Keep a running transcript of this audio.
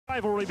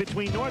Rivalry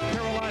between North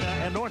Carolina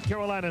and North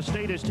Carolina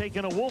State has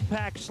taken a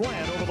Wolfpack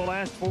slant over the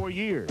last 4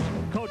 years.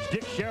 Coach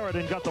Dick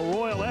Sheridan got the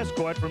Royal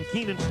Escort from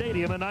Kenan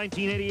Stadium in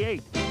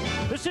 1988.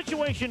 The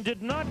situation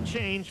did not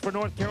change for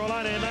North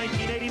Carolina in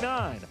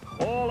 1989.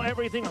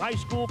 All-everything high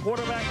school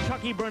quarterback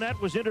Chucky Burnett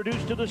was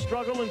introduced to the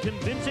struggle in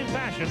convincing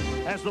fashion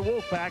as the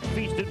Wolfpack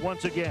feasted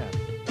once again.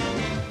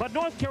 But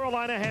North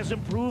Carolina has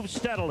improved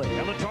steadily,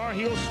 and the Tar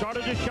Heels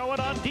started to show it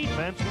on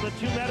defense when the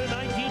two met in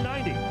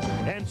 1990.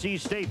 NC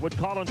State would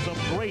call in some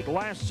great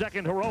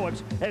last-second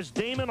heroics as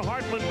Damon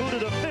Hartman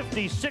booted a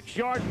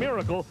 56-yard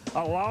miracle,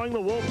 allowing the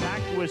Wolfpack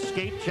to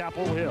escape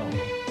Chapel Hill.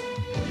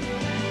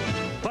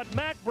 But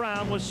Mack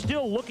Brown was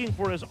still looking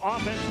for his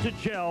offense to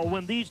gel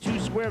when these two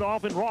squared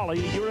off in Raleigh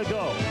a year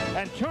ago,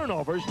 and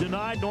turnovers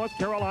denied North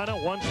Carolina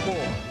once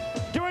more.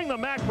 During the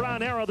Mack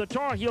Brown era, the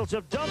Tar Heels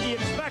have done the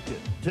expected.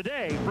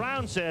 Today,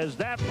 Brown says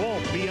that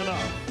won't be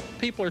enough.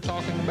 People are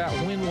talking about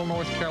when will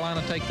North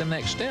Carolina take the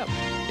next step.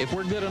 If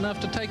we're good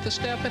enough to take the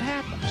step, it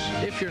happens.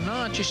 If you're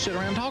not, you sit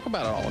around and talk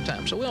about it all the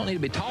time. So we don't need to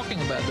be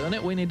talking about doing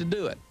it. We need to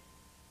do it.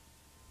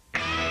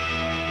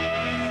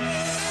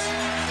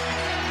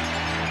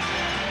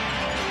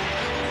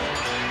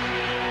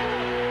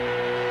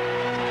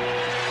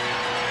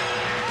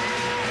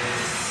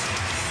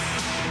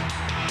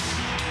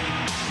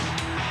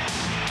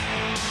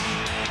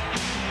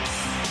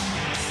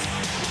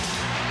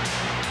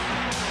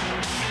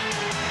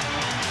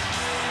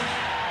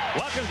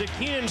 Welcome to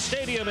Kenan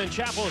Stadium in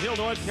Chapel Hill,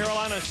 North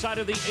Carolina, site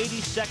of the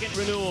 82nd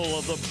renewal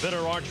of the bitter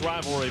arch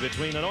rivalry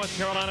between the North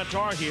Carolina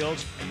Tar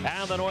Heels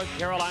and the North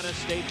Carolina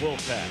State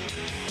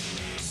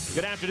Wolfpack.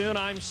 Good afternoon,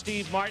 I'm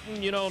Steve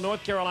Martin. You know,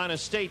 North Carolina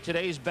State,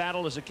 today's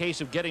battle is a case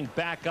of getting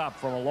back up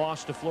from a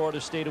loss to Florida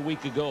State a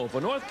week ago.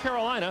 For North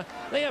Carolina,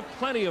 they have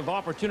plenty of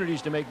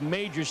opportunities to make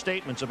major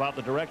statements about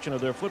the direction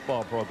of their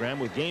football program,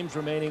 with games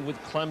remaining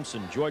with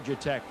Clemson, Georgia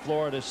Tech,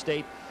 Florida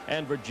State,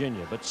 and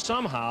Virginia. But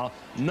somehow,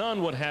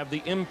 none would have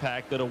the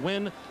impact that a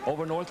win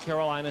over North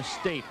Carolina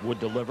State would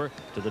deliver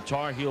to the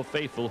Tar Heel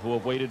faithful who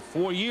have waited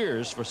 4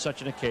 years for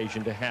such an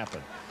occasion to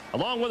happen.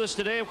 Along with us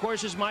today, of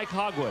course, is Mike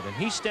Hogwood, and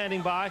he's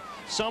standing by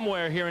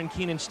somewhere here in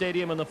Kenan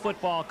Stadium in the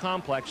football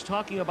complex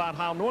talking about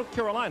how North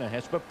Carolina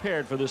has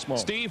prepared for this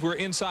moment. Steve, we're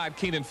inside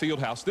Kenan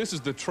Fieldhouse. This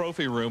is the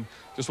trophy room,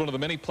 just one of the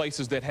many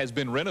places that has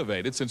been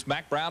renovated since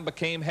Mack Brown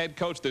became head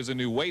coach. There's a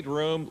new weight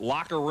room,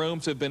 locker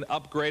rooms have been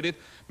upgraded.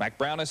 Mack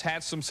Brown has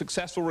had some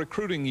successful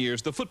recruiting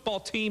years. The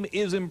football team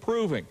is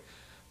improving,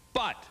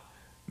 but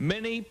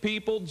many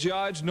people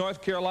judge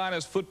North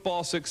Carolina's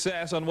football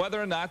success on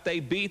whether or not they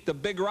beat the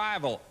big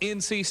rival,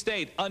 NC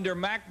State. Under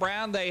Mack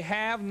Brown, they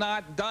have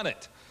not done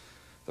it.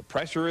 The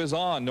pressure is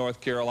on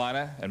North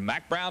Carolina, and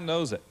Mack Brown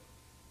knows it.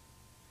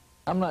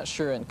 I'm not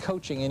sure in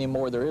coaching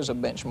anymore there is a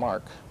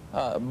benchmark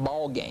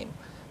ball game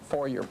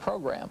for your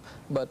program,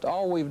 but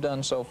all we've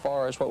done so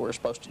far is what we're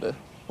supposed to do.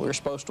 We were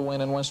supposed to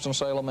win in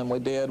Winston-Salem, and we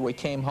did. We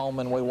came home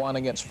and we won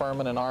against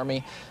Furman and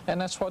Army,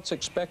 and that's what's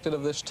expected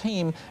of this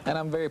team, and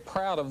I'm very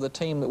proud of the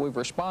team that we've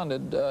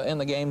responded in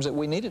the games that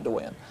we needed to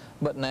win.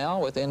 But now,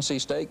 with NC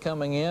State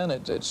coming in,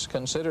 it's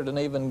considered an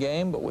even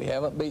game, but we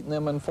haven't beaten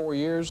them in 4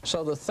 years.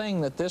 So the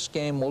thing that this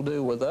game will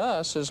do with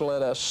us is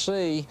let us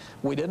see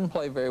we didn't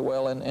play very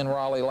well in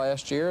Raleigh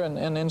last year, and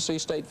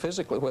NC State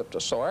physically whipped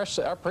us. So our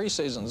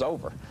preseason's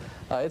over.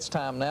 It's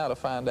time now to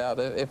find out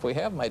if we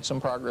have made some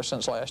progress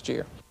since last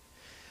year.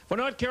 For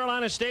North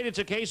Carolina State, it's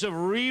a case of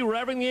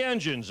re-revving the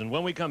engines. And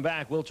when we come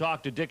back, we'll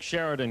talk to Dick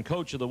Sheridan,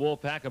 coach of the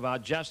Wolfpack,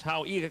 about just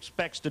how he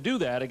expects to do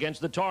that against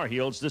the Tar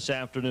Heels this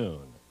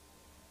afternoon.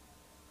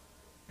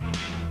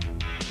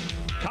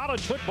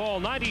 College Football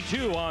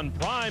 92 on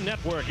Prime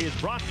Network is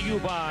brought to you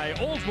by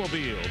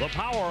Oldsmobile, the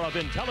power of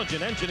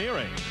intelligent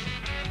engineering.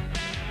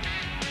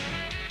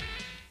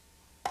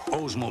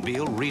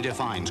 Oldsmobile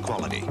redefines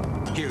quality.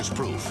 Here's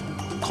proof.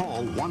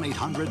 Call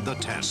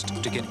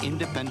 1-800-THE-TEST to get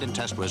independent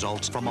test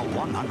results from a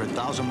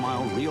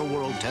 100,000-mile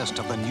real-world test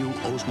of the new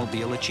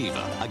Oldsmobile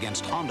Achieva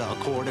against Honda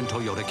Accord and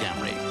Toyota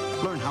Camry.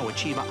 Learn how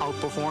Achieva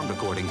outperformed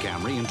Accord and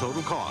Camry in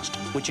total cost,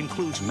 which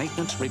includes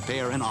maintenance,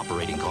 repair, and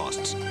operating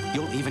costs.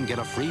 You'll even get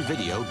a free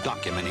video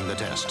documenting the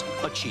test.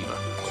 Achieva,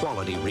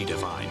 quality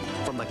redefined,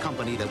 from the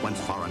company that went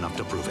far enough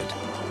to prove it.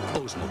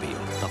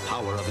 Oldsmobile, the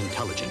power of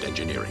intelligent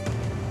engineering.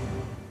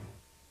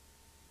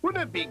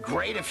 Wouldn't it be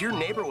great if your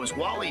neighbor was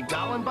Wally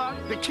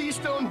Dallenbach, the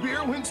Keystone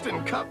Beer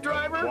Winston Cup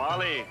driver?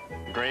 Wally,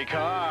 great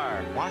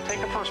car. Want to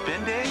take it for a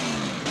spin,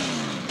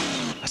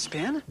 Dave? A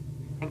spin?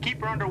 And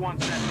keep her under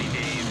 170,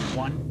 Dave.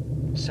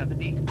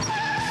 170?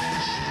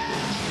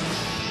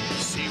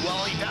 See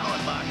Wally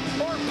Dallenbach,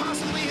 or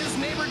possibly his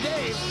neighbor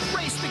Dave,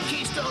 race the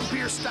Keystone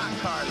Beer stock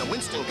car in the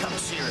Winston Cup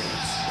Series.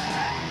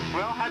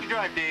 Well, how'd you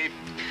drive, Dave?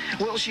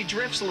 Well, she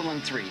drifts a little in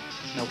 3.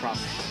 No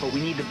problem. But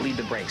we need to bleed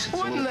the brakes. It's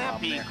Wouldn't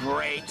that be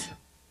great?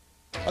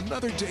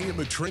 Another day in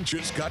the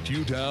trenches got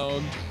you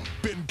down?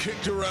 Been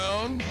kicked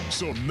around?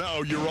 So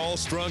now you're all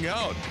strung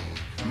out.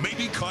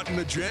 Maybe caught in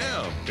a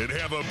jam and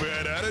have a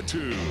bad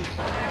attitude.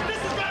 This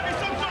has got to be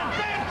some sort of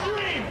bad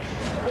dream!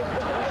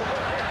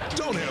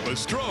 Don't have a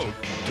stroke.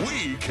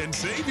 We can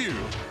save you.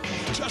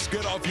 Just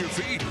get off your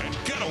feet and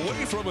get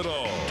away from it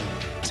all.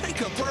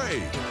 Take a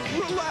break,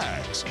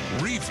 relax,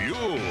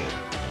 refuel.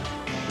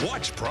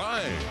 Watch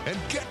Prime and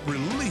get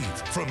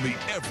relief from the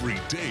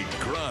everyday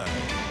grind.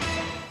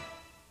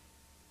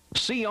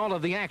 See all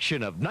of the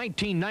action of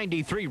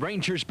 1993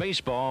 Rangers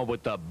baseball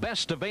with the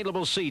best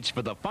available seats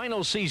for the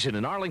final season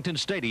in Arlington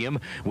Stadium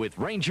with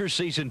Rangers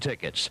season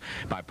tickets.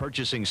 By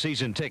purchasing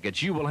season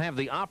tickets, you will have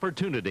the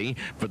opportunity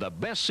for the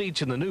best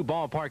seats in the new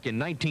ballpark in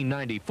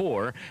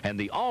 1994 and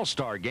the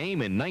All-Star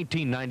game in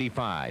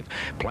 1995.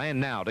 Plan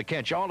now to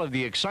catch all of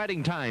the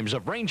exciting times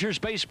of Rangers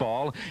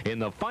baseball in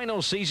the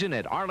final season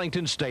at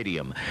Arlington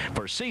Stadium.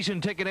 For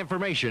season ticket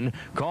information,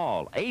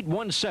 call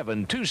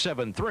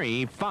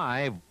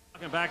 817-273-5.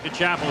 Back to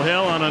Chapel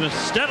Hill on a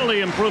steadily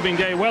improving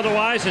day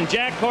weather-wise. And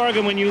Jack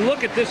Corrigan, when you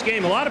look at this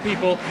game, a lot of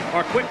people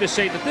are quick to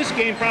say that this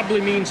game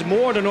probably means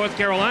more to North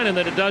Carolina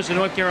than it does to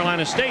North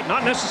Carolina State.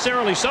 Not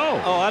necessarily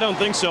so. Oh, I don't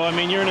think so. I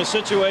mean, you're in a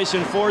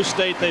situation for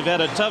State. They've had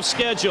a tough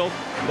schedule.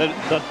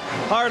 The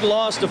hard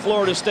loss to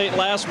Florida State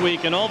last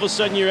week, and all of a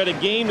sudden you're at a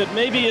game that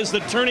maybe is the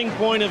turning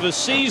point of a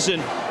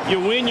season. You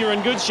win, you're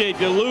in good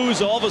shape. You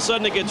lose, all of a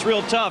sudden it gets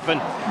real tough.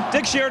 And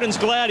Dick Sheridan's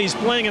glad he's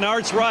playing an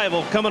arch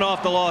rival coming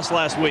off the loss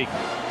last week.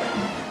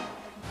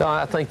 No,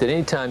 I think that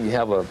anytime you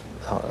have a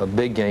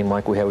big game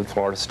like we have with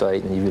Florida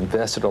State and you've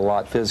invested a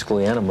lot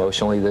physically and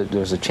emotionally, that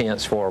there's a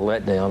chance for a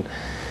letdown.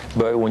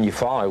 But when you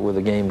follow it with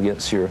a game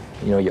against your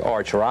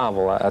arch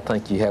rival, I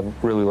think you have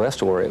really less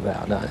to worry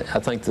about. I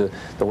think the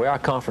way our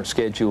conference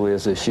schedule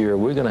is this year,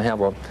 we're going to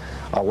have a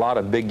lot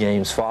of big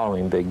games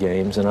following big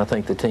games, and I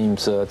think the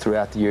teams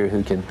throughout the year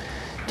who can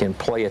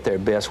play at their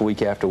best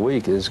week after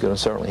week is going to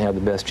certainly have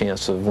the best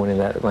chance of winning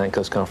that Atlantic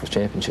Coast Conference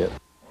Championship.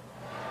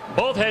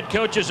 Both head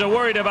coaches are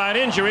worried about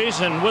injuries,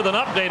 and with an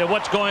update of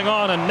what's going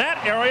on in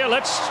that area,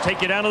 let's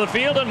take you down to the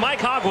field and Mike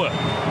Hogwood.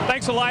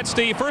 Thanks a lot,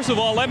 Steve. First of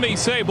all, let me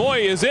say, boy,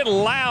 is it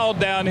loud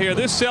down here.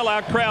 This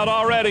sellout crowd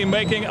already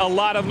making a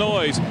lot of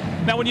noise.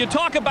 Now, when you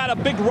talk about a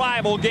big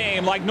rival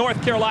game like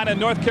North Carolina and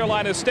North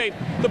Carolina State,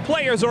 the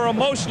players are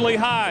emotionally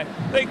high.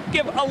 They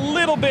give a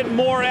little bit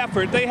more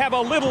effort. They have a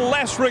little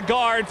less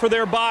regard for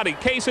their body.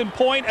 Case in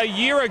point, a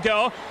year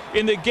ago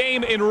in the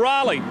game in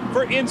Raleigh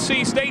for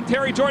NC State,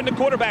 Terry Jordan, the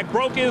quarterback,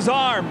 broke his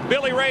arm.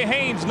 Billy Ray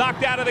Haynes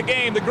knocked out of the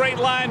game, the great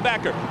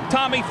linebacker.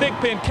 Tommy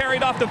Thigpen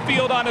carried off the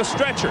field on a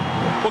stretcher.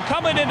 Well,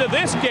 coming into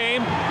this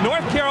game,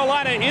 North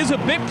Carolina is a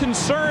bit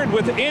concerned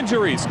with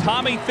injuries.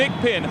 Tommy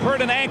Thigpen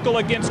hurt an ankle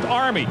against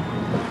Army.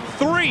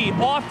 3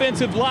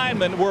 offensive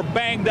linemen were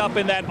banged up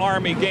in that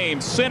Army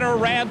game. Center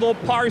Randall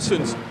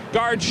Parsons,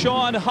 guard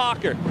Sean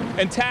Hawker,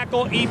 and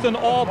tackle Ethan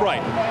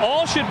Albright.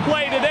 All should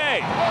play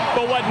today.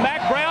 But what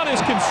Mack Brown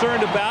is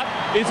concerned about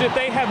is that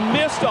they have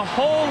missed a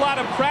whole lot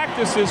of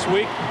practice this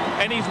week,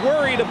 and he's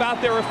worried about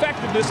their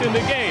effectiveness in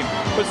the game.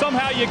 But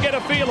somehow you get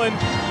a feeling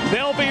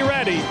they'll be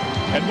ready,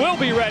 and will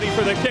be ready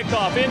for the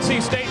kickoff.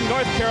 NC State and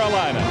North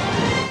Carolina.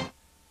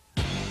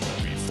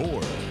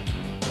 Before.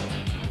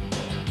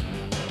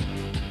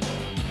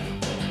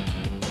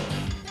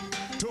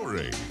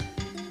 Torrey.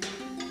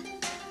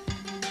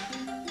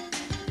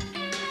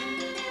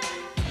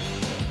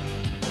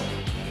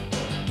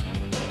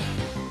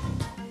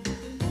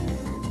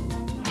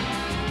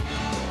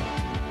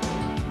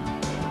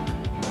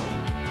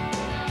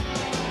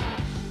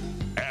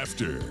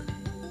 After.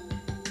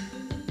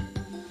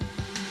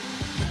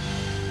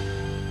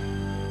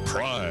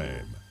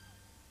 Prime.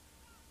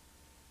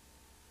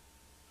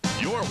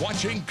 You're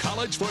watching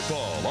college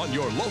football on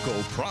your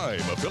local Prime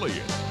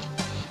affiliate.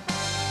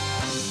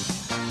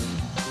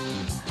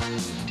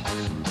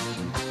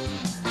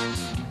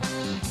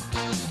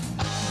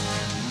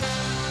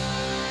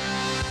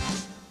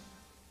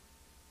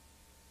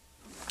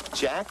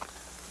 Jack,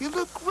 you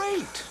look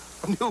great.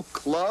 New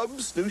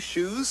clubs, new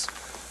shoes,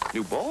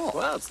 new ball.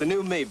 Well, it's the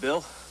new me,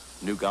 Bill.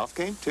 New golf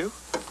game, too?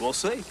 We'll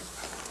see.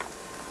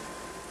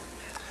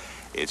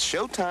 It's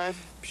showtime.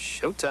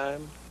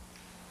 Showtime.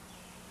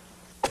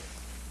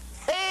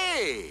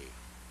 Hey!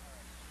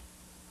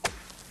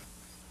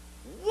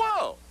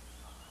 Whoa!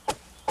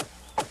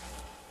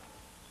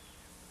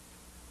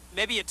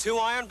 Maybe a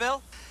 2-iron,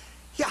 Bill?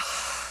 Yeah,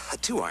 a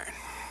 2-iron.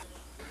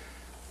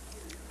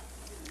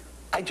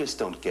 I just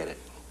don't get it.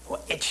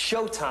 Well, it's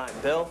showtime,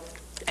 Bill.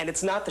 And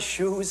it's not the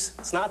shoes,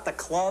 it's not the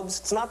clubs,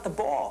 it's not the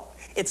ball.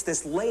 It's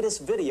this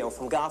latest video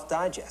from Golf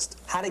Digest.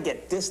 How to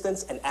get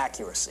distance and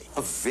accuracy.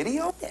 A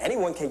video? Yeah,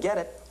 anyone can get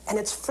it. And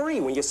it's free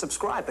when you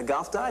subscribe to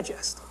Golf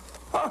Digest.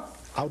 Huh.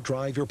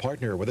 Outdrive your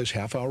partner with this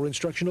half-hour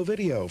instructional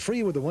video,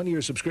 free with a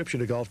 1-year subscription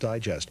to Golf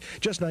Digest.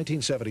 Just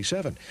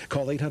 $19.77.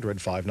 Call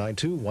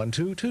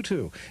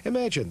 800-592-1222.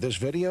 Imagine this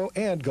video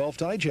and Golf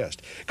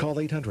Digest. Call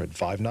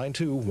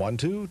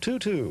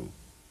 800-592-1222.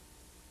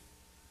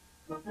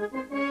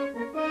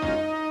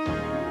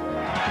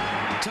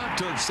 Top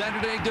Turf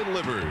Saturday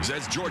delivers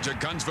as Georgia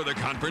guns for the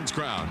conference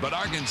crown, but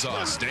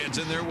Arkansas stands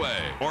in their way.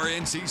 Or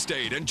NC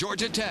State and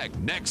Georgia Tech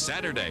next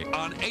Saturday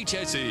on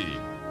HSE.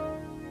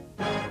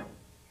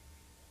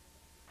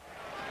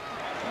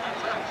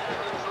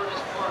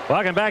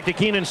 Welcome back to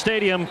Kenan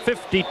Stadium.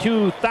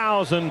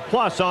 52,000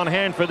 plus on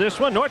hand for this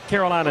one. North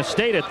Carolina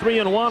State at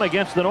 3-1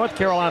 against the North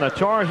Carolina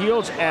Tar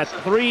Heels at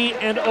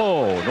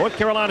 3-0. North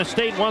Carolina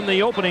State won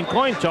the opening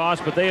coin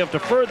toss, but they have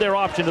deferred their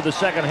option to the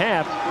second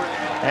half,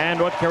 and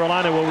North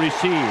Carolina will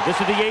receive. This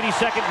is the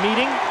 82nd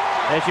meeting.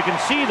 As you can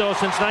see, though,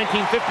 since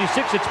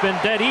 1956, it's been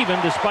dead even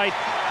despite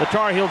the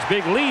Tar Heels'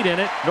 big lead in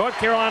it. North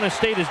Carolina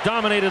State has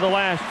dominated the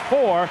last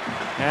 4,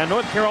 and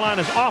North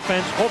Carolina's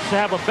offense hopes to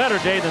have a better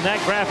day than that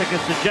graphic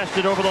has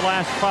suggested over the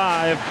last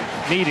 5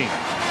 meetings.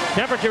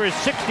 Temperature is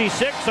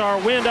 66, our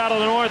wind out of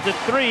the north at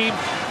 3.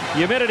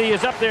 Humidity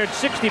is up there at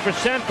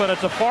 60%, but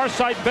it's a far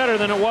sight better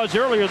than it was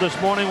earlier this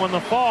morning when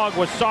the fog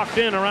was socked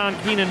in around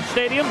Kenan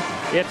Stadium.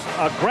 It's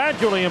a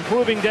gradually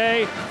improving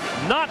day.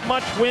 Not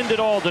much wind at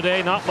all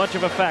today, not much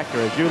of a factor.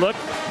 As you look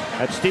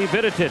at Steve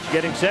Viditich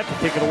getting set to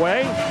kick it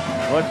away.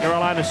 North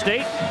Carolina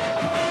State.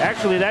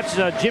 Actually, that's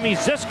Jimmy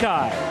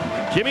Ziskai.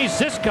 Jimmy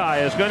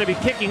Ziskai is going to be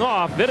kicking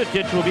off.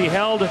 Viditich will be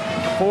held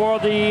for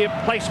the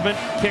placement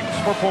kicks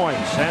for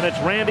points. And it's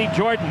Randy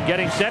Jordan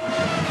getting set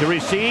to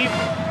receive,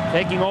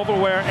 taking over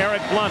where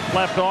Eric Blunt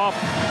left off.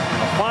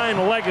 A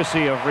fine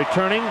legacy of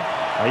returning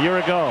a year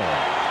ago.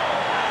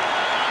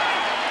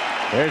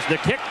 There's the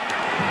kick.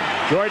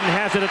 Jordan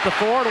has it at the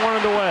 4 and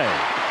 1 away.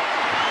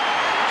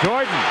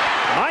 Jordan,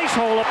 nice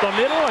hole up the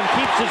middle and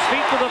keeps his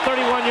feet to the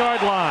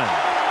 31-yard line.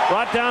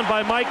 Brought down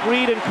by Mike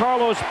Reed and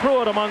Carlos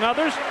Pruitt, among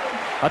others.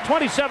 A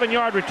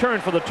 27-yard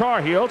return for the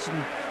Tar Heels.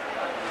 And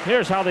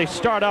here's how they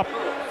start up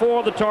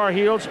for the Tar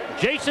Heels.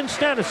 Jason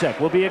Stanisic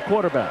will be at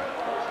quarterback.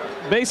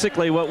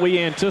 Basically what we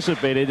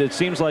anticipated. It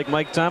seems like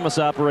Mike Thomas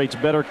operates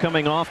better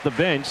coming off the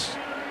bench.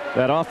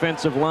 That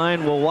offensive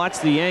line will watch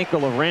the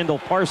ankle of Randall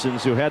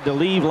Parsons, who had to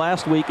leave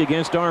last week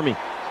against Army.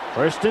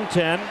 1st and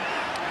 10.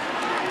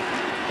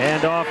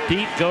 Hand off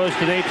deep goes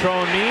to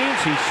Natrone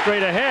Means. He's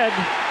straight ahead,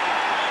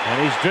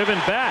 and he's driven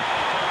back.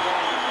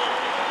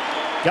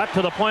 Got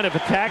to the point of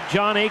attack.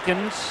 John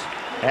Akins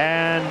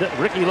and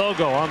Ricky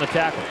Logo on the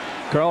tackle.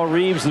 Carl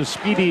Reeves, the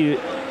speedy,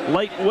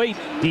 lightweight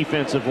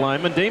defensive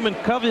lineman. Damon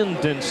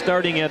Covington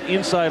starting at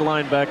inside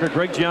linebacker.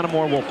 Greg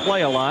Gianamore will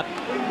play a lot.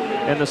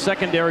 And the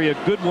secondary, a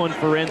good one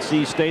for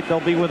NC State. They'll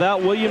be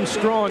without William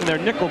Strong, their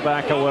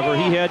nickelback, however.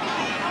 He had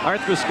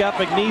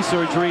arthroscopic knee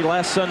surgery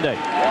last Sunday.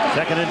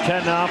 2nd and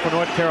 10 now for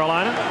North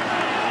Carolina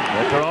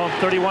at their own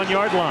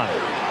 31-yard line.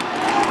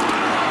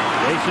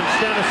 Jason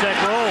Stanisic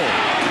rolls.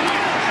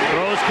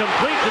 Throws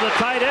complete to the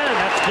tight end.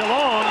 That's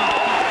DeLong.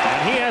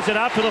 And he has it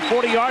out to the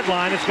 40-yard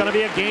line. It's going to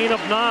be a gain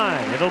of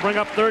 9. It'll bring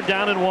up 3rd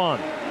down and 1.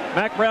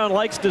 Mack Brown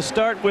likes to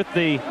start with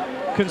the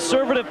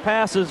conservative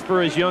passes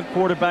for his young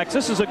quarterbacks.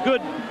 This is a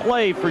good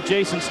play for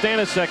Jason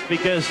Stanisic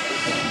because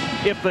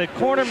if the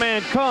corner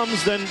man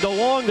comes, then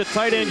DeLong, the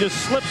tight end, just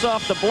slips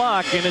off the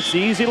block, and it's the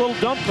easy little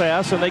dump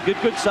pass, and they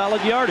get good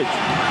solid yardage.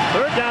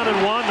 3rd down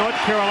and 1.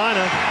 North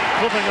Carolina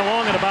flipping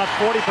along at about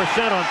 40%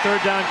 on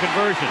 3rd down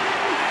conversion.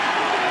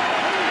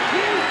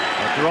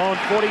 At their own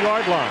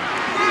 40-yard line.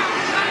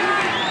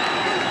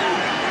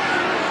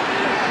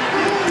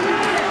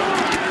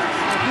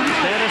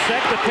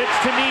 Stanisic, the pitch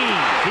to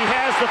Means. He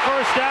has the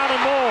 1st down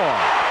and more.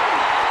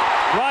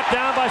 Brought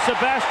down by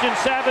Sebastian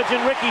Savage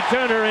and Ricky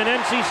Turner in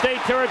NC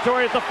State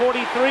territory at the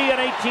 43, an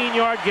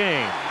 18-yard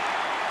gain.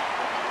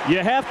 You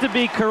have to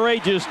be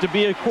courageous to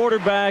be a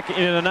quarterback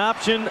in an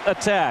option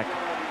attack.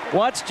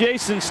 Watch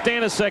Jason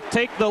Stanisic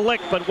take the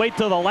lick, but wait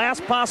till the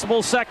last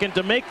possible second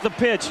to make the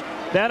pitch.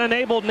 That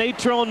enabled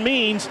Natrone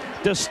Means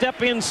to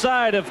step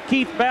inside of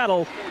Keith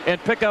Battle and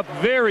pick up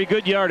very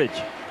good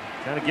yardage.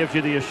 Kind of gives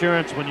you the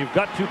assurance when you've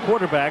got 2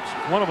 quarterbacks,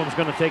 one of them's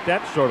going to take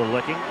that sort of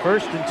licking.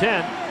 1st and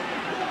 10.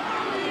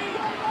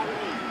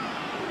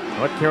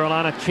 North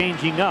Carolina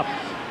changing up.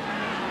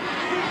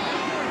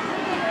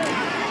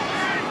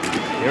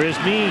 Here is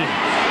Means.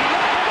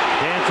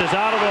 Dances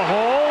out of the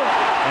hole,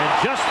 and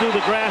just through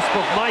the grasp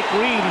of Mike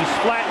Reed, he's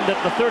flattened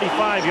at the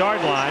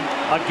 35-yard line.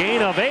 A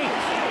gain of 8.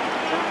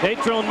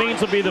 Natrone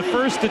Means will be the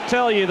first to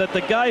tell you that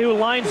the guy who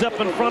lines up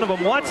in front of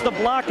him, watch the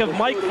block of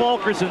Mike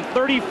Fulkerson,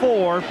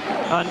 34,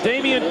 on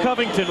Damian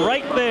Covington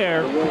right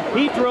there.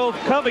 He drove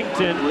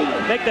Covington,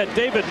 make that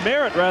David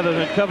Merritt rather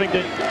than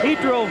Covington. He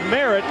drove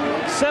Merritt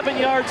 7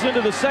 yards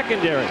into the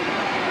secondary.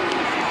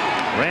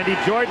 Randy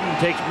Jordan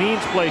takes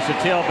Means' place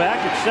at tailback.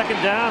 It's 2nd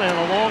down and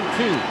a long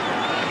 2.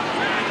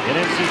 In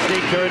NC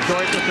State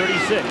territory at the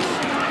 36.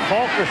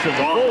 Fulkerson,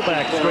 the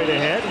fullback, straight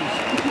ahead.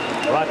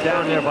 He's brought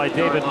down there by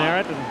David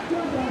Merritt.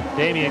 And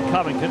Damian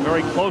Covington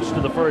very close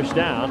to the 1st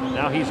down.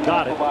 Now he's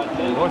got it.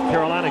 North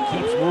Carolina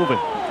keeps moving.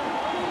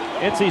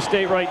 NC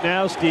State right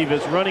now, Steve,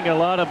 is running a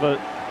lot of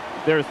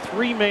their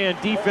 3-man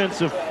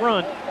defensive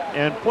front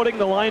and putting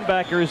the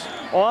linebackers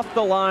off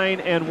the line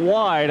and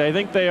wide. I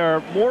think they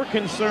are more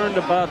concerned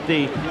about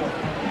the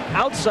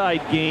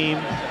outside game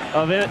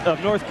of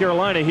North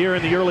Carolina here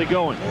in the early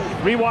going.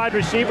 3 wide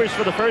receivers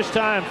for the first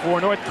time for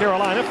North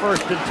Carolina.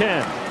 1st and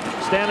 10.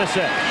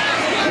 Stanisic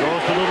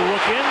throws a little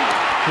look in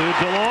to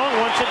DeLong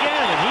once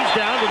again, and he's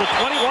down to the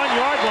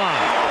 21-yard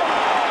line.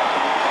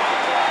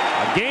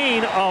 A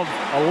gain of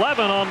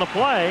 11 on the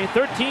play,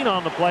 13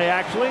 on the play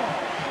actually.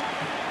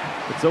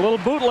 It's a little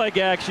bootleg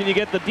action. You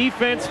get the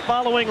defense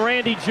following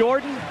Randy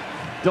Jordan.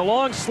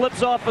 DeLong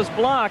slips off his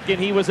block, and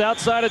he was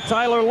outside of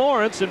Tyler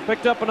Lawrence and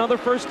picked up another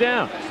first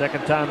down.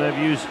 Second time they've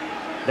used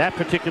that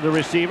particular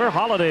receiver.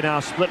 Holiday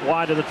now split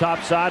wide to the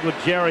top side with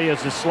Jerry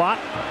as the slot.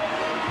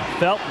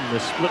 Felton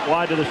is split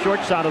wide to the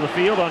short side of the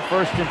field on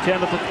 1st and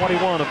 10 at the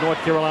 21 of North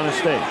Carolina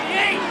State.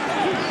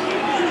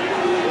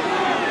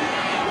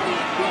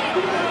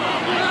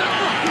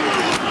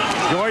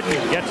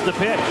 Jordan gets the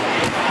pitch.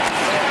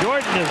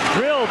 Jordan is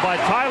drilled by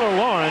Tyler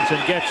Lawrence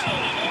and gets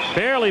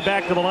barely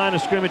back to the line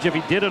of scrimmage, if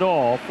he did at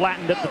all.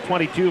 Flattened at the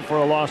 22 for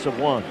a loss of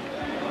 1.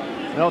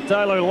 Well,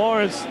 Tyler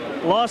Lawrence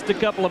lost a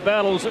couple of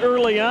battles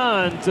early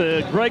on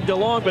to Greg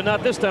DeLong, but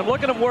not this time.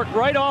 Look at him work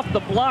right off the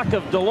block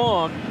of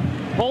DeLong,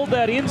 hold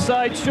that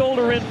inside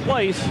shoulder in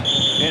place,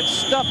 and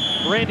stuff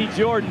Randy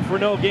Jordan for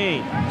no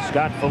gain.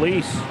 Scott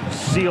Felice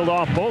sealed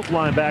off both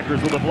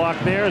linebackers with a block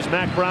there as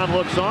Mack Brown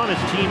looks on.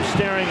 His team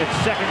staring at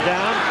 2nd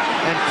down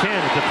and 10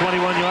 at the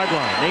 21-yard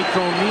line.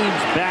 Natron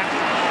Means back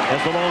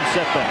as the lone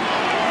setback.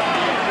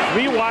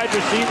 3 wide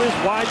receivers,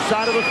 wide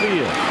side of the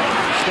field.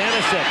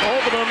 Stanisic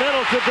over the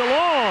middle to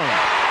DeLong.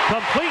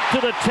 Complete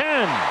to the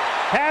 10.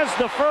 Has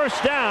the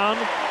first down.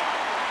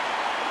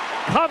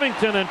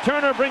 Covington and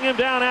Turner bring him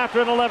down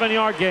after an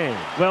 11-yard gain.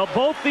 Well,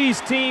 both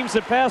these teams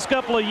the past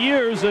couple of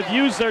years have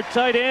used their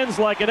tight ends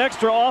like an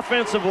extra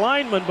offensive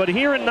lineman, but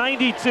here in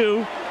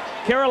 '92,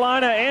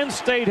 Carolina and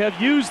State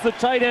have used the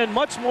tight end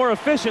much more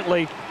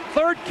efficiently.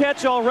 3rd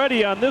catch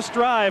already on this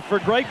drive for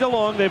Greg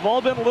DeLong. They've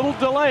all been little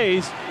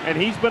delays, and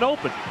he's been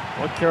open.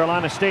 North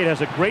Carolina State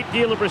has a great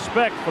deal of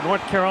respect for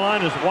North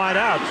Carolina's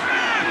wideouts.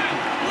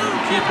 The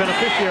chief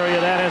beneficiary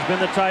of that has been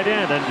the tight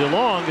end, and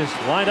DeLong is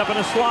lined up in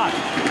a slot.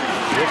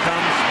 Here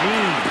comes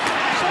Means.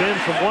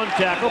 Spins from one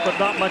tackle, but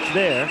not much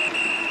there.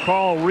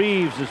 Carl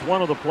Reeves is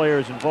one of the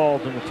players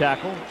involved in the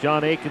tackle.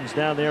 John Aikens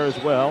down there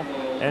as well.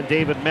 And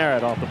David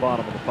Merritt off the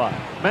bottom of the pile.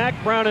 Mack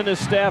Brown and his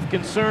staff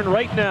concerned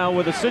right now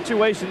with a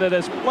situation that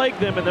has plagued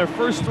them in their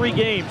first 3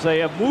 games. They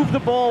have moved the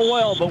ball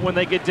well, but when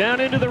they get down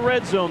into the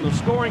red zone, the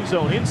scoring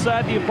zone,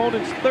 inside the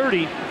opponent's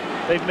 30,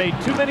 they've made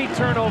too many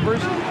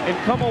turnovers and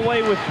come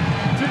away with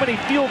too many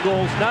field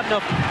goals, not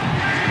enough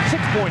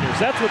 6-pointers.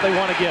 That's what they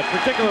want to get,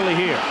 particularly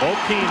here.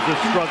 Both teams have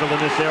struggled in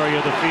this area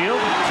of the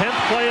field. 10th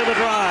play of the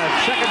drive,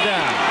 2nd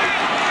down.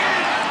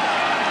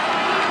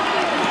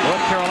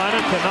 North Carolina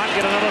cannot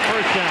get another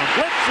first down.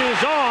 Blitz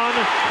is on,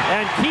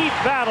 and Keith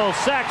Battle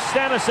sacks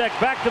Stanisic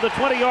back to the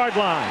 20-yard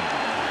line.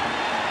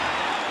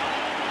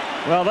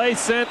 Well, they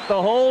sent the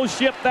whole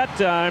ship that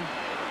time.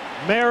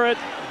 Merritt,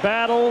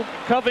 Battle,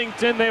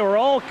 Covington, they were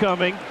all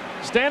coming.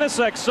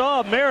 Stanisic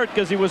saw Merritt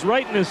because he was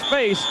right in his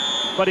face,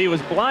 but he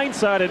was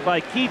blindsided by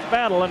Keith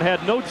Battle and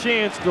had no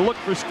chance to look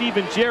for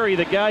Stephen Jerry,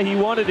 the guy he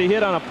wanted to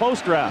hit on a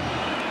post route.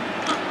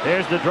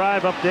 There's the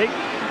drive update.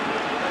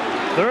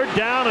 3rd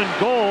down and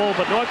goal,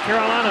 but North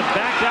Carolina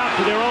backed out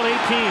to their own 18.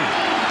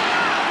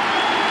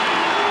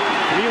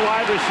 3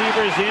 wide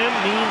receivers in,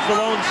 Means the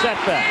lone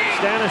setback.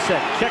 Stanisic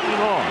checking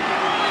off.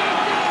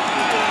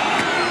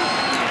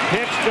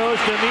 Pitch goes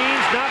to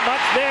Means, not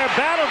much there.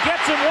 Battle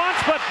gets him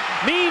once, but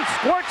Means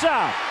squirts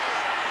out.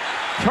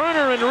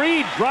 Turner and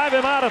Reed drive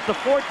him out at the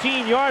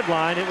 14-yard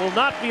line. It will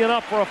not be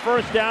enough for a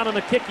first down, and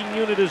the kicking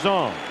unit is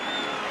on.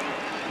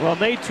 Well,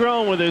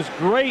 Natron, with his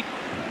great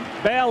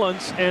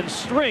balance and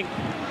strength,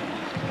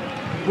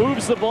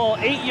 moves the ball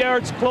 8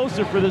 yards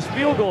closer for this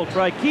field goal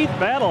try. Keith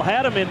Battle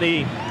had him in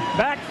the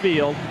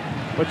backfield,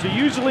 but you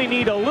usually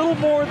need a little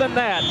more than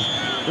that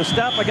to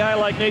stop a guy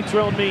like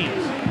Natron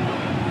Means.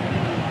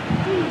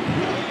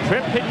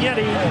 Trip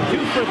Pignetti,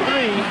 2 for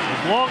 3.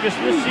 His longest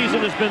this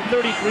season has been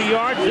 33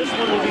 yards. This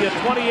one will be a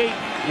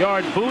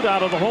 28-yard boot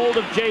out of the hold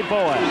of Jay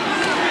Boaz.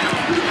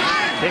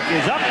 Kick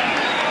is up,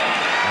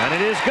 and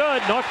it is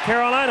good. North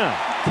Carolina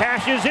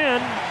cashes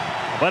in,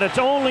 but it's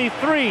only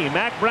 3.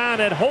 Mack Brown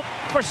had hoped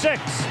for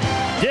 6.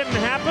 Didn't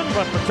happen,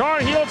 but the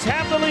Tar Heels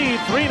have the lead,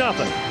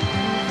 3-0.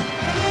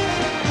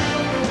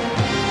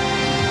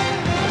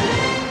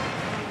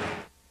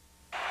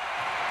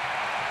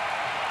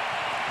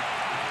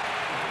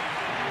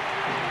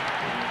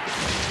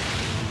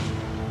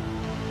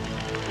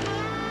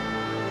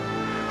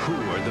 Who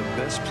are the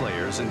best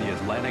players in the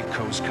Atlantic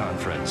Coast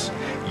Conference?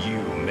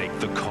 You make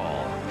the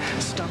call.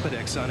 Stop at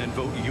Exxon and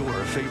vote your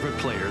favorite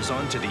players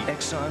onto the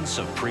Exxon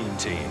Supreme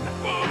Team.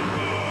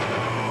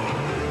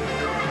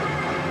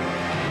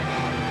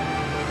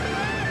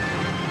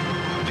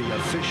 The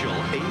official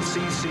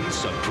ACC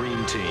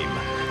Supreme Team,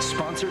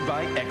 sponsored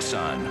by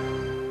Exxon.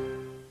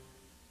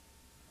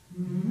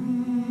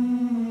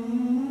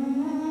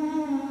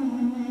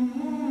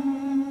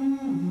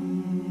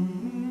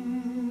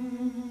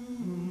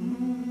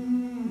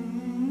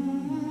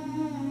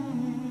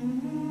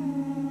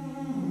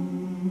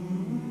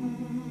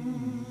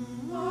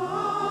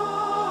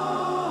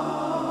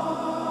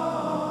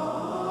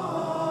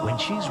 When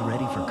she's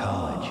ready for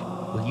college,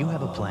 will you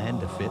have a plan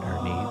to fit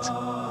her needs?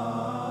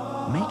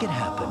 Make it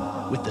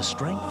happen with the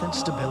strength and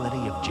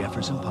stability of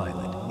Jefferson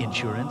Pilot,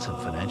 Insurance and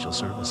Financial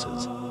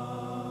Services.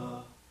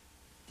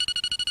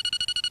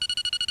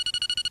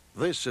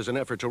 This is an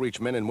effort to reach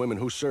men and women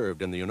who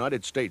served in the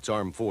United States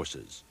Armed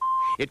Forces.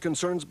 It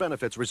concerns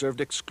benefits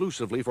reserved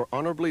exclusively for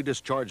honorably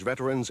discharged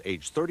veterans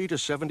aged 30 to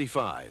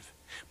 75.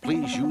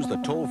 Please use the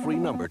toll-free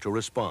number to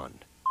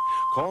respond.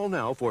 Call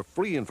now for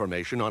free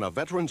information on a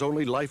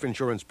veterans-only life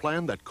insurance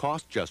plan that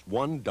costs just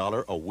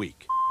 $1 a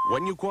week.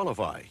 When you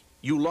qualify,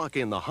 you lock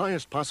in the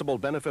highest possible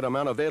benefit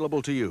amount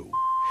available to you.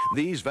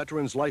 These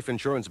veterans' life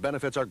insurance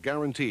benefits are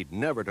guaranteed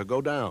never to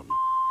go down.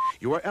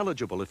 You are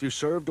eligible if you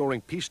served during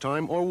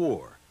peacetime or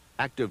war,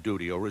 active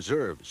duty or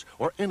reserves,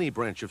 or any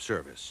branch of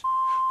service.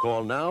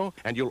 Call now,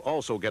 and you'll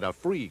also get a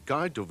free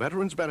guide to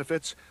veterans'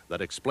 benefits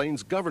that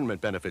explains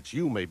government benefits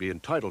you may be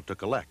entitled to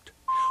collect.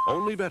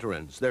 Only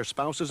veterans, their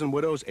spouses, and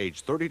widows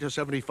aged 30 to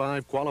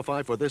 75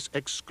 qualify for this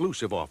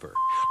exclusive offer.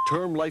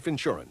 Term life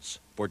insurance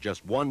for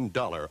just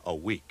 $1 a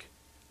week.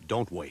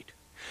 Don't wait.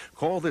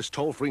 Call this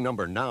toll-free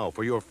number now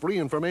for your free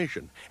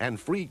information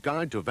and free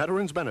guide to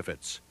veterans'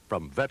 benefits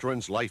from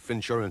Veterans Life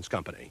Insurance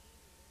Company.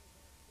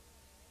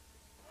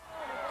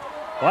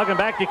 Welcome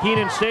back to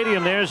Kenan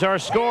Stadium. There's our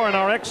score in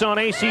our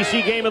Exxon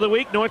ACC Game of the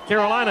Week. North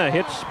Carolina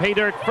hits pay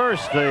dirt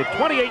first. The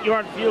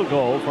 28-yard field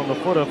goal from the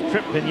foot of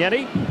Trip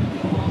Vignetti.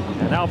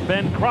 And now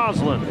Ben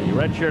Crosland, the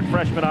redshirt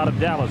freshman out of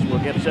Dallas, will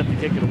get set to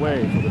kick it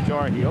away for the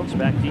Tar Heels.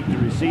 Back deep to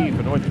receive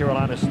for North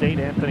Carolina State,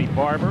 Anthony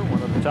Barber,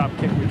 one of the top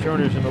kick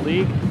returners in the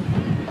league.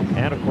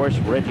 And, of course,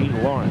 Reggie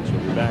Lawrence will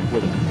be back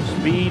with him.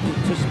 Speed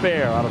to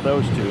spare out of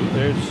those two.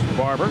 There's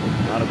Barber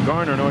out of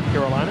Garner, North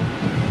Carolina.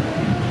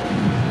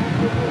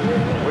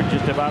 We're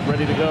just about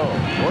ready to go.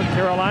 North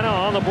Carolina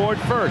on the board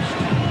first.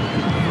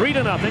 3-0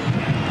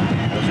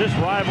 as this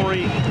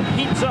rivalry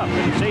heats up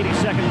in its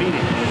 82nd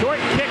meeting. Short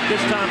kick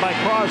this time by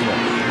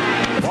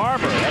Crosland.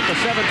 Barber at the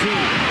 17.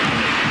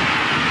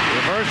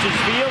 Reverses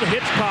field.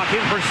 Hitchcock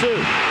in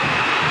pursuit.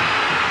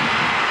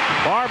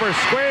 Barber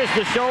squares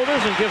the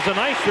shoulders and gives a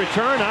nice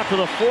return out to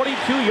the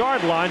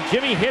 42-yard line.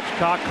 Jimmy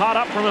Hitchcock caught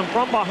up from him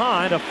from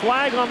behind. A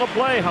flag on the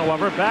play,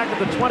 however, back at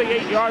the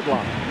 28-yard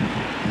line.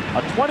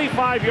 A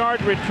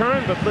 25-yard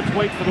return, but let's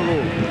wait for the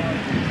rule.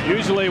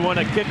 Usually when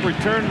a kick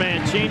return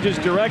man changes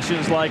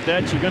directions like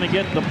that, you're going to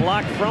get the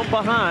block from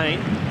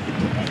behind.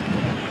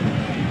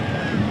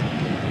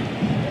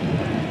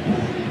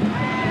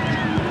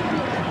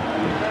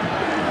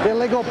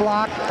 Illegal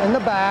block in the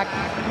back.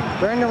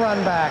 Bring the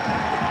run back.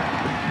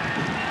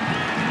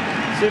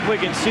 See if we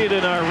can see it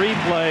in our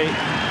replay.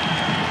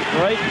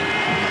 Right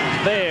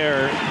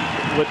there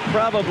would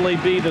probably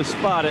be the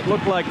spot. It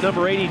looked like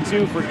number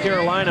 82 for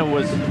Carolina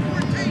was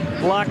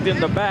blocked in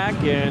the back,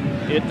 and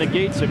it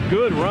negates a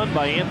good run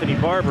by Anthony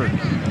Barber.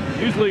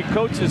 Usually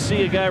coaches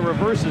see a guy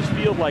reverse his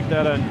field like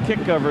that on kick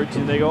coverage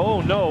and they go,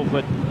 oh no,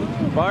 but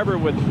Barber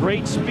with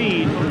great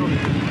speed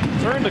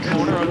turned the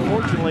corner.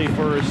 Unfortunately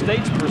for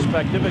State's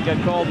perspective, it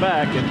got called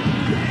back, and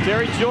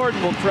Terry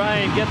Jordan will try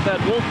and get that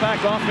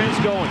Wolfpack offense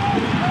going.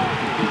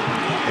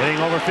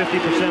 Hitting over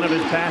 50% of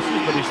his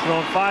passes, but he's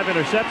thrown 5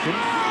 interceptions.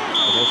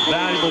 The most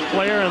valuable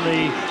player in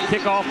the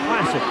kickoff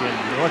classic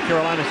in North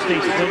Carolina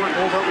State's win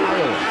over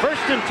Iowa.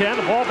 1st and 10,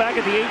 the ball back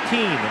at the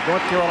 18 of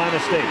North Carolina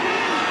State.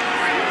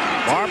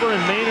 Barber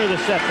and Maynor the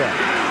setback.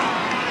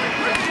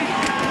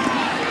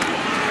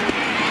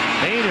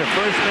 Maynor,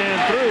 first man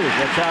through,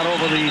 gets out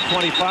over the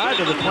 25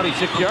 to the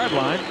 26-yard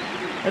line.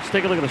 Let's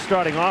take a look at the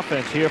starting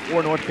offense here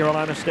for North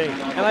Carolina State.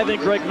 And I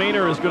think Greg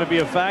Maynor is going to be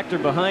a factor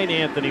behind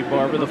Anthony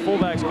Barber. The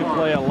fullbacks could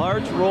play a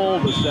large role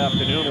this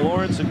afternoon.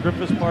 Lawrence and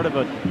Griffiths part of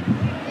a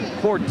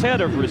quartet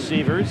of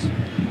receivers.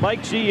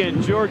 Mike G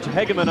and George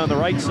Hegeman on the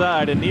right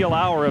side, and Neil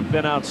Auer have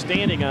been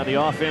outstanding on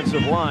the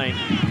offensive line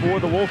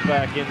for the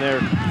Wolfpack in their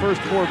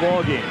first 4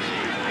 ball games.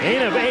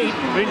 8 of 8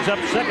 brings up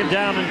 2nd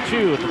down and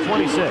 2 at the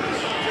 26.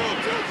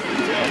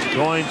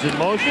 Goins in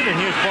motion, and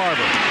here's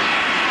Barber.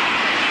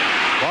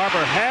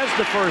 Barber has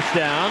the first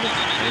down,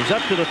 and he's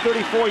up to the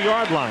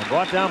 34-yard line.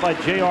 Brought down by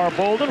J.R.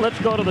 Bolden. Let's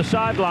go to the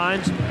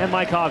sidelines and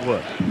Mike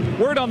Hogwood.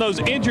 Word on those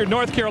injured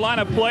North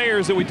Carolina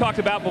players that we talked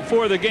about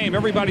before the game.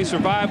 Everybody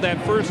survived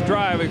that first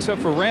drive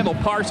except for Randall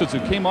Parsons, who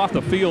came off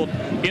the field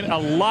in a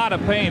lot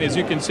of pain. As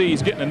you can see,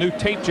 he's getting a new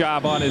tape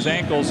job on his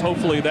ankles.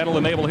 Hopefully that'll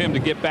enable him to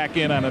get back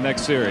in on the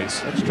next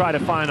series. Let's try to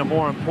find a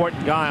more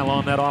important guy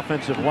along that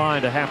offensive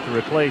line to have to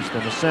replace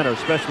than the center,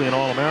 especially in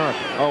All-America.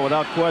 Oh,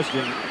 without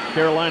question.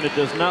 Carolina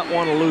does not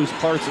want to lose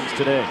Parsons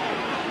today.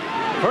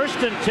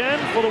 1st and 10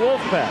 for the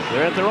Wolfpack.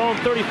 They're at their own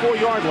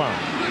 34-yard line.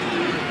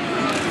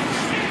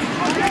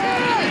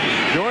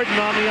 Jordan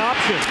on the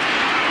option.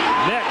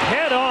 Met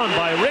head on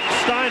by Rick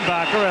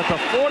Steinbacher at the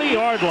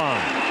 40-yard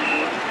line.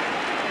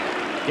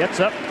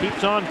 Gets up,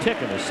 keeps on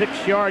ticking. A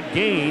 6-yard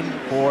gain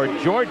for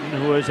Jordan,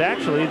 who is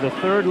actually the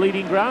 3rd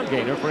leading ground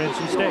gainer for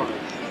NC State.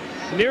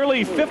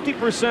 Nearly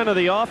 50% of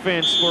the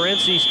offense for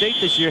NC State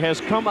this year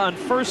has come on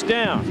first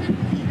down.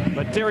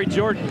 But Terry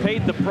Jordan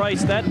paid the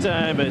price that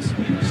time as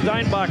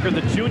Steinbacher,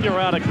 the junior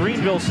out of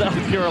Greenville, South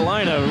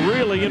Carolina,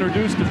 really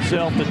introduced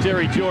himself to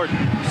Terry Jordan.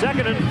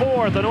 2nd and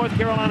 4 at the North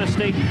Carolina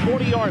State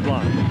 40-yard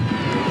line.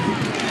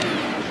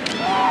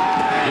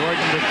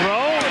 Jordan to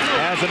throw.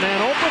 Has a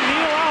man open,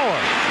 Neil Auer,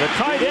 the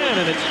tight end,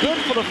 and it's good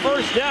for the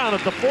first down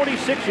at the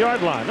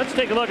 46-yard line. Let's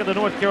take a look at the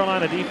North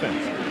Carolina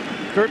defense.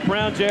 Kurt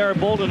Brown, J.R.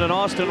 Bolden, and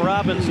Austin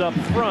Robbins up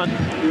front.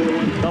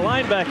 The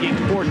linebacking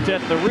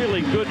quartet, the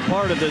really good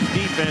part of this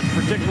defense,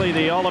 particularly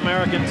the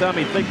All-American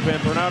Tommy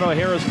Thigpen. Bernardo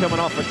Harris coming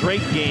off a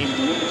great game.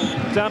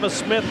 Thomas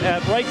Smith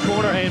at right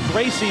corner and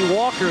Bracy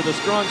Walker, the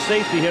strong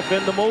safety, have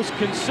been the most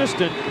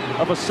consistent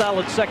of a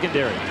solid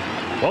secondary.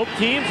 Both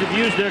teams have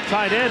used their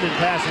tight end in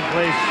passing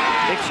plays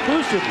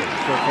exclusively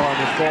so far in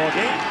this ball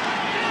game.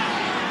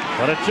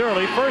 But it's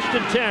early, 1st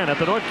and 10 at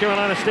the North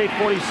Carolina State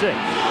 46.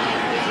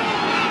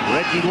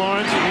 Reggie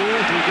Lawrence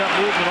moves. He's got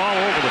movement all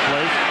over the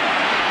place.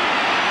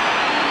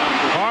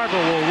 Barber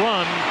will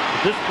run.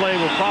 This play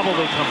will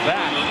probably come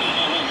back.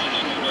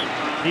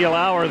 Neil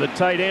Auer, the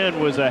tight end,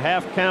 was a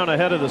half count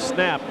ahead of the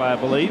snap, I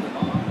believe.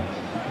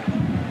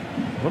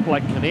 Looked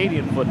like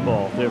Canadian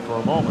football there for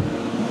a moment.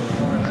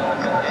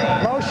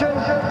 Motion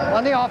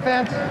on the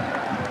offense.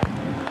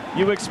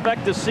 You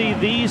expect to see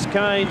these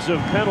kinds of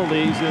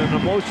penalties in an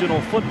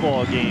emotional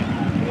football game.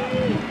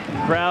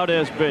 The crowd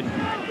has been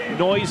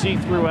noisy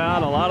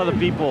throughout. A lot of the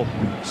people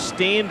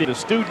standing, the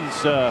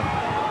students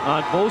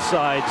on both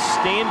sides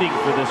standing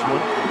for this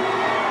one.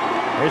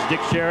 There's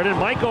Dick Sheridan.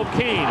 Mike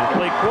O'Kane, who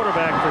played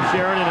quarterback for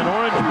Sheridan in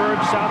Orangeburg,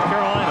 South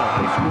Carolina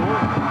high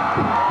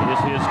school. He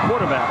is his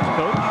quarterback's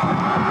coach.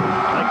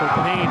 Michael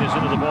Payne is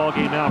into the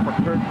ballgame now for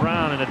Kurt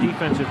Brown, and a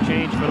defensive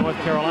change for North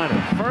Carolina.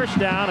 1st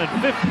down and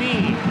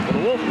 15 for the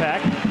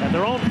Wolfpack at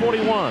their own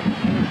 41.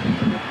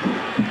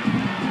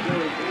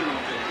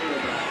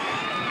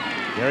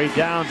 Gary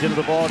Downs into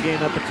the ballgame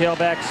at the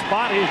tailback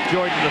spot. Here's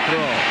Jordan to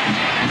throw.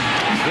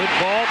 Good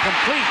ball,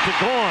 complete to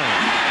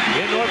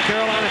Goins in North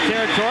Carolina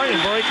territory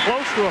and very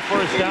close to a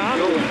 1st down.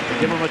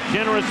 Give him a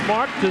generous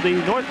mark to the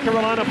North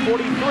Carolina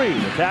 43.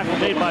 The tackle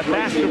made by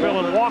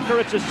Baskerville and Walker.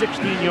 It's a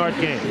 16-yard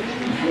gain.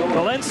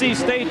 Well, NC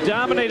State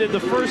dominated the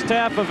first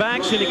half of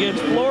action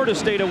against Florida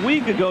State a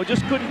week ago.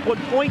 Just couldn't put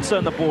points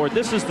on the board.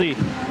 This is the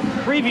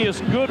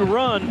previous good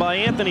run by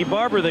Anthony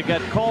Barber that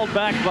got called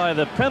back by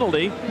the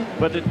penalty.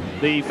 But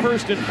the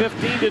 1st and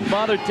 15 didn't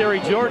bother Terry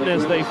Jordan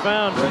as they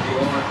found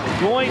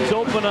Goins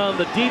open on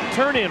the deep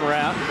turn-in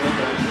route.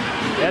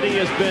 Eddie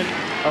has been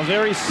a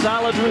very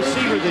solid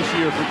receiver this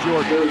year for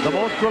Jordan. The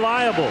most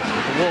reliable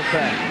the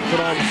Wolfpack put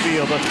on the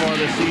field thus far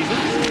this season.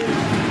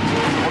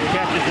 More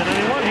catches than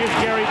anyone. Here's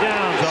Gary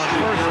Downs on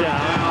 1st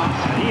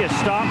down. He is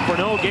stopped for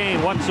no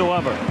gain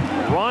whatsoever.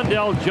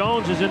 Rondell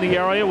Jones is in the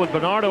area with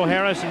Bernardo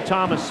Harris and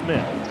Thomas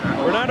Smith.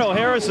 Bernardo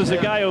Harris is a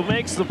guy who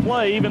makes the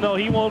play, even though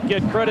he won't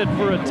get credit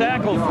for a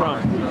tackle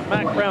from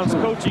Mack Brown's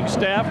coaching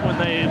staff when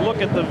they look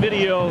at the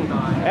video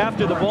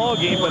after the ball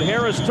game. But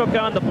Harris took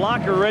on the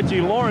blocker, Reggie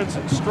Lawrence,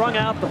 and strung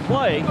out the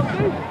play.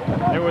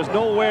 There was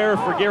nowhere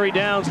for Gary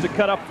Downs to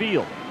cut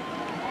upfield.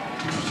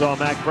 Saw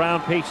Mack Brown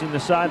pacing the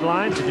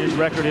sidelines in his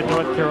record in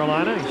North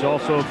Carolina. He's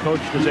also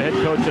coached as a head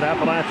coach at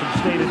Appalachian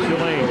State and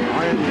Tulane.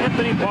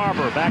 Anthony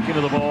Barber back into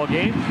the ball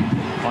game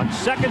on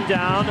 2nd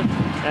down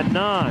and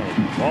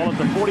 9. Ball at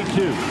the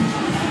 42.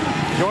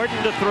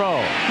 Jordan to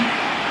throw.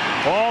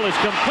 Ball is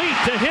complete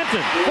to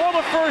Hinton for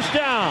the 1st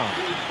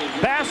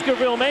down.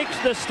 Baskerville makes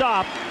the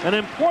stop. An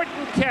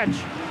important catch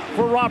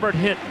for Robert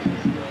Hinton.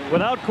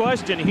 Without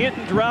question,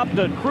 Hinton dropped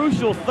a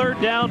crucial 3rd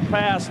down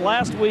pass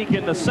last week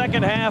in the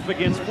 2nd half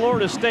against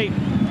Florida State.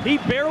 He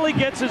barely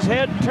gets his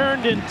head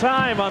turned in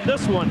time on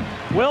this one.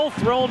 Well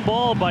thrown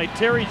ball by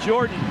Terry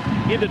Jordan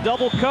into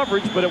double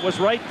coverage, but it was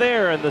right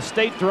there, and the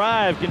State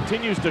drive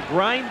continues to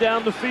grind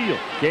down the field.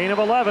 Gain of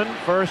 11,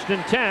 1st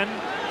and 10.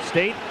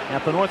 State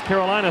at the North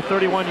Carolina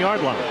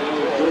 31-yard line.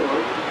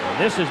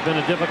 And this has been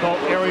a difficult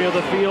area of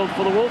the field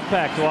for the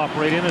Wolfpack to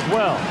operate in as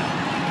well.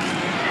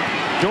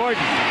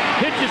 Jordan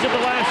pitches at the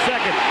last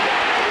second.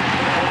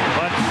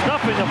 But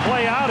snuffing the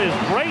play out is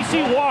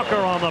Bracy Walker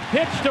on the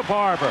pitch to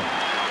Barber.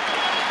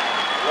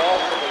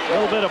 A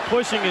little bit of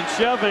pushing and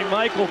shoving.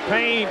 Michael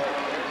Payne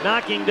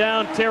knocking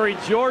down Terry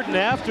Jordan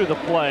after the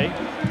play.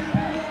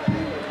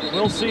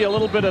 We'll see a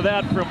little bit of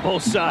that from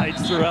both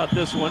sides throughout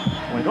this one.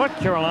 Well, North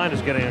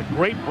Carolina's getting a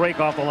great break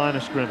off the line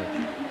of scrimmage.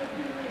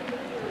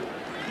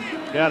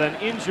 Got an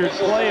injured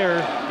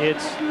player.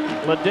 It's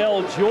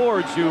Liddell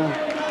George, who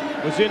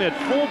was in at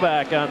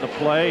fullback on the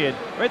play. And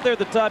right there at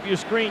the top of your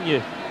screen,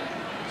 you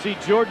see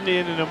Jordan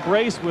in an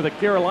embrace with a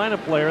Carolina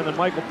player, and then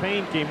Michael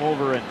Payne came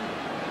over and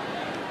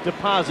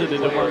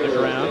deposited him on the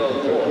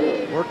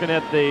ground. Working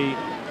at the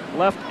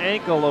left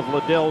ankle of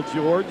Liddell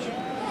George.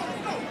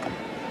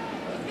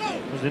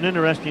 It was an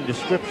interesting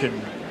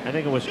description. I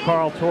think it was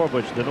Carl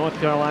Torbush, the North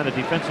Carolina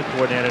defensive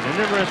coordinator.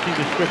 An interesting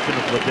description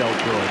of Liddell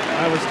George.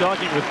 I was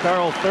talking with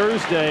Carl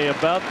Thursday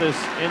about this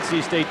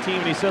NC State team,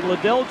 and he said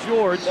Liddell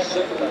George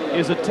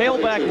is a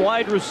tailback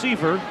wide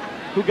receiver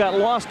who got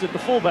lost at the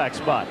fullback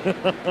spot.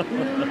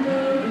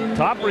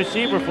 Top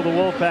receiver for the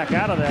Wolfpack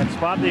out of that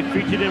spot. They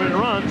featured him in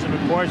runs, and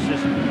of course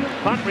his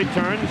punt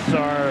returns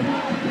are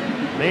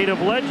made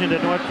of legend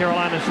at North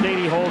Carolina State.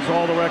 He holds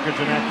all the records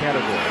in that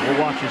category. We'll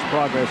watch his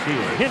progress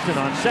here. Hinton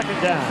on 2nd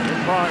down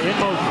in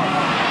motion.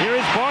 Here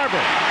is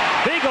Barber.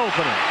 Big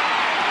opening.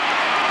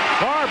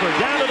 Barber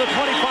down to the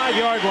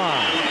 25-yard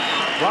line.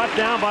 Brought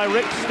down by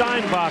Rick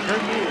Steinbacher.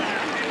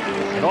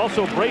 And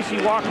also Bracy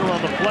Walker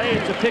on the play.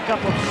 It's a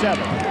pickup of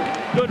 7.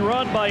 Good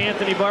run by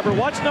Anthony Barber.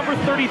 Watch number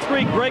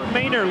 33, Greg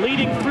Maynard,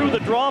 leading through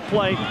the draw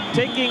play,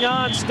 taking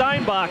on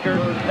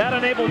Steinbacher. That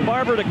enabled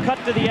Barber to cut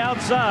to the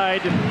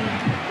outside.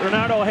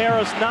 Bernardo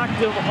Harris knocked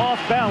him off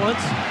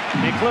balance,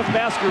 and Cliff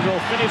Baskerville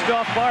finished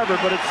off Barber,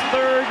 but it's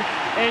 3rd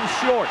and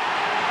short.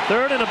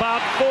 3rd and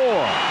about 4.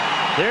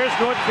 There's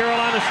North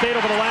Carolina State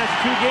over the last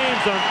 2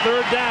 games on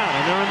 3rd down,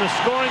 and they're in the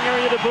scoring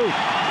area to boot.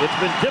 It's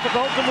been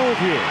difficult to move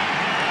here.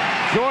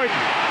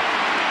 Jordan,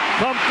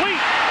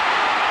 complete.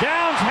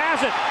 Downs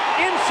has it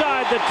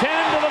inside the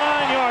 10 to the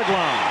 9-yard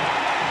line.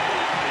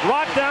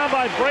 Brought down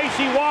by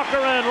Bracy Walker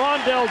and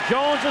Rondell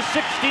Jones, a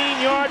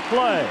 16-yard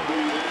play.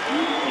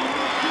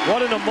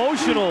 What an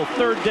emotional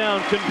 3rd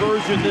down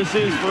conversion this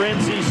is for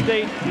NC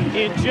State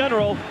in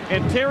general,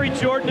 and Terry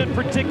Jordan in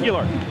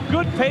particular.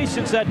 Good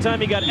patience that time.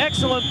 He got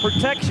excellent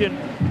protection,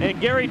 and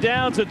Gary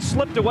Downs had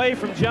slipped away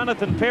from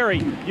Jonathan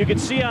Perry. You can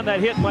see on that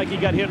hit, Mike, he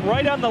got hit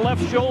right on the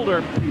left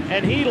shoulder,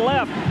 and he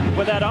left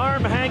with that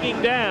arm hanging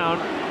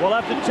down. We'll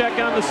have to check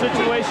on the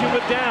situation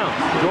with Downs.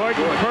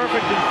 Jordan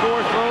perfect in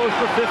 4 throws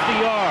for 50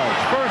 yards.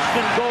 1st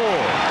and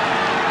goal.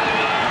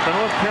 The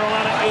North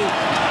Carolina 8.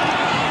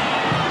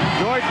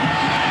 Jordan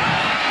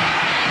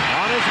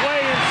on his way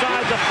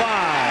inside the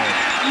 5.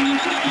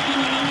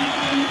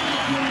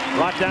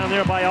 Brought down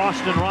there by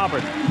Austin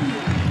Roberts.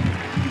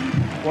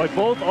 Boy,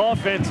 both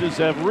offenses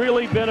have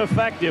really been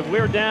effective.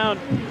 We're down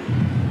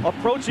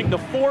approaching the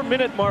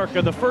 4-minute mark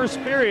of the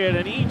first period,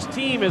 and each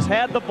team has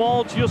had the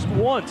ball just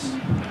once.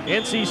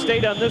 NC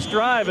State on this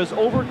drive has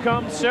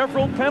overcome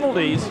several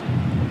penalties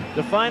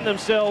to find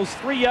themselves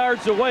 3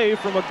 yards away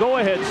from a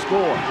go-ahead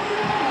score.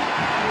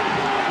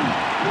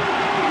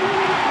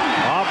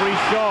 Aubrey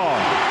Shaw,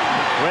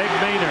 Greg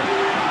Maynard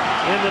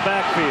in the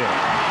backfield.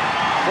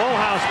 Full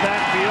house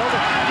backfield.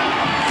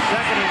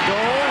 2nd and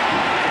goal.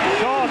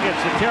 Shaw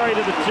gets a carry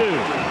to the 2.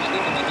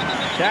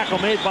 Tackle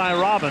made by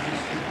Robbins.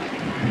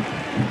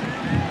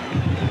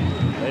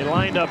 They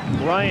lined up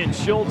Ryan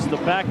Schultz, the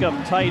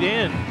backup tight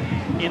end,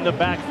 in the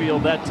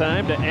backfield that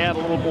time to add a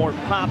little more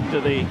pop to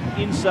the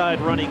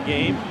inside running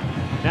game.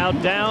 Now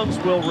Downs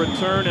will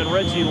return, and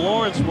Reggie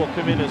Lawrence will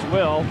come in as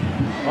well.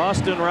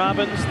 Austin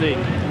Robbins, the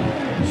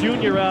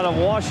junior out of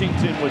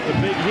Washington, with the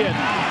big hit.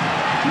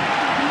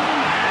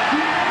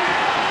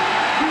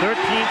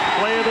 13th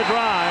play of the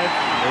drive.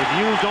 They've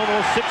used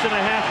almost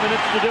 6.5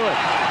 minutes to do it.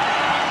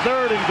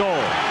 3rd and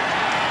goal.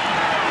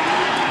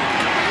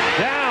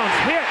 Downs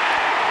hit.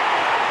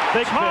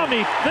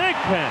 Tommy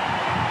Thigpen.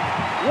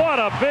 What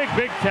a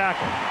big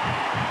tackle.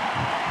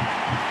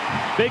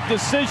 Big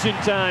decision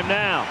time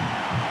now.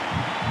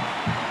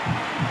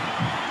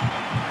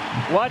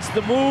 Watch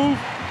the move.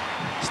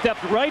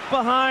 Stepped right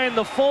behind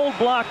the full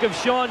block of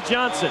Sean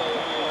Johnson.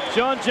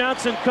 Sean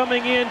Johnson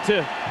coming in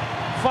to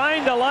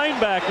find a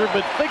linebacker,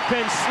 but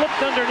Thigpen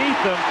slipped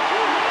underneath him,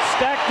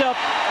 stacked up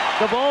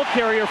the ball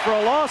carrier for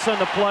a loss on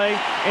the play,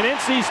 and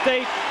NC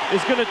State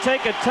is going to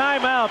take a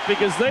timeout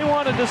because they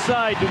want to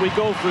decide, do we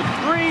go for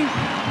 3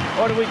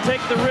 or do we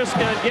take the risk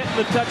on getting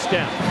the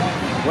touchdown?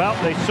 Well,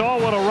 they saw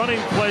what a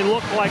running play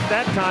looked like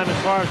that time as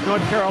far as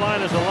North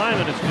Carolina's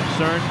alignment is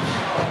concerned.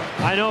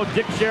 I know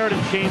Dick Sheridan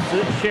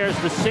shares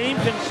the same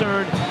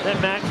concern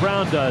that Matt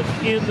Brown does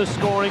in the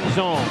scoring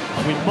zone.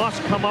 We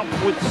must come up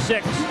with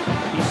 6.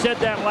 He said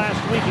that last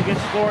week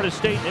against Florida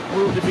State, and it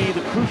proved to be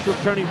the crucial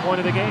turning point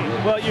of the game.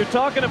 Well, you're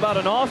talking about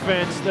an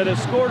offense that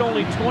has scored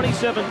only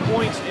 27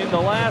 points in the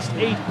last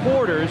 8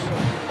 quarters,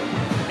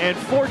 and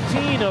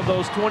 14 of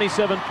those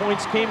 27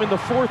 points came in the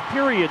 4th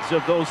periods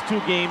of those 2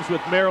 games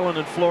with Maryland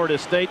and Florida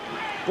State.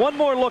 One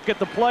more look at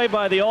the play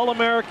by the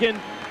All-American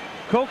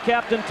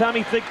co-captain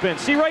Tommy Thigpen.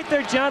 See right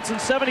there, Johnson,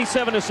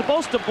 77, is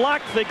supposed to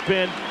block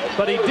Thigpen,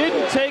 but he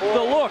didn't take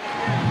the look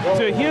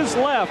to his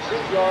left.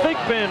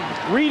 Thigpen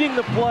reading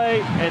the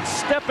play and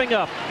stepping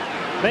up,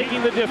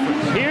 making the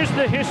difference. Here's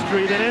the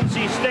history that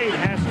NC State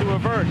has to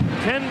avert.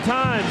 10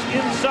 times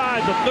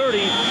inside the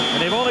 30,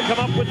 and they've only come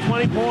up with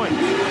 20 points.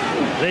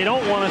 They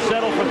don't want to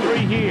settle for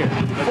 3 here.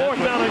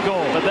 4th down and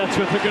goal. But that's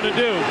what they're going to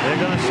do.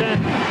 They're going to send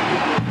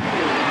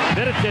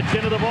Vidicic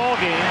into the ball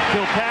game.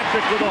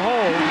 Kilpatrick with a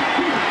hold.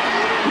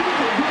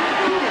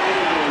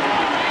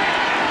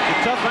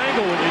 Tough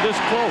angle when you're this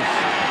close.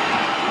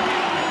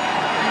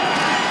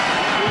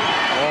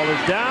 Ball is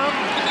down.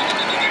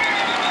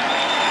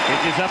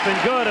 Kick is up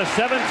and good. A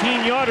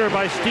 17-yarder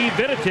by Steve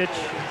Vidicic.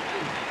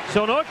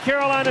 So North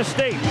Carolina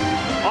State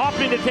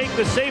opting to take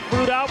the safe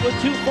route out with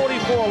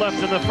 2:44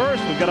 left in the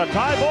first. We've got a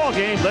tie ball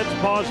game. Let's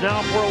pause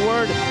now for a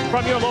word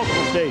from your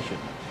local station.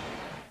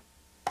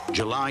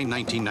 July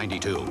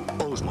 1992,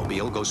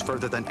 Oldsmobile goes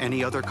further than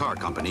any other car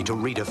company to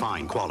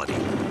redefine quality.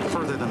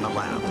 Further than the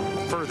lab,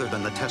 further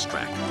than the test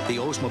track, the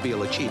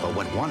Oldsmobile Achieva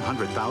went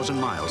 100,000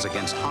 miles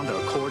against Honda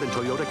Accord and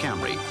Toyota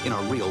Camry in a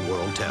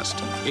real-world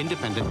test.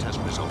 Independent test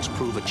results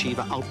prove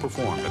Achieva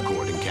outperformed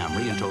Accord and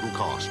Camry in total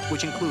cost,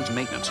 which includes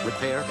maintenance,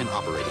 repair, and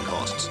operating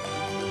costs.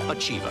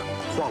 Achiever,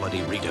 quality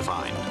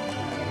redefined.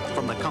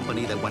 From the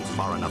company that went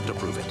far enough to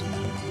prove it.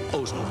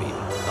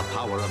 Oldsmobile, the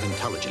power of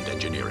intelligent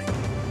engineering.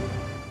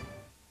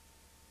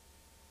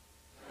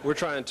 We're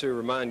trying to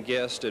remind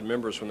guests and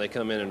members when they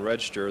come in and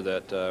register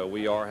that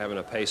we are having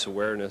a pace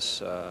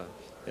awareness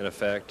in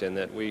effect, and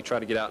that we try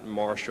to get out and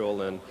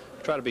marshal and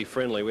try to be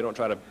friendly. We don't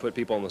try to put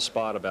people on the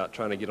spot about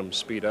trying to get them to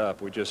speed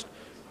up. We just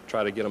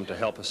try to get them to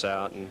help us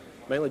out, and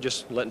mainly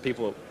just letting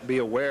people be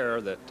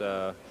aware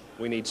that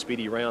we need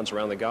speedy rounds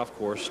around the golf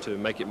course to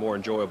make it more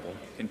enjoyable.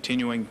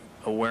 Continuing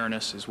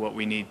awareness is what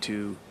we need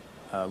to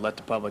let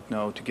the public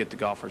know to get the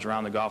golfers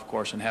around the golf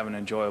course and have an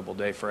enjoyable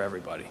day for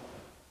everybody.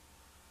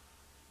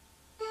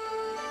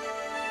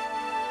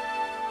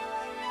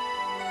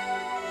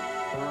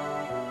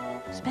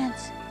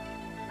 Spence,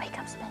 wake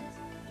up, Spence.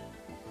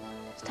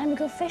 It's time to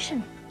go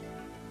fishing.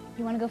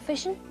 You want to go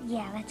fishing?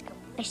 Yeah, let's go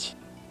fishing.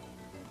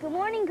 Good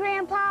morning,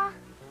 Grandpa.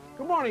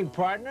 Good morning,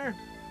 partner.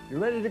 You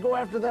ready to go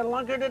after that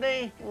lunker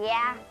today?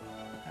 Yeah.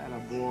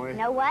 Attaboy. You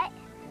know what?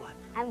 What?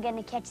 I'm going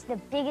to catch the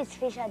biggest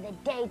fish of the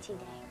day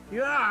today.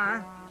 You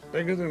are?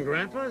 Bigger than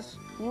Grandpa's?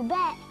 You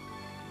bet.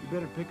 You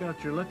better pick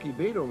out your lucky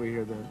bait over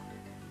here, then.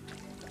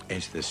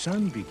 As the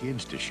sun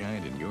begins to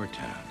shine in your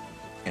town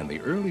and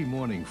the early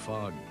morning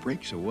fog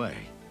breaks away,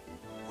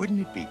 wouldn't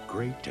it be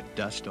great to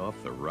dust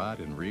off the rod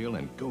and reel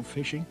and go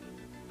fishing?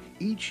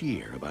 Each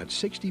year, about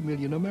 60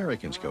 million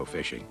Americans go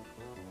fishing.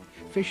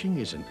 Fishing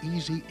is an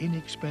easy,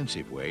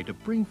 inexpensive way to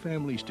bring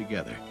families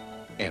together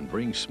and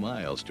bring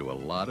smiles to a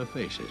lot of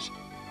faces.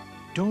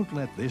 Don't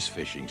let this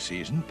fishing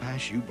season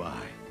pass you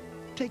by.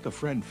 Take a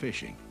friend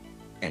fishing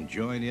and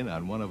join in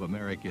on one of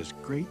America's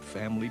great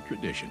family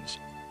traditions.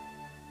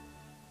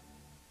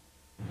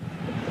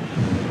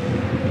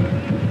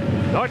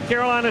 North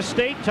Carolina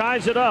State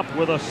ties it up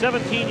with a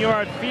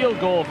 17-yard field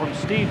goal from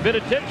Steve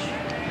Viditich.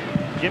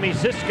 Jimmy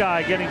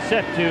Ziskai getting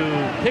set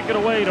to kick it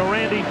away to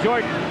Randy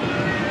Jordan.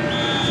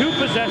 2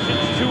 possessions,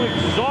 2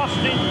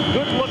 exhausting,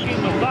 good-looking,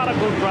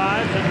 methodical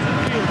drives, and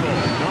 2 field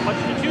goals. Not much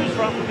to choose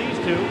from these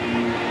 2.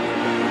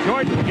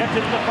 Jordan gets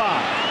it to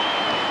 5.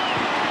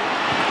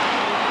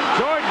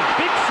 Jordan,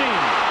 big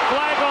seam,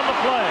 flag on the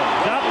play.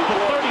 Out to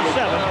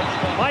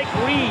 37. Mike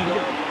Reed,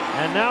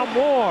 and now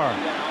more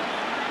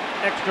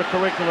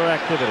extracurricular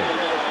activity.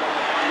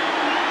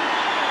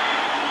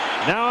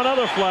 Now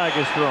another flag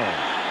is thrown.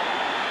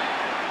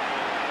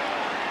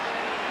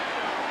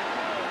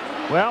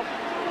 Well,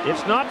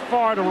 it's not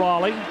far to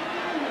Raleigh.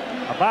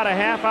 About a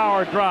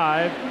half-hour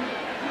drive.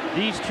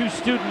 These 2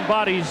 student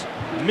bodies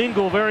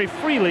mingle very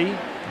freely.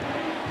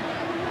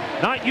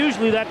 Not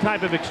usually that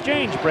type of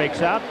exchange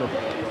breaks out, but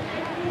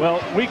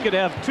well, we could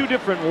have 2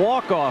 different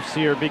walk-offs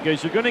here,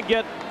 because you're going to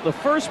get the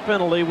first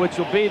penalty, which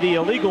will be the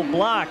illegal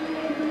block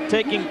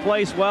taking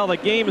place while the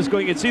game is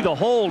going. You can see the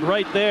hold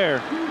right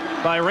there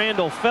by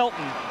Randall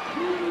Felton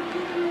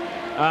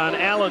on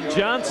Alan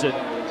Johnson.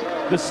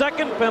 The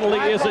second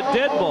penalty is a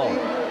dead ball.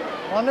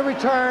 On the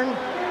return,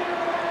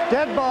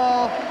 dead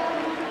ball,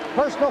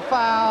 personal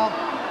foul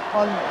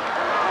on.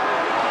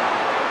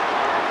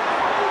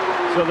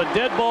 So the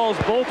dead balls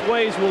both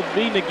ways will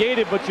be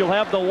negated, but you'll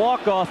have the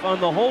walk-off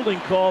on the holding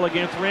call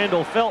against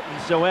Randall Felton.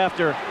 So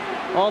after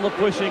all the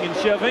pushing and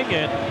shoving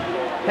and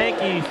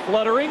hanky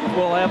fluttering,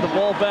 we'll have the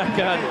ball back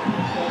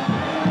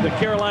on the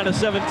Carolina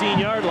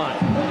 17-yard line.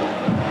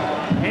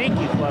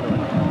 Hanky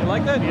fluttering. You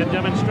like that? Be a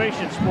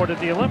demonstration sport at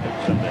the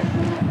Olympics someday.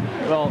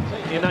 Well,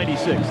 in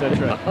 '96, that's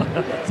right.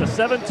 It's a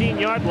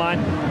 17-yard line.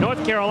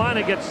 North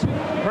Carolina gets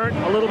hurt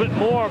a little bit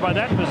more by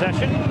that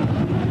possession.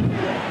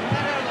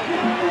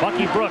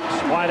 Bucky Brooks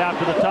wide out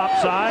to the top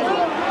side.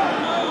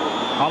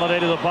 Holiday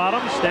to the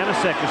bottom.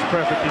 Stanisic is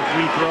perfect in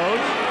 3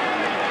 throws.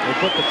 They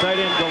put the tight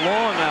end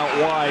DeLong out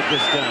wide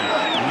this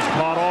time. He's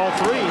caught all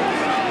 3.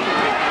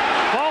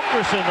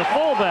 Fulkerson, the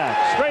fullback,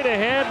 straight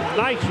ahead,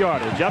 nice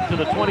yardage up to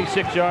the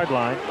 26-yard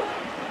line.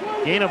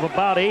 Gain of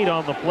about 8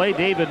 on the play.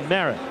 David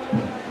Merritt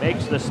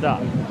makes the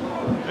stop.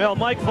 Well,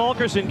 Mike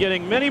Fulkerson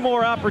getting many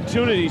more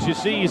opportunities. You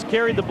see, he's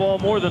carried the ball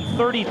more than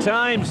 30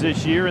 times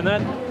this year, and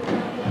that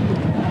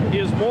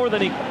is more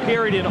than he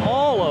carried in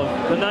all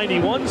of the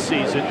 '91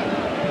 season.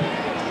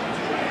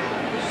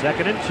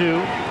 2nd and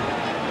 2.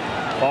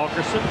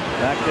 Fulkerson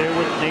back there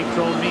with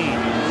Natron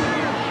Means.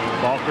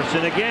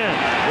 Fulkerson again.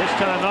 This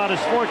time not as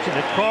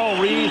fortunate.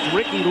 Carl Reeves,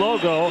 Ricky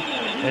Logo,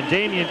 and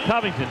Damian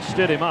Covington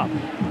stood him up.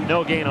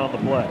 No gain on the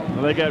play.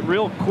 Well, they got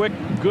real quick,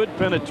 good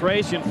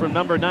penetration from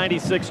number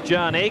 96,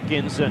 John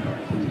Akins, and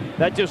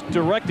that just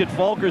directed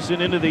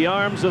Fulkerson into the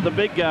arms of the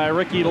big guy,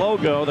 Ricky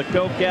Logo, the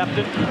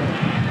co-captain.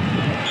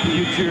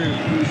 Future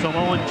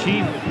Samoan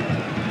chief.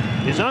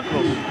 His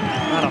uncle's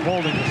kind of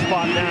holding the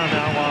spot down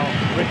now while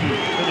Ricky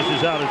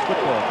finishes out his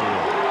football career.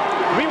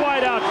 3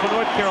 wide outs for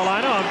North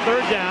Carolina on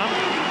 3rd down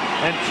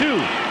and 2.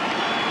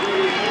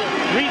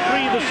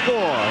 3-3 the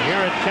score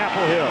here at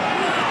Chapel Hill.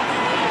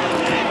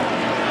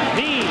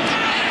 Means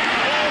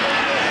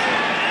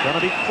gonna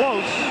be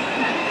close.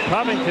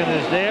 Covington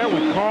is there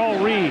with Carl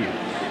Reeves.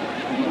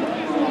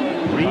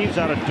 Reeves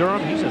out of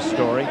Durham, he's a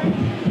story.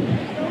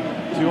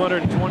 2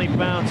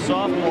 220-pound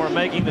sophomore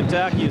making the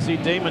tackle. You see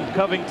Damon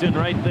Covington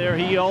right there.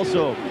 He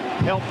also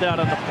helped out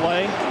on the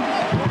play.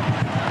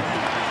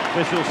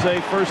 Officials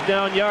say first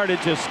down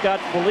yardage as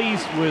Scott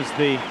Felice was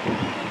the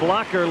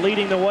blocker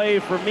leading the way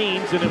for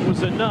Means, and it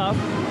was enough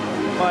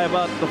by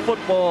about the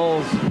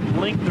football's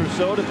length or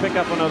so to pick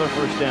up another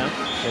first down.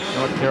 It's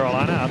North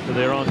Carolina out to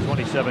their own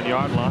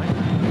 27-yard line.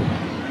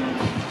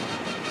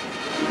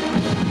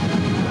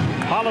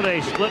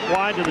 Holiday split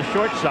wide to the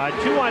short side.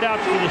 2 wide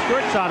outs to the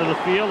short side of the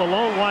field. A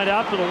lone wide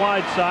out to the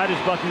wide side is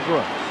Bucky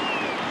Brooks.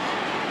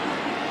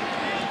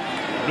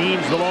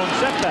 Means the lone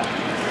setback.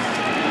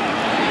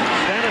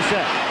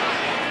 Stanisiak.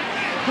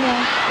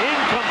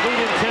 Incomplete,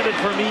 intended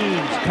for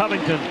Means.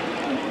 Covington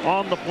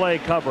on the play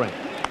covering.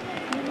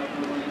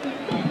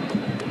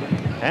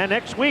 And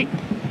next week,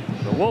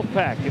 the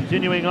Wolfpack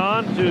continuing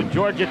on to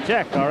Georgia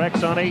Tech. Our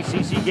Exxon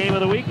ACC game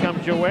of the week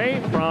comes your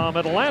way from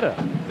Atlanta.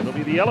 It'll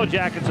be the Yellow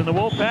Jackets and the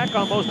Wolfpack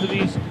on most of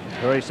these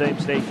very same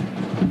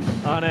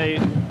stations. On a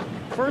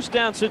first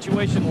down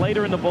situation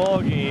later in the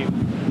ball game,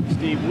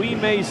 Steve, we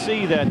may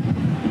see that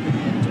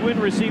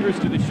twin receivers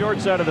to the short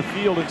side of the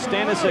field and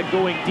Stanisiak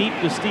going deep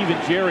to Stephen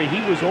Jerry.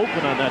 He was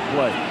open on that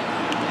play.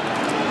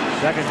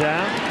 Second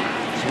down.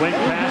 Swing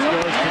pass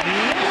goes to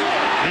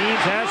Means.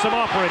 Means has some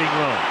operating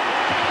room.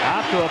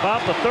 Out to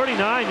about the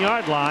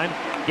 39-yard line.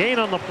 Gain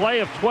on the play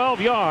of 12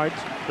 yards.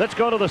 Let's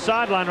go to the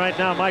sideline right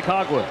now. Mike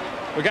Hogwood.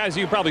 Well, guys,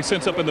 you probably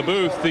sense up in the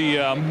booth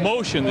the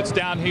motion that's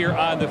down here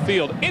on the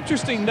field.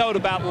 Interesting note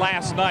about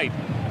last night.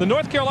 The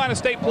North Carolina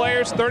State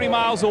players, 30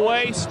 miles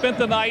away, spent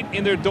the night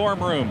in their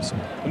dorm rooms.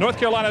 The North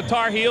Carolina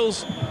Tar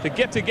Heels, to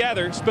get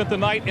together, spent the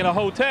night in a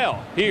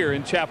hotel here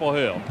in Chapel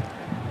Hill.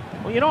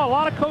 Well, you know, a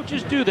lot of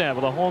coaches do that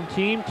with a home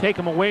team, take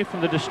them away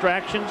from the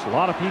distractions. A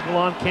lot of people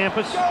on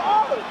campus.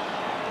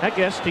 I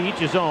guess to each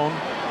his own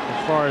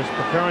as far as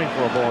preparing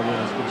for a ball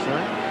game is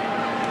concerned.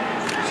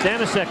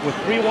 Stanisiak with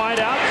 3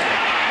 wideouts.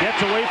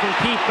 Gets away from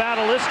Keith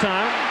Battle this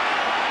time.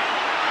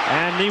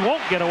 And he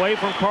won't get away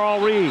from Carl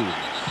Reeves.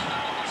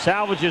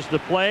 Salvages the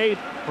play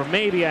for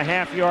maybe a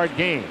half-yard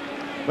gain.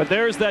 But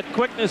there's that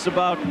quickness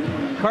about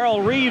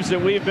Carl Reeves that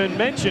we've been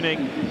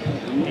mentioning.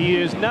 He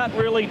is not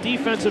really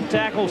defensive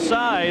tackle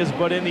size,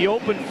 but in the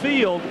open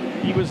field,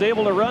 he was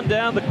able to run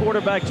down the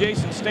quarterback,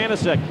 Jason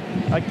Stanisiak.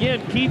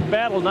 Again, Keith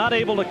Battle not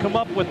able to come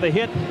up with the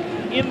hit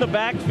in the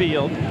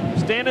backfield.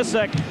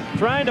 Stanisiak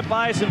trying to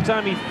buy some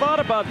time. He thought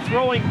about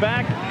throwing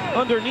back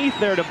underneath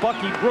there to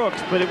Bucky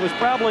Brooks, but it was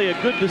probably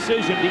a good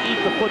decision to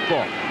eat the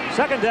football.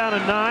 Second down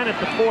and 9 at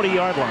the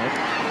 40-yard line.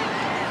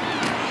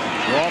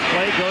 Ball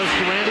play goes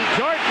to Randy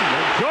Jordan,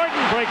 and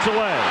Jordan breaks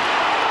away.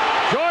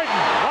 Jordan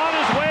on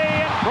his way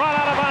and brought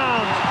out of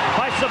bounds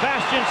by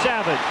Sebastian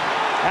Savage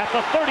at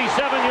the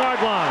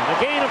 37-yard line. A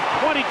gain of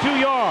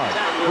 22 yards.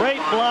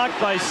 Great block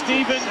by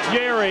Stephen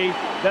Jerry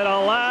that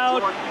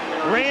allowed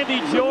Randy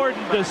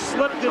Jordan to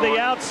slip to the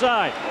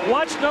outside.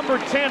 Watch number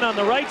 10 on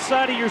the right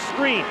side of your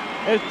screen.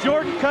 As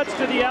Jordan cuts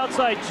to the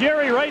outside,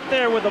 Jerry right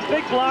there with a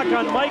big block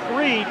on Mike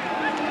Reed.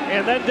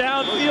 And then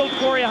downfield,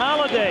 Corey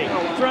Holiday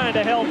trying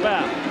to help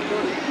out.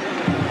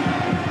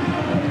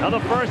 Another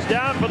first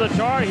down for the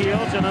Tar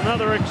Heels and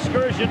another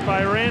excursion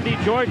by Randy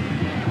Jordan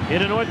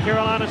into North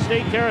Carolina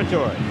State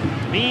territory.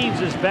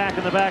 Means is back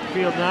in the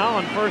backfield now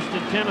on 1st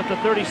and 10 at the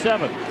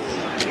 37.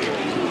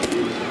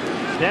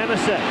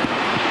 Stanisiak.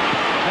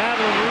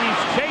 Madeline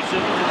Reeves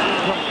chasing. It's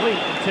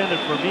incomplete, intended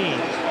for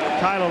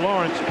Means. Tyler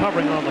Lawrence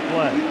covering on the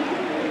play.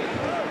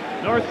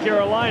 North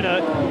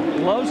Carolina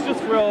loves to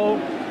throw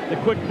the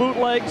quick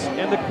bootlegs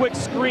and the quick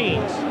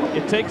screens.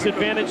 It takes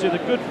advantage of the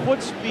good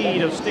foot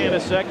speed of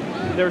Stanisiak.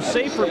 They're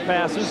safer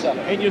passes,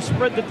 and you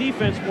spread the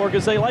defense more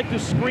because they like to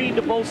screen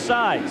to both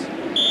sides.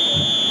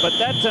 But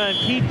that time,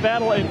 Keith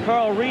Battle and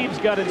Carl Reeves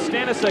got in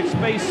Stanisiak's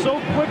space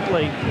so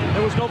quickly,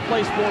 there was no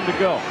place for him to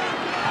go.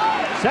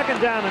 Second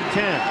down and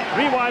 10.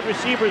 3 wide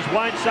receivers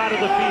wide side of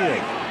the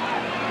field.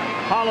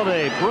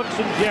 Holiday, Brooks,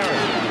 and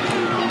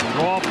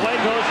Jerry. Ball play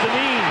goes to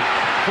Means.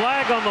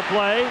 Flag on the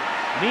play.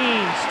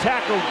 Means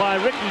tackled by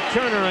Ricky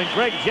Turner and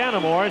Greg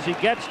Janamore as he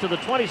gets to the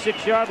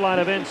 26-yard line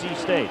of NC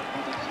State.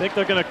 I think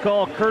they're going to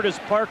call Curtis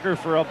Parker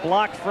for a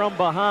block from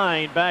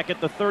behind back at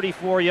the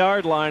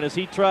 34-yard line as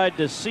he tried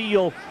to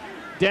seal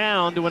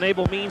down to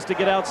enable Means to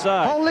get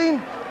outside.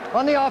 Holding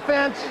on the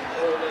offense.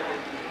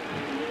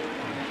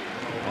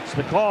 That's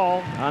the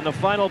call on the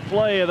final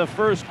play of the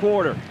first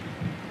quarter.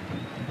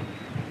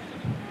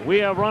 We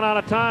have run out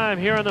of time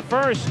here in the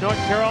first. North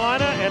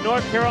Carolina and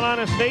North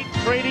Carolina State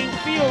trading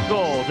field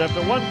goals.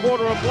 After 1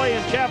 quarter of play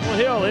in Chapel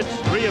Hill, it's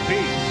 3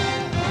 apiece.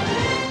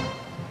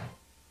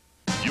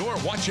 You're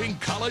watching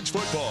college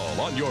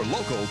football on your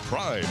local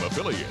Prime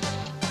affiliate.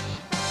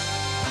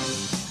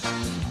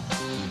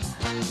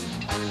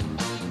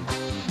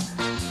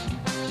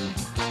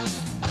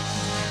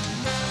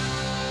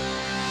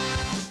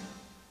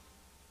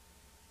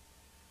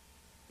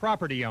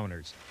 Property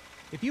owners,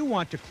 if you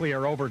want to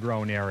clear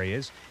overgrown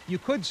areas, you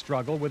could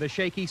struggle with a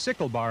shaky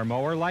sickle bar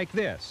mower like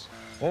this,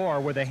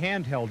 or with a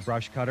handheld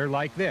brush cutter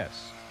like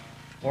this.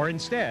 Or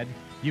instead,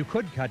 You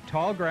could cut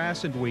tall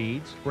grass and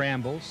weeds,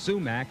 brambles,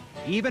 sumac,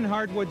 even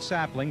hardwood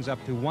saplings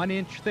up to 1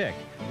 inch thick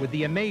with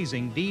the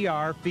amazing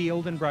DR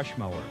Field and Brush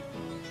Mower.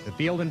 The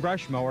Field and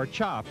Brush Mower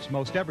chops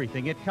most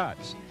everything it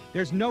cuts.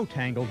 There's no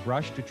tangled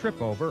brush to trip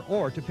over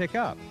or to pick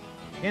up.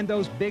 And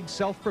those big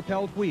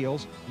self-propelled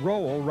wheels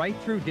roll right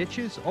through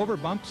ditches, over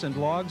bumps and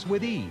logs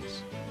with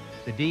ease.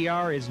 The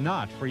DR is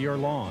not for your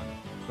lawn,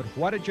 but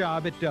what a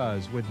job it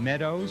does with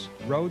meadows,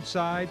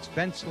 roadsides,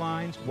 fence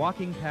lines,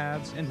 walking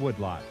paths, and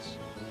woodlots.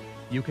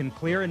 You can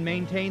clear and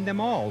maintain them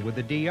all with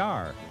the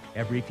DR,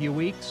 every few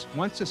weeks,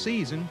 once a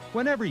season,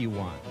 whenever you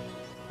want.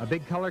 A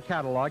big color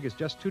catalog is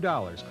just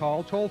 $2.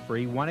 Call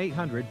toll-free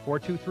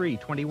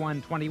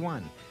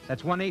 1-800-423-2121.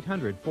 That's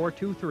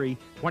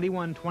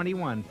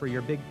 1-800-423-2121 for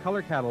your big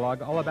color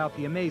catalog all about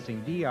the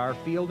amazing DR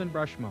Field and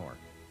Brush Mower.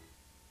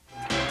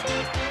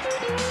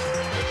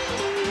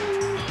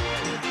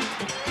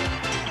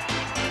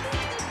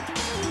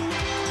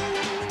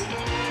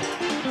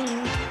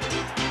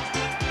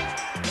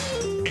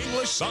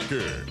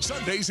 Soccer,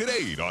 Sundays at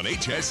 8 on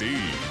HSE.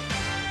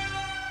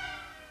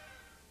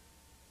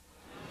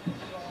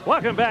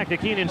 Welcome back to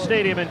Kenan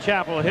Stadium in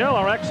Chapel Hill.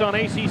 Our Exxon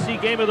ACC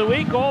Game of the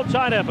Week, all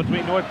tied up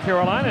between North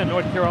Carolina and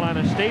North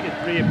Carolina State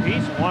at 3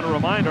 apiece. I want to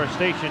remind our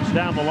stations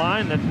down the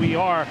line that we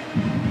are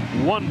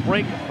one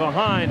break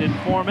behind in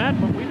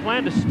format, but we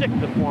plan to stick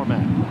to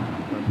format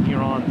from here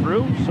on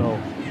through. So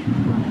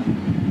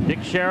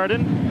Dick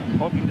Sheridan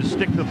hoping to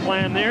stick to the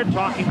plan there,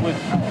 talking with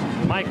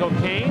Mike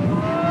O'Kane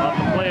about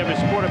the play of his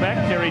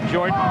quarterback, Terry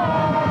Jordan.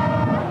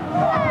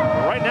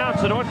 Right now,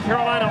 it's the North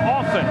Carolina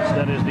offense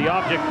that is the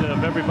object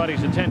of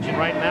everybody's attention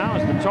right now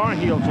as the Tar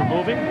Heels are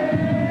moving.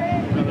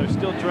 Well, they're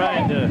still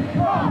trying to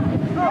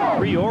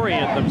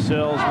reorient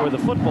themselves where the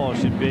football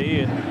should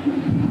be, and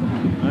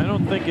I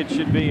don't think it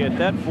should be at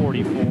that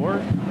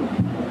 44.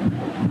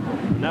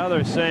 Now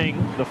they're saying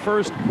the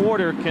first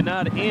quarter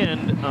cannot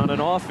end on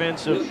an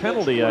offensive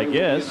penalty, I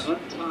guess.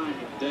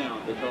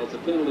 Down because the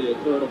penalty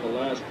occurred on the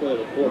last play of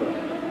the quarter.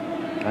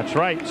 That's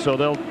right. So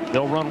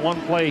they'll run one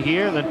play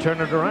here and then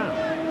turn it around.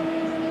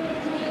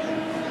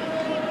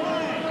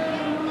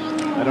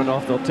 I don't know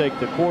if they'll take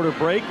the quarter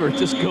break or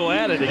just go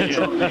at it again.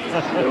 The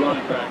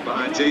running back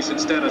behind Jason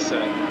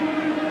Stenison.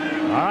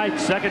 All right,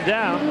 second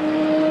down.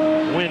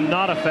 Wind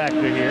not a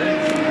factor here.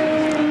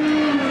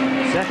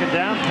 Second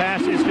down,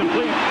 pass is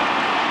complete.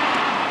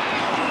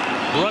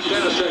 Brooks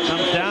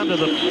comes down to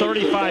the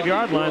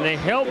 35-yard line. They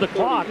held the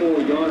clock,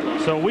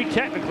 so we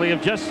technically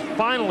have just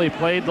finally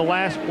played the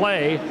last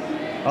play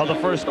of the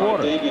first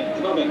quarter.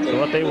 So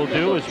what they will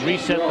do is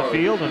reset the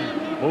field and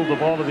move the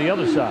ball to the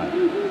other side.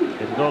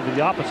 It'll go to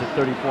the opposite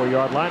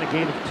 34-yard line, a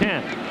gain of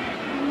 10.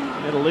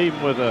 It'll leave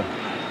them with a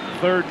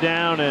third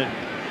down and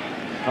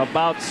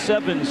about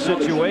 7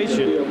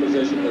 situation.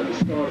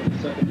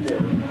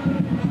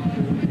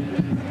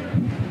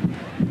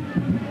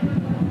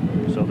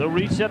 So they'll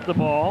reset the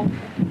ball.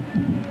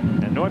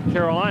 And North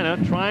Carolina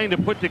trying to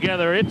put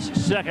together its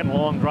second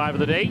long drive of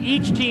the day.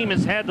 Each team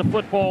has had the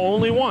football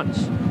only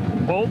once.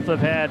 Both have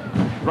had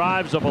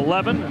drives of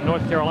 11 in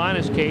North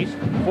Carolina's case,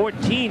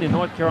 14 in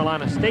North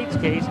Carolina State's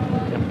case,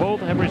 and both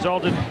have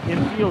resulted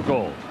in field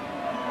goals.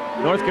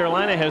 North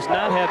Carolina has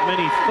not had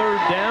many third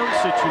down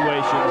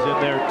situations in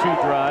their 2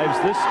 drives.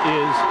 This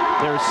is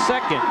their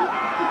second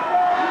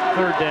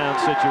third down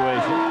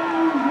situation.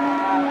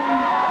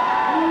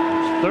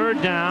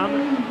 Third down,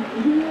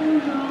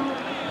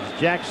 as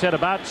Jack said,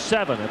 about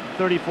 7 at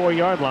the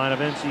 34-yard line of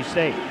NC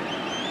State.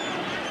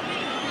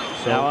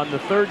 So now on the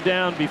third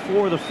down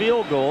before the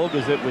field goal,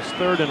 because it was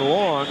 3rd and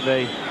long,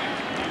 they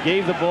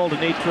gave the ball to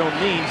Natrone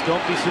Means.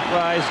 Don't be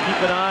surprised.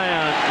 Keep an eye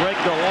on Greg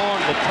DeLong,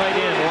 the tight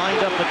end,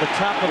 lined up at the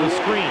top of the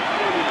screen.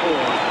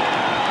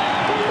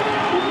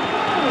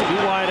 2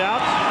 wide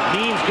outs.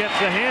 Means gets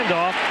the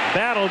handoff.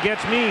 Battle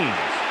gets Means.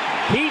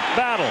 Pete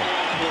Battle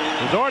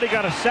has already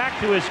got a sack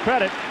to his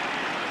credit.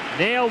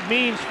 Nailed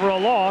Means for a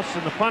loss,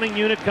 and the punting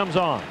unit comes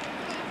on.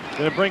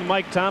 Going to bring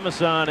Mike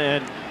Thomas on,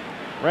 and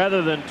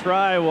rather than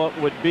try what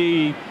would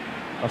be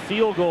a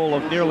field goal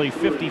of nearly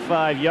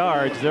 55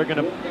 yards, they're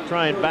going to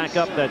try and back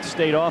up that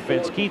State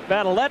offense. Keith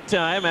Battle that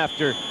time,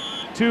 after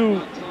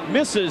 2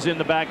 misses in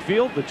the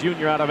backfield, the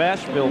junior out of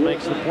Asheville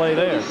makes the play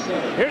there.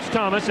 Here's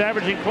Thomas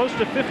averaging close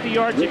to 50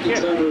 yards a kick. He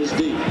tries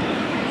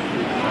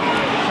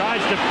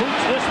to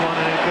pooch this one,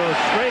 and it goes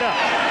straight up.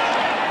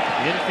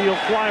 The infield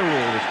fly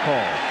rule is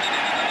called.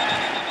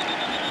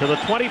 To the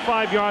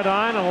 25-yard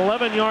line, an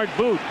 11-yard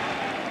boot.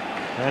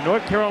 And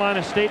North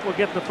Carolina State will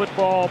get the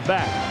football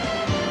back.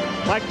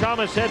 Mike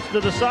Thomas heads to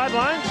the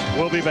sidelines.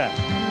 We'll be back.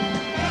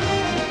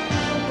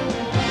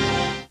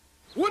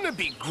 Wouldn't it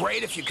be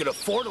great if you could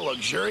afford a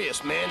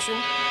luxurious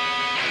mansion?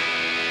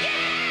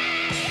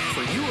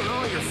 For you and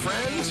all your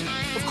friends?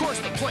 Of course,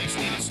 the place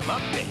needed some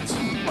updates,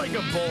 like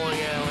a bowling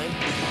alley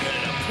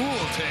and a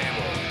pool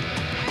table.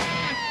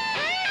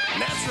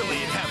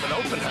 Naturally, you'd have an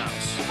open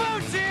house.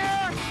 Food's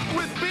here!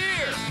 With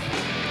beer!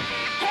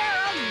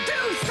 Harold,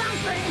 do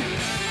something!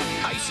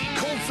 Icy,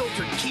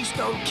 cold-filtered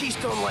Keystone,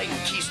 Keystone Light,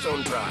 and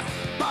Keystone Dry.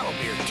 Bottle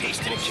beer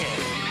taste in a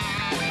can.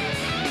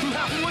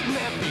 Wouldn't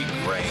that be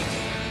great?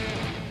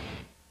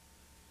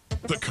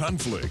 The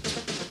conflict,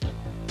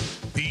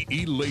 the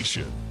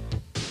elation,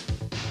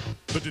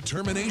 the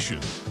determination,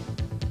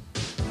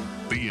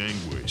 the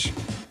anguish.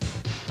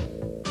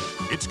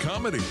 It's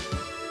comedy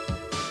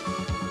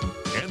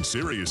and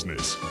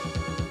seriousness.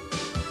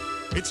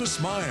 It's a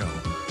smile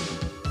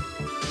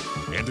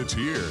and a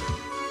tear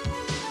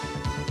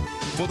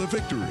for the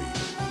victory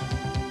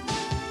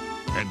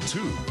and to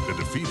the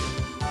defeated.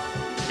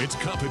 It's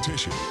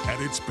competition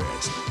at its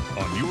best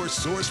on your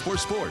source for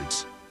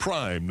sports,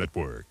 Prime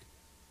Network.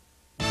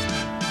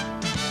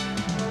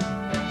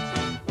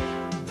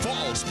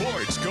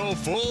 Sports go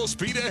full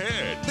speed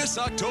ahead this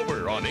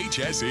October on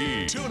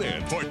HSE. Tune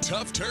in for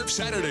Tough Turf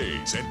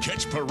Saturdays and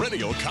catch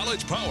perennial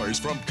college powers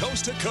from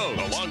coast to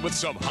coast, along with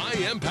some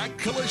high-impact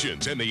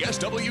collisions in the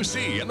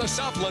SWC and the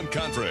Southland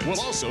Conference. We'll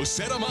also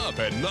set them up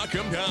and knock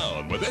them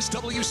down with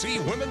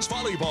SWC Women's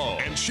Volleyball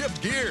and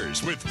shift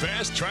gears with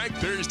Fast Track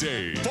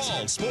Thursdays.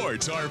 Fall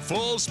sports are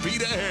full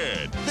speed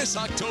ahead this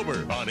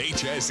October on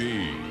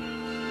HSE.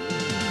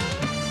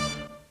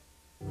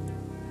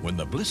 When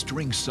the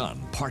blistering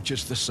sun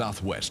parches the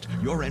Southwest,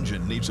 your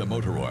engine needs a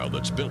motor oil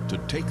that's built to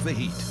take the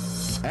heat.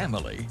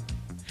 Amalie.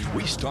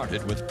 We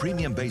started with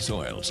premium base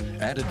oils,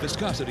 added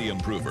viscosity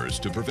improvers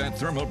to prevent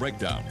thermal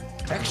breakdown,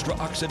 extra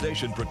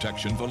oxidation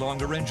protection for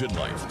longer engine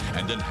life,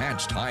 and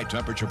enhanced high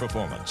temperature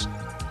performance.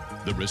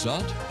 The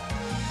result?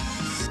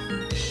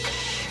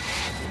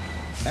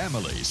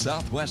 Amalie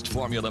Southwest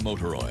Formula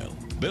Motor Oil,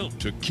 built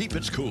to keep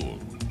it cool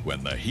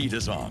when the heat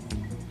is on.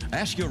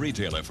 Ask your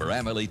retailer for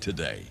Amalie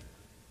today.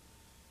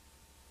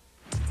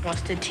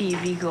 Once the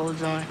TV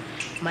goes on,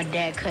 my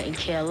dad couldn't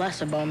care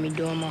less about me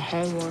doing my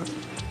homework.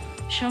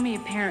 Show me a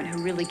parent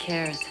who really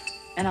cares,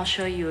 and I'll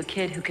show you a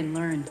kid who can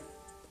learn.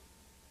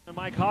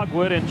 Mike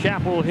Hogwood in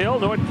Chapel Hill,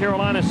 North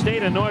Carolina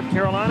State and North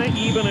Carolina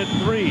even at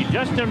 3.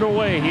 Just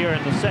underway here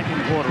in the second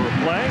quarter of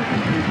play.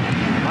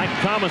 Mike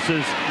Thomas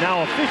has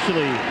now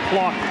officially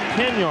clocked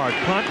 10-yard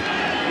punt.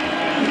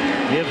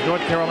 Gives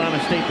North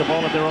Carolina State the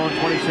ball at their own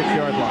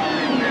 26-yard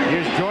line.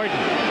 Here's Jordan.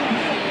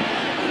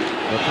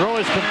 The throw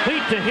is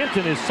complete to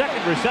Hinton, his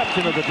second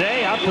reception of the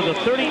day, out to the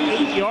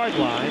 38-yard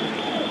line.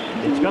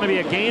 It's going to be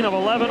a gain of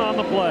 11 on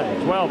the play,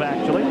 12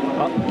 actually.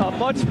 A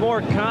much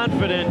more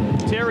confident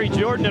Terry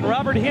Jordan and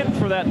Robert Hinton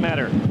for that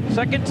matter.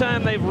 Second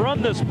time they've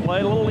run this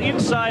play, a little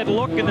inside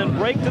look and then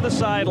break to the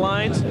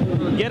sidelines,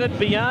 get it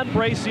beyond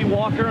Bracy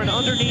Walker and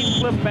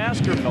underneath Cliff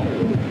Baskerville.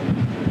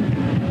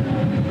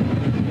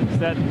 It's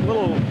that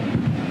little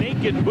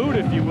naked boot,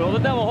 if you will.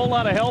 Didn't have a whole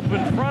lot of help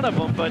in front of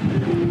him, but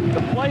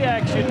the play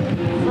action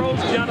throws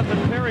Jonathan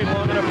Perry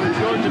long enough for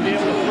Jordan to be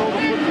able to throw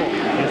the football.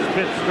 His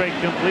 5th straight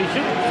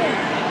completion.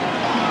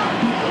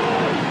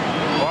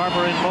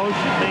 Barber in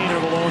motion. Maynor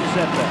the lone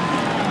setback.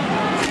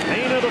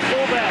 Maynor the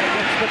fullback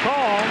gets the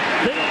call.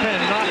 Thigpen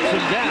knocks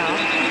him down,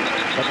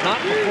 but not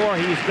before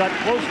he's got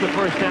close to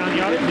first down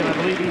yardage, and I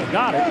believe he's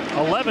got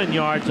it. 11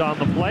 yards on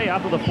the play,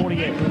 out to the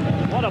 48.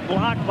 What a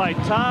block by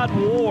Todd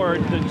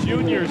Ward, the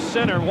junior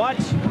center. Watch.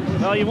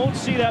 Well, you won't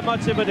see that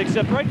much of it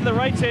except right to the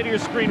right side of your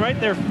screen. Right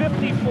there,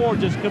 54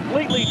 just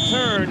completely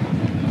turned.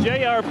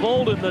 J.R.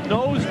 Bolden, the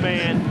nose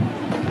man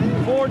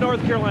for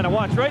North Carolina.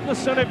 Watch right in the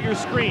center of your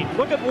screen.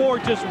 Look at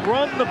Ward just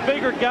run the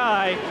bigger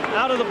guy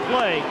out of the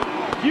play.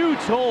 Huge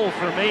hole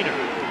for Maynor.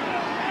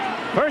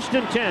 1st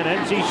and 10,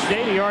 NC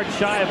State, a yard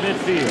shy of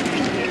midfield.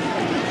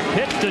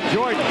 Pitch to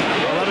Jordan,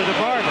 letter to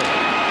Barber.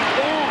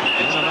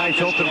 And a nice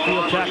open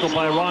field tackle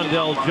by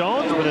Rondell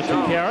Jones, but it's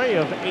a carry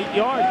of 8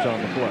 yards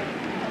on the play.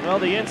 Well,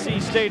 the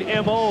NC State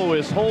MO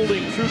is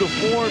holding true to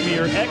form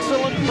here.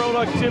 Excellent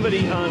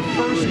productivity on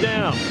first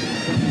down.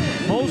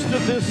 Most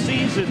of this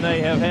season,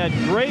 they have had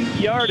great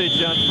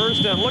yardage on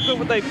first down. Look at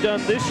what they've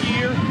done this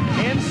year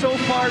and so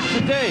far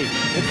today.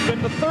 It's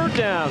been the third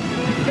down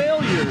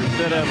failures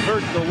that have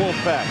hurt the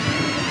Wolfpack.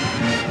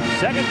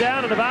 2nd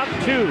down and about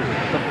 2,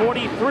 the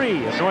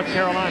 43 of North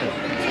Carolina.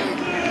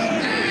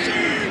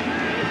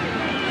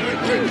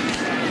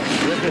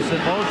 Griffiths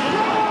in motion.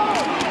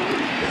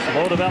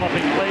 Slow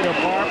developing play to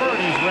Barber,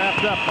 and he's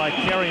wrapped up by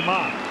Kerry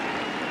Mock.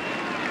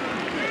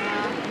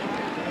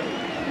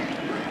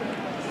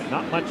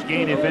 Not much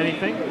gain, if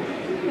anything.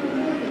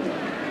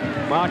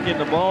 Mock in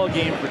the ball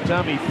game for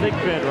Tommy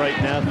Thigpen right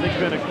now.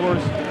 Thigpen, of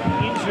course,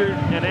 injured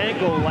an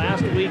ankle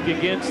last week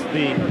against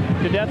the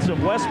Cadets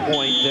of West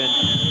Point,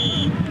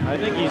 and I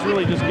think he's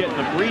really just getting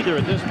a breather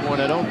at this point.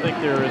 I don't think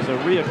there is a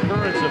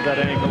reoccurrence of that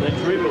ankle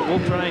injury, but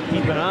we'll try and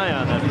keep an eye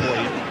on that for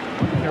you.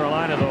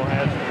 Carolina, though,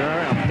 has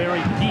a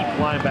very deep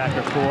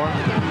linebacker core.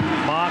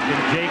 Mock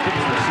and Jacobs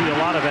will see a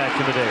lot of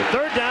action today.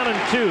 3rd down and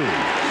 2.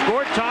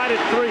 Score tied at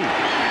 3.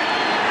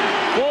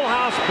 Full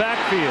house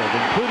backfield,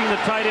 including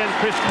the tight end,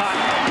 Chris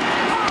Cotton.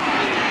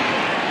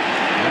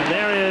 And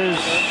there is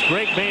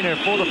Greg Maynor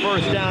for the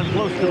first down,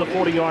 close to the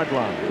 40-yard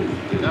line.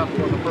 Now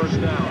for the first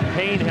down.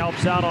 Payne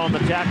helps out on the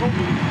tackle.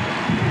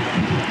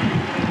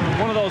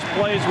 One of those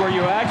plays where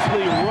you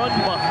actually run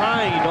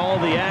behind all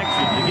the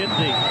action. You get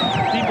the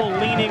people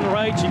leaning leaning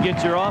right, you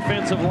get your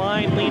offensive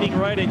line leaning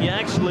right, and you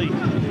actually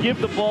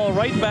give the ball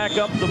right back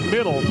up the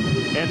middle.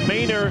 And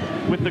Maynor,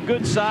 with the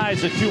good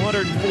size at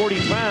 240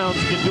 pounds,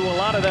 can do a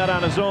lot of that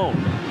on his own.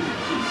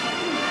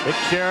 Dick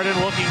Sheridan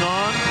looking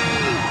on.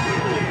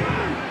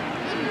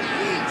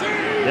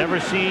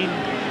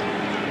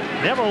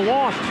 Never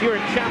lost here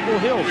at Chapel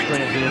Hill,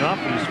 strangely enough.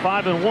 He's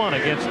 5-1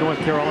 against North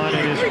Carolina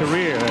in his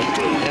career at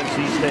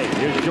NC State.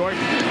 Here's Jordan.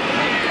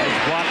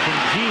 Nice block from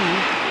G.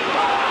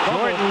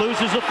 Jordan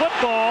loses the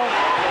football.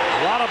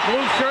 A lot of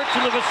blue shirts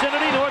in the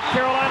vicinity. North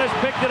Carolina's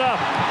picked it up.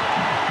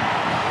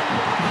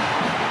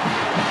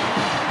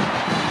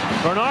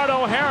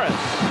 Bernardo Harris.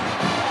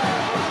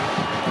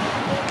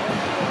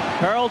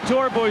 Carl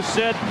Torboy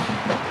said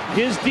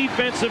his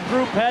defensive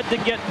group had to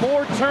get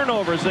more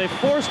turnovers. They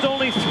forced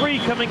only 3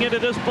 coming into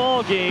this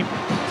ball game.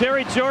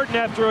 Terry Jordan,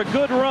 after a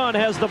good run,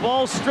 has the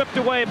ball stripped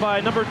away by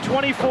number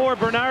 24,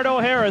 Bernardo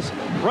Harris,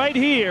 right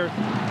here.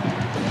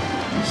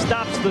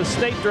 Stops the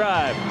state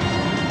drive.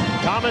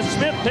 Thomas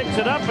Smith picks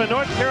it up, and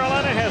North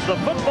Carolina has the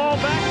football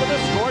back with a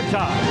score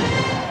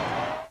tie.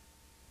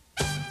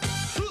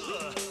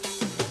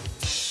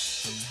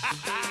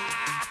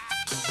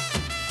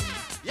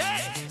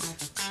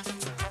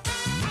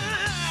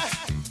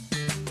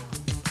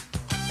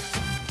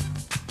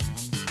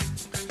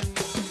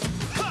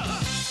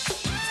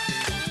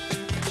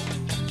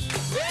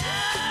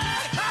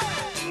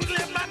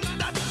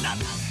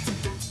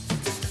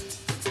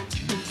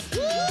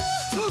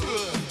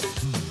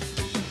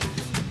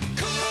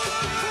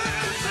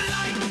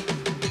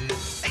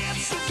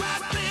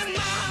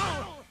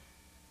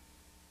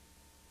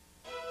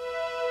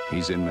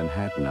 He's in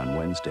Manhattan on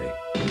Wednesday,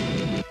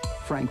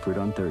 Frankfurt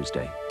on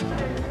Thursday,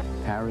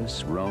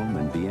 Paris, Rome,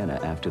 and Vienna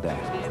after that.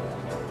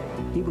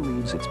 He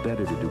believes it's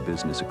better to do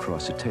business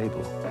across a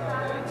table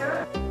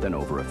than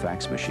over a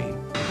fax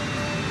machine.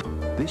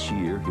 This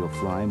year, he'll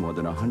fly more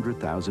than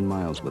 100,000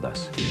 miles with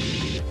us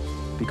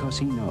because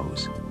he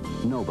knows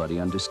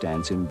nobody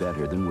understands him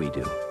better than we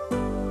do.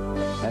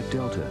 At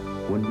Delta,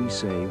 when we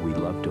say we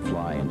love to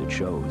fly and it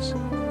shows,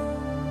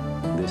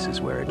 this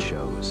is where it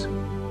shows.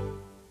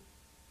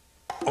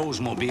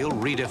 Oldsmobile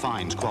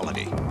redefines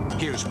quality.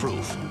 Here's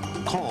proof.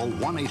 Call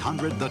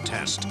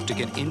 1-800-THE-TEST to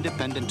get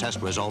independent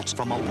test results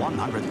from a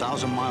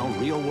 100,000-mile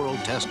real-world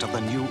test of the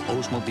new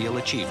Oldsmobile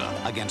Achieva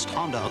against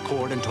Honda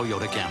Accord and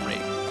Toyota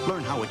Camry.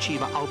 Learn how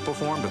Achieva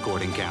outperformed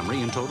Accord and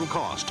Camry in total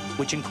cost,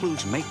 which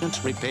includes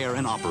maintenance, repair,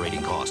 and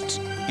operating costs.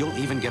 You'll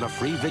even get a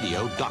free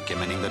video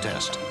documenting the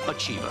test.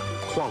 Achieva,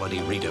 quality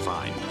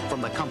redefined,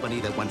 from the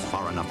company that went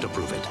far enough to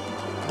prove it.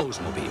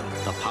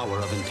 Oldsmobile, the power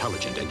of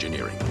intelligent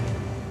engineering.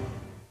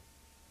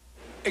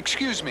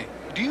 Excuse me,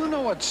 do you know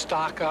what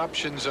stock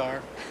options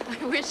are? I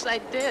wish I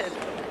did.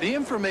 The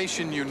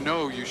information you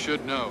know you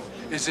should know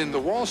is in the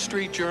Wall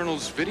Street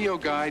Journal's video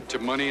guide to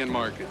money and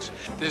markets.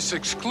 This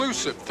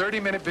exclusive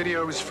 30-minute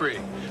video is free.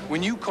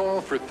 When you call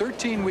for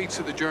 13 weeks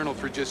of the journal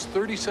for just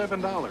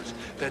 $37,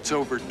 that's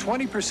over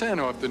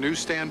 20% off the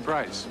newsstand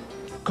price.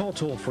 Call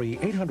toll-free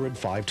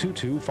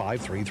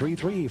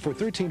 800-522-5333 for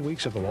 13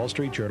 weeks of the Wall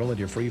Street Journal and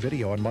your free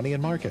video on money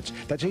and markets.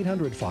 That's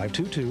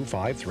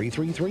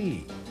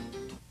 800-522-5333.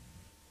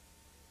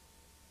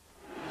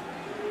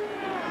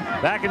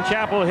 Back in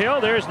Chapel Hill,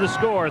 there's the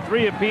score.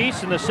 3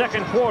 apiece in the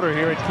second quarter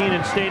here at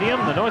Kenan Stadium.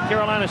 The North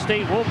Carolina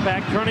State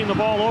Wolfpack turning the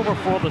ball over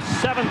for the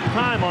 7th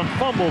time on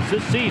fumbles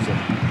this season.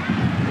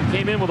 They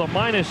came in with a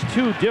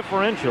 -2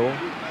 differential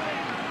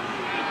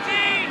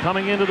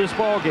coming into this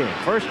ball game.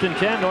 1st and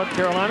 10, North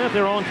Carolina at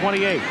their own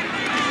 28.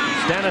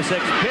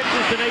 Stanisic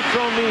pitches to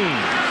Natron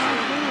Means.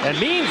 And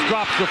Means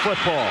drops the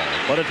football,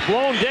 but it's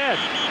blown dead.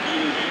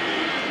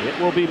 It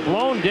will be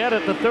blown dead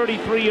at the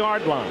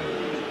 33-yard line.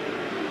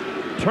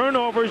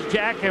 Turnovers,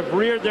 Jack, have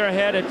reared their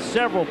head at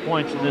several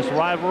points in this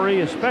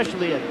rivalry,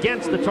 especially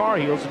against the Tar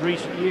Heels in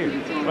recent years.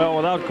 Well,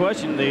 without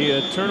question,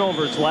 the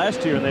turnovers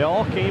last year, and they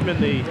all came in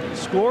the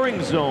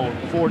scoring zone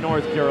for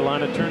North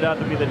Carolina, turned out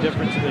to be the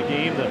difference in the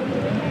game. The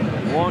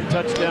long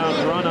touchdown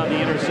run on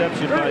the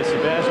interception by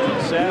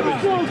Sebastian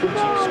Savage, the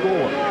clinching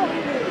score.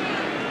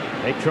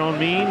 Natron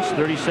Means,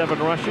 37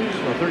 rushes,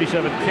 or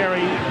 37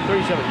 carry,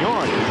 37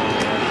 yards.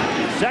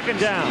 2nd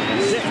down,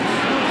 6.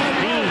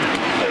 Means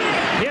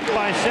hit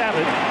by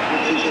Savage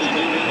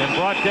and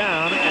brought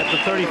down at the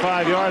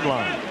 35-yard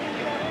line.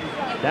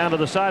 Down to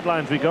the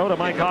sidelines we go to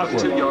Mike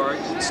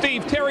Hogwarts.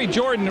 Steve, Terry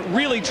Jordan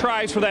really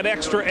tries for that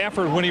extra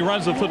effort when he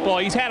runs the football.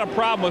 He's had a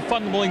problem with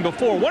fumbling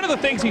before. One of the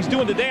things he's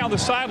doing today on the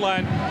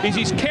sideline is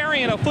he's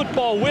carrying a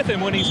football with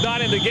him when he's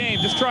not in the game,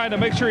 just trying to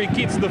make sure he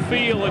keeps the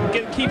feel and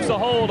keeps the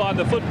hold on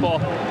the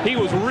football. He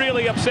was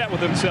really upset with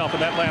himself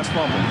in that last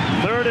fumble.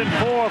 3rd and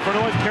 4 for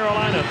North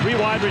Carolina. 3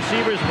 wide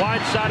receivers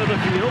wide side of the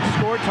field.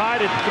 Score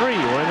tied at 3.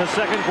 We're in the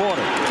second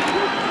quarter.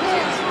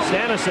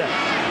 Stanisic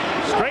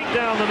straight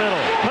down the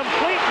middle.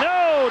 Complete. No!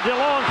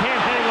 DeLong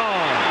can't hang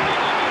on.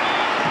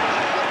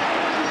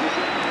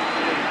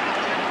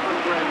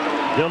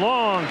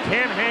 DeLong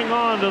can't hang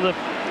on to the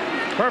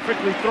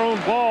perfectly thrown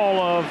ball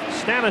of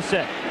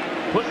Stanisic.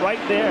 put right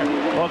there.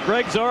 Well,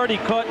 Greg's already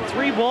caught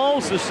 3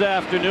 balls this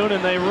afternoon,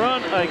 and they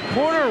run a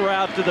corner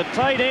route to the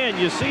tight end.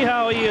 You see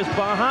how he is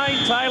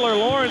behind Tyler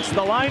Lawrence,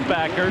 the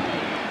linebacker,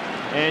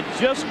 and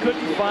just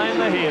couldn't find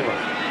the handle.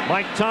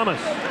 Mike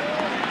Thomas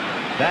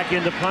back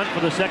into punt for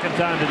the second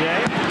time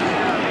today.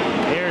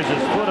 Here's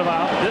his foot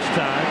about this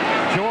time.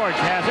 George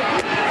has it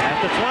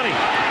at the 20.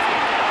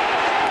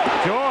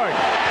 George.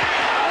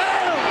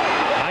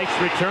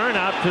 Nice return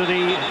out to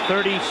the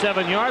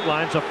 37-yard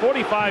line. It's a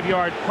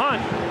 45-yard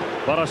punt,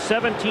 but a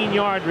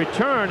 17-yard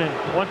return.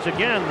 And once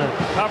again, the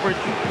coverage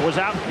was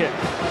outkicked.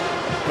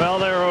 Well,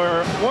 there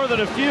were more than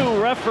a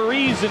few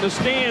referees in the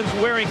stands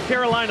wearing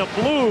Carolina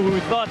blue who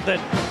thought that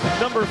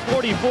number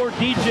 44,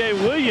 DJ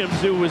Williams,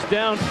 who was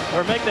down,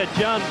 or make that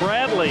John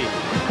Bradley,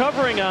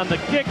 covering on the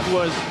kick,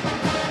 was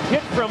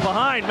hit from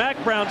behind.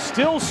 Mac Brown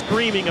still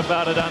screaming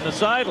about it on the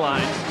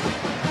sidelines.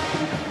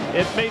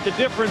 It made the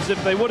difference.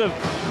 If they would have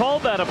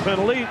called that a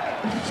penalty,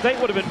 State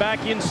would have been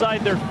back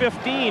inside their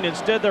 15.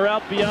 Instead, they're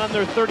out beyond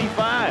their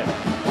 35.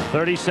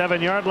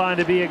 37-yard line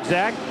to be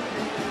exact.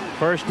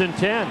 1st and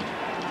 10.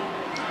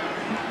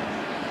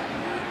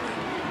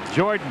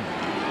 Jordan.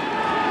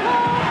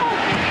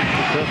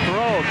 The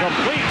throw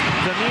complete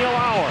to Neil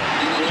Auer.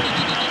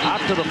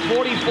 Out to the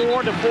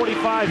 44 to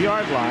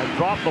 45-yard line.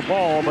 Dropped the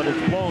ball, but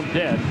it's blown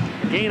dead.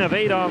 Gain of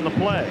 8 on the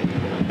play.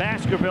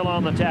 Baskerville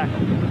on the tackle.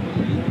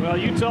 Well,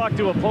 you talk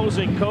to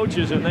opposing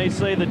coaches, and they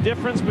say the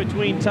difference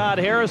between Todd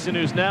Harrison,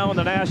 who's now in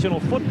the National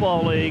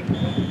Football League,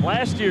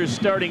 last year's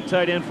starting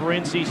tight end for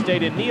NC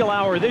State, and Neil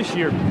Auer this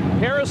year.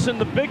 Harrison,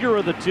 the bigger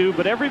of the two,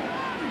 but every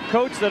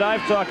coach that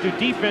I've talked to,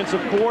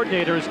 defensive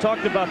coordinator, has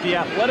talked about the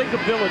athletic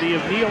ability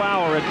of Neil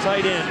Auer at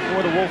tight end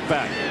for the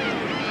Wolfpack.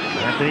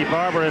 Anthony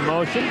Barber in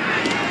motion.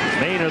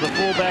 Maynard, the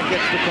fullback,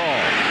 gets the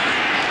call.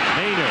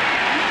 Maynard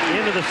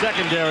into the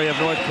secondary of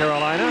North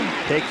Carolina.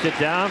 Takes it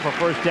down for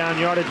first down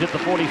yardage at the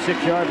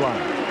 46-yard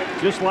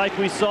line. Just like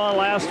we saw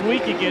last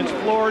week against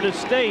Florida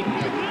State,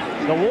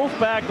 the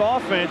Wolfpack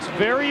offense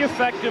very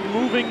effective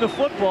moving the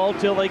football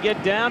till they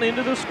get down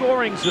into the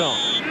scoring zone.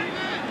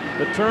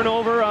 The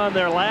turnover on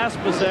their last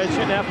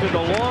possession after the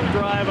long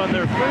drive on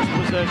their first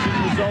possession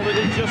resulted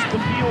in just the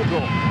field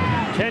goal.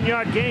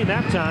 10-yard gain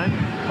that time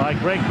by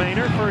Greg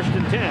Maynard, 1st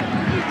and 10.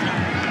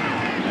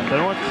 At the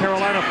North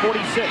Carolina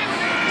 46.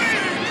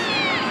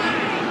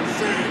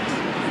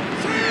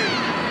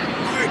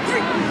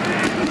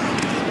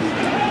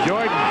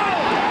 Jordan.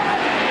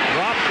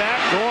 Drop back,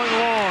 going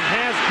long.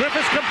 Has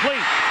Griffiths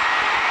complete.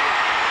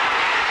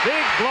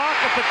 Big block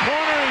at the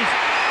corner. He's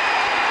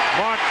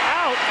marked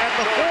out at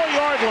the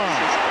 4-yard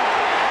line.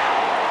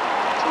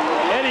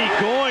 Eddie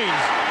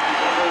Goins,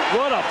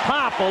 what a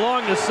pop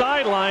along the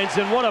sidelines,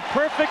 and what a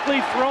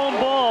perfectly thrown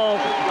ball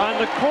on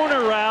the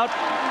corner route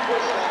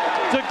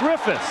to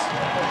Griffiths.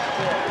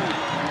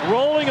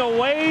 Rolling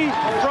away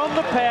from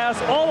the pass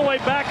all the way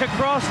back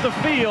across the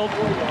field.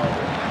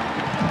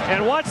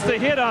 And watch the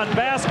hit on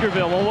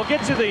Baskerville. Well, we'll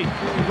get to the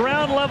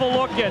ground level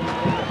look at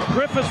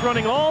Griffiths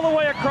running all the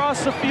way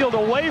across the field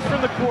away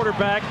from the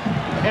quarterback.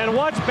 And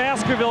watch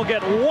Baskerville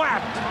get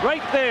whacked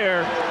right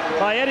there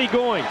by Eddie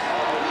Goins.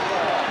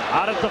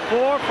 Out at the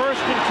 4, 1st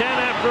and 10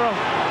 after a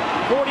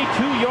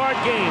 42-yard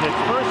gain.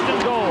 It's 1st and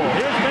goal.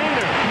 Here's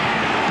Maynard.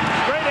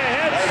 Straight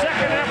ahead,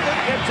 second effort,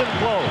 gets him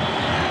close.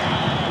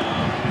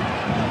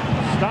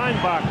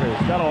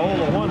 Steinbacher's got a hold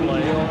of one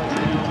leg.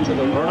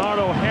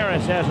 Bernardo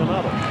Harris has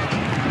another.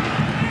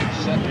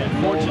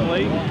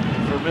 Unfortunately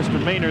for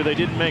Mr. Maynard, they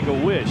didn't make a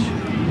wish.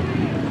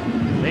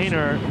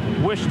 Maynard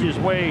wished his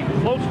way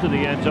close to the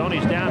end zone.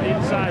 He's down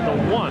inside the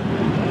 1.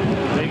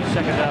 Big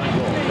second down and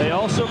goal. They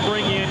also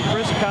bring in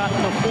Chris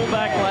Cotton, the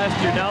fullback last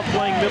year, now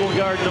playing middle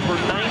guard. Number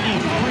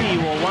 93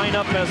 will line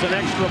up as an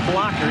extra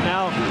blocker.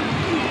 Now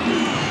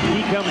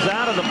he comes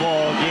out of the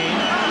ball game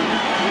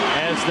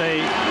as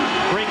they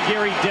bring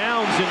Gary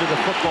Downs into the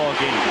football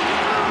game.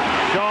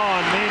 Shaw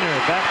and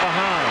Maynard back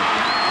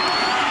behind.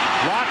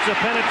 Lots of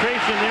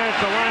penetration there at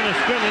the line of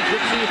scrimmage.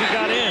 Let's see if he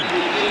got in.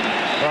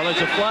 Well,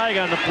 there's a flag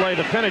on the play.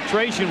 The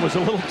penetration was a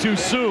little too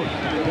soon.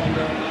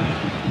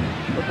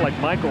 Looked like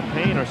Michael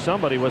Payne or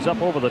somebody was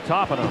up over the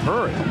top in a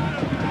hurry.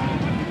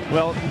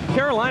 Well,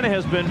 Carolina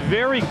has been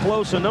very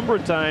close a number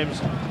of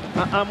times.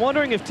 I'm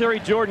wondering if Terry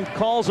Jordan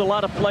calls a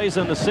lot of plays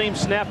on the same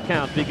snap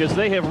count, because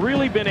they have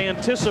really been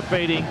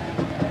anticipating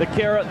the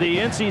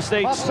NC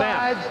State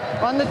snap.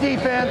 Offsides on the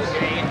defense.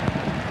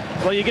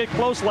 Well, you get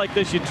close like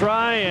this, you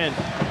try and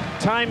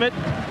time it,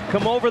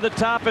 come over the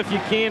top if you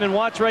can, and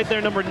watch right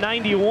there, number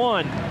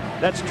 91.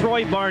 That's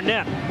Troy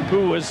Barnett,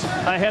 who was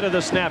ahead of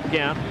the snap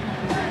count.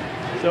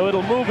 So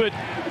it'll move it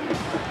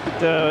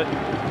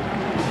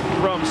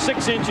from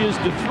 6 inches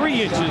to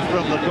 3 inches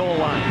from the goal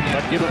line,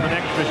 but give him an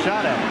extra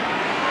shot at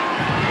it.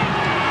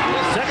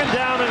 Second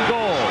down and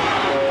goal.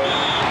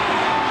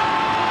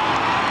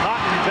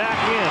 Cotton back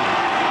in.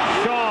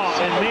 Shaw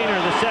and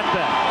Maynard the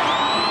setback.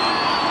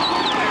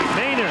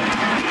 Maynard.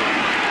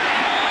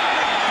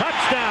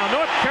 Touchdown,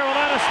 North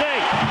Carolina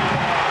State.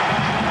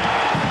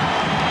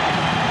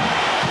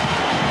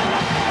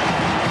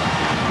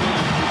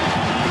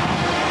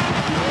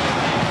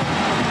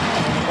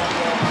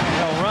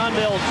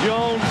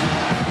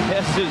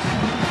 his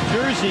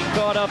jersey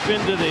caught up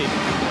into the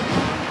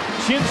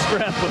chin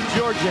strap of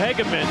George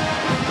Hageman.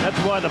 That's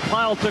why the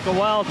pile took a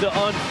while to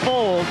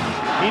unfold.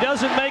 He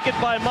doesn't make it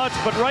by much,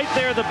 but right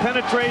there the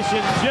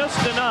penetration just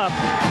enough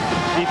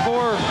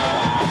before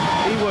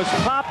he was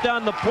popped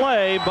on the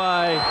play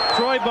by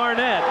Troy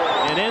Barnett,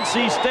 and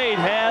NC State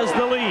has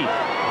the lead.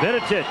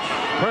 Vidicic,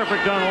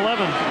 perfect on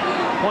 11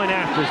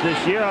 point-afters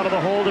this year out of the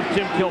hold of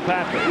Tim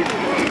Kilpatrick.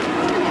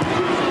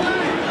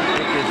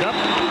 Kick is up,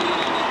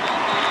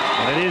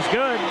 and it is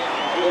good.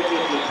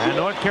 And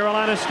North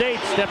Carolina State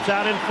steps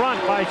out in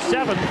front by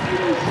 7.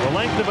 The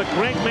length of a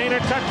Greg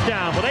Maynard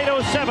touchdown. With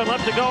 8:07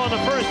 left to go in the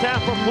first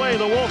half of play,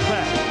 the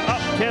Wolfpack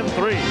up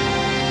 10-3.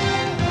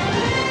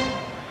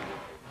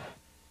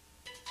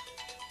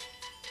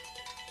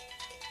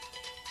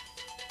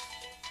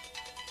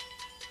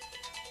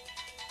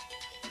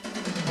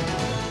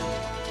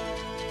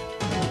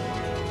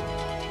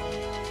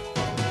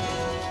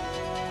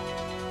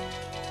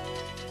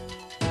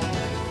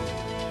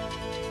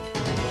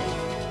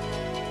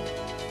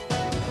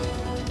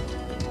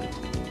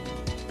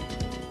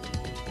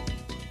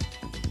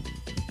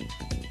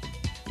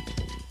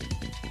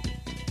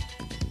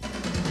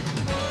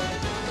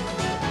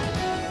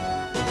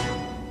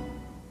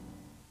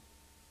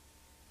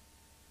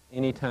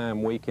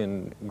 Anytime we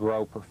can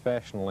grow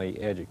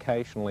professionally,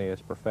 educationally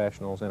as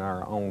professionals in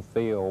our own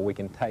field, we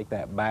can take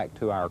that back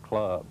to our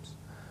clubs.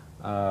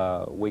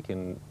 We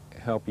can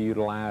help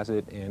utilize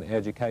it in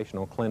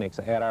educational clinics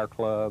at our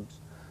clubs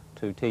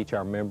to teach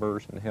our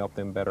members and help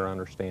them better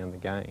understand the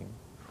game.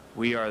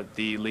 We are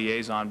the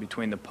liaison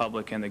between the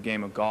public and the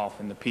game of golf,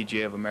 and the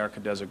PGA of America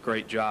does a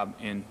great job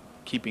in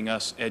keeping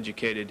us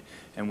educated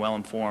and well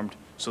informed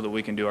so that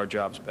we can do our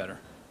jobs better.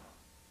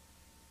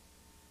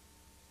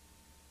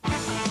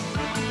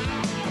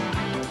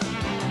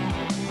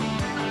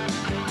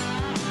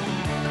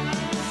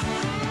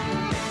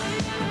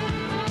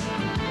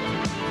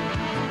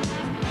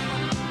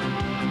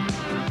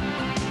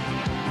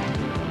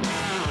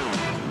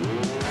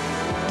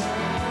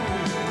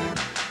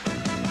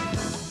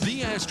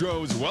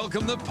 Astros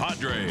welcome the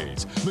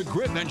Padres.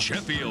 McGriff and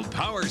Sheffield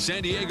power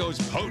San Diego's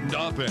potent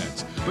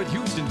offense, but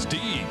Houston's D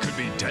could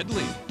be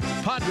deadly.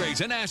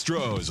 Padres and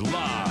Astros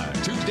live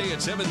Tuesday at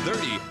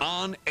 7:30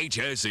 on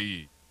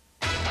HSE.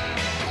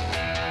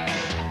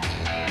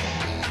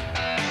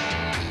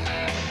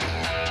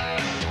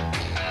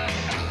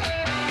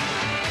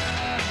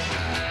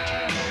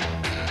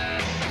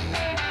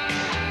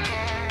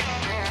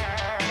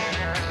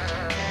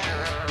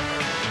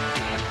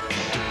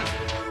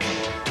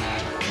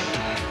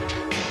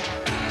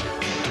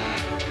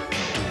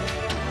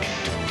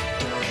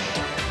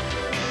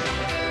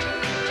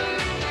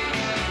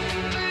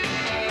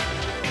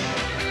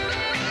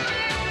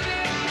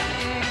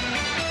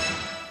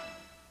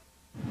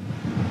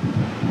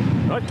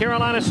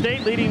 Carolina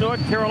State leading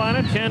North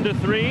Carolina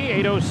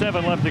 10-3.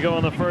 8:07 left to go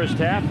in the first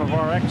half of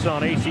our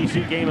Exxon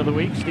ACC Game of the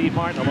Week. Steve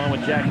Martin along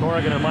with Jack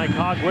Horrigan and Mike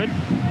Hogwood.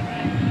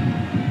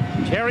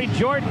 Terry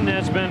Jordan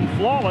has been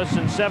flawless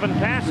in 7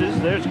 passes.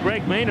 There's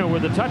Greg Maynard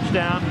with a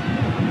touchdown.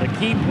 The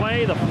key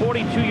play, the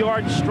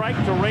 42-yard strike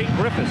to Ray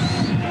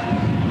Griffiths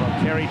from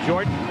Terry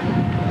Jordan.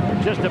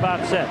 We're just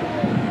about set.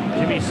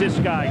 Jimmy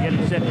Siskey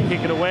getting set to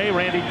kick it away.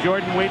 Randy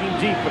Jordan waiting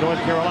deep for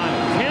North Carolina.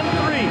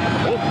 10-3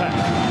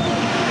 Wolfpack.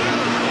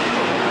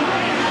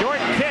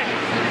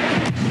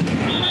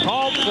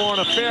 Called for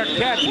and a fair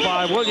catch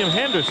by William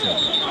Henderson.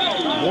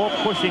 More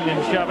pushing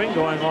and shoving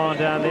going on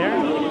down there.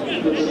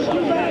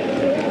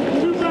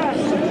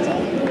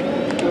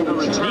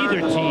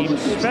 Either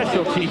team's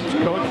special teams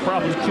coach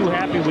probably too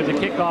happy with the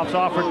kickoffs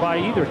offered by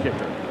either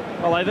kicker.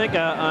 Well, I think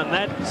on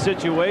that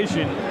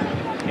situation,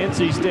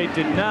 NC State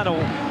did not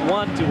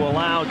want to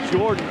allow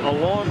Jordan a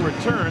long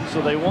return,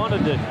 so they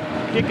wanted to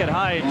kick it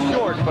high and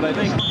short, but I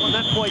think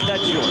not quite that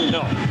short.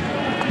 No.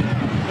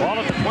 Ball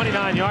at the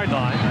 29-yard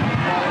line.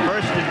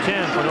 1st and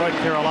 10 for North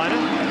Carolina.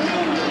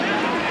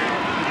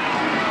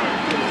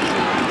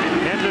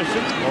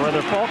 Henderson, or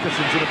rather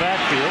Fulkerson, to the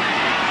backfield.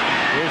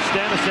 Here's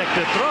Stanisic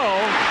to throw.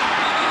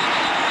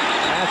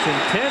 Pass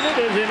intended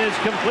as it is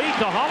complete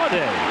to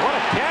Holiday. What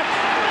a catch.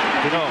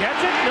 Did he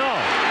catch it? No.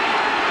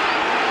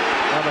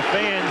 Now the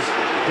fans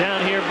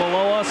down here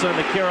below us on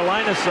the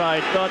Carolina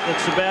side thought that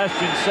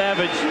Sebastian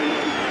Savage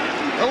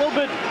a little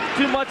bit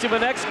too much of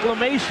an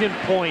exclamation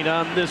point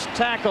on this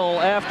tackle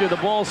after the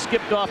ball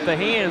skipped off the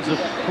hands of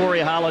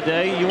Corey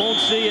Holiday. You won't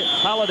see it.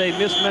 Holiday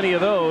missed many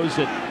of those.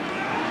 The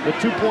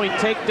 2-point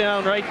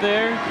takedown right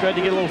there. Tried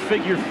to get a little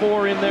figure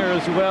 4 in there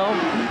as well.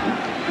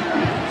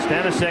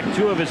 Stanisic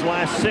 2 of his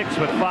last 6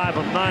 with 5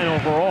 of 9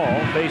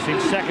 overall. Facing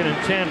 2nd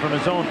and 10 from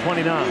his own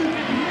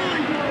 29.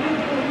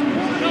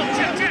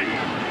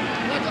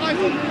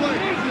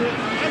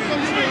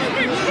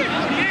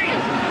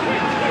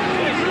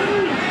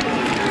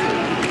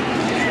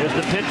 Here's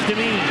the pitch to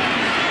Means.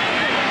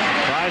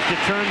 Tries to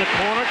turn the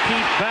corner.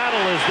 Keith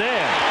Battle is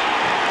there.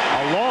 A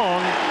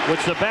along with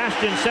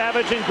Sebastian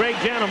Savage and Greg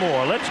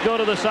Janamore. Let's go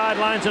to the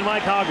sidelines and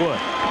Mike Hogwood.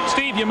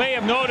 Steve, you may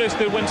have noticed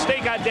that when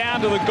State got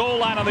down to the goal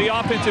line on the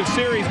offensive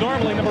series,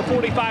 normally number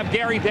 45,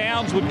 Gary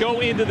Downs, would go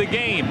into the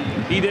game.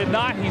 He did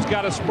not. He's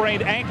got a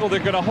sprained ankle. They're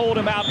going to hold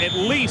him out at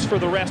least for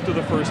the rest of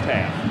the first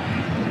half.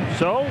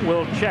 So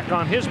we'll check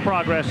on his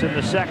progress in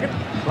the second.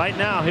 Right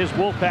now, his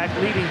Wolfpack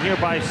leading here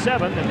by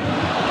 7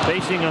 and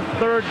facing a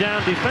third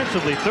down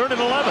defensively, 3rd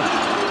and 11.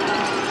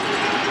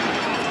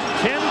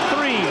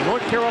 10-3,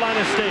 North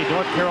Carolina State.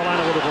 North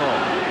Carolina with the ball.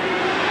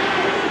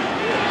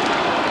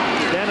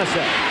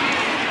 Stanisiak.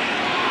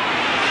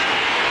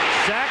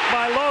 Sacked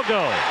by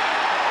Logo.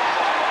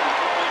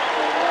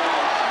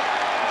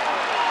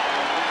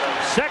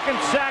 Second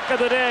sack of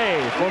the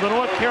day for the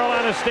North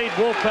Carolina State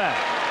Wolfpack.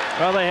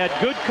 Well, they had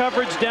good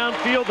coverage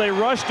downfield. They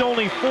rushed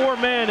only 4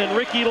 men, and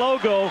Ricky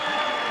Logo,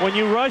 when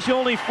you rush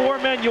only 4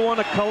 men, you want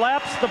to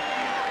collapse the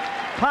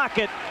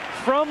pocket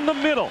from the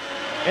middle.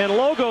 And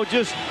Logo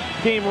just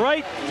came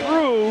right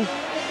through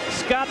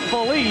Scott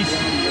Felice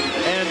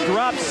and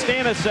dropped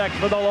Stanisiak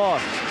for the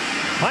loss.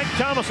 Mike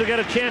Thomas will get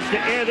a chance to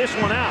air this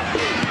one out.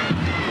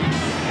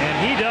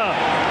 And he does.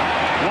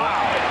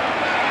 Wow.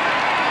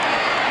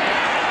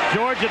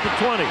 George at the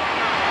 20.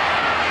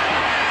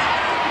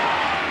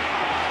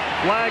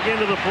 Flag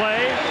into the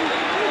play.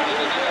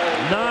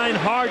 9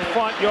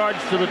 hard-fought yards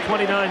to the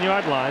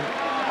 29-yard line.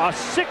 A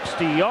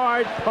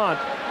 60-yard punt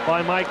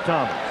by Mike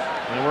Thomas.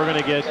 And we're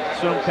going to get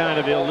some kind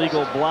of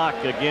illegal block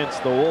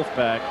against the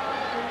Wolfpack.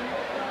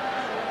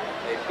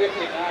 A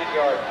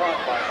 59-yard punt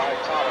by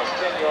Mike Thomas.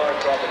 10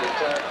 yards on the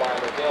return by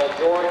Liddell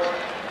George.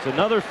 It's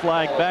another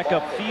flag back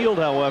upfield,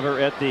 however,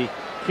 at the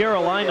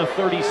Carolina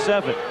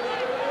 37.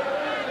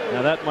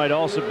 Now that might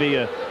also be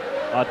a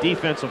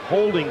defensive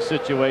holding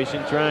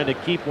situation, trying to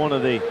keep one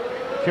of the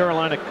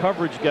Carolina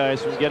coverage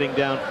guys from getting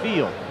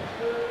downfield.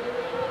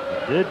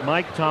 Did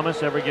Mike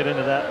Thomas ever get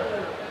into that?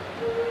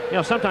 You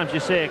know, sometimes you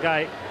say a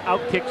guy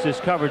outkicks his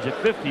coverage at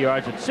 50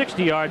 yards. At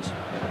 60 yards,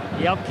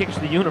 he outkicks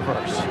the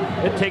universe.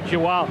 It takes you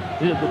a while.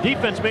 The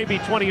defense may be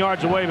 20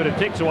 yards away, but it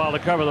takes a while to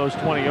cover those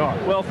 20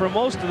 yards. Well, for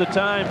most of the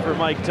time for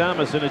Mike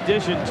Thomas, in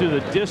addition to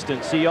the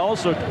distance, he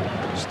also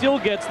still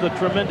gets the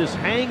tremendous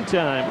hang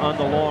time on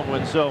the long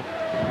one. So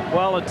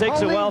while it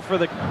takes a while for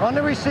the... On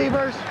the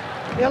receivers,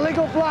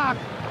 illegal block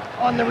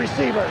on the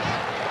receivers.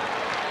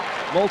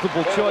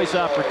 Multiple choice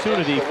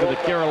opportunity for the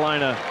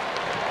Carolina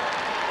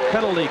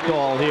penalty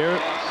call here.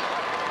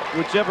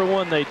 Whichever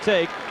one they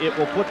take, it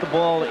will put the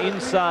ball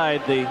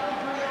inside the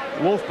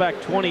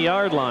Wolfpack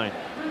 20-yard line.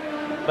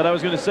 But I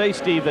was going to say,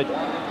 Steve, that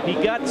he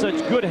got such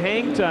good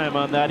hang time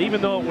on that,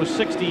 even though it was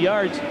 60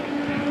 yards.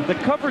 The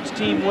coverage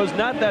team was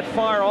not that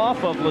far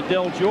off of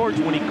Liddell George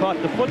when he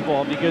caught the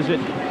football because it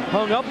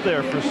hung up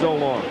there for so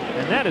long.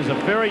 And that is a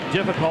very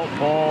difficult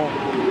ball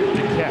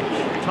to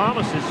catch.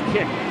 Thomas's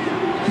kick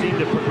seemed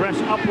to progress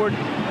upward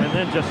and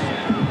then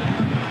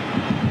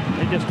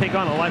they just take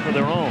on a life of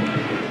their own.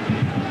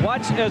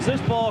 Watch as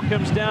this ball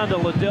comes down to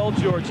Liddell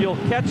George. He'll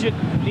catch it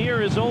near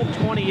his own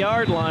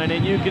 20-yard line,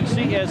 and you can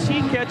see as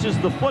he catches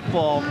the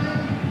football,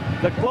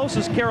 the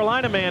closest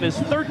Carolina man is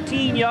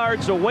 13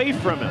 yards away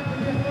from him.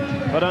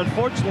 But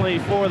unfortunately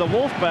for the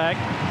Wolfpack,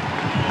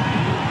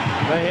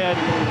 they had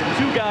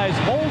 2 guys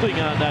holding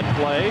on that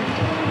play,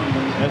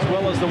 as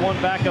well as the one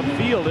back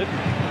upfield. It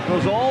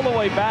goes all the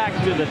way back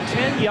to the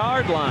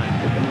 10-yard line.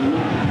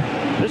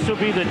 This will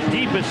be the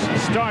deepest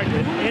start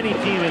that any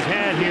team has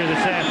had here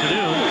this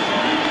afternoon.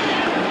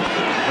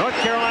 North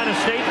Carolina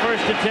State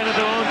first and 10 at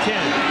their own 10.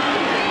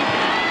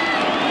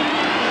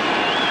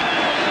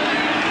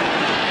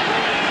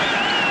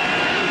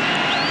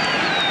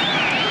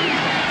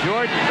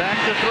 Jordan back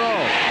to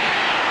throw.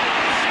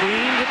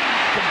 Screened.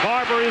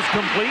 Barber is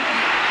complete.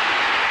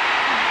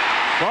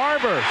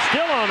 Barber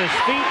still on his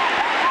feet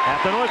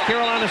at the North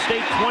Carolina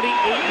State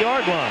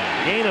 28-yard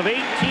line. Gain of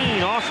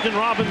 18. Austin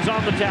Robbins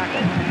on the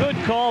tackle. Good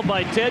call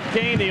by Ted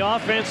Kane, the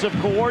offensive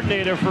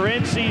coordinator for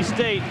NC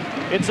State.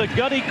 It's a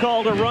gutty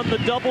call to run the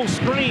double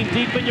screen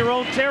deep in your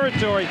own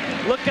territory.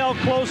 Look how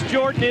close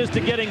Jordan is to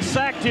getting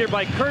sacked here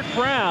by Kurt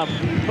Brown.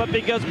 But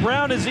because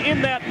Brown is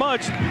in that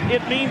much,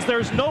 it means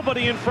there's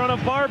nobody in front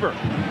of Barber.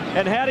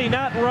 And had he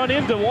not run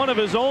into one of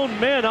his own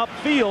men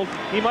upfield,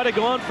 he might have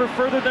gone for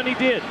further than he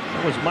did.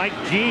 That was Mike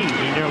G.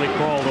 He nearly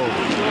crawled over.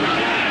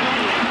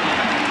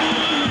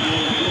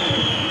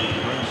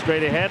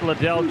 Straight ahead,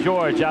 Liddell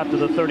George out to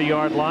the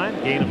 30-yard line.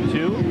 Gain of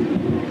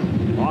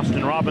 2.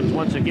 Austin Robbins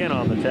once again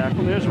on the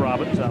tackle. There's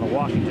Robbins out of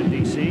Washington,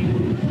 D.C.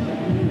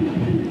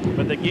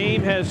 But the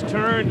game has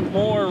turned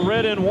more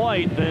red and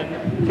white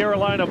than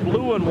Carolina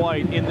blue and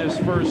white in this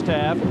first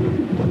half.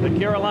 The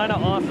Carolina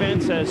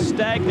offense has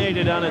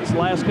stagnated on its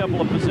last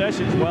couple of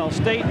possessions, while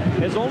State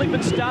has only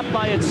been stopped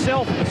by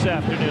itself this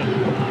afternoon.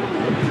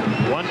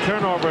 1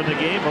 turnover in the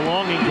game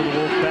belonging to the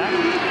Wolfpack.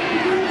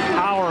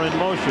 Power in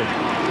motion.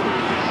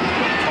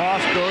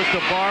 Toss goes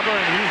to Barber,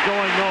 and he's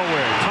going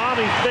nowhere.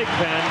 Tommy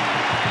Thigpen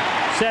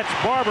sets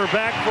Barber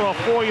back for a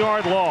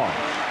 4-yard loss.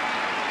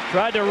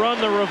 Tried to run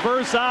the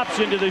reverse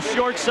option to the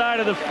short side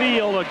of the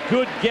field. A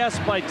good guess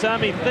by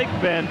Tommy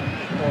Thigpen.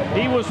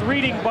 He was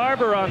reading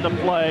Barber on the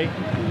play,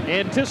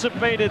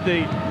 anticipated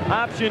the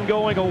option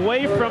going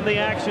away from the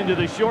action to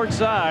the short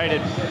side,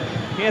 and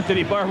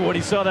Anthony Barber, when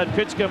he saw that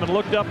pitch coming,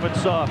 looked up and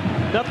saw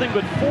nothing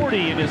but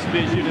 40 in his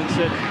vision and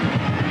said,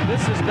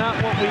 this is not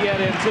what we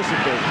had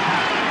anticipated.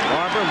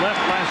 Barber left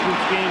last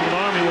week's game with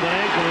Army with an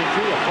ankle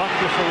injury, a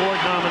Buckus Award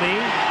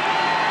nominee.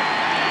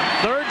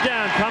 Third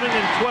down coming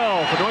in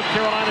 12 for North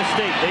Carolina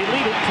State. They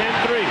lead it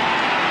 10-3.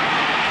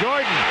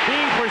 Jordan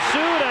being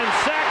pursued and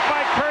sacked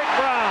by Kurt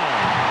Brown.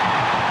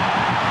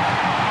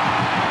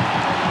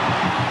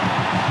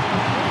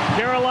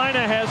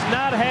 Carolina has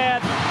not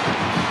had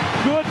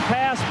good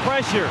pass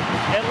pressure,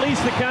 at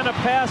least the kind of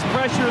pass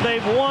pressure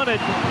they've wanted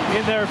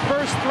in their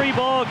first 3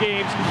 ball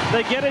games.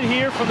 They get it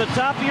here from the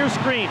top of your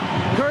screen.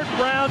 Kurt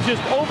Brown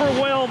just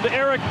overwhelmed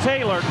Eric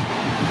Taylor,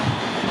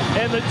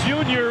 and the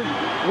junior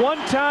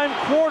one-time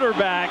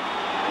quarterback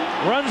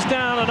runs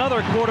down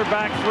another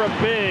quarterback for a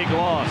big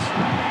loss.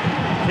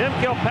 Tim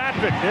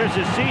Kilpatrick, there's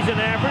his season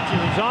average,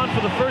 and he's on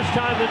for the first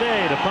time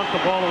today to punt the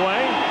ball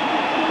away.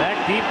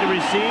 Back deep to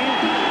receive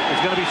is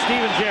going to be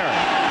Steven Jarrett.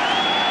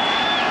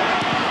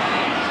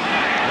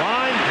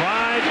 Line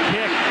drive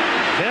kick,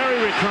 very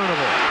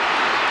returnable.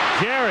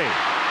 Jerry.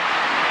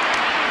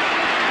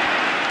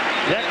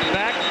 Decked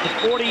back to the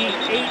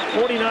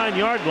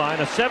 49-yard line,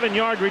 a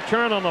 7-yard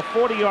return on the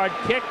 40-yard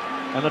kick,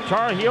 and the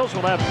Tar Heels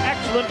will have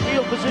excellent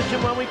field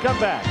position when we come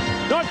back.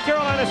 North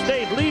Carolina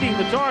State leading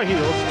the Tar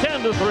Heels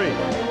 10-3.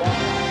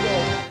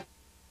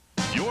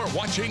 You're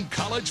watching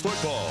college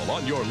football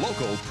on your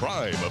local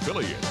Prime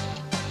affiliate.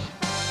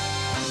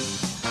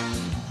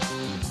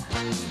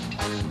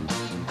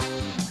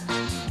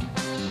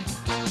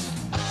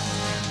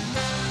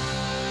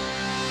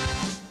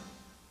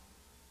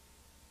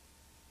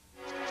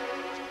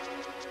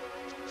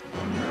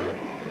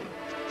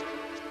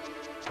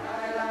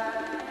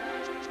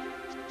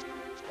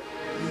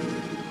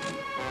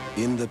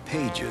 In the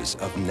pages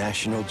of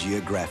National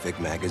Geographic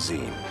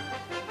magazine.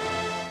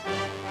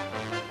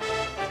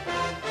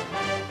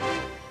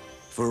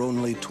 For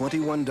only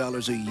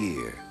 $21 a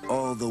year,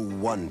 all the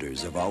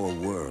wonders of our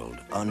world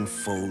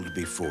unfold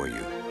before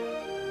you.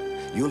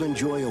 You'll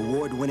enjoy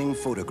award-winning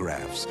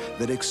photographs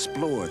that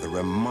explore the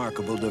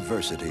remarkable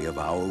diversity of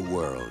our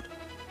world.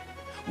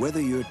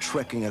 Whether you're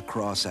trekking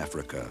across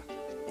Africa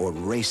or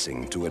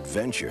racing to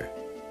adventure,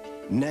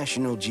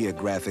 National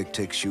Geographic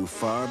takes you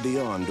far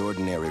beyond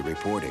ordinary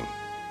reporting.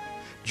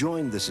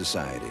 Join the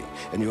Society,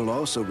 and you'll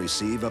also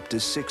receive up to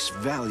 6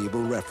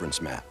 valuable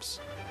reference maps.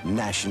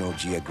 National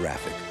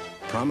Geographic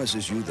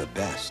promises you the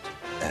best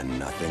and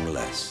nothing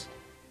less.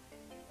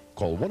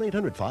 Call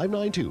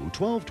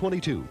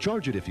 1-800-592-1222.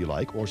 Charge it if you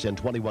like, or send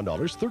 $21,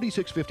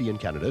 $36.50 in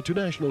Canada to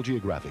National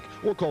Geographic,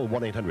 or call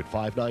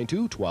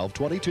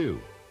 1-800-592-1222.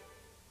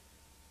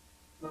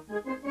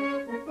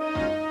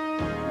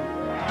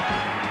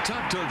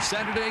 Top Tug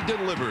Saturday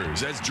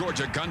delivers as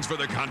Georgia guns for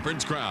the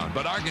conference crown,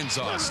 but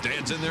Arkansas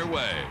stands in their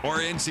way. Or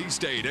NC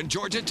State and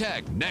Georgia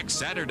Tech next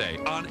Saturday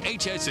on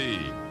HSE.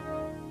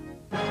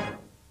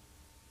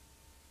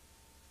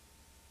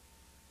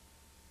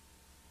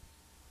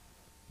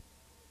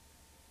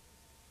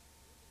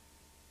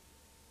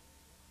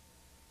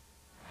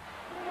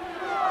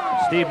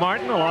 Steve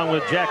Martin along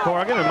with Jack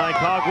Corrigan and Mike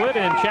Hogwood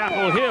in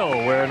Chapel Hill,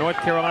 where North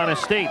Carolina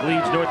State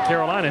leads North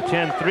Carolina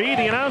 10-3.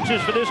 The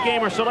announcers for this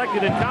game are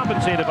selected and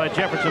compensated by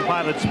Jefferson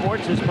Pilot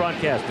Sports. This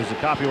broadcast is a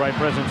copyright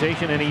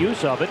presentation. Any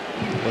use of it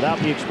without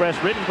the express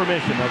written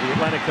permission of the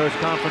Atlantic Coast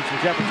Conference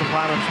and Jefferson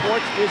Pilot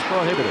Sports is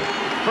prohibited.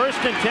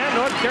 1st and 10,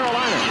 North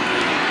Carolina.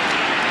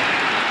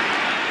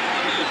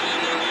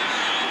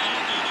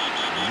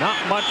 Not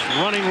much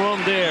running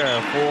room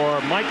there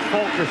for Mike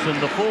Fulkerson,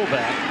 the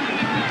fullback.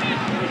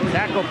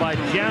 Tackled by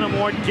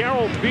Janamore.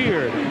 Darrell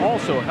Beard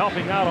also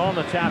helping out on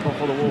the tackle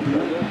for the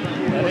Wolfpack.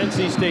 That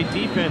NC State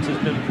defense has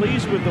been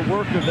pleased with the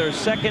work of their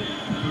second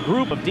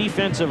group of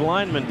defensive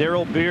linemen.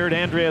 Darrell Beard,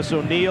 Andreas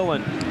O'Neill,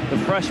 and the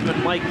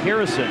freshman Mike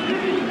Harrison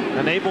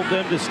enabled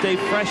them to stay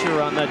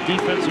fresher on that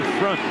defensive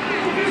front.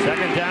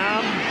 2nd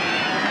down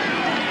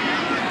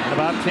and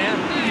about 10.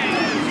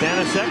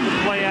 Stanisiak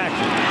with play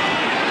action.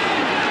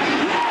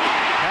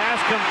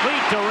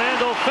 Complete to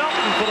Randall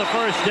Felton for the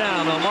 1st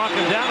down. They'll mark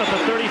him down at the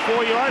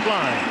 34-yard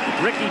line.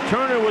 Ricky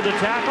Turner with the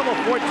tackle, a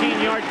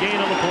 14-yard gain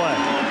on the play.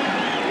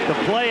 The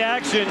play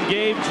action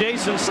gave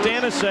Jason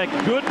Stanisiak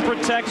good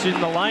protection.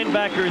 The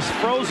linebacker is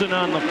frozen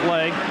on the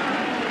play.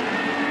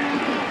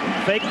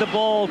 Fake the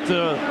ball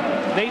to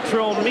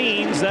Natrone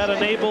Means. That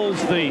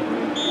enables the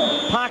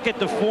pocket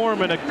to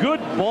form, and a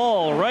good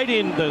ball right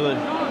in the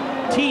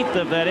teeth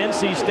of that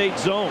NC State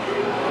zone.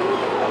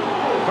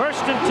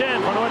 1st and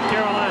 10 for North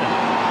Carolina.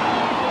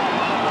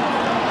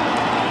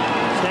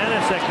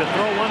 Stanisiak to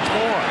throw once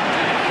more.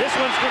 This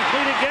one's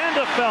complete again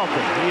to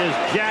Felton. He is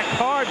jacked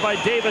hard by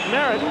David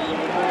Merritt,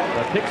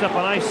 but picks up a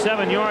nice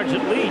 7 yards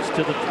at least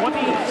to the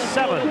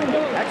 27,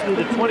 actually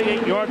the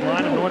 28-yard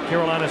line of North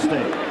Carolina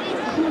State.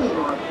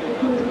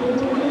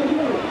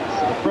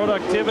 The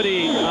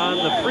productivity on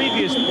the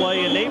previous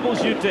play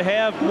enables you to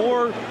have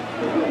more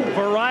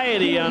variety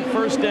anxiety on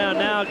first down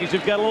now because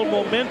you've got a little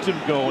momentum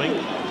going.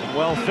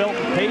 Well, Felton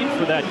paid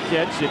for that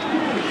catch. It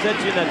sets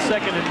you in that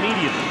second and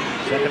medium.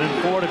 2nd and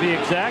 4 to be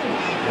exact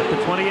at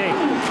the 28.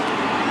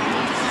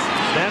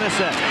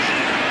 Stanisiak.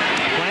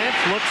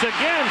 Plants, looks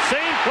again.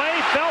 Same play.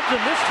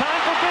 Felton, this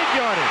time for big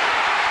yardage.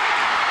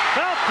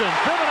 Felton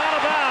driven out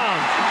of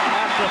bounds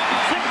at the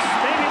 6,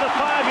 maybe the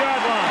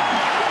 5-yard line.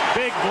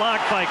 Big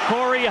block by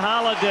Corey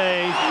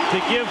Holiday to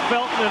give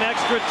Felton an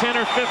extra 10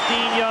 or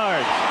 15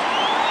 yards.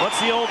 What's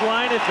the old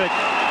line? If it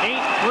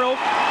ain't broke,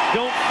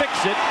 don't fix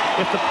it.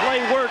 If the play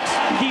works,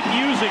 keep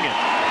using it.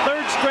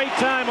 3rd straight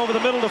time over the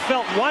middle to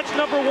Felton. Watch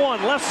number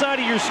 1, left side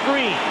of your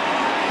screen,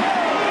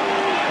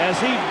 as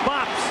he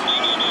bops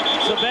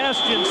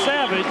Sebastian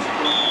Savage.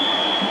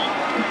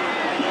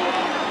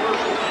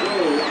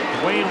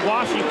 Wayne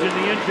Washington,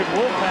 the injured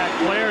Wolfpack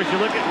player, as you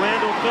look at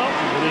Randall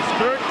Felton with his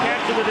 3rd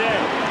catch of the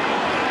day.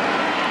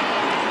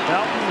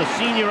 Felton, the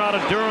senior out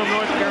of Durham,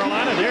 North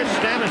Carolina. There's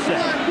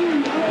Stanisiak,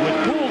 who had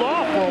cooled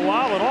off for a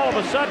while, and all of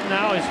a sudden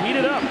now is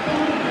heated up.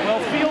 Well,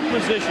 field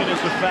position is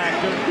a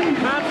factor.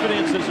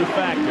 Confidence is a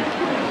factor.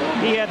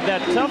 He had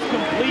that tough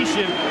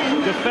completion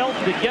to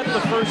Felton to get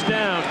the first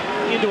down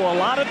into a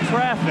lot of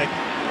traffic.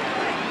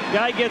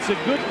 Guy gets a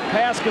good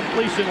pass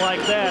completion like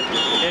that,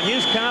 and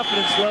his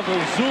confidence level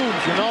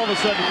zooms, and all of a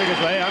sudden figures,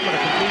 well, hey, I'm going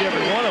to complete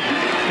every one of them.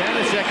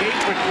 Stanisiak 8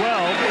 for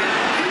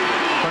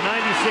 12 for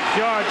 96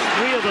 yards,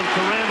 3 of them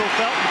to Randall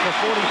Felton for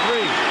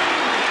 43.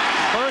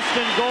 1st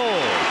and goal.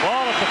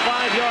 Ball at the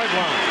 5-yard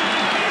line.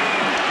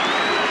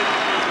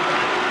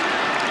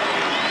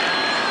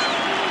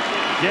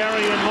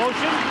 Jerry in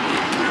motion.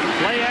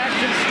 Play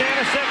action.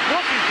 Stanisiak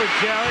looking for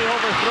Jerry.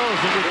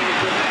 Overthrows him.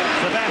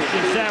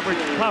 Sebastian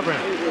Savage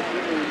covering.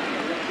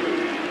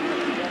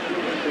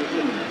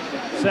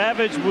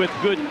 Savage with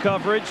good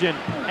coverage, and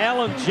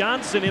Alan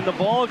Johnson in the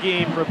ball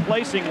game,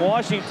 replacing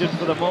Washington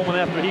for the moment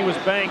after he was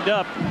banged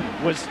up,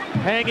 was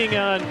hanging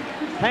on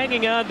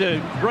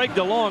to Greg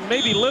DeLong,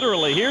 maybe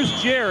literally. Here's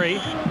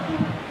Jerry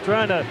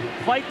trying to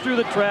fight through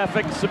the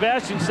traffic.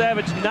 Sebastian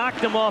Savage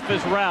knocked him off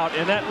his route,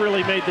 and that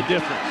really made the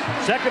difference.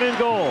 2nd and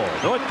goal.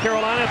 North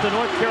Carolina at the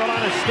North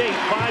Carolina State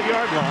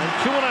 5-yard line.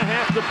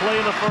 2.5 to play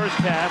in the first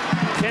half.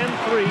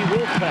 10-3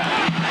 Wolfpack.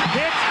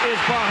 Pitch is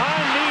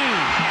behind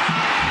Means.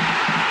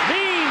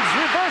 Means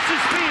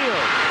reverses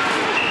field.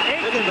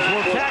 Aikens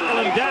will tackle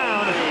him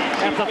down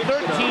at the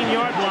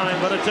 13-yard line,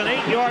 but it's an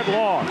 8-yard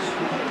loss.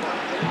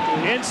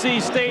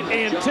 NC State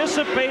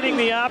anticipating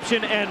the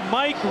option, and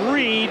Mike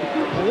Reed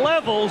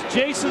levels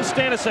Jason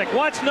Stanisiak.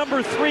 Watch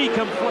number 3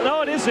 come.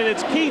 No, it isn't.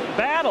 It's Keith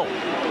Battle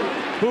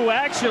who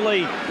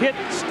actually hit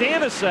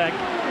Stanisiak.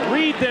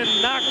 Reed then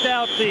knocked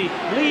out the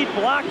lead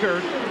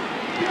blocker.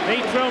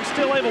 Nate Trone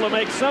still able to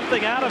make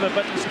something out of it,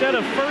 but instead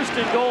of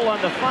 1st and goal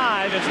on the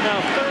 5, it's now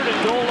 3rd and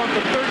goal on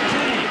the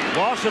 13.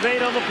 Loss of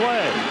 8 on the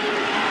play.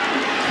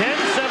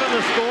 10-7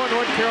 the score.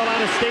 North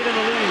Carolina State in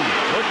the lead.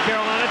 North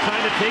Carolina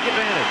trying to take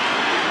advantage.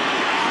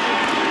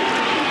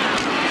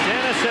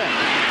 Stanisiak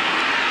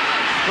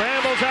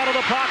scrambles out of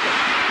the pocket.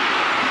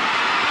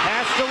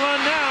 Has to run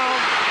now.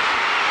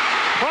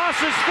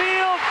 Crosses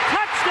field.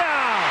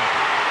 Touchdown!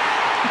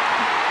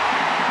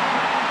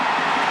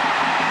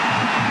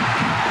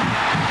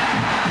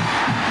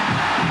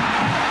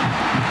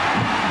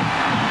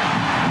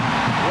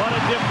 What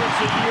a difference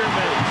a year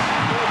makes.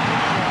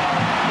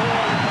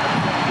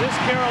 This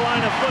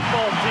Carolina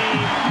football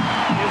team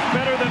is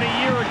better than a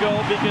year ago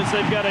because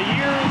they've got a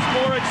year's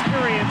more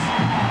experience,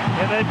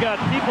 and they've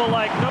got people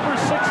like number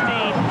 16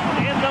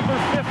 and number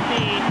 15,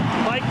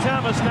 Mike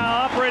Thomas,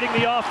 now operating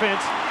the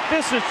offense.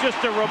 This is just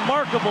a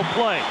remarkable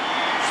play.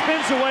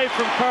 Spins away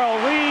from Carl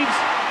Reeves,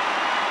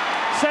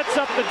 sets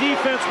up the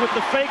defense with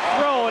the fake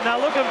throw, and now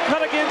look at him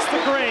cut against the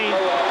grain,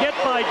 get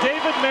by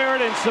David Merritt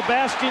and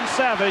Sebastian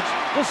Savage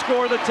to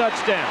score the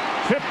touchdown.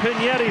 Trip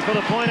Pignetti for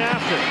the point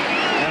after,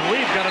 and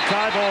we've got a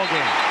tie ball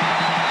game.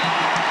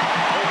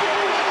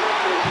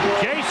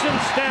 Jason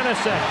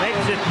Stanisiak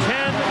makes it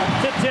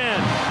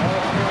 10-10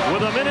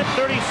 with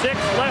 1:36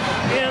 left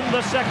in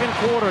the second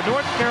quarter.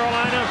 North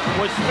Carolina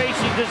was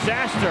facing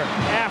disaster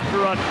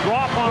after a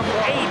drop on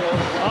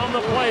 8 on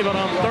the play, but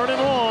on 3rd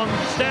and long,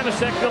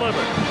 Stanisiak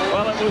delivered.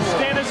 Well, it was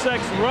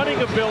Stanisiak's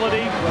running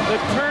ability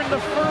that turned the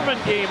Furman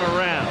game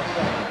around.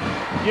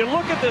 You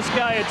look at this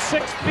guy at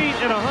 6 feet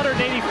and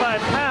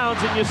 185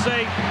 pounds, and you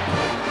say,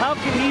 how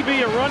can he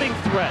be a running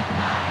threat?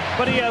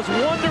 But he has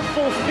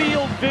wonderful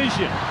field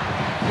vision.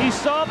 He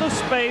saw the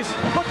space.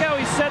 Look how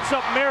he sets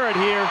up Merritt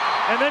here,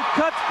 and then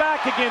cuts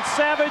back against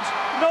Savage,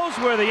 knows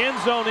where the end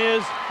zone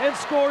is, and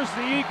scores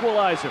the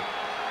equalizer.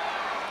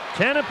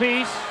 10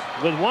 apiece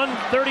with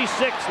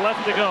 1:36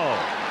 left to go.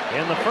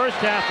 In the first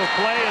half of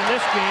play, and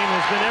this game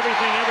has been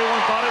everything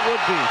everyone thought it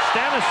would be.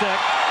 Stanisiak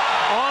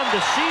on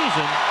the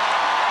season,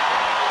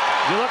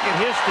 you look at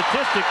his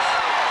statistics,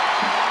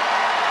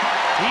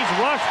 he's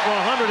rushed for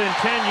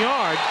 110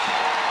 yards,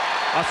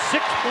 a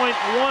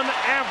 6.1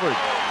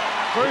 average.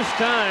 First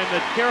time that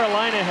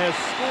Carolina has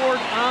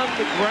scored on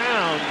the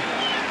ground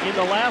in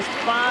the last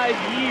 5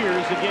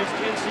 years against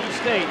NC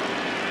State.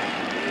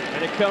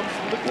 And it comes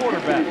from the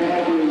quarterback.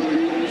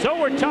 So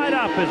we're tied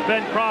up as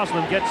Ben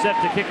Crosland gets set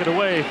to kick it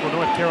away for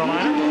North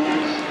Carolina.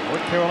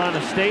 North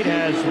Carolina State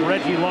has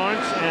Reggie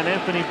Lawrence and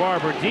Anthony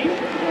Barber deep.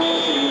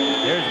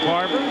 There's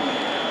Barber.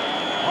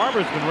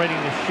 Barber's been ready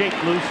to shake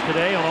loose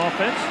today on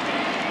offense.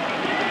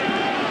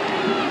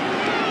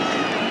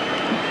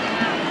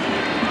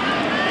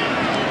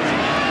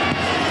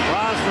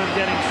 Crosland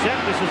getting set.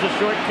 This is a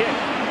short kick.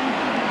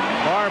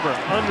 Barber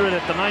under it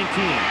at the 19.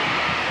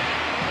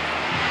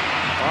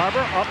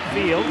 Barber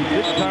upfield,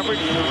 good coverage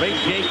for Ray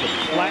Jacobs,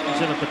 flattens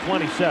him at the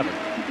 27.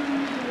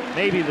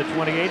 Maybe the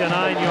 28, a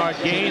 9-yard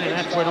gain, and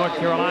that's where North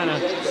Carolina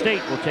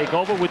State will take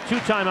over with 2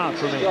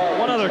 timeouts remaining.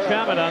 One other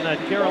comment on that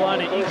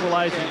Carolina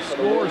equalizing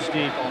score,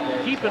 Steve.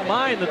 Keep in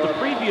mind that the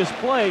previous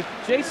play,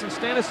 Jason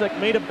Stanisic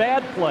made a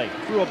bad play,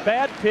 threw a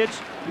bad pitch,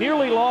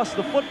 nearly lost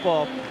the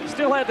football,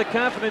 still had the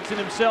confidence in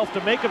himself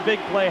to make a big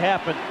play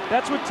happen.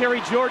 That's what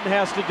Terry Jordan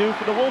has to do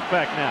for the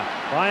Wolfpack now.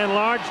 By and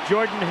large,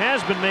 Jordan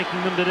has been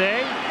making them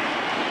today.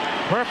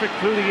 Perfect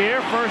through the air,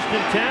 1st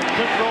and 10 to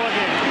throw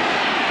again.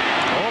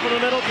 Over the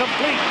middle,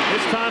 complete.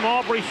 This time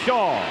Aubrey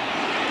Shaw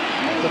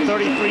at the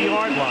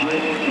 33-yard line. A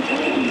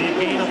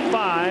gain of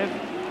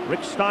 5. Rick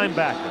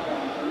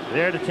Steinbacher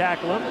there to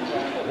tackle him.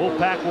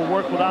 Wolfpack will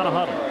work without a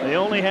huddle. They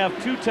only have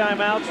 2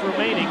 timeouts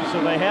remaining,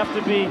 so they have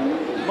to be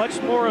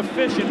much more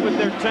efficient with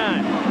their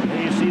time.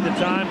 There you see the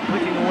time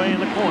clicking away in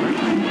the corner.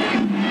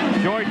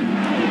 Jordan.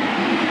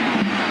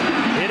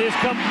 It is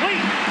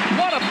complete.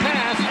 What a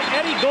pass to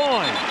Eddie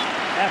Goins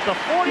at the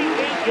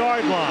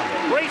 48-yard line.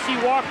 Gracie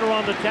Walker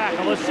on the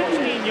tackle, a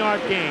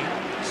 16-yard gain.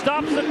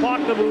 Stops the clock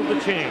to move the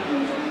chains.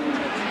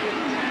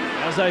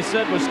 As I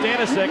said with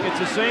Stanisic, it's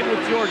the same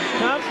with Jordan.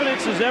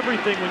 Confidence is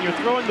everything when you're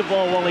throwing the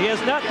ball. While he has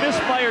not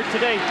misfired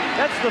today,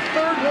 that's the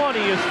 3rd one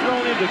he has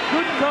thrown into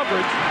good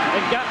coverage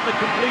and gotten the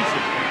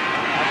completion.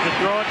 Have to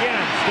throw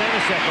again.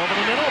 Stanisic over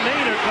the middle.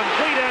 Maynard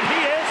complete, and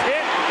he is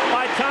hit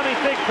by Tommy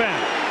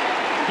Thigpen.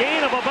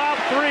 Gain of about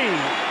 3.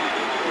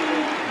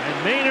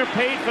 And Maynard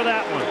paid for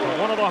that one,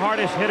 for one of the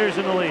hardest hitters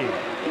in the league.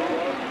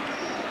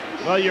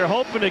 Well, you're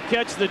hoping to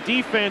catch the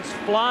defense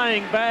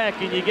flying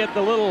back, and you get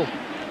the little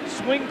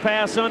swing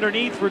pass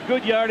underneath for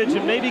good yardage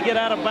and maybe get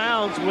out of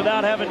bounds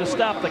without having to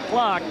stop the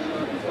clock.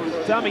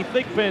 Tommy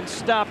Thigpen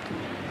stopped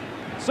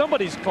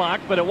somebody's clock,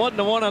 but it wasn't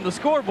the one on the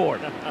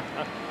scoreboard.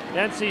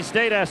 NC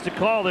State has to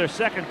call their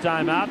 2nd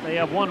timeout. They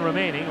have 1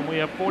 remaining, and we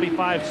have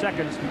 45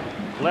 seconds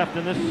left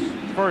in this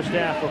first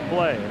half of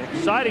play. An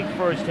exciting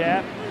first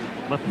half.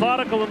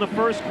 Methodical in the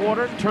first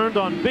quarter, turned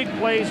on big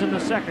plays in the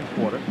second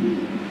quarter.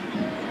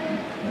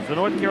 As the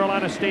North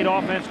Carolina State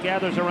offense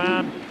gathers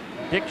around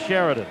Dick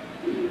Sheridan,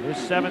 his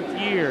 7th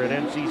year at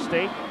NC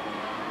State.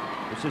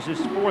 This is his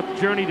 4th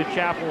journey to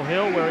Chapel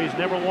Hill, where he's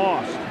never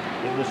lost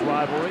in this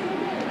rivalry.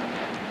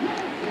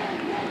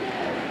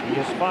 He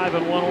is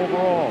 5-1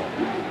 overall.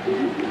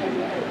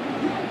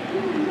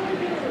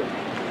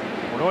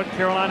 For North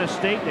Carolina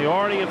State, they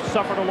already have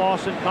suffered a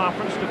loss in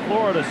conference to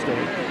Florida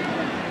State.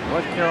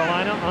 North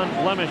Carolina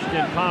unblemished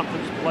in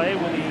conference play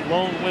with the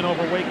lone win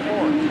over Wake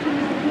Forest.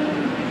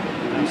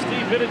 Now,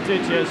 Steve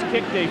Viditich has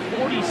kicked a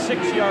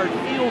 46-yard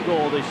field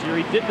goal this year.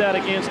 He did that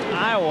against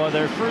Iowa,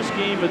 their first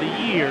game of the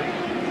year.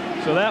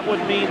 So that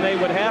would mean they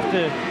would have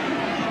to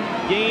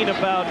gain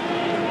about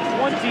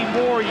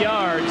 20 more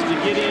yards to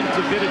get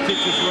into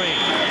Viditich's range.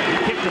 He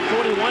kicked a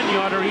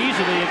 41-yarder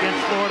easily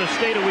against Florida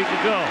State a week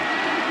ago.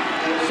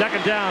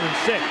 2nd down and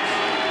 6.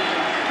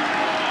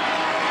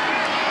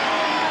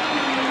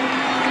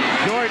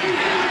 Jordan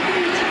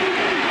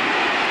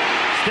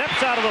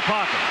steps out of the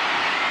pocket,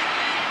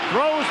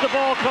 throws the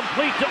ball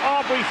complete to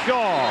Aubrey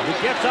Shaw, who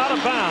gets out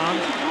of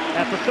bounds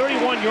at the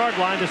 31-yard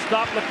line to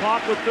stop the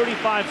clock with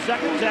 35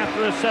 seconds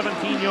after a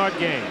 17-yard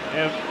gain.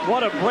 And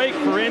what a break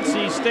for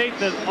NC State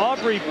that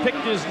Aubrey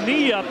picked his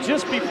knee up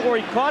just before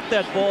he caught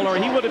that ball, or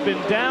he would have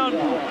been down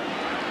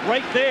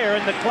right there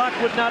and the clock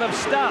would not have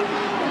stopped.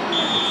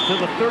 To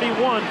the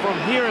 31. From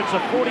here, it's a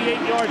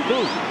 48-yard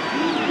boost.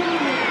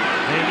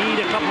 They need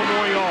a couple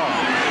more yards.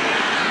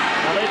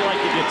 Now they'd like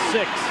to get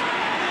 6.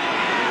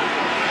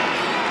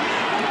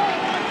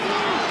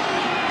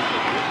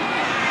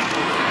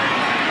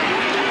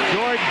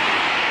 Jordan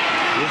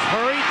is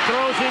hurried,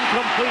 throws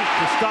incomplete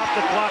to stop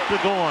the clock to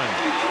going.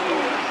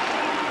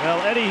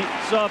 Well, Eddie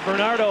saw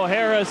Bernardo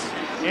Harris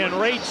and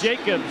Ray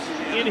Jacobs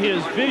in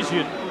his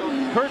vision.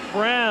 Kurt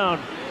Brown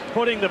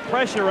putting the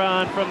pressure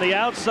on from the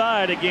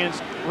outside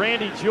against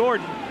Randy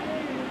Jordan.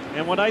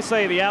 And when I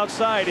say the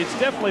outside, it's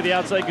definitely the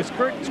outside because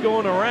Kurt's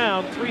going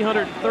around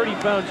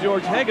 330-pound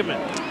George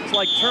Hegeman. It's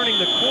like turning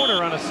the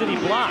corner on a city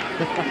block.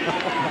 You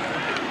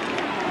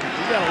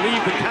got to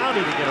leave the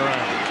county to get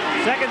around.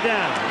 2nd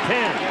down,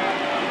 10.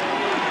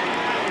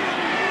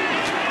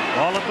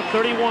 Ball at the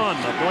 31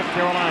 of North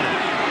Carolina.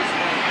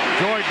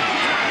 Jordan.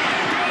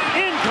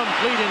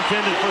 Incomplete,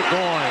 intended for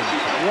Goins.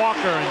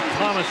 Walker and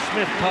Thomas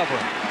Smith cover.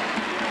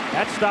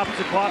 That stops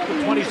the clock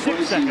with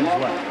 26 seconds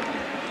left.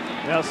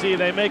 Now, see,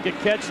 they make a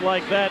catch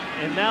like that,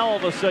 and now all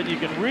of a sudden you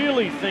can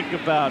really think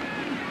about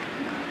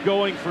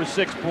going for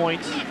 6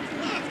 points.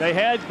 They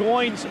had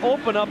Goins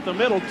open up the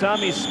middle.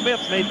 Tommy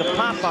Smith made the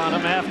pop on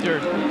him after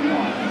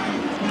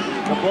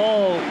the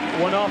ball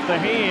went off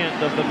the hand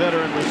of the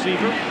veteran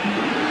receiver.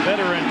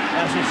 Veteran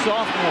as a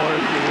sophomore,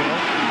 if you will.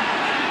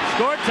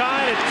 Score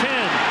tied at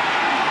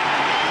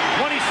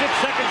 10. 26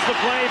 seconds to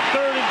play.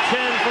 3rd and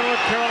 10 for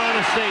North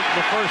Carolina State in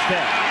the first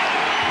half.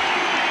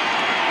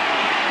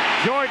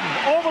 Jordan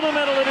over the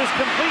middle. It is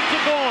complete to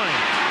Goins.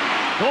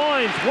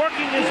 Goins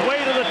working his way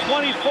to the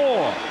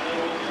 24.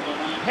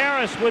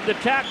 Harris with the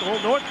tackle.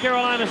 North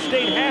Carolina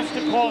State has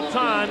to call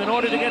time in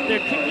order to get their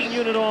kicking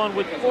unit on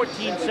with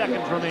 14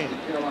 seconds remaining.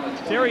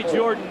 Terry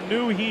Jordan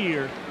knew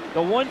here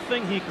the one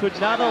thing he could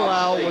not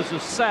allow was a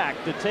sack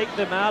to take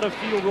them out of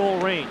field goal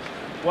range.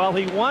 While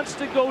he wants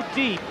to go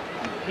deep,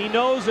 he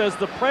knows as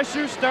the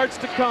pressure starts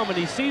to come and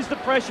he sees the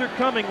pressure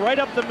coming right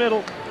up the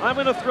middle, I'm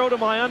going to throw to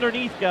my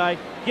underneath guy,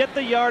 get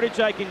the yardage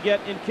I can get,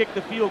 and kick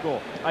the field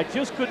goal. I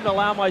just couldn't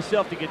allow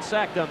myself to get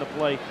sacked on the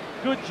play.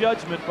 Good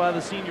judgment by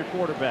the senior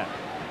quarterback.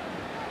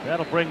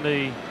 That'll bring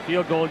the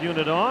field goal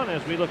unit on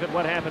as we look at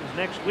what happens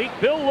next week.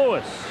 Bill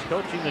Lewis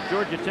coaching the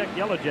Georgia Tech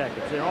Yellow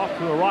Jackets. They're off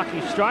to a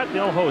rocky start.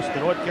 They'll host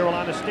the North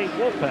Carolina State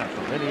Wolfpack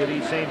on many of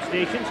these same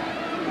stations.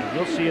 And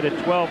you'll see it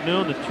at 12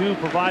 noon. The two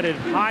provided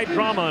high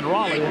drama in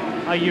Raleigh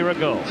a year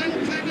ago.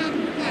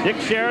 Dick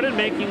Sheridan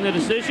making the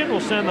decision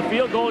will send the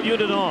field goal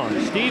unit on.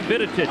 Steve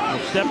Viditich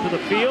will step to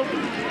the field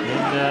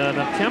in an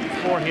attempt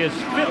for his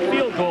 5th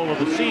field goal of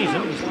the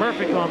season. He's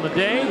perfect on the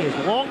day. His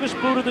longest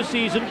boot of the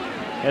season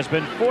has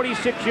been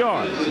 46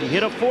 yards. He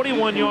hit a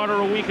 41-yarder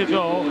a week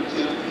ago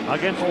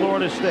against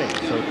Florida State.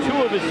 So 2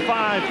 of his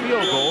 5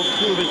 field goals,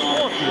 2 of his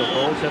 4 field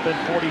goals have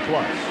been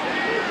 40-plus.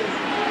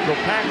 So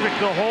Patrick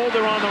to hold,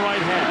 they're on the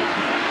right half.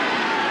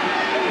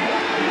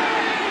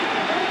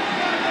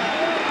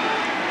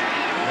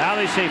 Now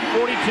they say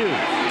 42.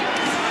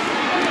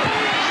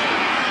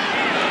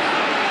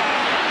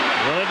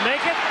 Will it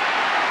make it?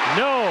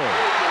 No.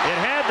 It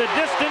had the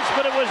distance,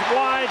 but it was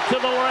wide to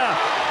the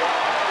left.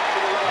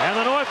 And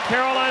the North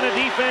Carolina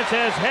defense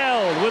has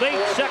held with 8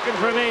 seconds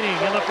remaining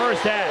in the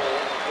first half.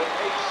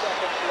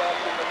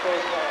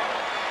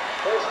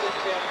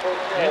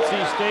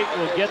 NC State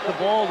will get the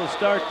ball to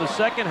start the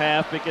second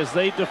half because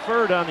they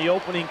deferred on the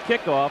opening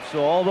kickoff.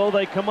 So although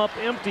they come up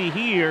empty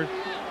here,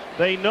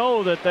 they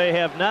know that they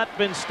have not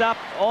been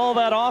stopped all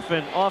that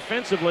often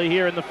offensively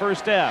here in the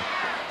first half.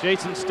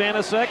 Jason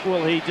Stanisiek,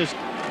 will he just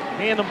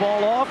hand the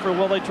ball off, or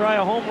will they try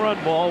a home run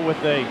ball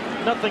with a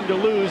nothing to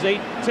lose, 8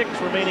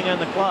 ticks remaining on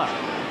the clock?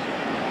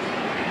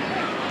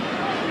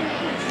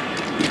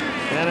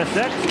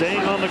 Stanisiek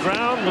staying on the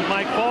ground with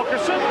Mike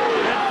Fulkerson,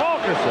 and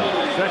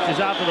Fulkerson stretches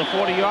out to the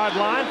 40-yard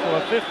line for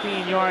a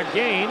 15-yard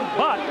gain,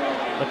 but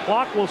the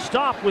clock will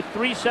stop with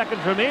 3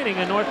 seconds remaining,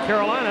 and North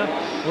Carolina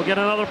will get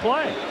another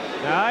play.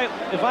 Now,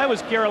 if I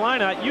was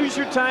Carolina, use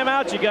your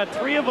timeouts. You got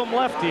 3 of them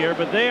left here,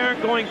 but they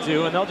aren't going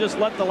to, and they'll just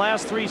let the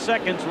last 3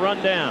 seconds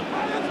run down.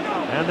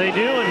 And they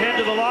do, and head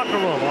to the locker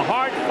room. A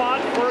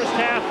hard-fought first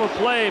half of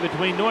play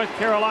between North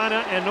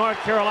Carolina and North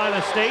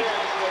Carolina State.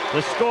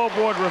 The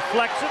scoreboard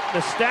reflects it. The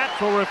stats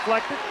will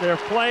reflect it. Their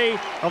play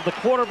of the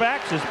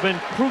quarterbacks has been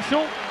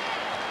crucial.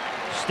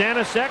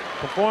 Stanisiek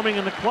performing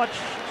in the clutch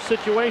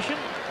situation.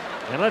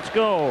 And let's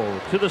go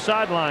to the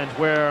sidelines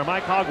where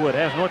Mike Hogwood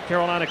has North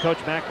Carolina coach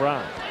Mack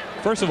Brown.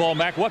 First of all,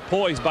 Mac, what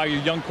poise by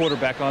your young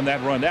quarterback on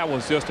that run. That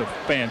was just a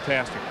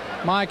fantastic.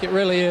 Mike, it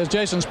really is.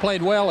 Jason's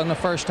played well in the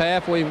first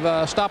half. We've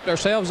stopped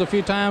ourselves a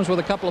few times with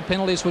a couple of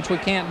penalties, which we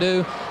can't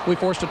do. We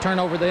forced a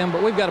turnover them,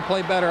 but we've got to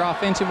play better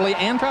offensively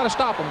and try to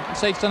stop them.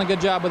 State's done a good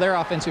job with their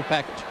offensive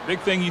package. Big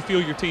thing you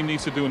feel your team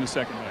needs to do in the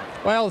second half?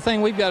 Well, the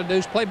thing we've got to do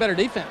is play better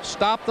defense.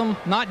 Stop them,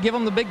 not give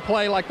them the big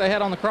play like they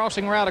had on the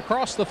crossing route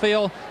across the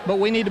field, but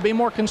we need to be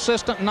more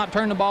consistent and not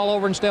turn the ball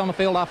over and stay on the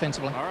field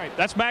offensively. All right,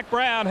 that's Mack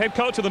Brown, head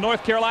coach of the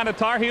North Carolina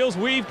Tar Heels.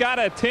 We've got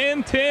a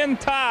 10-10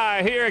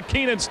 tie here at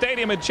Kenan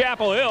Stadium in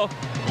Chapel Hill.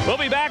 We'll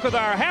be back with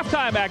our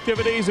halftime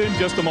activities in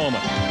just a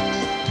moment.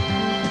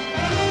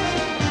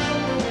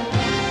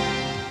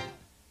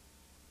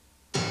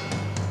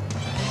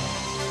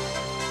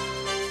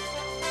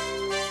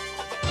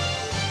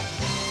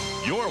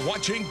 You're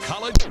watching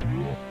college.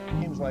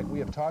 Seems like we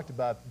have talked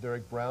about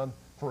Derek Brown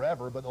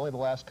forever, but only the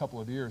last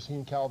couple of years. He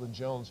and Calvin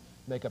Jones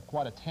make up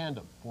quite a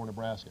tandem for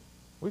Nebraska.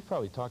 We've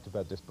probably talked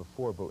about this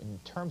before, but in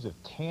terms of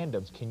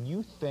tandems, can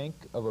you think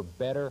of a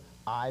better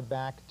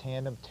eye-back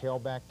tandem,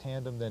 tailback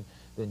tandem than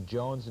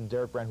Jones and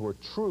Derek Brown, who are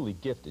truly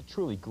gifted,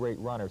 truly great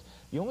runners?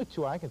 The only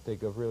 2 I can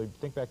think of, really,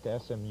 think back to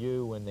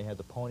SMU when they had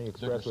the Pony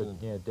Express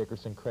with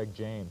Dickerson, Craig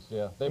James.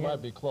 Yeah, they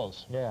might be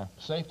close. Yeah.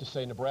 Safe to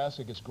say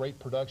Nebraska gets great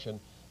production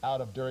out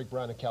of Derek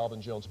Brown and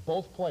Calvin Jones.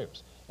 Both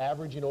players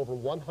averaging over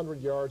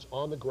 100 yards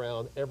on the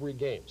ground every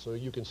game. So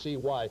you can see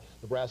why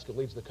Nebraska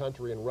leads the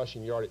country in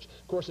rushing yardage.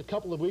 Of course, a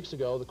couple of weeks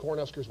ago, the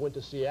Cornhuskers went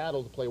to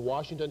Seattle to play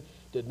Washington,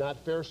 did not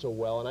fare so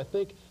well. And I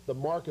think the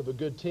mark of a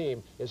good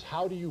team is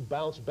how do you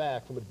bounce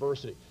back from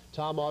adversity.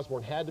 Tom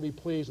Osborne had to be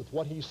pleased with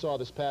what he saw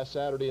this past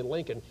Saturday in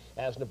Lincoln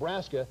as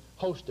Nebraska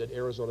hosted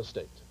Arizona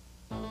State.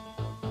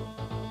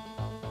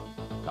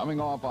 Coming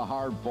off a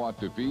hard-fought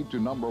defeat to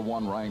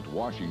 #1 ranked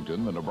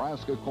Washington, the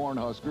Nebraska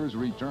Cornhuskers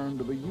returned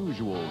to the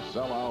usual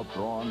sellout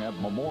throng at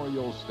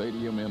Memorial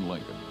Stadium in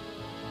Lincoln.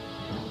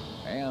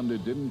 And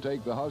it didn't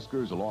take the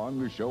Huskers long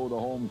to show the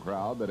home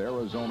crowd that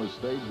Arizona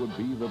State would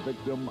be the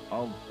victim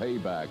of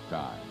payback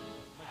time.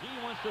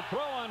 McGee wants to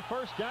throw on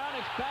first down.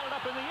 It's batted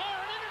up in the air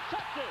and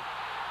intercepted.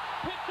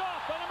 Picked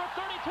off by number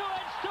 32,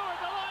 Ed Stewart,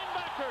 the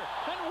linebacker.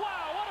 And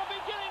wow, what a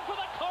beginning for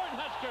the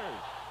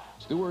Cornhuskers.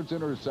 Stewart's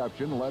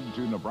interception led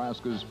to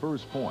Nebraska's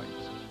first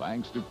points,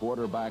 thanks to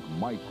quarterback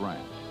Mike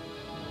Grant.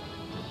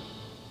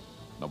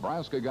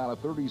 Nebraska got a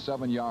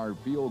 37-yard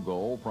field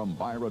goal from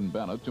Byron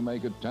Bennett to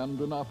make it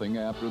 10-0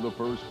 after the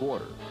first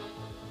quarter.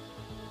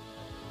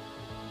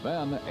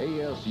 Then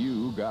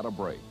ASU got a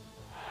break.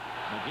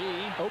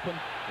 McGee open,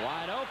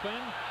 wide open,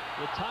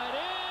 the tight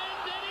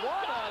end, and he's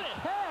got it!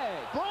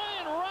 Catch.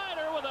 Brian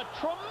Ryder with a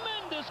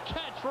tremendous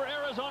catch for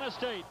Arizona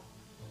State.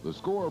 The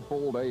score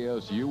pulled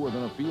ASU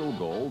within a field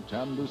goal,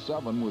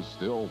 10-7, with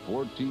still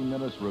 14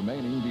 minutes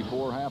remaining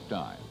before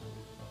halftime.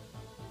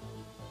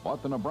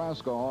 But the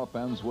Nebraska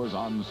offense was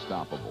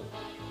unstoppable,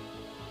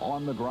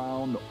 on the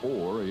ground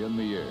or in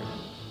the air.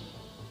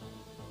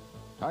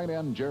 Tight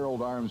end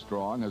Gerald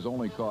Armstrong has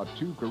only caught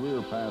 2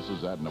 career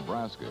passes at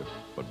Nebraska,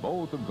 but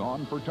both have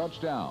gone for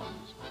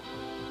touchdowns.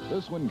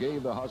 This one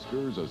gave the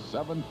Huskers a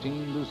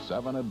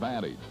 17-7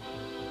 advantage.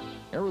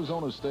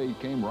 Arizona State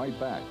came right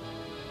back,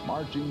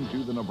 marching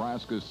to the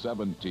Nebraska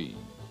 17.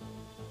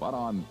 But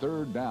on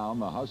third down,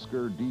 the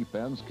Husker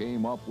defense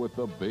came up with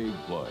a big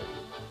play,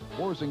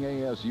 forcing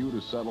ASU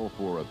to settle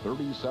for a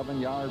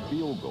 37-yard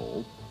field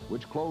goal,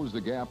 which closed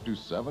the gap to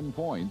 7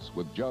 points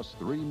with just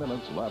 3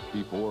 minutes left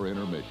before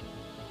intermission.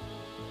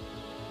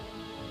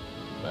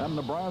 Then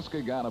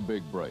Nebraska got a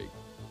big break.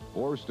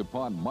 Forced to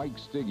punt, Mike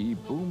Stiggy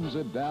booms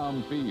it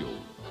downfield.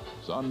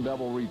 Sun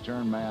Devil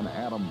return man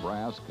Adam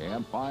Brass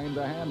can't find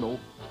the handle.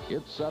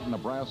 It set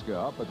Nebraska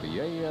up at the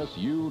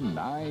ASU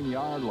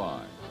 9-yard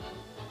line.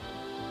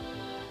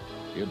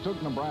 It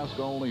took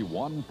Nebraska only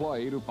 1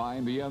 play to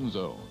find the end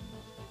zone.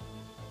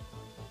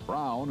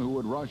 Brown, who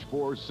had rushed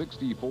for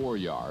 64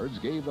 yards,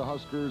 gave the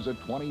Huskers a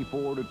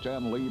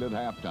 24-10 lead at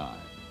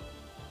halftime.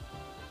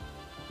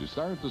 To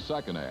start the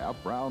second half,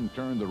 Brown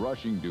turned the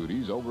rushing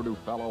duties over to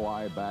fellow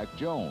I-back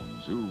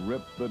Jones, who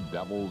ripped the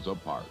Devils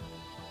apart.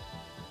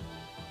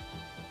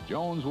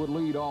 Jones would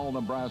lead all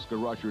Nebraska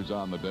rushers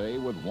on the day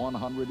with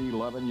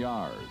 111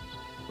 yards,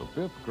 the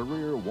 5th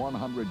career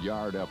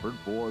 100-yard effort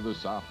for the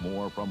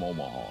sophomore from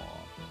Omaha.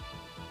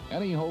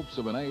 Any hopes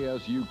of an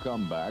ASU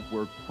comeback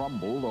were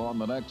crumbled on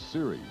the next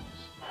series.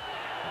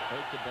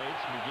 Fake to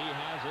Bates, McGee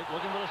has it,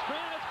 looking for the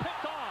screen, it's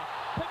picked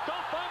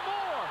off by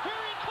Moore. Here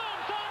he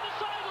comes down the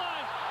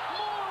sidelines.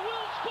 Moore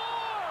will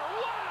score.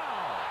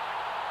 Wow!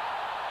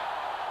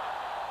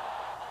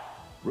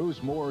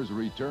 Bruce Moore's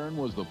return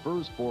was the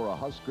first for a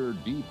Husker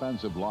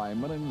defensive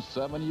lineman in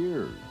 7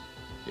 years.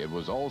 It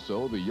was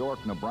also the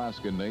York,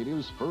 Nebraska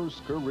native's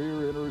first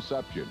career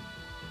interception.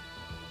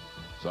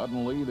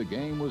 Suddenly, the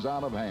game was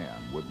out of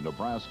hand, with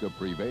Nebraska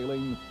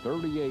prevailing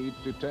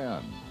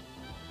 38-10.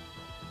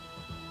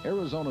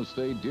 Arizona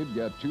State did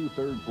get 2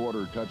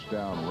 third-quarter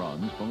touchdown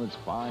runs from its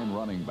fine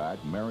running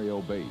back,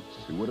 Mario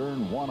Bates, who would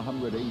earn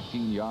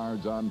 118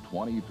 yards on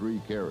 23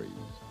 carries.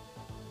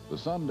 The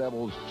Sun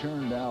Devils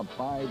churned out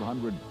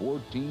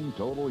 514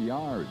 total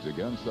yards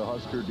against the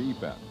Husker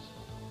defense,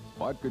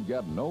 but could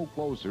get no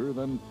closer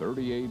than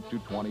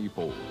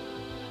 38-24.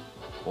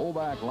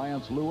 Fullback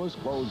Lance Lewis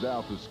closed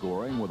out the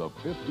scoring with a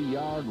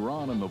 50-yard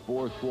run in the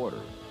 4th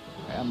quarter,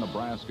 and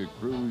Nebraska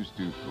cruised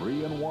to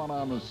 3-1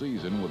 on the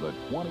season with a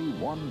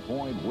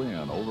 21-point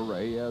win over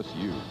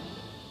ASU.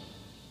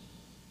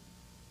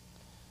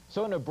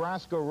 So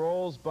Nebraska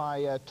rolls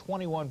by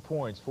 21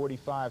 points,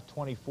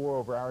 45-24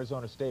 over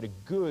Arizona State. A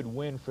good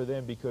win for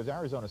them because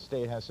Arizona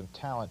State has some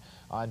talent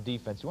on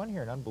defense. You want to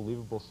hear an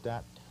unbelievable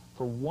stat?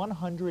 For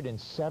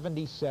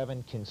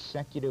 177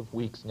 consecutive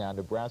weeks now,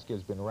 Nebraska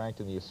has been ranked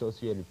in the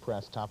Associated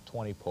Press Top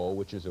 20 poll,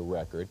 which is a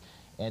record,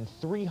 and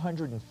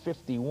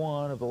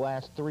 351 of the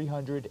last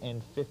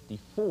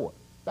 354.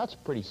 That's a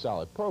pretty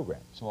solid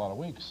program. It's a lot of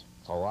weeks.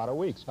 It's a lot of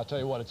weeks. I'll tell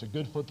you what, it's a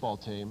good football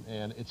team,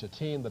 and it's a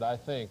team that I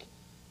think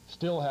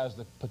still has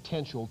the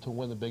potential to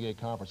win the Big 8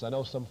 Conference. I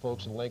know some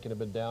folks in Lincoln have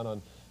been down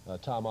on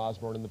Tom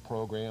Osborne in the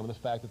program and the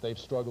fact that they've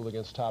struggled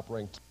against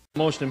top-ranked.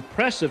 Most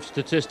impressive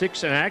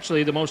statistics, and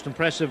actually the most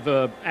impressive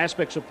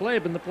aspects of play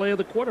have been the play of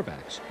the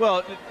quarterbacks.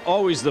 Well,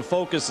 always the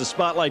focus, the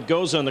spotlight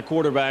goes on the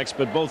quarterbacks,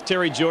 but both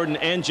Terry Jordan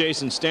and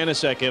Jason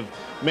Stanisic have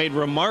made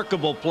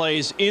remarkable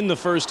plays in the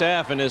first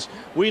half. And as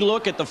we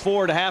look at the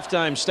forward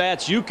halftime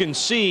stats, you can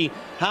see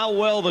how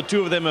well the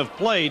two of them have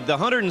played. The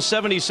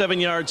 177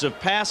 yards of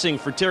passing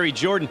for Terry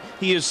Jordan.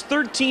 He is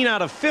 13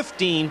 out of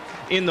 15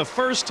 in the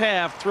first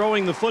half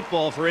throwing the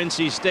football for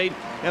NC State.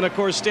 And, of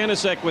course,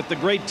 Stanisic with the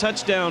great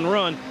touchdown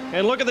run.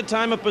 And look at the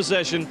time of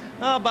possession,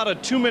 about a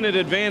 2-minute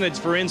advantage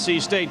for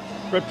NC State,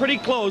 but pretty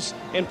close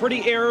and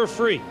pretty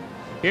error-free.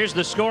 Here's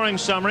the scoring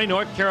summary.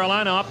 North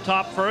Carolina up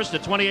top first, a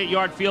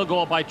 28-yard field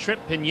goal by Trip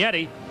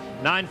Pignetti.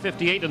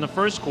 9:58 in the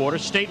first quarter.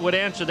 State would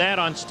answer that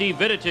on Steve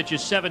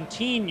Viditich's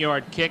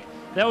 17-yard kick.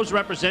 Those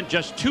represent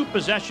just 2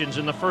 possessions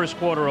in the first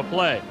quarter of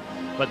play.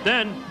 But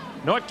then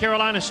North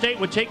Carolina State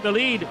would take the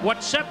lead.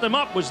 What set them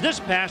up was this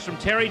pass from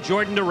Terry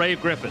Jordan to Ray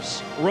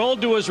Griffiths.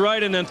 Rolled to his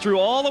right and then threw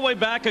all the way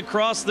back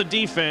across the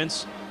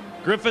defense.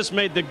 Griffiths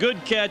made the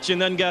good catch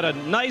and then got a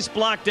nice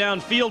block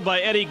downfield by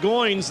Eddie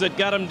Goins that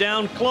got him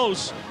down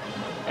close.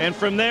 And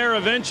from there,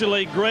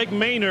 eventually, Greg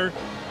Maynor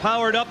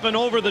powered up and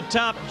over the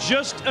top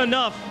just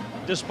enough,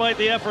 despite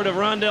the effort of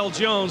Rondell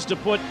Jones, to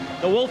put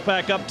the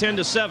Wolfpack up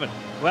 10-7.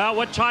 Well,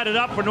 what tied it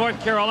up for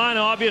North Carolina,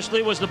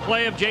 obviously, was the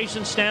play of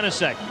Jason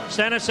Stanisiek.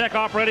 Stanisiek,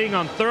 operating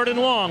on 3rd and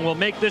long, will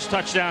make this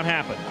touchdown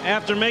happen.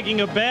 After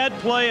making a bad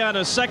play on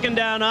a 2nd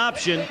down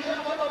option,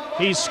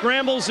 he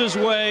scrambles his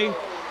way,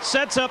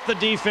 sets up the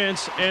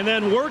defense, and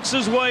then works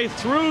his way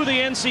through the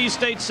NC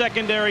State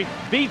secondary,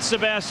 beats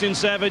Sebastian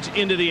Savage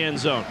into the end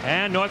zone.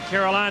 And North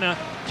Carolina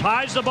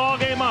ties the ball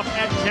game up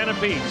at 10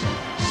 apiece.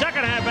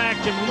 Second half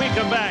action when we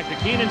come back to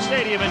Kenan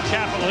Stadium in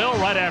Chapel Hill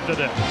right after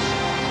this.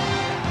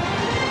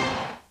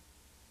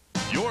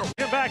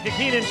 Welcome back to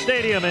Kenan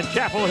Stadium in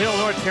Chapel Hill,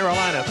 North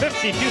Carolina.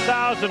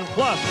 52,000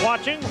 plus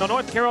watching. The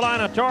North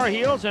Carolina Tar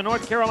Heels and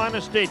North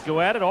Carolina State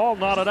go at it, all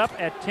knotted up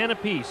at 10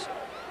 apiece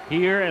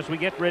here as we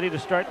get ready to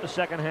start the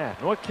second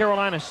half. North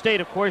Carolina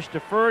State, of course,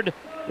 deferred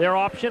their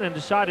option and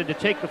decided to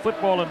take the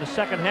football in the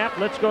second half.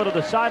 Let's go to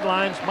the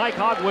sidelines. Mike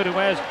Hogwood, who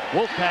has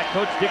Wolfpack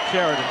coach Dick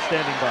Sheridan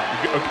standing by.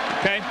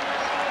 Okay.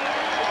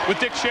 With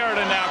Dick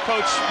Sheridan now,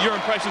 Coach, your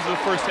impressions of the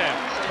first half?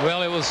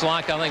 Well, it was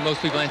like I think most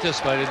people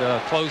anticipated,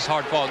 a close,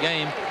 hard-fought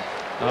game.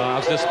 I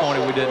was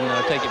disappointed we didn't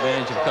take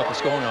advantage of a couple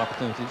scoring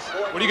opportunities.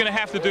 What are you going to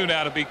have to do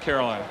now to beat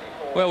Carolina?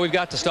 Well, we've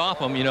got to stop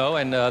them, you know,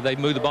 and they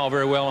moved the ball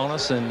very well on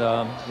us, and,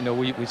 you know,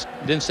 we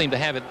didn't seem to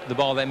have the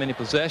ball that many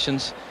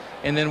possessions.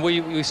 And then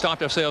we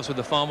stopped ourselves with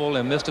the fumble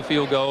and missed a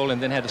field goal and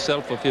then had to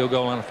settle for a field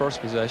goal on the first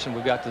possession.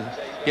 We've got to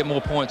get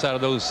more points out of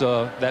those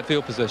that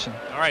field position.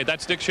 All right,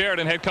 that's Dick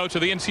Sheridan, head coach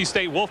of the NC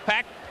State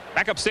Wolfpack.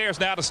 Back upstairs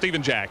now to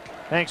Stephen Jack.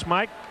 Thanks,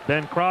 Mike.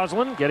 Ben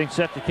Crosland getting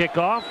set to kick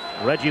off.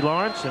 Reggie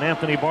Lawrence and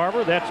Anthony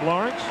Barber. That's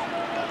Lawrence.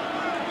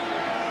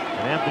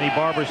 And Anthony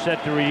Barber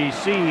set to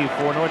receive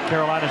for North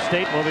Carolina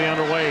State. Will be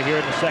underway here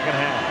in the second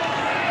half.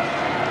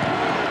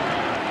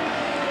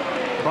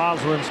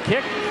 Crosland's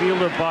kick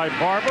fielded by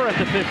Barber at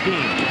the 15.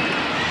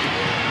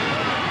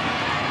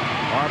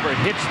 Barber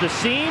hits the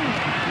seam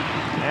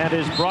and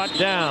is brought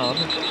down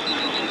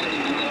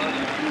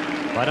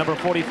by number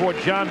 44,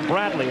 John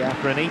Bradley,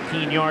 after an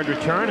 18-yard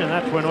return, and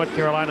that's where North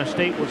Carolina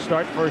State will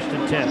start 1st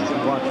and 10. As we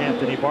watch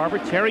Anthony Barber.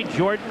 Terry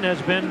Jordan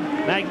has been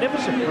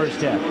magnificent first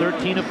half,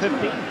 13 of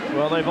 15.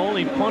 Well, they've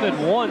only punted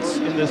once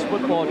in this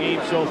football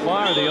game so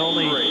far. The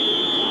only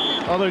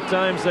other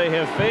times they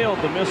have failed,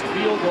 the missed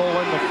field goal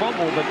and the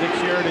fumble that Dick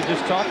Sheridan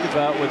just talked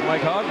about with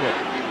Mike Hogwood.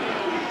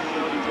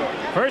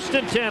 1st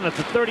and 10 at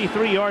the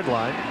 33-yard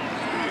line.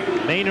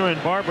 Maynor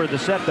and Barber the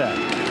setback.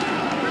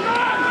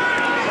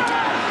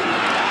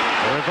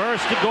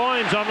 Reverse to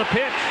Goins on the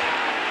pitch.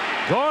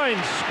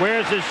 Goins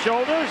squares his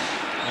shoulders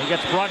and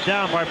gets brought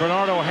down by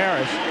Bernardo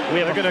Harris.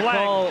 They're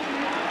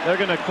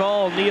going to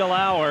call Neil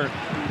Auer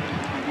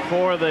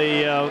for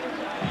the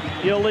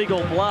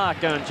illegal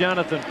block on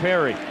Jonathan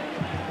Perry.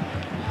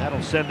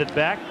 That'll send it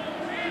back.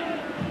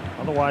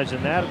 Otherwise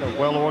than that, a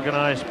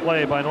well-organized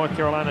play by North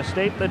Carolina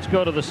State. Let's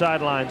go to the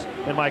sidelines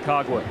and Mike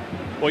Hogwood.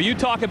 Well, you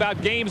talk about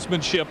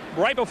gamesmanship.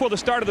 Right before the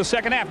start of the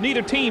second half,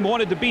 neither team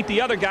wanted to beat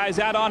the other guys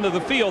out onto the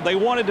field. They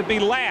wanted to be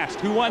last.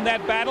 Who won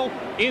that battle?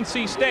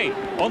 NC State.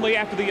 Only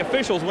after the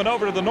officials went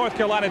over to the North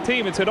Carolina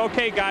team and said,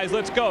 okay, guys,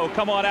 let's go.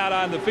 Come on out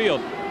on the field.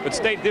 But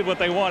State did what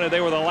they wanted. They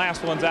were the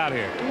last ones out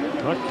here.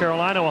 North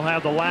Carolina will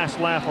have the last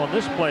laugh on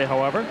this play,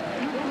 however.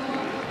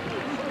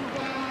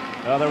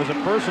 There was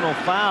a personal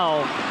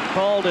foul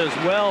called as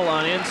well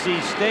on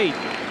NC State,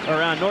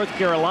 or on North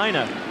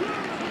Carolina.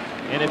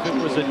 And if it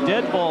was a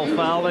dead ball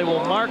foul, they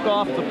will mark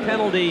off the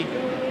penalty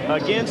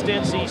against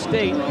NC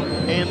State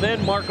and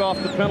then mark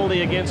off the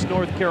penalty against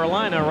North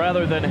Carolina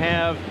rather than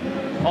have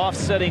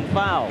offsetting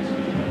fouls.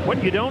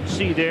 What you don't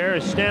see there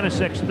is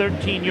Stanisiek's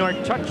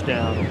 13-yard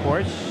touchdown, of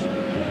course,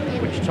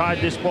 which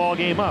tied this ball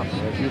game up.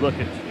 As you look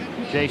at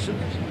Jason,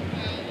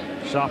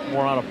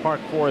 sophomore out of Park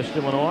Forest,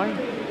 Illinois.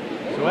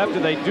 So after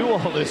they do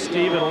all this,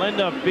 Steve, it'll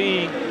end up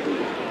being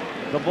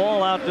the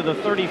ball out to the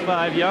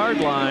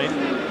 35-yard line.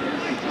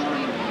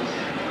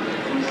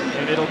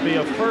 And it'll be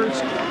a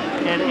 1st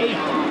and 8.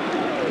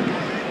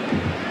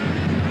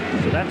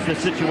 So that's the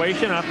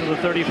situation after the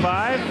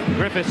 35.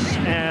 Griffiths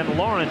and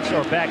Lawrence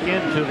are back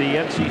into the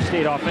NC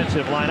State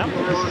offensive lineup.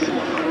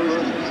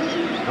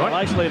 Well,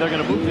 actually, they're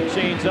going to move the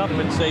chains up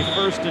and say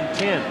 1st and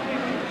 10.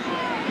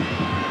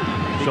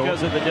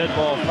 Because of the dead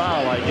ball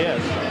foul, I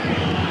guess.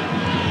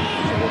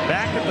 So we're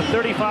back at the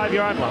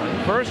 35-yard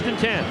line. 1st and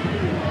 10.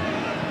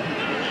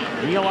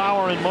 Neil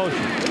Auer in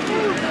motion.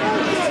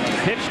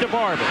 Pitch to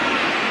Barber.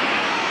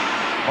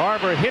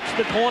 Barber hits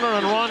the corner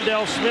and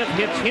Rondell Smith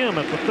hits him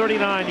at the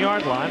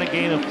 39-yard line, a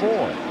gain of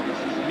 4.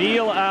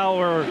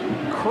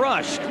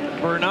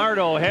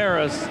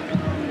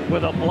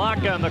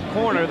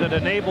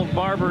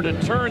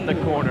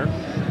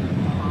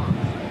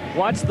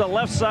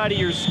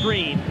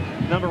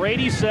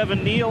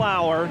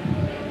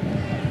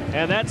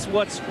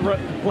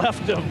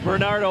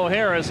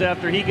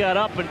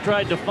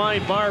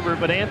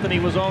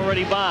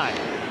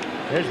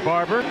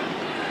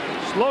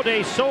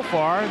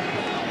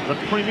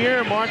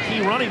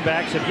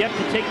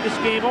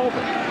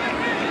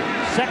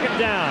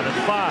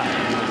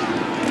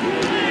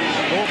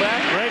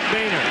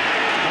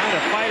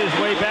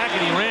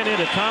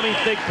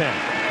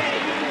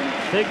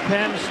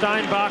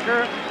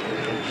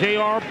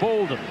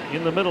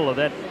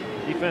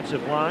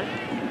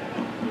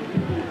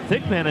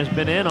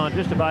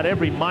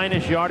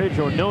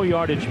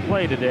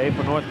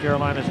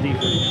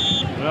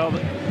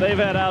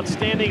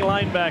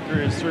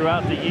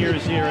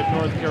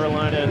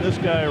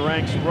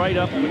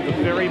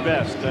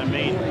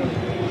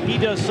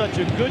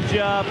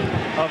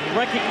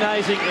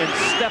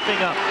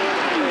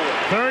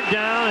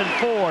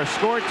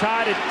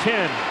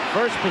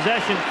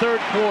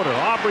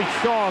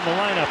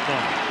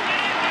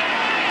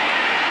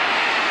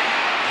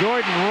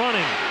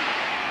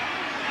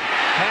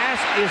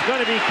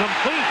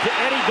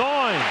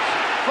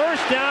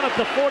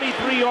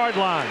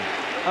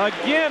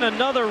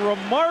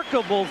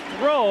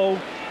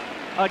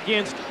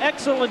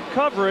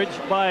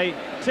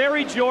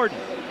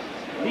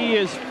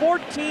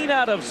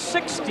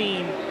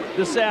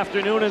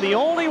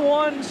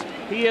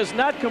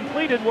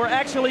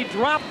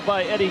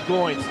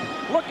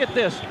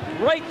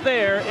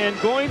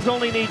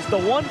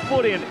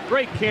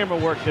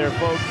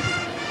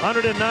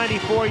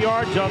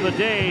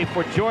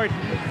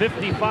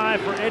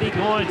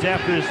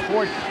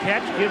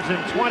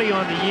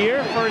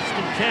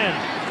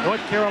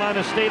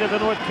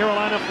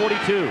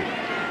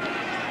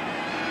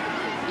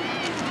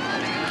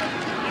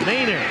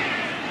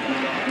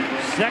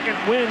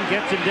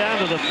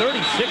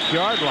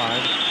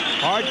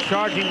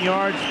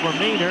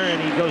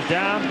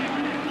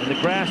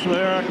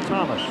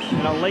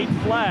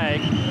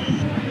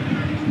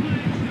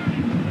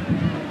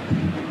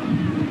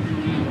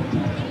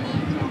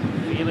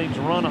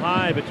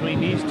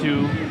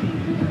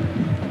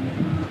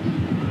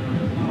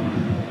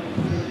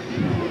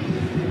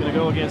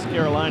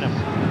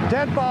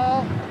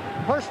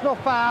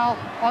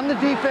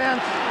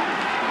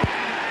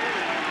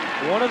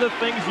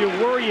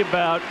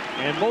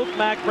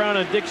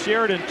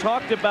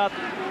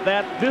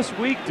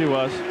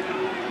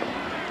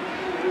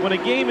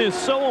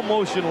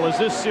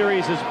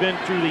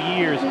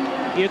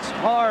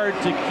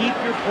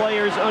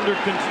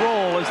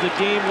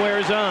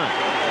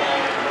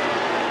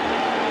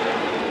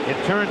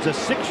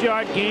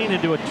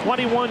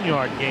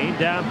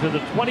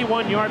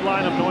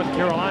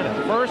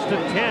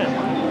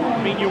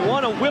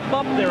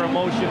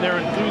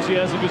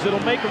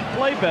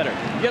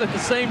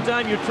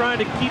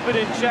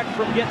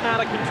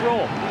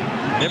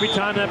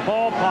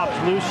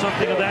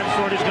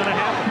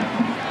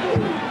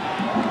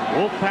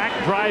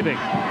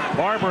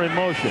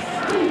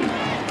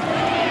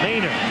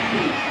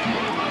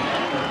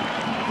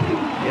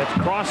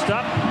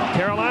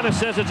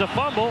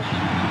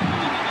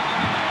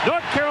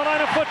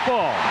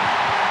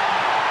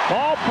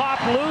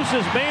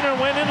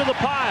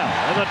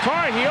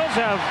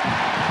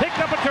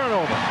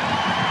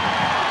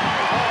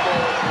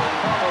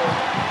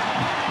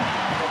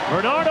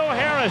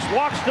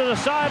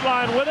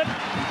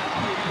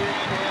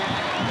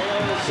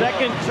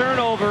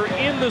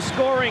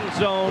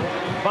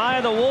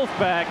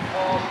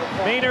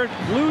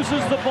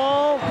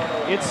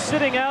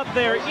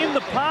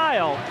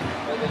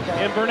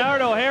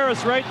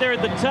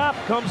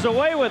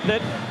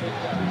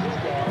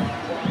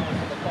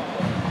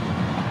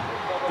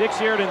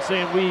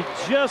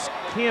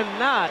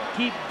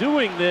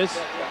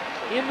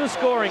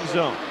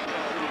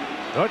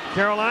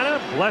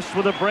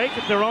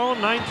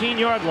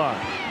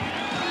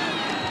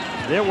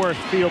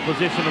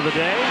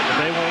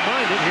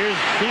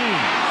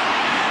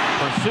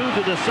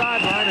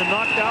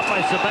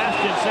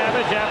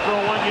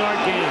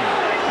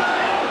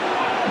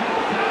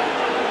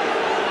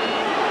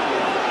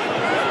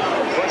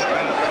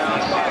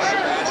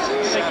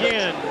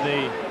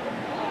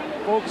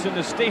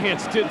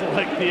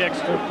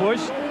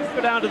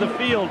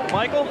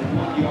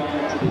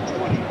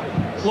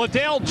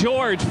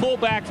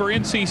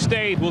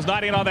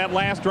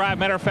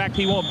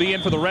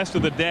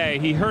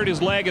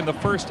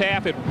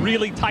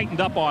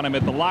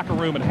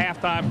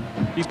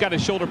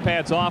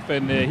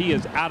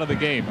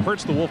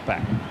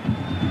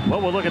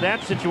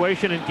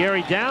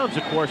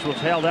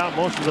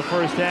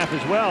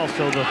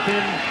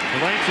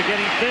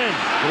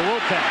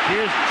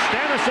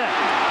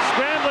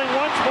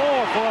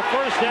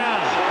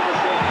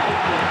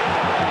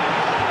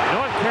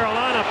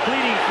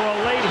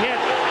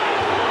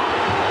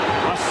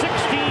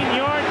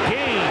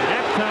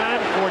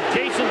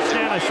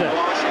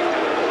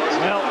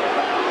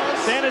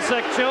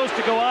 Stanisiak chose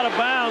to go out of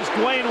bounds.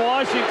 Dwayne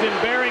Washington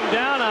bearing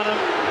down on him,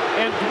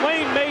 and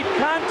Dwayne made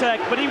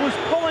contact, but he was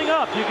pulling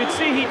up. You could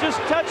see he just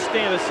touched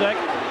Stanisiak.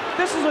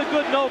 This is a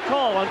good no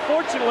call.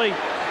 Unfortunately,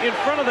 in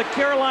front of the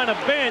Carolina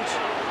bench,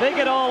 they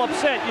get all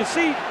upset. You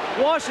see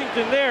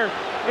Washington there.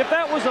 If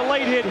that was a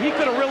late hit, he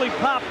could have really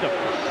popped him.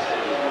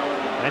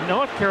 And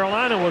North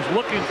Carolina was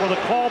looking for the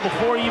call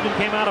before he even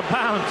came out of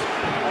bounds.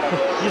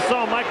 You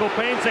saw Michael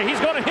Payne say, he's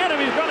going to hit him,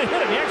 he's going to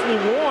hit him. He actually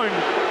warned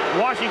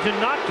Washington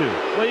not to.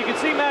 Well, you can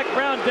see Mac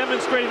Brown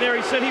demonstrating there.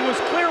 He said he was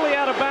clearly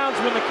out of bounds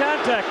when the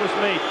contact was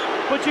made.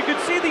 But you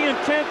could see the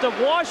intent of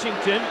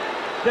Washington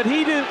that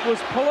he was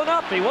pulling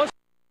up. He wasn't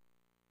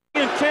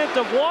the intent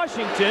of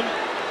Washington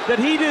that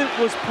he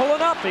was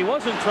pulling up. He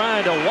wasn't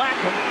trying to whack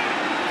him.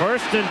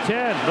 1st and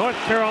 10. North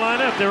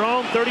Carolina at their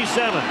own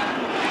 37.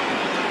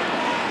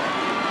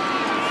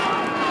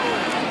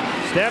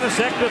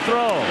 Stanisiak to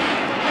throw.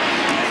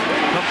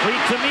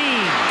 Complete to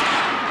Means.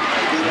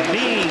 And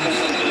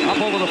Means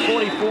up over the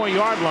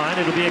 44-yard line.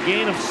 It'll be a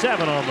gain of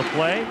 7 on the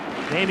play.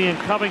 Damian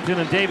Covington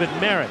and David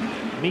Merritt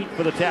meet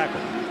for the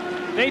tackle.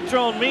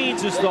 Natrone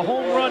Means is the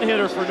home run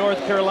hitter for North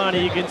Carolina.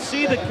 You can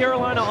see the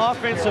Carolina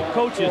offensive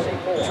coaches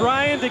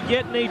trying to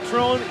get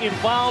Natrone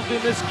involved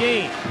in this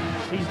game.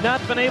 He's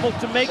not been able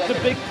to make the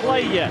big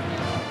play yet.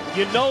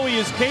 You know he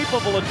is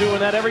capable of doing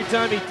that every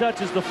time he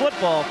touches the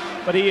football,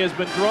 but he has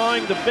been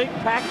drawing the big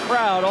packed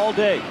crowd all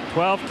day.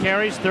 12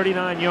 carries,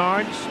 39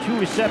 yards, 2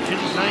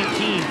 receptions,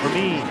 19 for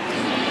Means.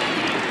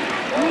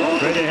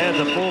 Straight ahead,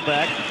 the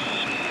fullback.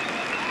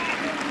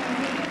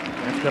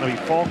 That's going to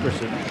be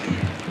Fulkerson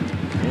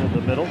in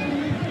the middle.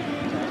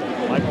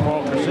 Mike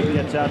Fulkerson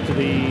gets out to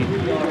the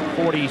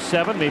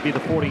 47, maybe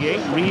the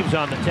 48. Reeves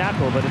on the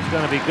tackle, but it's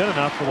going to be good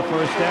enough for the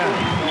first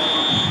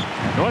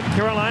down. North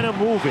Carolina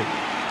moving.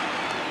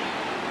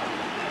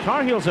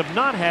 Tar Heels have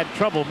not had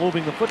trouble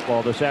moving the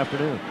football this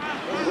afternoon.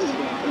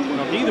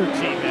 Well, neither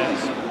team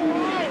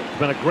has. It's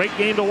been a great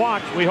game to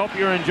watch. We hope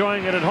you're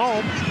enjoying it at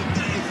home.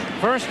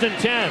 1st and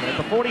 10 at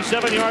the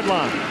 47-yard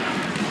line.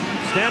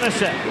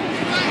 Stanisiak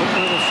with a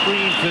little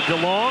screen to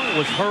DeLong.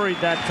 Was hurried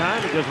that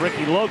time because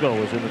Ricky Logo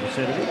was in the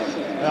vicinity.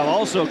 Well,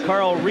 also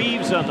Carl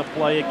Reeves on the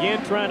play.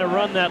 Again, trying to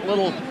run that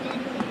little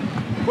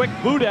quick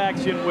boot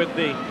action with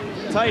the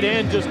tight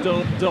end just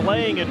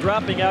delaying and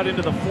dropping out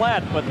into the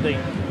flat. But the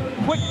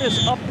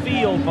quickness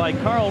upfield by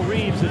Carl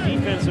Reeves, the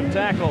defensive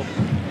tackle,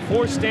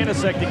 forced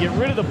Stanisiak to get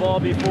rid of the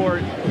ball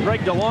before Greg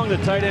DeLong, the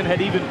tight end,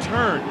 had even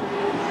turned.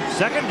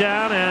 2nd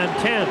down and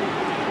 10.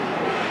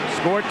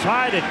 Score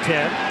tied at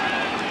 10.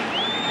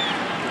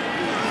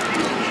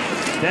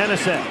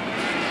 Stanisiak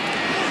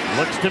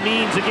looks to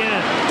Means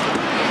again.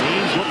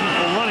 Means looking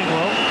for running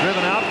low.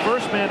 Driven out.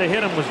 First man to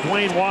hit him was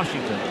Dwayne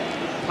Washington.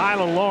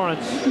 Tyler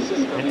Lawrence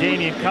and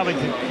Damian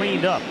Covington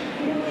cleaned up.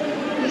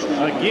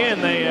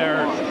 Again, they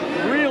are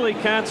really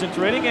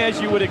concentrating, as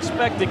you would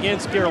expect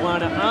against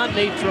Carolina, on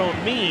Natrone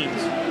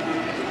Means.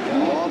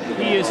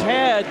 He has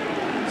had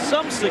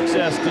some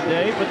success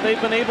today, but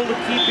they've been able to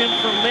keep him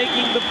from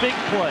making the big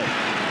play.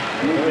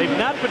 They've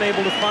not been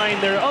able to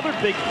find their other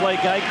big play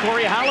guy,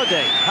 Corey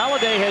Holliday.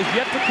 Holliday has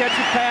yet to catch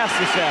a pass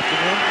this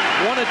afternoon.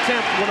 One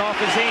attempt went off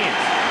his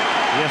hands.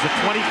 He has a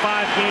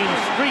 25-game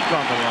streak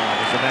on the line,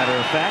 as a matter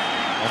of fact.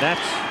 And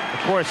that's,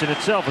 of course, in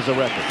itself is a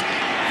record.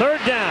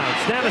 3rd down,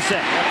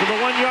 Stanisiak after the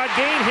 1-yard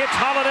gain hits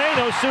Holliday.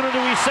 No sooner do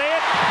we say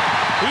it,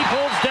 he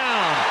pulls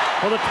down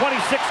for the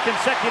 26th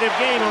consecutive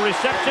game, a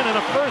reception and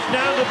a first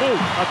down to boot,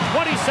 a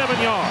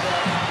 27-yard.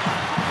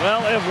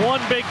 Well, if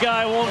one big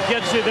guy won't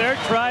get you there,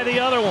 try the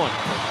other one.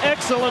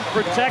 Excellent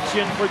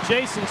protection for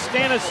Jason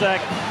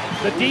Stanisiak.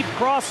 The deep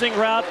crossing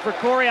route for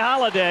Corey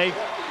Holliday.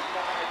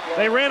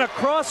 They ran a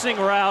crossing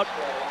route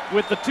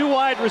with the 2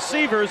 wide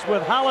receivers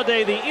with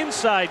Holliday, the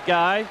inside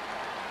guy,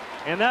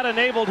 and that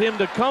enabled him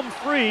to come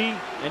free,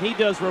 and he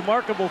does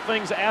remarkable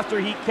things after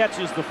he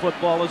catches the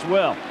football as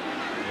well.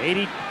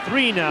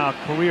 83 now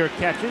career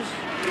catches.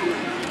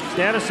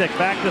 Stanisiak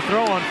back to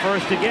throw on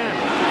 1st again.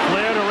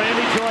 Flare to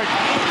Randy Jordan.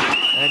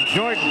 And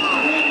Jordan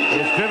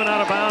is driven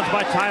out of bounds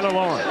by Tyler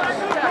Lawrence.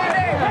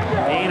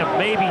 Gain of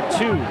maybe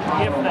 2,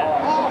 if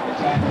that.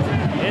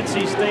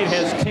 NC State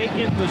has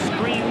taken the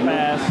screen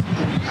pass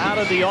out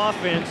of the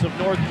offense of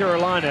North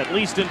Carolina, at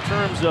least in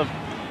terms of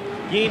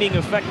gaining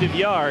effective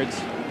yards.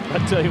 I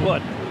tell you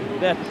what,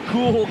 that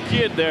cool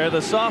kid there,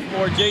 the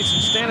sophomore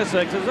Jason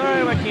Stanisiak, says, all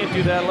right, I can't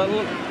do that. Let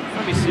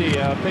me see,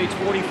 page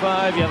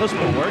 45. Yeah, this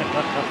will work.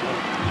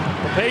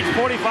 Well, page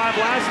 45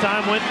 last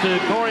time went to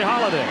Corey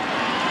Holliday.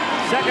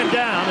 2nd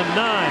down and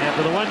 9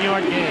 after the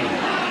 1-yard gain.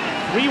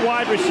 3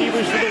 wide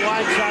receivers to the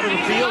wide side of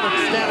the field, and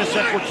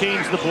Stanisiak will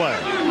change the play.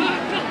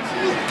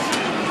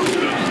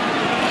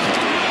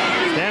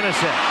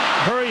 Stanisiak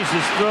hurries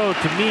his throw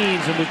to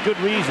Means, and with good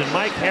reason.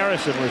 Mike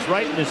Harrison was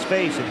right in his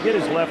face and hit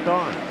his left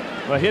arm.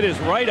 Well, hit his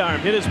right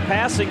arm, hit his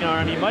passing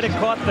arm. He might have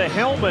caught the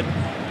helmet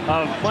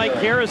of Mike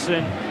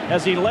Harrison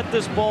as he let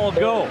this ball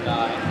go.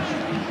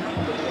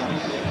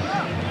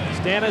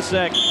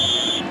 Stanisiak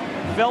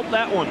felt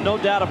that one, no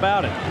doubt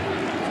about it.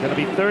 It's going to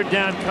be 3rd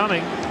down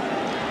coming.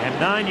 And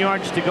 9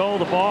 yards to go.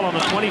 The ball on the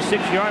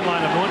 26-yard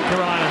line of North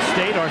Carolina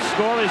State. Our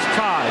score is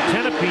tied,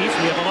 10 apiece.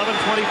 We have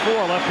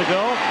 11:24 left to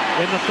go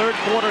in the third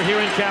quarter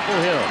here in Chapel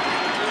Hill.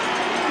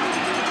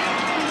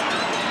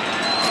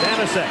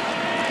 Stanisic.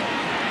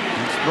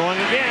 He's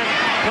throwing again.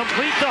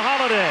 Complete to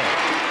Holiday.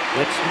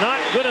 It's not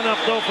good enough,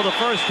 though, for the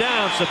first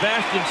down.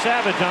 Sebastian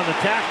Savage on the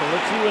tackle.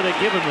 Let's see where they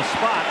give him the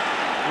spot.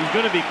 He's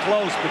going to be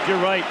close, but you're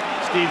right,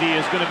 Stevie,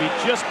 is going to be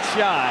just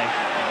shy.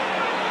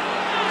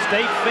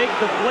 State faked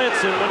the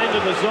blitz and went into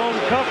the zone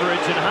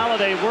coverage, and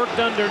Holiday worked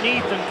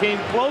underneath and came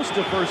close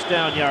to first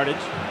down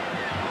yardage.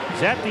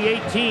 He's at the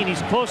 18.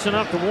 He's close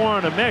enough to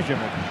warrant a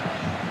measurement.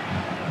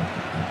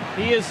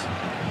 He is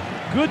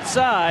good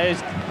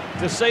size,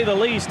 to say the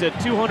least, at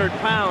 200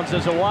 pounds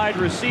as a wide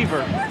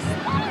receiver.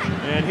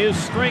 And his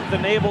strength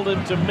enabled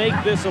him to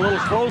make this a little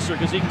closer,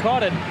 because he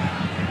caught it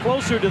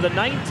closer to the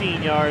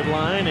 19-yard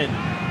line and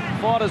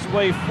fought his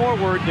way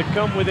forward to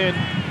come within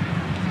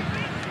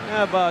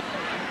about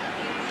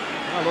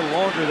a little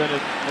longer than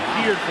it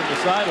appeared from the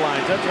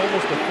sidelines. That's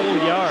almost a full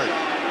yard.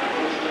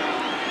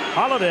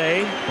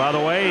 Holiday, by the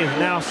way, is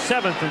now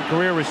 7th in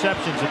career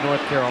receptions in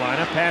North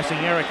Carolina, passing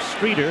Eric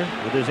Streeter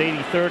with his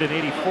 83rd and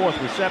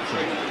 84th reception.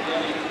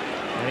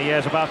 And he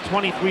has about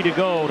 23 to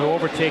go to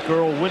overtake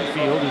Earl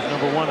Winfield, who's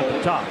number 1 at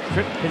the top.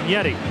 Trick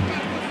Pignetti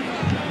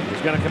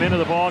is going to come into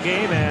the ball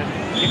game and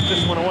kick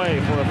this one away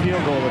for a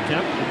field goal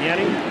attempt.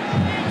 Pignetti,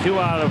 3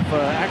 out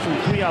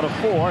of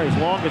 4. His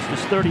longest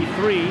is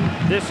 33.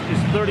 This is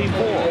 34.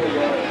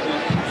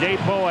 Jay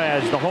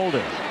Boaz, the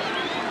holder.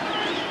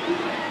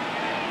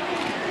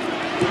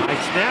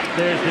 Nice snap.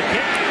 There's the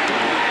kick.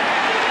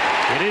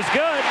 It is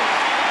good.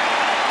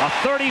 A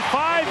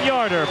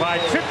 35-yarder by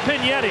Trick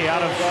Pignetti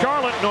out of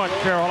Charlotte, North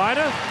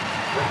Carolina.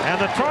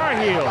 And the Tar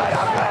Heels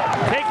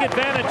take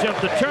advantage of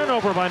the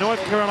turnover by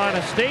North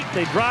Carolina State.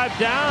 They drive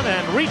down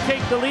and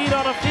retake the lead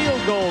on a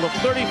field goal of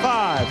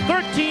 35.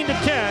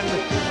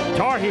 13-10,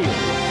 Tar Heels.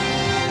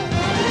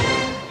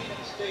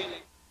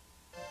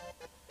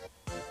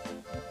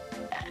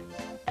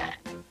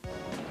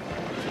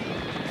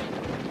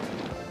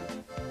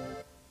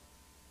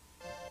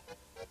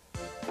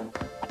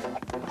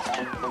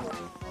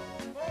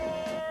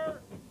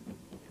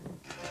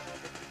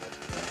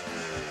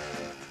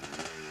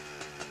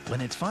 When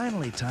it's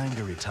finally time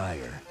to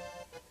retire,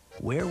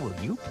 where will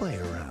you play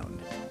around?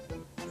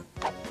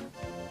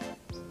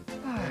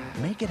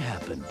 Make it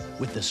happen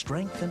with the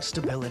strength and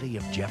stability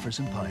of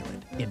Jefferson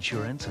Pilot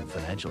Insurance and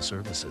Financial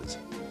Services.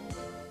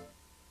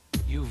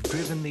 You've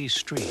driven these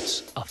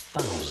streets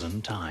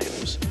 1,000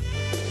 times.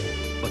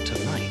 But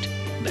tonight,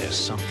 there's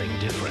something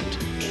different.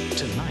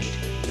 Tonight,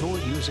 you're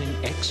using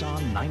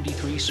Exxon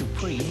 93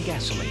 Supreme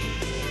gasoline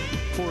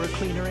for a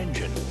cleaner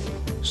engine,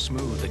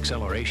 smooth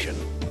acceleration,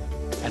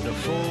 and a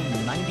full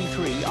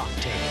 93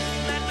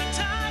 octane. Let the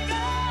Tiger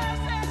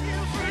set you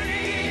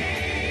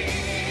free.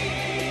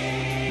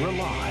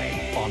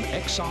 Rely on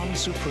Exxon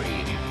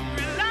Supreme.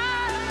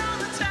 Rely on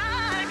the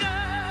Tiger.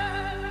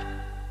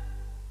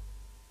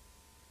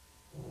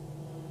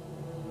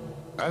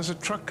 As a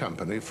truck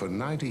company for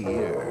 90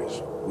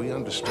 years, we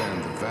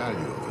understand the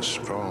value of a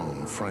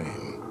strong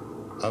frame.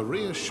 A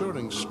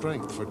reassuring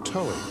strength for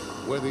towing,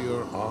 whether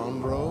you're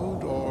on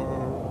road or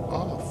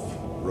off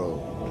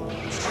road.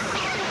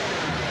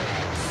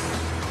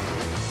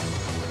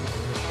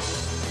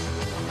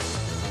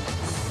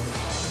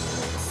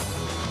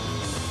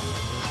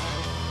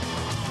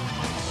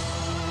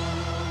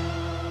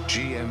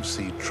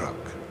 GMC Truck,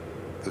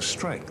 the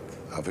strength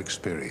of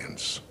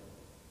experience.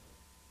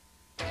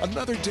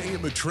 Another day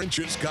in the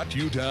trenches got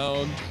you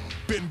down?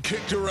 Been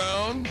kicked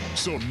around?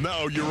 So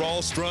now you're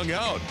all strung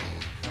out.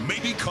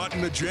 Maybe caught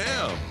in a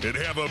jam and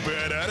have a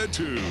bad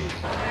attitude.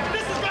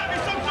 This has got to be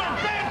some sort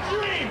of bad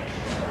dream!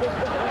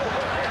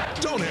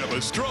 Don't have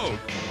a stroke.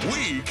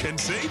 We can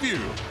save you.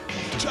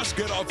 Just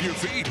get off your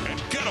feet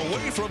and get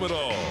away from it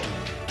all.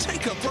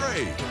 Take a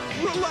break,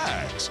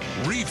 relax,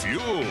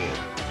 refuel.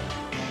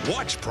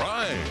 Watch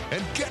Prime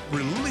and get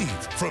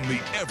relief from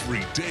the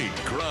everyday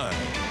grind.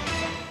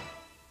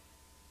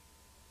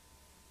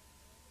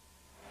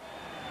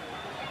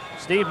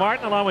 Steve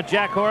Martin along with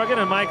Jack Horrigan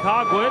and Mike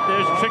Hogwood.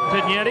 There's Trick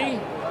Pignetti,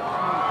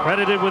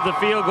 credited with the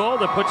field goal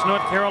that puts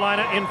North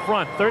Carolina in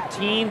front,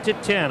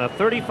 13-10. A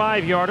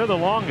 35-yarder, the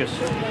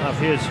longest of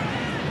his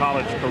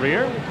college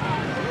career.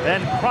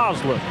 Ben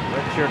Crosland,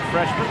 redshirt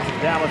freshman from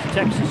Dallas,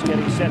 Texas,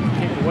 getting set to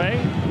kick away.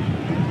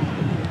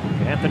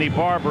 Anthony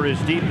Barber is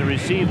deep to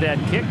receive that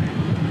kick.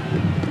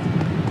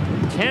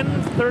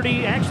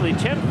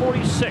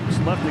 10:46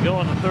 left to go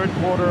in the third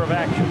quarter of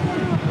action.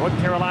 North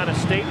Carolina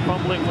State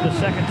fumbling for the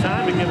second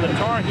time to give the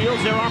Tar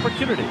Heels their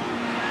opportunity.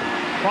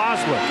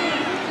 Crosland,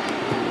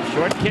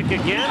 short kick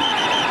again,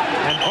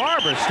 and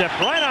Barber stepped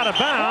right out of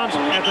bounds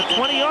at the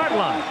 20-yard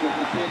line.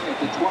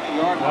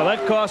 Well,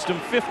 that cost him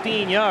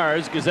 15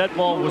 yards because that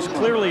ball was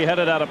clearly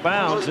headed out of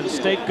bounds, and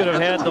State could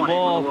have had the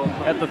ball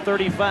at the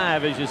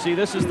 35. As you see,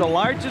 this is the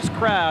largest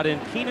crowd in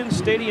Kenan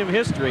Stadium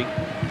history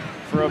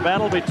for a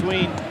battle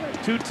between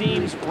two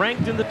teams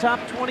ranked in the top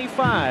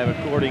 25,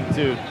 according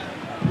to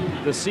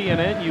the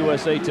CNN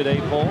USA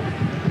Today poll.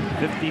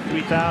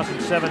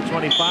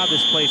 53,725.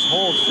 This place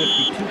holds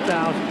 52,000.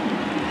 Got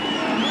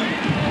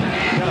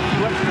a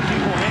few extra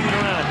people hanging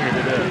around here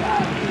today.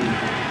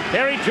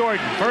 Terry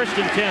Jordan, 1st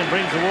and 10,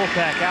 brings the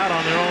Wolfpack out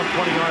on their own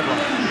 20-yard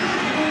line.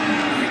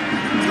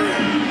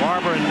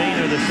 Barber and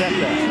Maynard the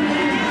setback.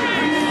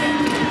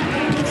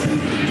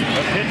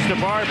 A pitch to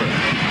Barber.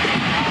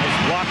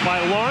 It's blocked by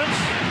Lawrence.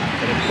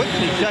 And a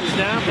quickly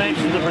touchdown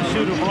thanks to the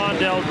pursuit of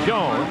Rondell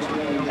Jones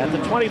at the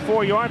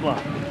 24-yard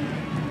line.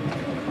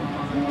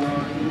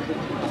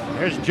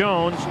 There's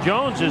Jones.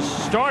 Jones has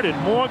started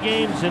more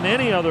games than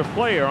any other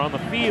player on the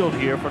field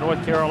here for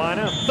North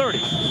Carolina. 30.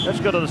 Let's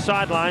go to the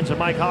sidelines of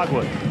Mike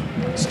Hogwood.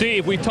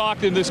 Steve, we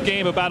talked in this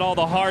game about all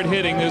the hard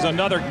hitting. There's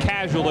another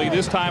casualty.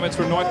 This time it's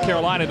for North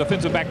Carolina.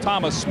 Defensive back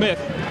Thomas Smith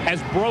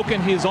has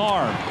broken his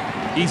arm.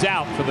 He's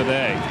out for the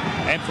day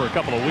and for a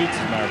couple of weeks,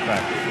 as a matter of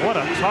fact. What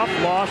a tough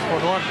loss for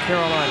North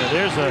Carolina.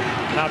 There's an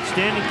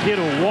outstanding kid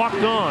who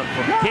walked on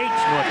from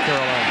Gates, North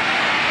Carolina.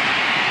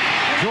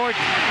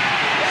 Jordan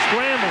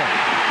scrambling,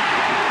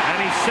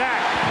 and he's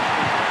sacked.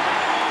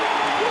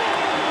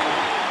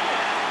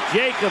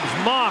 Jacobs,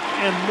 Mock,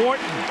 and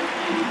Morton.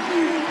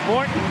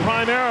 Morton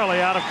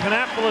primarily out of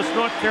Kannapolis,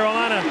 North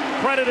Carolina,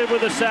 credited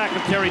with the sack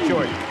of Terry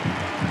Jordan.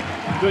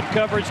 Good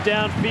coverage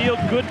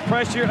downfield, good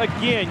pressure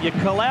again. You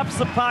collapse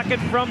the pocket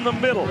from the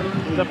middle.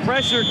 The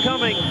pressure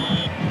coming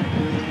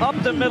up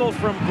the middle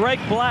from Greg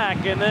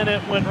Black, and then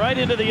it went right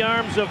into the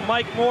arms of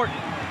Mike Morton.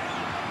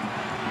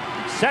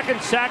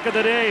 Second sack of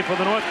the day for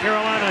the North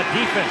Carolina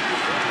defense.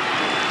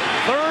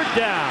 3rd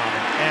down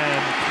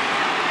and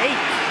 8.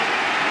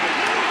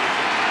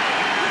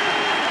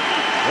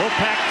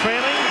 Wolfpack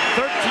trailing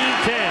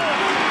 13-10.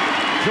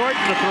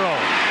 Jordan to throw.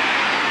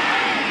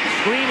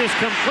 Screen is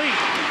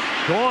complete.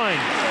 Goins.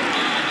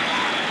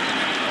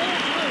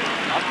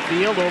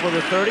 Upfield over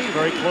the 30,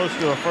 very close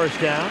to a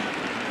 1st down.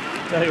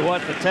 Tell you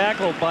what, the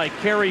tackle by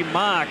Kerry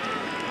Mock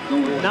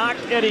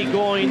knocked Eddie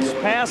Goins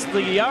past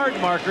the yard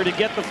marker to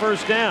get the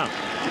 1st down.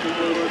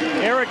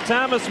 Eric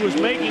Thomas was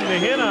making the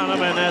hit on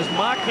him, and as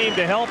Mock came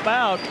to help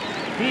out,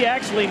 he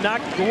actually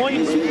knocked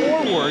Goins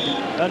forward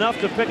enough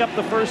to pick up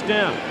the 1st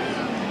down.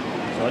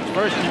 So it's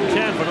 1st and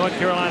 10 for North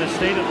Carolina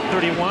State at the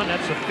 31.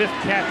 That's the 5th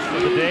catch for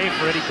the day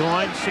for Eddie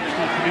Goins,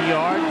 63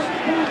 yards.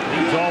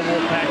 Leads all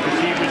Wolfpack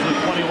receivers with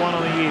 21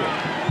 on the year.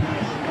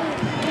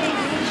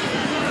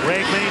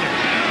 Greg Maynard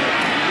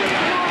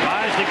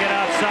tries to get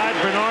outside.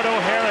 Bernardo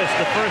Harris,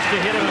 the first to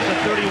hit him at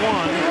the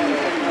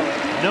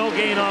 31. No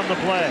gain on the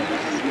play.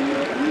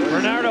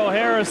 Bernardo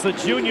Harris, the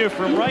junior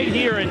from right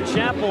here in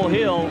Chapel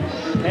Hill,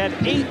 had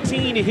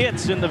 18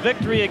 hits in the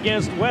victory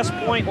against West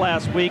Point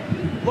last week.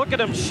 Look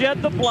at him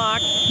shed the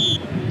block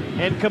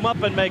and come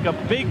up and make a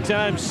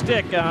big-time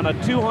stick on a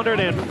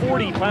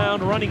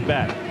 240-pound running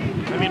back.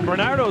 I mean,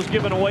 Bernardo's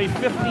given away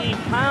 15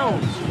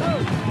 pounds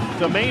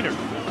to Maynard.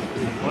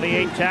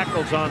 28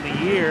 tackles on the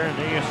year, and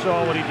there you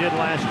saw what he did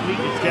last week,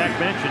 as Jack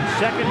mentioned.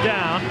 2nd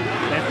down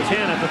and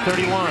 10 at the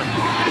 31.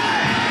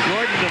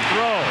 Jordan to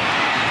throw.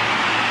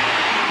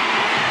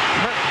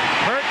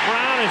 Kurt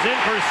Brown is in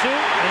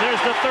pursuit, and there's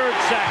the 3rd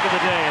sack of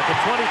the day at the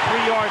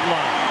 23-yard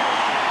line.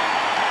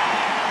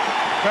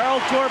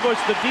 Carl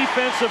Torbush, the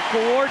defensive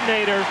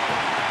coordinator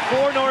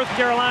for North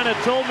Carolina,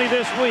 told me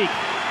this week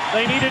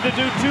they needed to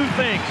do 2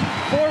 things: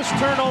 force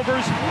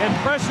turnovers and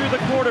pressure the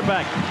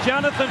quarterback.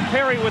 Jonathan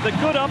Perry with a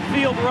good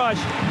upfield rush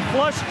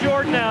flushed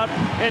Jordan out,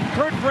 and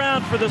Kurt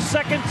Brown for the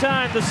 2nd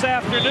time this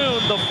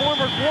afternoon, the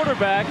former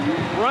quarterback,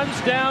 runs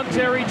down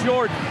Terry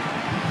Jordan.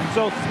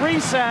 So 3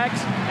 sacks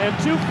and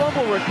 2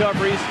 fumble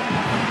recoveries,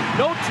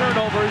 no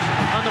turnovers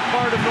on the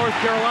part of North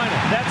Carolina.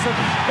 That's a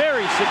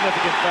very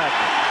significant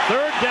factor.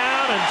 3rd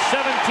down and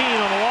 17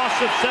 on a loss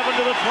of 7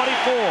 to the 24.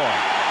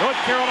 North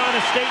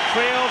Carolina State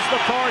trails the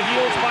Tar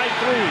Heels by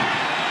 3.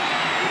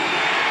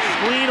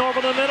 Screen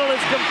over the middle is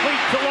complete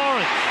to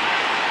Lawrence.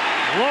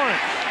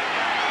 Lawrence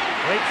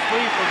breaks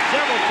free from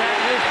several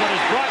tacklers, but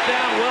is brought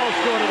down well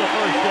short of the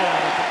 1st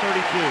down at the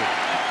 32.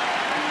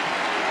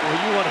 Well,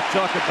 you want to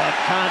talk about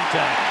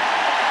contact.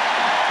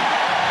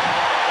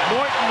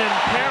 Morton and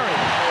Perry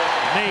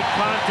made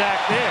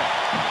contact there.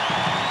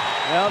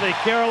 Well, the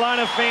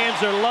Carolina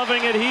fans are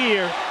loving it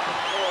here.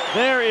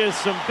 There is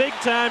some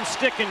big-time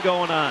sticking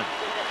going on.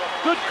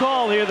 Good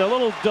call here, the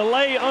little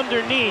delay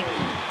underneath.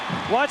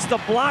 Watch the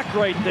block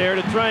right there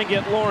to try and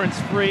get Lawrence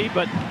free,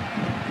 but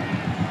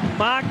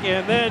Mock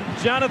and then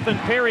Jonathan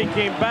Perry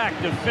came back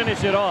to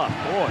finish it off.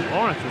 Boy,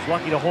 Lawrence was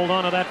lucky to hold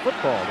on to that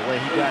football the way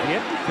he got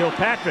hit.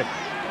 Kilpatrick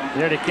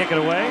there to kick it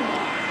away.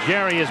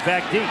 Jerry is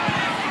back deep.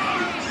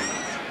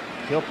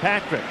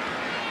 Kilpatrick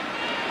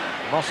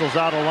muscles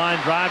out a line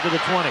drive to the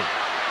 20.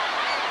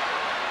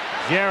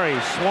 Jerry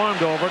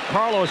swarmed over.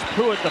 Carlos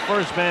Pruitt, the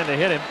first man to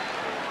hit him.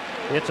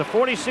 It's a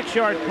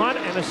 46-yard punt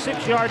and a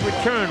 6-yard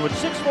return with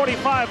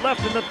 6:45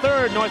 left in the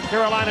 3rd. North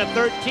Carolina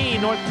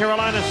 13, North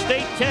Carolina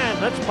State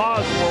 10. Let's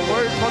pause for a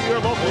word from your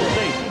local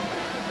station.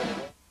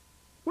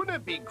 Wouldn't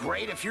it be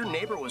great if your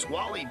neighbor was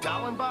Wally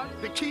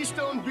Dallenbach, the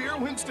Keystone Beer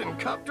Winston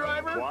Cup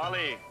driver?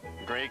 Wally,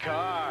 great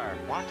car.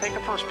 Want to take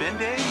it for a spin,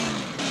 Dave?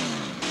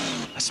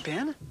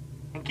 spin?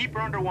 And keep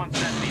her under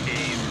 170,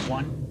 Dave.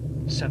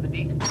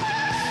 170.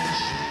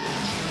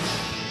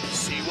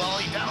 See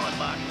Wally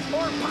Dallenbach,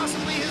 or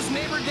possibly his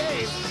neighbor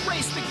Dave,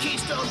 race the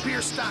Keystone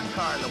Beer stock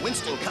car in the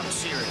Winston Cup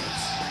Series.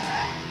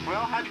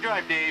 Well, how'd you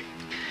drive, Dave?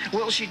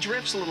 Well, she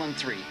drifts a little in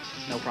 3.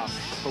 No problem.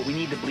 But we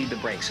need to bleed the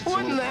brakes. It's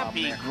Wouldn't that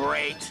be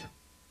great?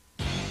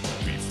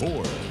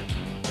 Before.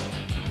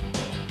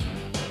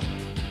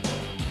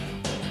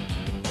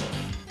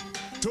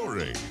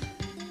 During.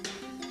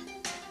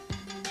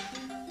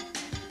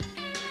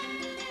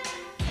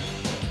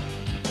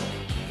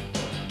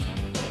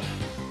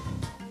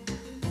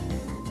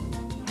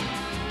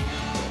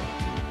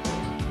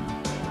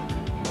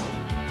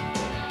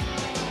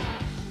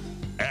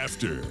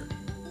 After.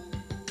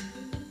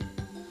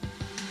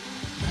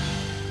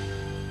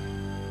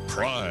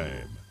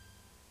 Prime.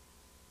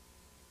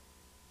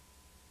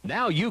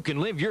 Now you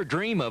can live your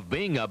dream of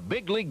being a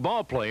big league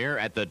ball player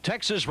at the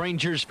Texas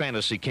Rangers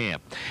Fantasy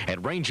Camp.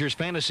 At Rangers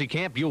Fantasy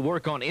Camp, you'll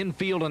work on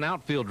infield and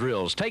outfield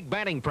drills, take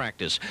batting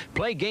practice,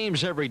 play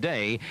games every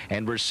day,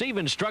 and receive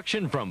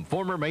instruction from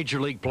former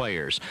Major League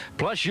players.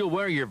 Plus, you'll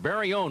wear your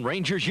very own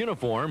Rangers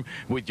uniform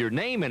with your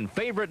name and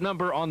favorite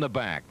number on the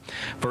back.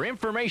 For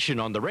information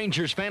on the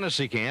Rangers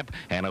Fantasy Camp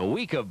and a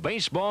week of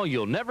baseball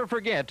you'll never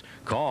forget,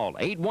 call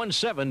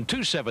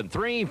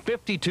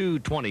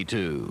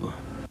 817-273-5222.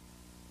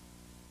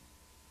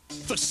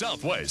 The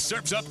Southwest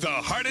serves up the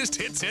hardest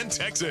hits in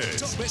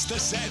Texas. Don't miss the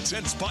sets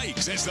and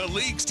spikes as the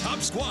league's top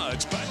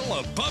squads battle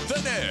above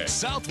the net.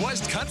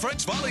 Southwest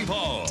Conference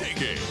Volleyball.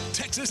 Take it.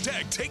 Texas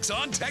Tech takes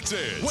on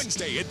Texas.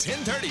 Wednesday at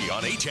 10:30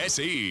 on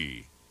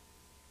HSE.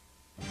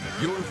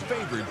 Your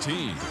favorite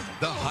team.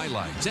 The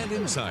highlights and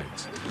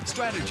insights.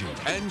 Strategy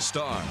and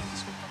stars.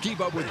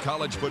 Keep up with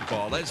college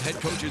football as head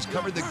coaches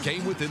cover the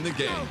game within the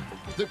game.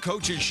 The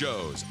Coaches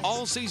Shows,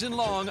 all season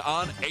long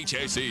on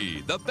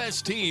HSE, the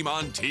best team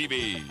on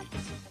TV.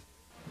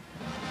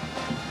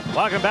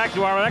 Welcome back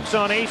to our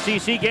Exxon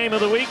ACC Game of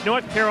the Week.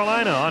 North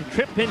Carolina on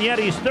Trip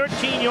Pignetti's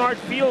 13-yard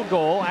field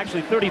goal,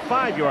 actually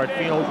 35-yard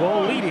field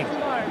goal, leading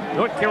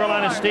North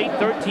Carolina State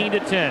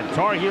 13-10.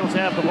 Tar Heels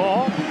have the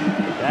ball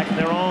back at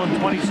their own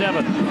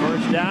 27.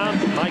 First down,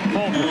 Mike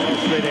Fulkerson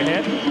straight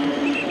ahead.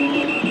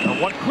 Now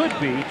what could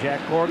be, Jack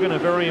Corrigan, a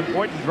very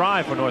important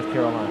drive for North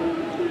Carolina.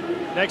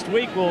 Next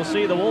week, we'll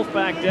see the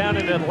Wolfpack down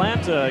in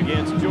Atlanta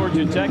against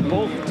Georgia Tech.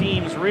 Both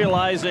teams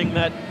realizing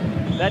that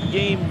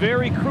game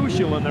very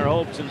crucial in their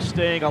hopes in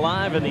staying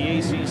alive in the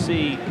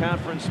ACC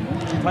Conference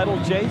title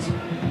chase.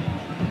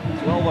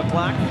 12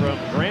 o'clock from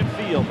Grant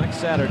Field next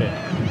Saturday.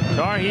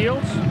 Tar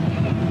Heels,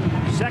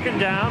 second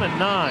down and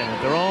 9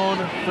 at their own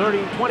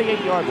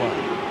 28-yard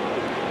line.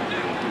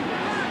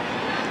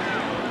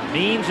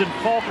 Means and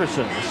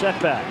Fulkerson, the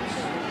setbacks.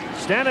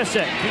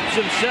 Stanisic keeps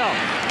himself.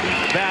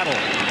 He's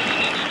battled.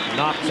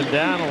 Knocks him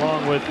down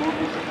along with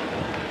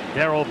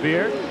Darrell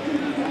Beard.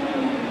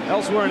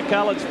 Elsewhere in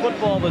college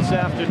football this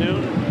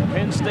afternoon,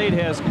 Penn State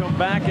has come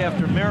back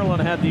after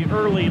Maryland had the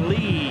early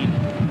lead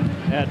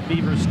at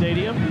Beaver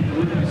Stadium.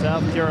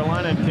 South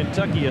Carolina and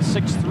Kentucky, a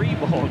 6-3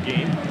 ball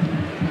game.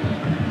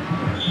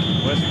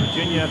 West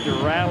Virginia, after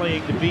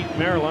rallying to beat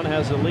Maryland,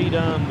 has a lead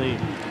on the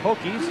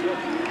Hokies.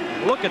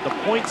 Look at the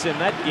points in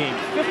that game.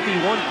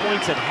 51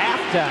 points at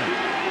halftime.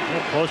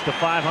 Close to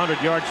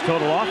 500 yards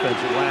total offense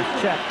at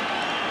last check.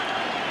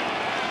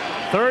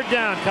 Third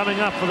down coming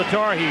up for the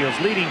Tar Heels,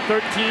 leading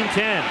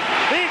 13-10.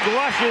 Big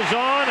rushes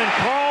on, and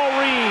Carl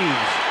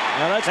Reeves.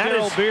 Now that's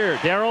Darrell Beard.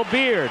 Darrell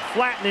Beard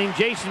flattening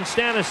Jason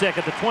Stanisic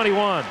at the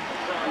 21.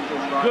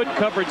 Good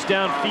coverage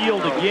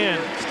downfield again.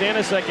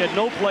 Stanisic had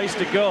no place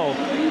to go.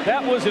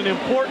 That was an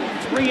important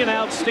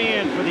 3-and-out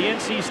stand for the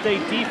NC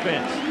State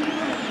defense.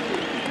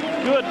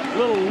 Good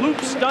little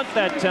loop stunt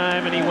that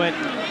time, and he went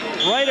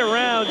right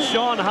around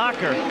Sean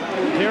Hocker.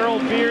 Darrell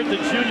Beard, the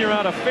junior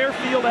out of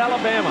Fairfield,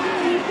 Alabama.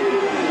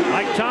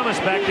 Mike Thomas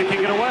back to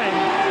kick it away.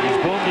 He's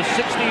boomed a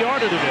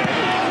 60-yarder today.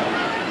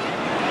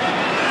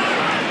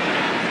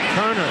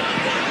 Turner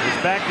is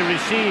back to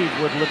receive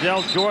with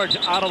Liddell George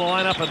out of the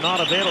lineup and not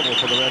available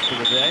for the rest of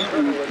the day.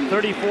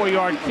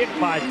 34-yard kick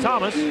by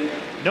Thomas.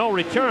 No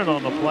return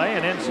on the play,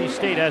 and NC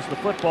State has the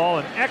football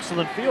in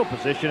excellent field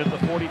position at the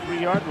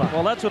 43-yard line.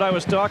 Well, that's what I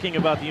was talking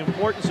about, the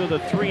importance of the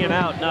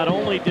 3-and-out. Not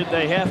only did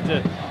they have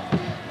to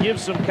give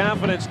some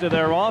confidence to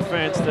their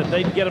offense that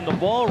they'd get them the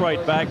ball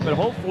right back, but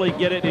hopefully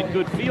get it in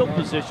good field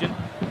position.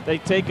 They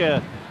take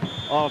a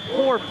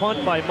poor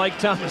punt by Mike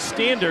Thomas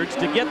standards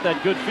to get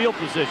that good field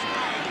position.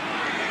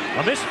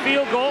 A missed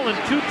field goal and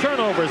 2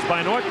 turnovers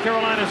by North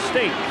Carolina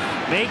State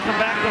may come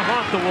back to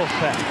haunt the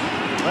Wolfpack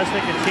unless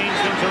they can change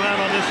things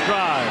around on this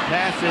drive.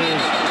 Pass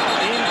is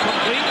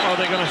incomplete, or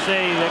they're going to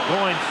say that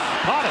Goins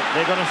caught it.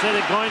 They're going to say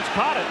that Goins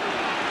caught it.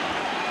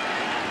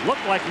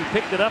 Looked like he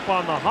picked it up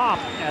on the hop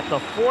at the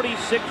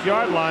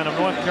 46-yard line of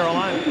North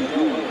Carolina.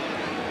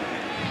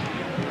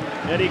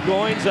 Eddie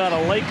Goins out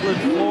of Lakeland,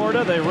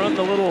 Florida. They run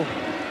the little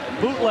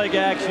bootleg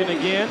action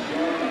again.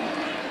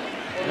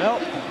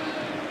 Well,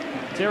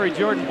 Terry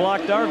Jordan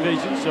blocked our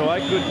vision, so I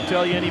couldn't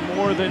tell you any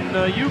more than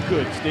you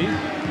could, Steve.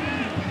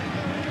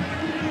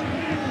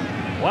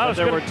 Well,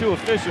 there were two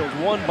officials,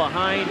 one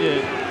behind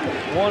and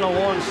one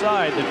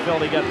alongside, that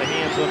felt he got the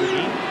hands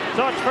underneath.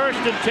 So it's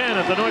 1st and 10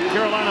 at the North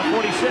Carolina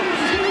 46.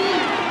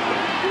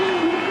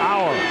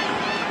 Auer.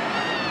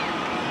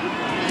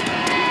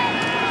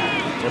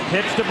 The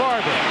pitch to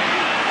Barber.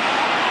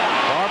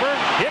 Barber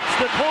hits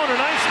the corner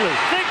nicely.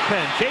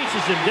 Thigpen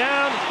chases him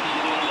down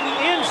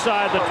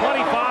inside the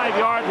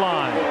 25-yard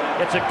line.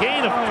 It's a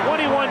gain of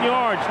 21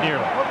 yards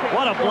nearly.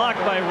 What a block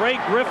by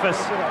Ray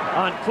Griffiths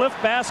on Cliff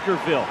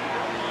Baskerville.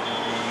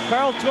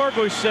 Carl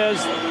Torbush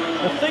says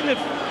the thing that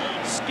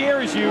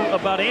scares you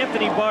about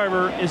Anthony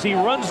Barber is he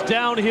runs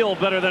downhill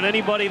better than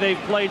anybody they've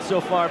played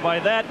so far. By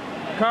that,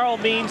 Carl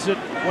means that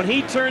when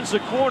he turns the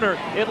corner,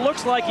 it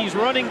looks like he's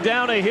running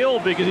down a hill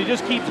because he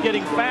just keeps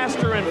getting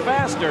faster and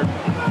faster.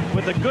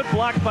 With a good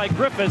block by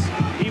Griffiths,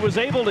 he was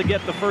able to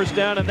get the first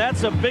down, and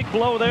that's a big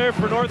blow there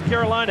for North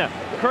Carolina.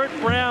 Kurt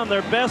Brown,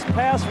 their best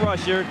pass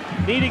rusher,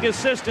 needing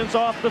assistance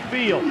off the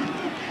field.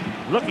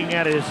 Looking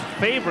at his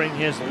favoring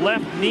his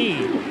left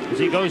knee as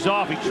he goes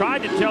off. He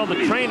tried to tell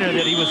the trainer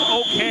that he was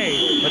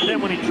okay, but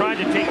then when he tried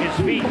to take his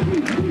feet,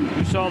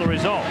 you saw the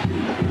result.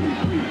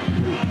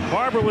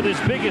 Barber with his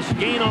biggest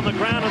gain on the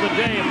ground of the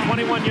day of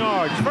 21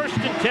 yards.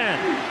 1st and 10.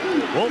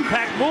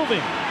 Wolfpack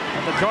moving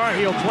at the Tar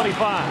Heel 25.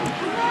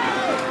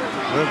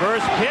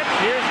 Reverse pitch.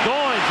 Here's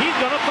Goins. He's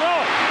going to throw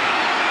it.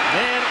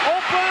 And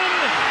open.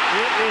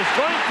 It is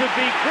going to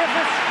be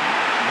Griffiths.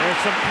 There's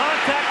some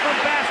contact from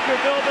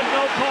Baskerville, but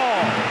no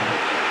call.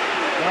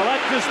 Well, that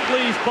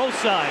displeased both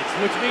sides,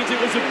 which means it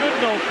was a good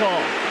no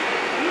call.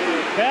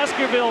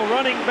 Baskerville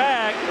running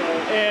back,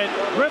 and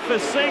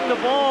Griffiths, seeing the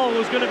ball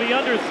was going to be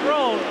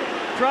underthrown,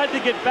 tried to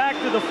get back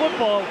to the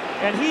football,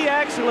 and he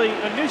actually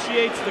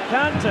initiates the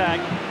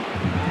contact.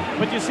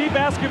 But you see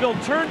Baskerville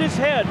turned his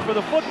head for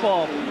the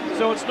football,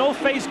 so it's no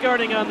face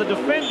guarding on the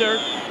defender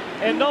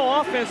and no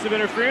offensive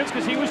interference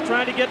because he was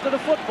trying to get to the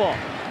football.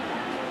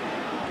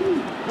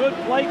 Good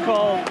play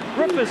call.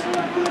 Griffiths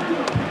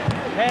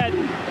had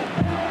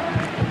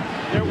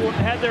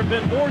there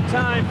been more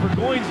time for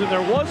Goins, and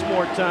there was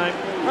more time,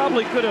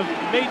 probably could have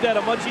made that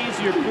a much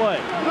easier play.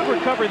 Good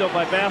recovery, though,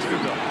 by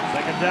Baskerville.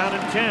 2nd down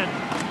and 10.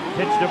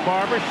 Pitch to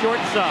Barber, short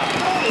side.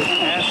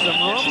 Has some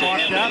room,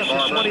 marked out at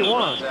the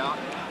 21.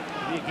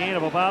 Be a gain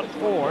of about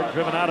 4,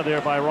 driven out of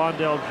there by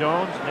Rondell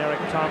Jones, Merrick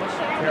Thomas,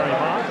 and Terry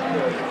Moss.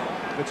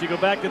 But you go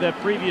back to that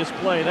previous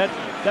play.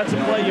 That's a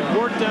play you've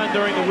worked on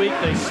during the week.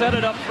 They set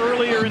it up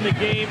earlier in the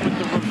game with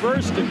the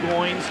reverse to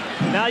Goins.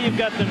 Now you've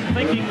got them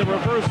thinking the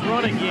reverse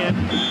run again.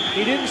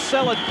 He didn't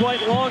sell it quite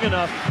long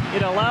enough.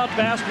 It allowed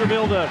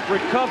Baskerville to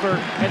recover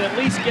and at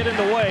least get in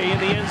the way in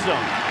the end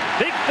zone.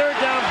 Big 3rd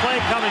down play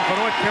coming for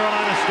North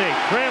Carolina State.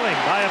 Trailing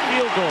by a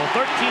field goal,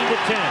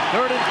 13-10.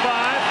 3rd and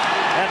 5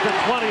 at the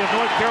 20 of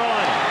North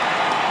Carolina.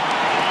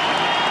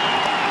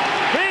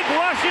 Big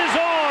rush is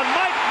on.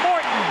 Mike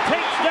Morton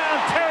takes down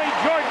Terry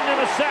Jordan in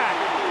a sack.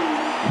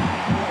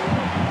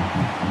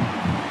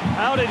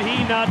 How did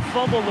he not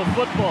fumble the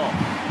football?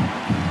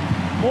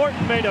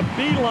 Morton made a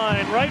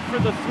beeline right for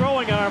the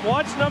throwing arm.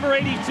 Watch number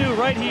 82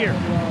 right here.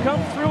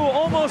 Come through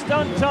almost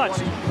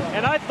untouched.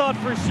 And I thought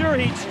for sure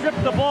he'd strip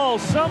the ball.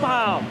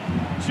 Somehow,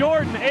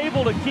 Jordan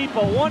able to keep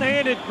a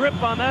one-handed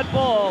grip on that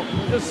ball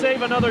to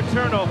save another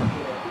turnover.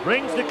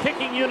 Brings the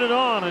kicking unit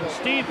on, and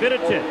Steve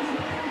Viditich,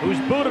 who's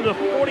booted a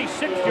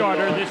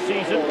 46-yarder this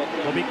season,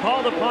 will be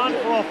called upon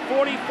for a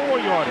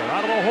 44-yarder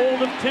out of the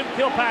hold of Tim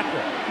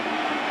Kilpatrick.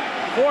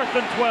 4th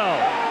and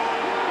 12.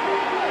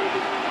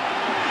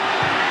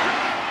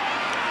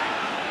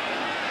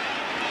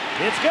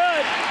 It's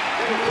good.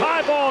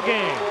 Tie ball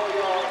game.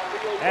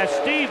 As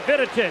Steve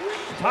Viditich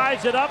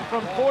ties it up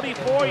from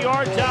 44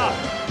 yards out.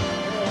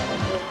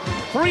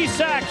 3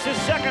 sacks this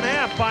second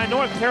half by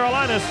North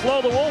Carolina.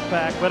 Slow the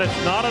Wolfpack, but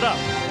it's not enough.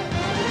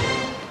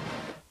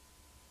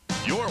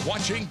 You're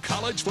watching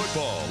college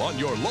football on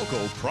your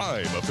local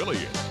Prime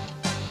affiliate.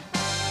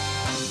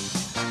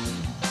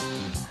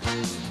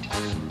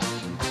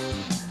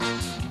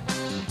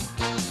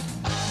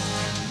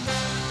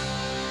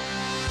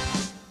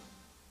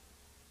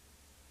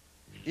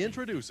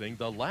 Introducing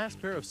the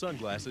last pair of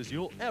sunglasses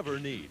you'll ever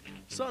need.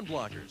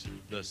 Sunblockers,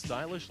 the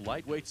stylish,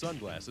 lightweight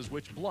sunglasses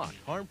which block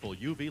harmful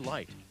UV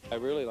light. I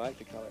really like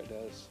the color it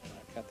does.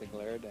 Cut the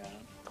glare down.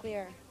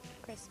 Clear,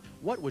 crisp.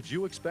 What would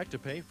you expect to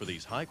pay for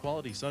these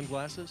high-quality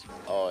sunglasses?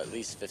 Oh, at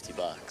least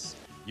 $50.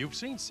 You've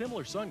seen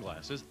similar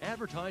sunglasses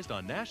advertised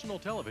on national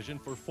television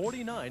for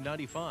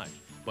 $49.95.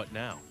 But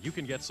now, you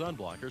can get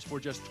sunblockers for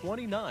just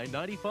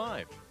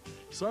 $29.95.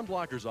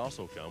 Sunblockers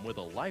also come with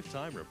a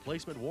lifetime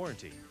replacement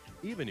warranty.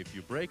 Even if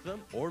you break them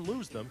or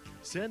lose them,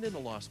 send in a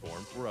loss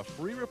form for a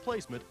free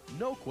replacement,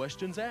 no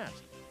questions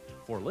asked.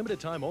 For a limited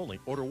time only,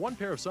 order 1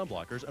 pair of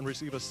sunblockers and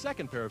receive a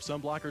 2nd pair of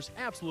sunblockers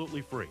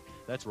absolutely free.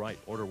 That's right,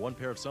 order 1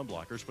 pair of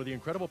sunblockers for the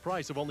incredible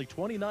price of only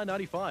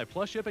 $29.95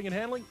 plus shipping and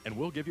handling, and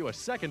we'll give you a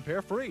 2nd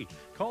pair free.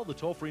 Call the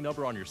toll-free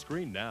number on your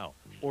screen now,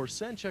 or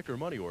send check or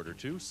money order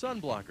to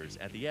Sunblockers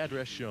at the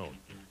address shown.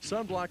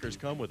 Sunblockers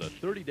come with a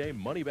 30-day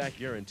money-back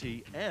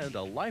guarantee and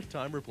a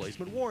lifetime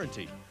replacement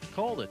warranty.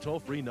 Call the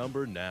toll-free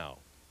number now.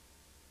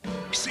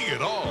 See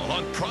it all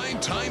on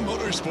Primetime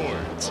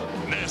Motorsports.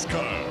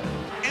 NASCAR,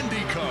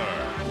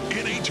 IndyCar,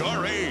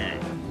 NHRA,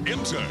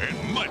 IMSA,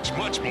 and much,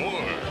 much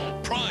more.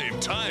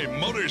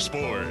 Primetime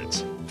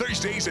Motorsports.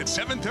 Thursdays at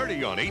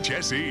 7:30 on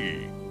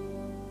HSE.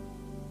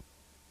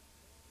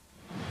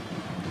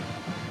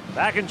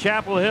 Back in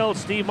Chapel Hill,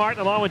 Steve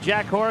Martin along with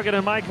Jack Horrigan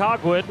and Mike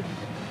Hogwood.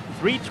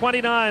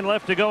 3:29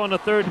 left to go in the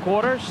third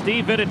quarter.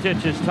 Steve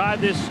Vinatich has tied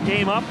this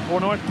game up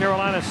for North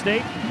Carolina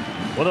State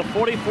with a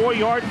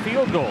 44-yard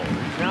field goal.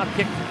 He's now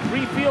kicked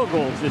 3 field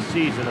goals this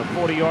season of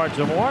 40 yards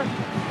or more.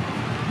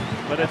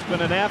 But it's been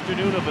an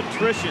afternoon of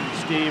attrition,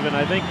 Steve, and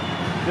I think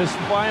this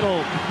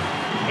final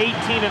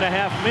 18 and a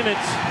half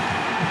minutes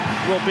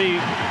will be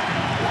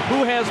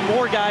who has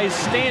more guys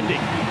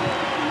standing.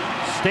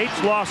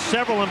 State's lost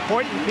several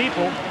important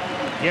people.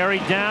 Gary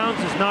Downs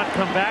has not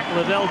come back.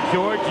 Lavelle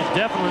George is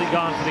definitely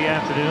gone for the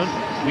afternoon.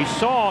 We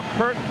saw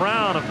Kurt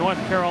Brown of North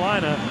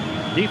Carolina,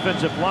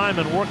 defensive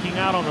lineman, working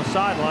out on the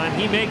sideline.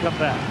 He may come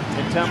back.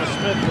 And Thomas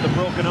Smith with a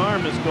broken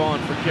arm is gone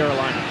for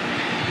Carolina.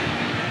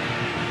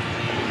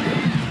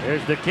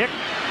 There's the kick.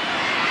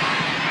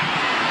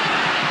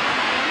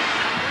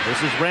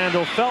 This is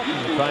Randall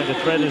Felton trying to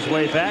thread his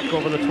way back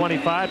over the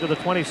 25 to the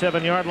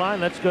 27-yard line.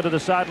 Let's go to the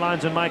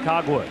sidelines and Mike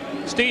Hogwood.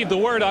 Steve, the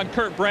word on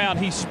Kurt Brown,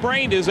 he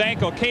sprained his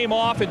ankle, came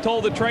off and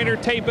told the trainer,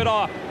 tape it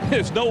off.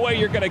 There's no way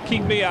you're going to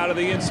keep me out of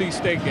the NC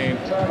State game.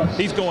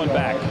 He's going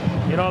back.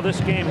 You know, this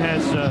game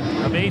has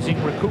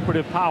amazing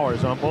recuperative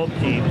powers on both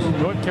teams.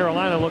 North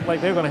Carolina looked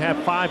like they're going to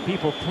have 5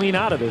 people clean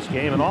out of this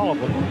game, and all of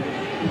them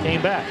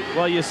came back.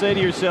 Well, you say to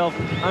yourself,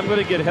 I'm going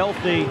to get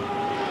healthy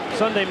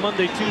Sunday,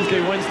 Monday,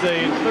 Tuesday,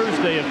 Wednesday, and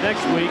Thursday of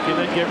next week, and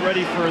then get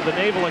ready for the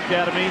Naval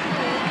Academy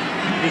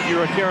if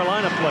you're a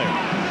Carolina player.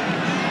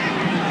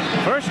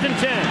 1st and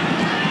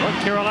 10.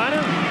 North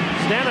Carolina.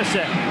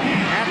 Stanisic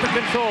at the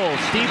controls.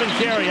 Stephen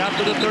Carey out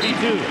to the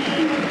 32.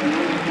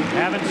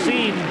 Haven't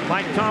seen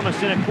Mike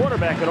Thomas in a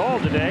quarterback at all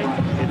today.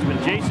 It's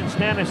been Jason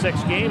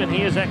Stanisic's game, and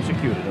he has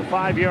executed a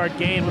 5-yard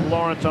gain with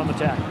Lawrence on the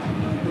tackle.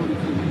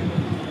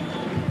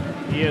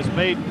 He has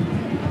made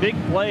big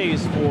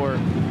plays for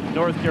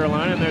North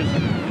Carolina, and there's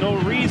no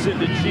reason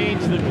to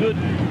change the good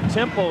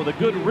tempo, the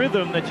good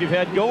rhythm that you've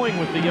had going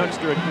with the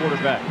youngster at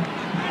quarterback.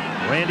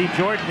 Randy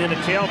Jordan in a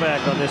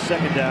tailback on this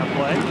second down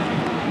play.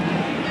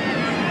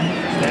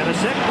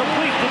 Stanisic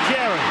complete to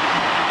Jerry.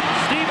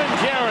 Stephen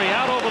Jerry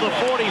out over the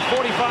 40,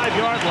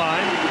 45-yard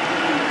line.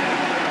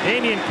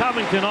 Damian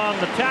Covington on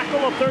the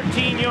tackle, a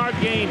 13-yard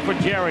gain for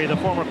Jerry, the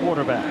former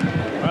quarterback.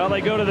 Well, they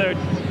go to their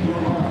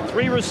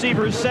 3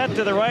 receivers set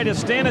to the right of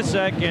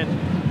Stanisic,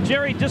 and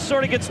Jerry just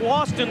sort of gets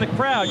lost in the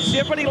crowd. You see,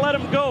 everybody let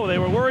him go. They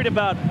were worried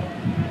about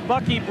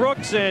Bucky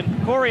Brooks and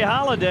Corey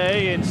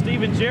Holliday, and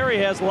Stephen Jerry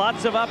has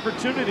lots of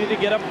opportunity to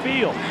get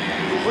upfield.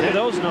 Look at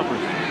those numbers.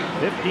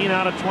 15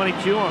 out of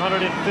 22,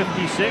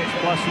 156,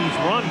 plus he's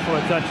run for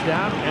a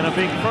touchdown and a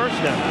big first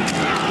down.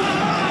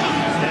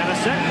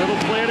 Stanisic, little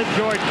flare to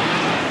Jordan.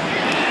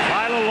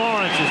 Tyler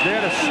Lawrence is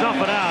there to snuff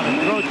it out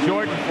and throw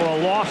Jordan for a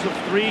loss of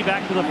 3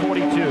 back to the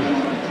 42.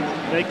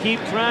 They keep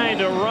trying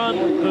to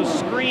run the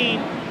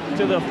screen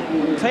to the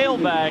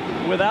tailback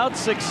without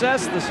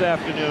success this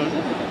afternoon.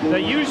 They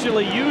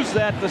usually use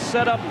that to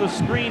set up the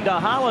screen to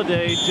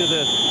Holliday to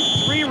the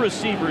 3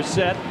 receiver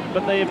set,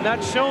 but they have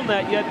not shown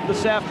that yet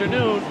this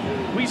afternoon.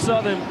 We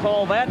saw them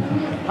call that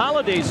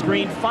Holliday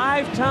screen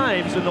 5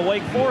 times in the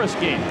Wake Forest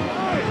game.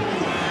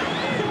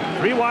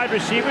 3 wide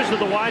receivers to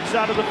the wide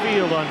side of the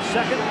field on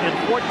 2nd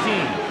and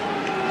 14.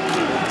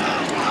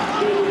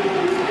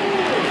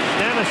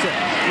 Stanisic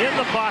in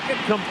the pocket,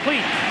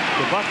 complete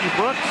to Bucky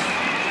Brooks.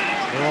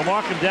 They will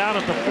mark him down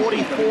at the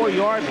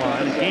 44-yard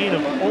line, a gain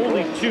of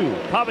only 2.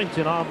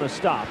 Covington on the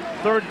stop.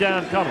 3rd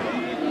down coming.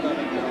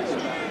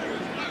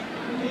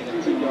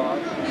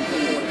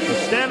 So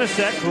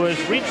Stanisic, who has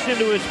reached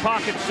into his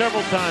pocket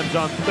several times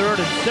on 3rd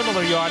and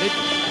similar yardage.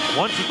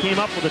 Once he came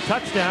up with a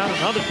touchdown,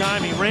 another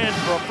time he ran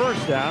for a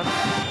first down.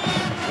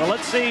 Well,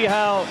 let's see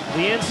how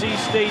the NC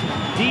State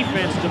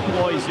defense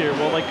deploys here.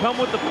 Will they come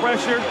with the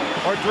pressure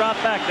or drop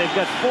back? They've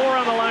got 4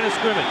 on the line of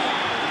scrimmage.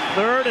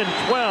 3rd and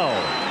 12.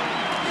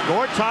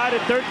 Score tied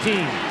at 13.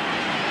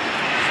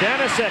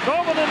 Stanisic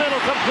over the middle,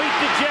 complete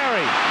to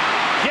Jerry.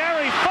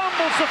 Jerry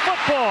fumbles the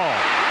football.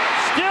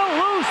 Still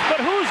loose,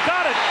 but who's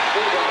got it?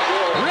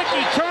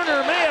 Ricky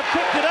Turner may have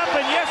picked it up,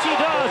 and yes, he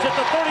does at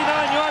the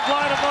 39-yard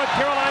line of North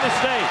Carolina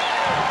State.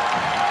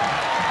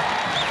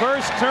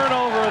 First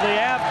turnover of the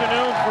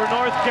afternoon for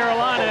North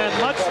Carolina, and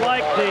much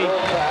like the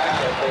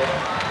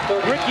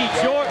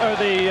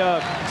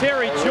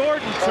Terry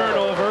Jordan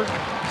turnover,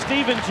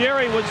 Stephen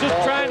Jerry was just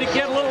trying to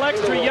get a little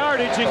extra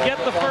yardage and get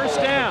the first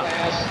down.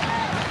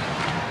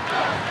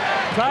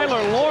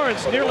 Tyler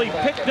Lawrence nearly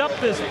picked up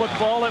this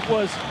football. It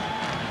was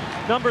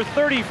number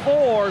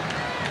 34,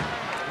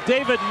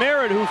 David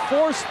Merritt, who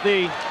forced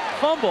the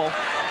fumble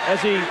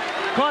as he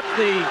caught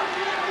the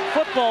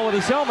football with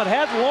his helmet.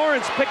 Had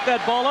Lawrence picked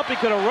that ball up, he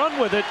could have run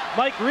with it.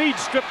 Mike Reed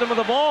stripped him of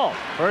the ball.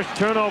 First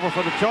turnover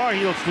for the Tar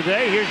Heels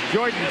today. Here's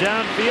Jordan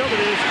downfield. It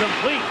is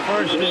complete.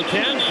 1st and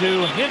 10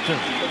 to Hinton.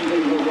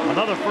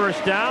 Another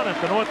first down at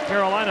the North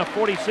Carolina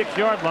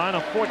 46-yard line.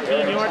 A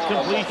 14-yard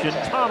completion.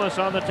 Thomas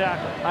on the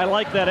tackle. I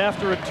like that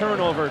after a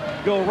turnover.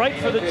 Go right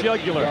for the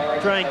jugular.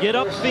 Try and get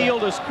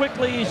upfield as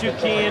quickly as you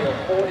can.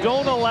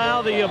 Don't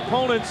allow the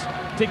opponents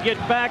to get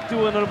back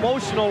to an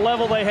emotional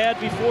level they had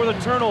before the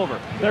turnover.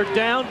 They're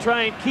down,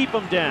 try and keep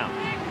them down.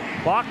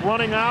 Clock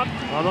running out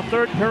on the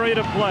 3rd period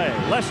of play.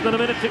 Less than a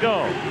minute to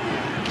go.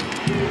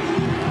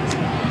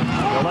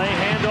 Delay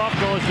handoff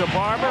goes to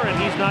Barber, and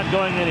he's not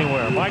going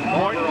anywhere. Mike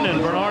Morton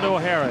and Bernardo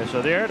Harris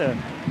are there to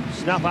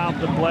snuff out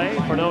the play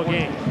for no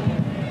gain.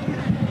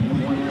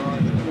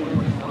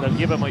 They'll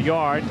give him a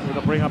yard.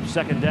 It'll bring up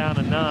 2nd down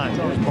and 9.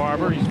 There's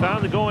Barber. He's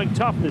found the going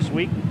tough this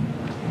week.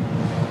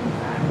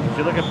 If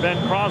you look at Ben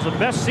Crosby,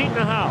 best seat in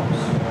the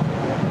house.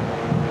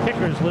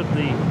 Kickers live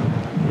the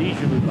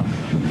leisurely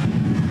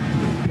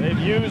life. They've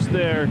used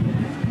their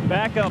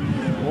backup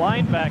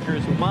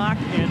linebackers, Mock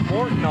and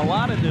Morton, a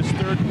lot in this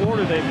 3rd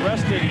quarter. They've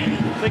rested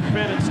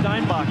Thigpen and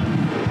Steinbach.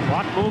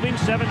 Clock moving,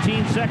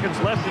 17 seconds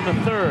left in the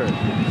 3rd.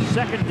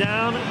 2nd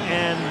down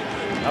and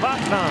about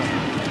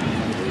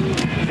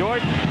 9.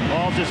 Jordan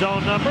calls his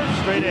own number,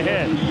 straight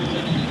ahead.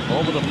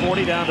 Over the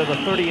 40 down to the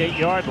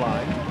 38-yard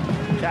line.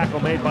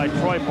 Tackle made by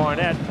Troy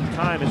Barnett.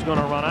 Time is going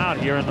to run out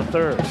here in the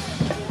 3rd.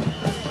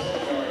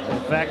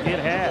 In fact, it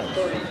has.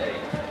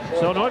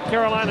 So North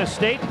Carolina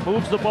State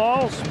moves the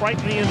ball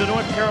sprightly into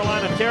North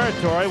Carolina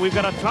territory. We've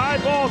got a tie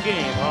ball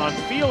game on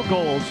field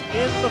goals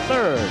in the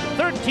 3rd.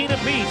 13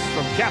 apiece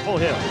from Chapel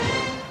Hill.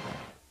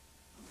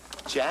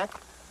 Jack,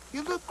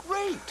 you look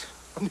great.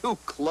 New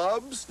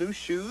clubs, new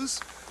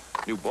shoes,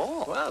 new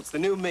ball. Well, it's the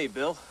new me,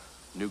 Bill.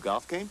 New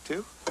golf game,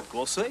 too?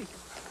 We'll see.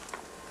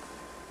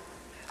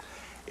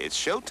 It's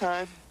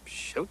showtime.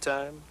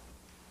 Showtime.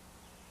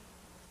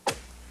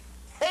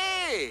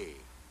 Hey!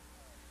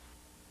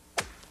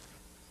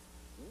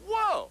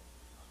 Whoa!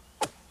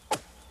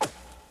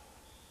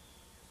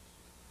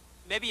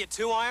 Maybe a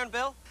 2-iron,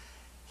 Bill?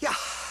 Yeah,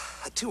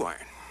 a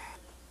 2-iron.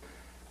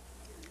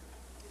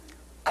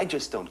 I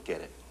just don't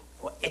get it.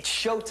 Well, it's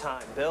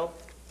showtime, Bill.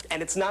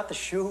 And it's not the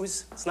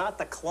shoes, it's not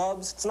the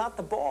clubs, it's not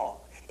the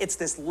ball. It's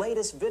this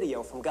latest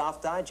video from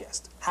Golf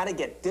Digest. How to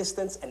get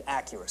distance and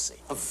accuracy.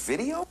 A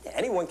video? Yeah,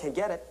 anyone can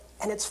get it.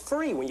 And it's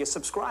free when you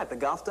subscribe to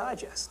Golf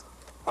Digest.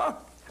 Huh.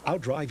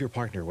 Outdrive your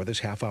partner with this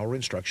half-hour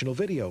instructional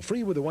video,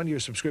 free with a 1-year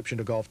subscription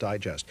to Golf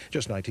Digest.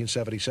 Just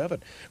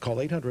 $19.77. Call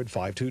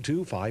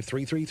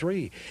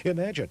 800-522-5333.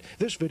 Imagine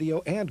this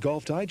video and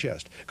Golf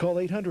Digest. Call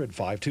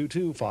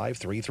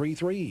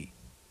 800-522-5333.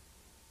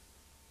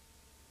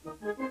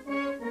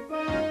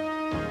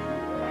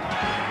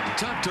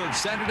 Top Tilt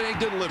Saturday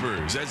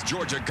delivers as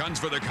Georgia guns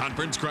for the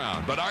conference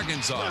crown, but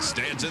Arkansas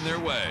stands in their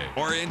way.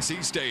 Or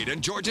NC State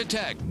and Georgia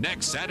Tech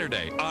next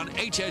Saturday on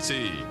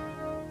HSE.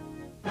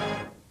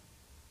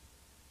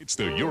 It's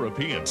the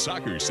European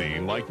soccer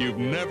scene like you've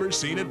never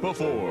seen it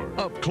before.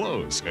 Up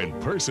close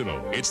and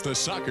personal. It's the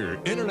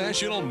Soccer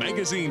International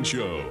Magazine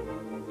Show.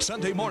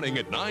 Sunday morning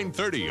at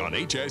 9:30 on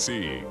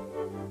HSE.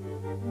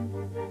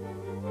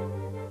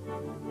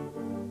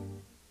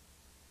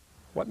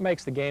 What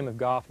makes the game of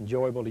golf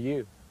enjoyable to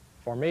you?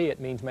 For me, it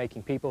means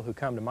making people who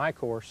come to my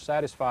course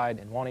satisfied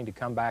and wanting to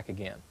come back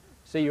again.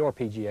 See your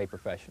PGA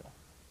professional.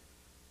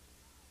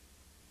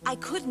 I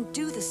couldn't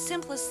do the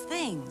simplest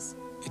things.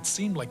 It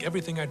seemed like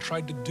everything I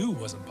tried to do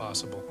wasn't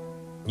possible.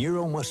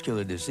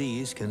 Neuromuscular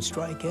disease can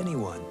strike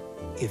anyone.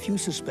 If you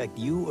suspect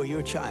you or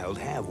your child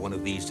have one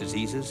of these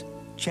diseases,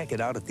 check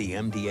it out at the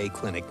MDA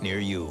clinic near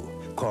you.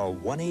 Call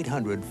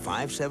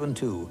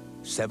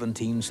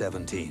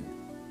 1-800-572-1717.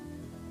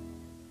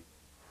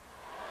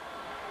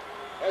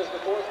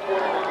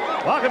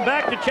 Welcome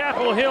back to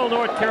Chapel Hill,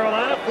 North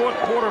Carolina. 4th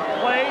quarter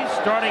play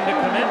starting to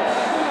commence.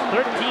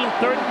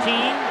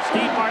 13-13.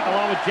 Steve Martin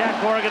along with Jack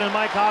Corrigan and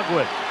Mike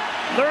Hogwood.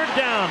 3rd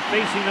down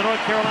facing the North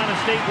Carolina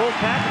State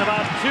Wolfpack in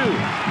about 2.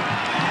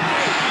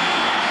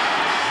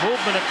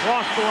 Movement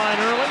across the line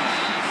early.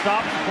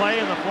 Stops play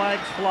and the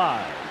flags fly.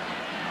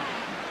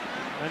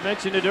 I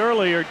mentioned it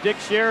earlier. Dick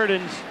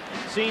Sheridan's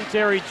seen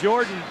Terry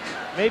Jordan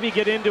maybe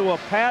get into a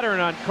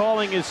pattern on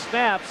calling his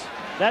snaps.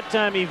 That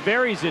time he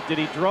varies it. Did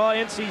he draw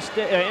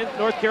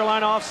North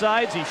Carolina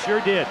offsides? He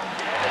sure did.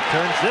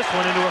 Turns this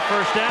one into a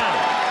 1st down.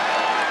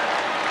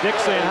 Dick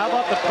saying, how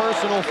about the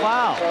personal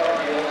foul?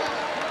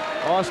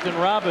 Austin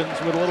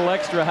Robbins with a little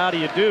extra how do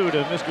you do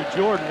to Mr.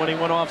 Jordan when he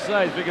went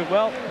offside. He figured,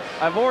 well,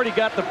 I've already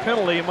got the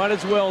penalty. You might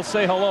as well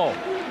say hello.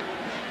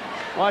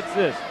 Watch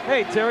this.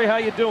 Hey, Terry, how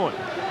you doing?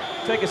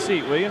 Take a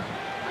seat, will you?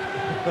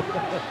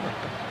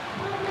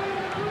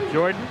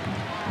 Jordan.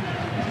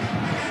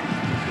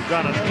 He's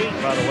got an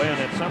 8, by the way, on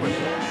that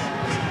somersault.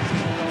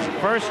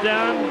 1st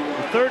down,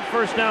 the 3rd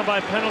 1st down by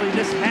penalty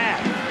this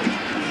half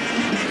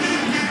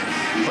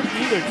for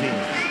either team.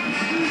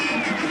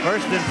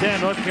 1st and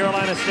 10, North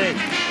Carolina State.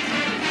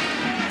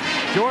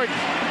 Jordan,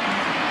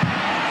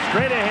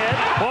 straight ahead,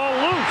 ball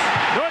loose.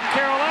 North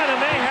Carolina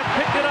may have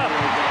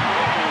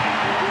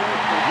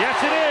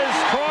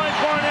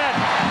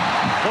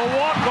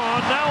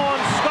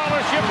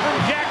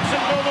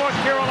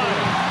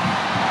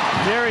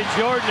Larry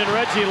Jordan and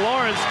Reggie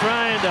Lawrence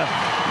trying to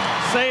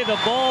say the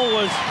ball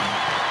was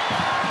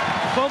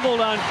fumbled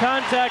on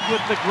contact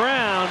with the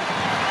ground,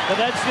 but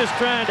that's just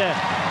trying to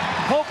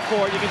hope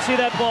for it. You can see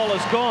that ball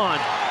is gone.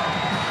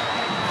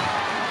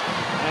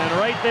 And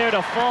right there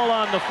to fall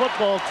on the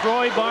football,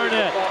 Troy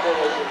Barnett.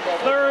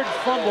 Third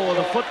fumble of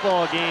the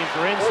football game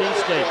for NC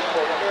State.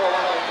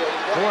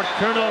 Fourth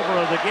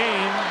turnover of the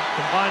game,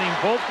 combining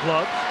both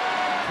clubs.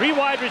 3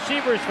 wide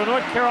receivers for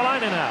North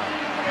Carolina now.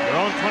 Their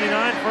own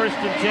 29, 1st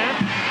and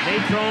 10.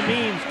 Natron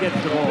Means gets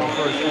the ball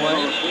first play.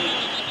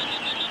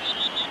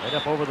 Right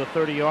up over the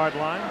 30-yard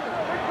line.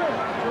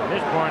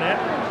 Here's Barnett.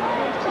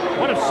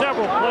 One of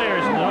several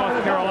players in the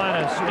North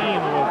Carolina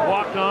scheme who have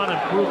walked on and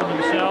proven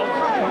themselves.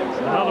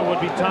 Another would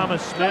be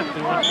Thomas Smith,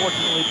 who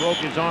unfortunately broke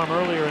his arm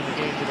earlier in the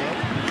game today.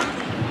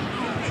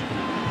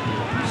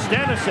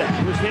 Stanisic,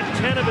 who's hit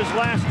 10 of his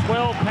last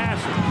 12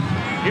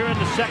 passes here in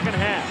the second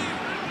half.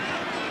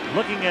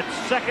 Looking at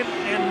 2nd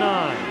and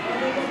 9.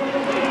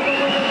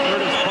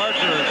 Curtis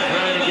Parker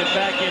trying to get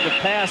back into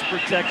pass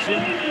protection.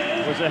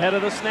 Was ahead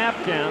of the snap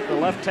count. The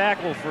left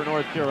tackle for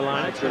North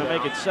Carolina. It's going to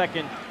make it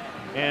 2nd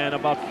and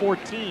about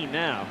 14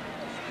 now.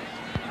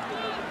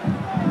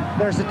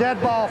 There's a dead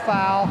ball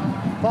foul.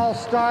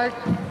 False start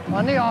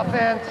on the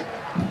offense.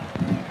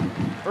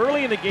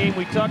 Early in the game,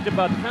 we talked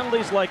about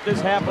penalties like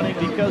this happening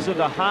because of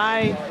the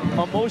high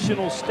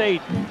emotional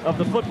state of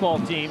the football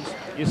teams.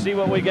 You see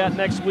what we got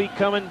next week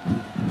coming?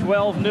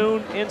 12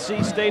 noon,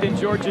 NC State and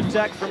Georgia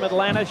Tech from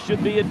Atlanta.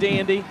 Should be a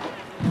dandy.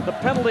 The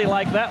penalty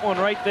like that one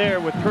right there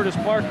with Curtis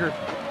Parker,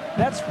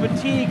 that's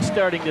fatigue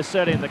starting to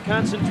set in. The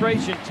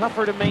concentration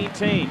tougher to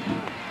maintain.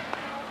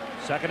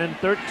 2nd and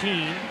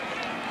 13.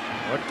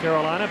 North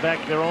Carolina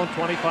back to their own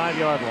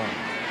 25-yard line.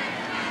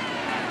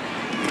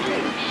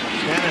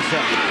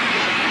 Stanisic.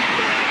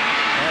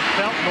 That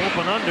Felton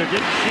open under,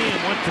 didn't see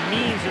him, went to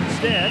Means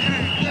instead.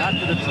 Out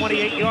to the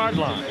 28-yard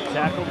line.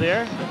 Tackled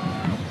there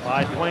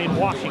by Dwayne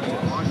Washington.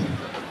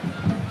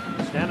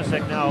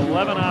 Stanisic now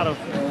 11 out of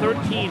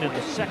 13 in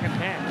the second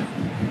half.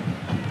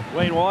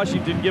 Dwayne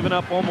Washington giving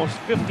up almost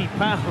 50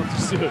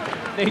 pounds to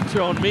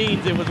Natron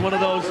Means. It was one of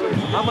those,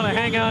 I'm going to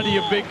hang on to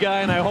you, big guy,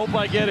 and I hope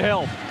I get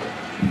help.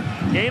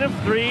 Gain of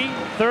 3,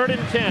 3rd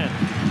and 10.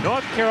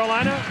 North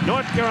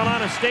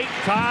Carolina State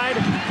tied,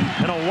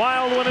 and a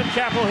wild one in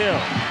Chapel Hill.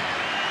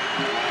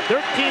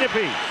 13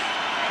 apiece.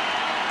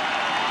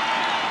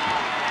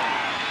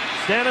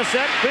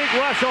 Stanisic, big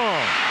rush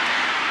on.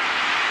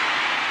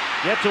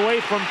 Gets away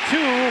from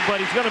 2,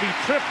 but he's going to be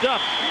tripped up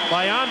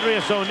by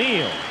Andreas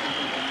O'Neal.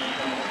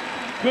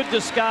 Good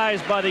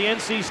disguise by the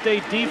NC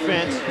State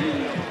defense.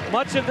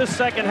 Much of the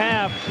second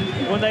half,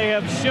 when they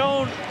have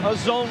shown a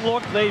zone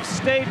look, they've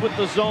stayed with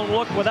the zone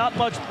look without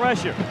much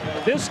pressure.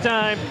 This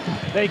time,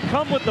 they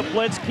come with the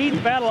blitz.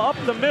 Keith Battle up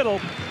the middle,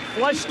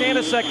 flush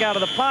Stanisic out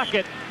of the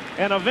pocket,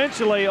 and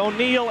eventually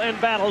O'Neal and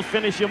Battle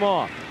finish him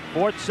off.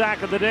 4th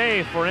sack of the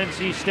day for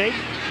NC State.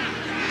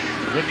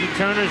 Ricky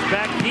Turner's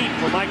back deep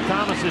for Mike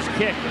Thomas's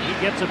kick, and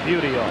he gets a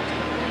beauty off.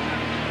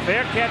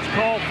 Fair catch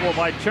called for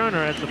by Turner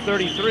at the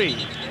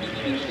 33.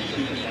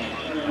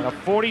 And a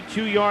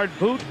 42-yard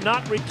boot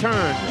not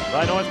returned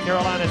by North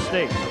Carolina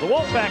State. So the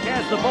Wolfpack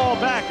has the ball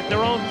back at their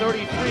own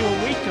 33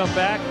 when we come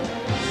back.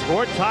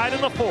 Score tied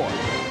in the 4th.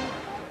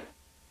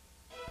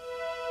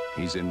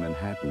 He's in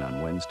Manhattan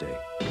on Wednesday,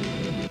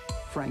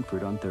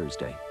 Frankfurt on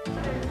Thursday,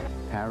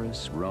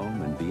 Paris,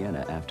 Rome, and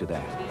Vienna after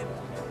that.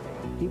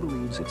 He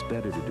believes it's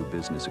better to do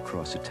business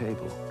across a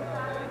table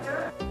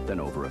than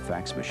over a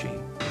fax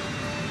machine.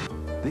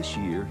 This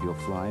year, he'll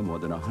fly more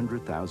than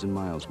 100,000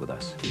 miles with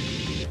us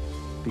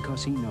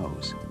because he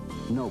knows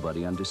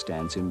nobody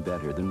understands him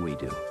better than we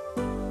do.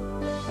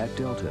 At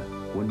Delta,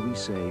 when we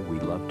say we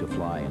love to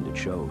fly and it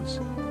shows,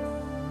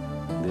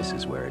 this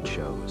is where it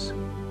shows.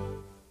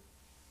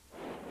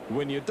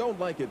 When you don't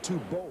like it too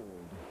bold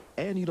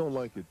and you don't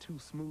like it too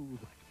smooth,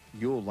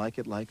 you'll like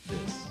it like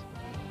this.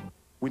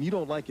 When you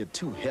don't like it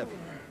too heavy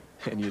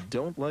and you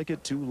don't like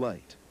it too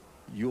light,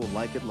 you'll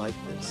like it like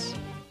this.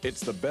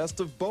 It's the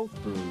best of both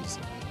brews.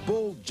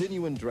 Bold,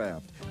 genuine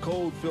draft,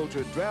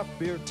 cold-filtered draft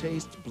beer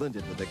taste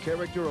blended with the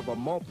character of a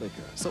malt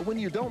liquor. So when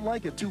you don't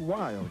like it too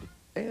wild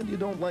and you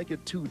don't like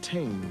it too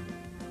tame,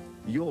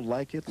 you'll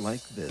like it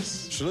like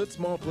this. Schlitz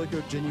Malt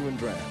Liquor Genuine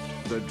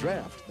Draft. The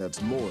draft that's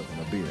more than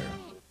a beer.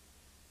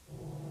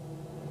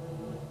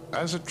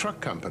 As a truck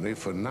company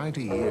for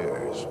 90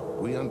 years,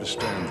 we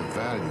understand the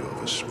value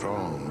of a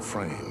strong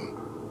frame.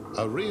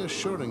 A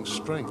reassuring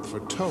strength for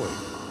towing,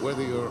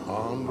 whether you're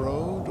on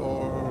road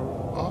or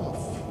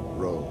off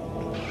road.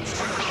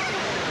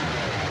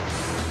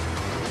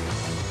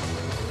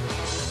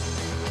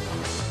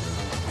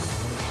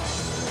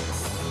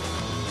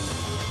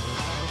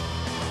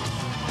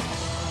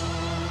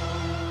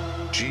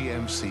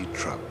 GMC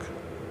Truck,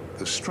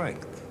 the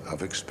strength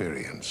of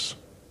experience.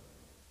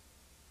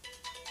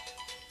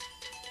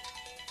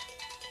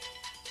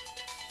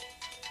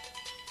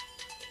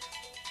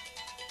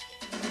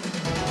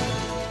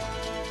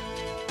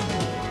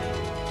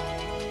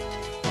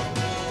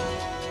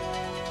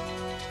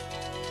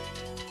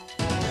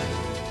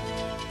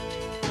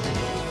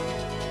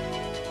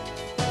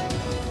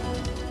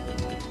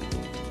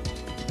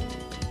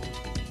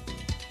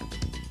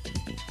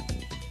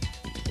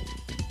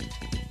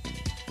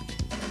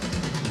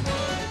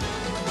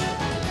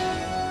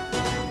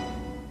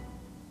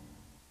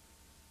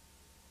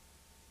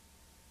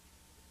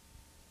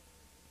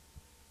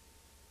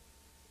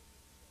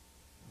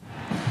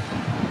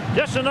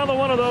 Just another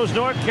one of those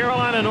North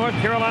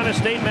Carolina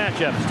State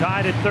matchups.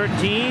 Tied at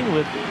 13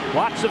 with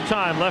lots of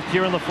time left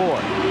here in the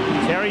fourth.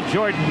 Terry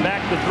Jordan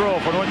back to throw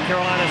for North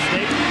Carolina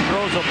State.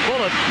 Throws a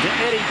bullet to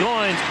Eddie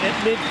Goins at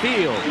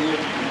midfield.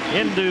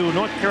 Into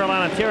North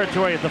Carolina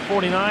territory at the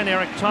 49.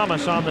 Eric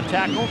Thomas on the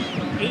tackle.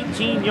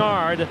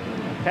 18-yard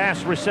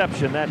pass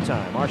reception that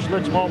time. Our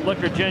Schlitz Malt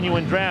Liquor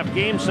Genuine Draft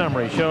game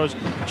summary shows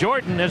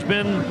Jordan has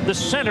been the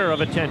center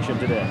of attention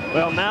today.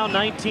 Well, now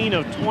 19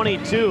 of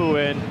 22,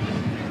 and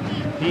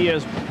he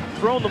has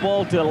thrown the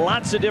ball to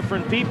lots of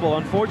different people.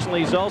 Unfortunately,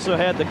 he's also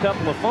had the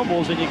couple of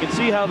fumbles, and you can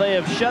see how they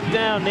have shut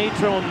down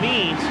Natrone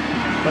Means,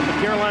 but the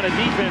Carolina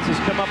defense has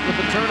come up with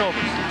the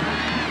turnovers.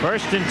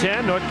 1st and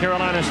 10, North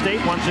Carolina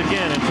State once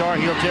again in Tar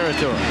Heel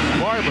territory.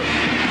 Barber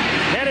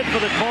headed for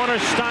the corner.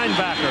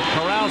 Steinbacher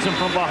corrals him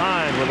from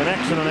behind with an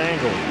excellent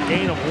angle.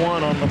 Gain of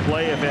 1 on the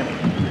play, if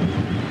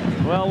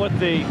any. Well, with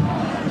the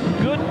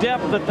good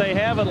depth that they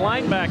have at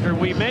linebacker,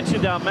 we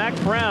mentioned how Mac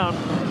Brown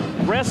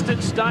rested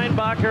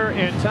Steinbacher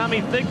and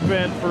Tommy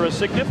Thigpen for a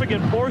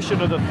significant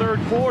portion of the third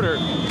quarter.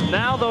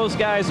 Now those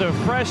guys are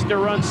fresh to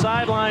run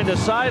sideline to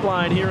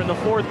sideline here in the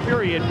fourth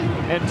period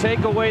and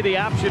take away the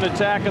option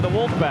attack of the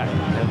Wolfpack.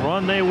 And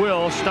run they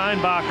will.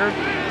 Steinbacher,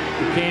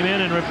 who came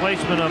in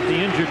replacement of the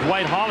injured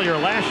Dwight Hollier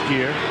last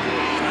year,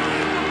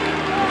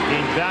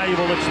 gained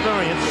valuable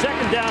experience.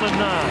 2nd down and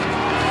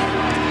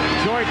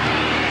 9. Jordan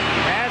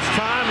has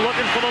time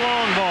looking for the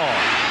long ball.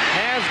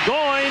 Has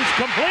Goins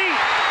complete.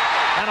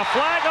 And a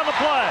flag on the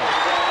play.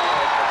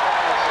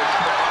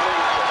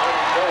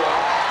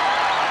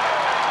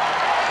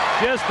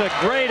 Just a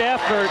great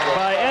effort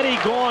by Eddie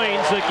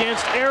Goins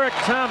against Eric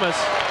Thomas.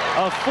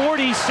 A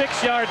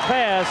 46-yard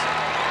pass.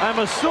 I'm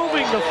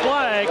assuming the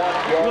flag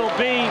will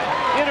be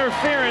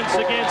interference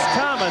against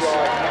Thomas.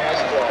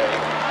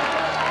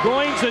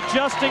 Goins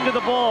adjusting to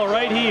the ball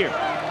right here.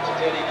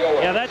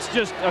 Yeah, that's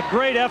just a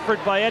great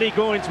effort by Eddie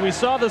Goins. We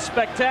saw the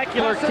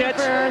spectacular catch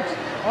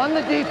on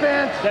the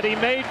defense that he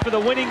made for the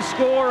winning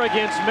score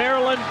against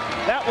Maryland.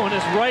 That one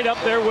is right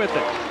up there with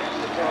it.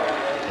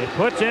 It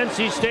puts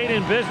NC State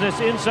in business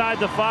inside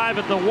the 5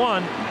 at the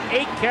 1.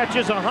 8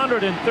 catches,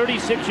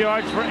 136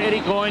 yards for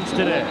Eddie Goins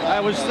today. I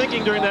was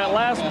thinking during that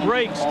last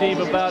break, Steve,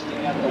 about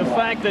the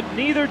fact that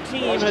neither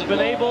team had been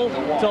able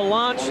to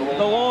launch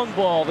the long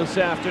ball this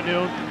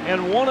afternoon,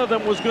 and one of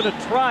them was going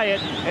to try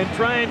it and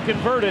try and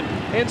convert it.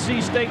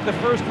 NC State the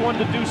first one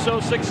to do so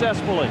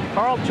successfully.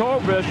 Carl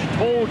Torbish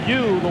told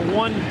you the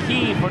one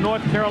key for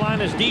North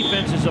Carolina's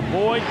defense is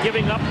avoid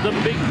giving up the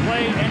big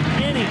play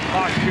at any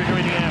posture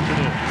during the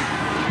afternoon.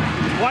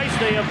 Twice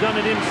they have done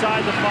it inside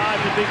the 5,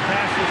 the big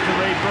passes to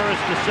Ray Burris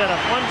to set up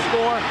one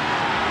score.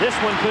 This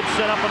one could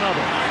set up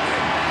another.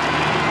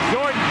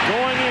 Jordan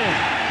going in.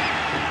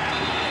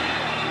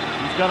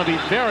 He's going to be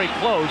very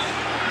close.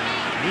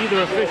 Neither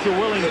official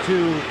willing to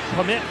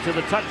commit to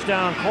the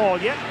touchdown call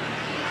yet,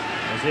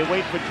 as they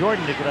wait for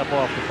Jordan to get up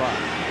off the 5.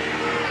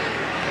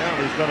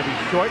 Apparently he's going to be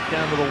short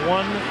down to the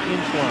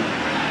 1-inch line.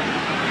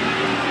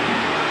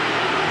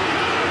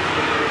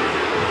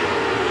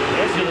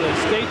 Edge of the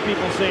State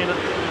people saying that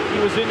he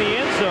was in the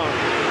end zone.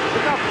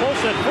 Look how close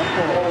that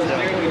football is.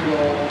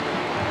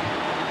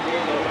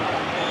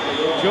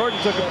 Jordan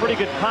took a pretty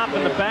good pop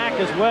in the back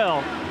as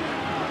well.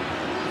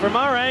 From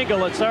our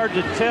angle, it's hard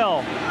to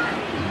tell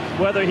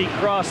whether he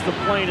crossed the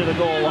plane to the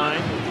goal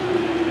line.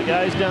 The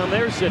guys down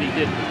there said he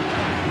didn't.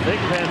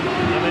 Thigpen,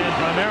 the man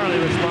primarily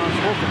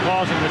responsible for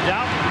causing the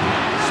doubt.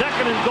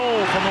 2nd and goal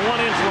from the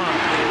 1-inch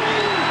line.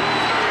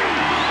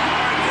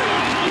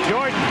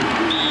 Jordan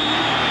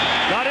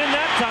got in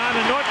that time,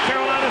 and North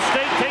Carolina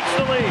State takes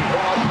the lead.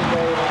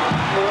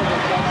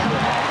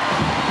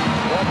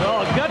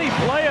 Well, a gutty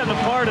play on the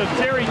part of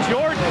Terry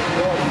Jordan.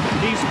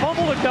 He's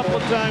fumbled a couple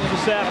of times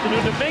this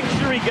afternoon to make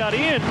sure he got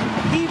in.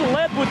 He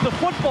led with the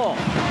football.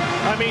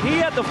 I mean, he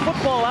had the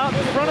football out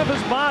in front of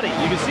his body.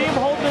 You can see him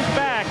holding his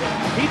back.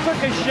 He took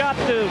a shot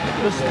to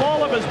the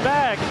small of his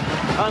bag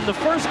on the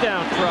first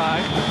down try.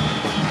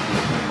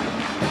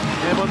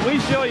 And when we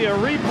show you a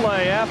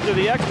replay after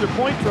the extra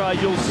point try,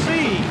 you'll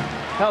see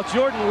how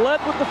Jordan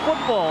led with the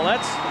football.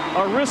 That's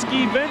a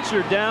risky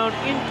venture down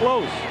in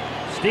close.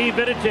 Steve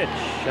Viditich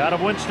out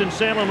of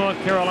Winston-Salem,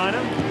 North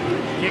Carolina.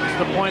 Kicks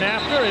the point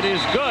after. It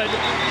is good.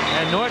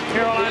 And North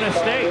Carolina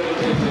State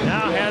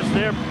now has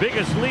their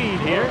biggest lead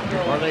here,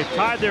 or they've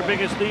tied their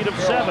biggest lead of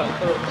 7.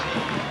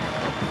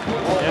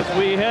 As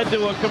we head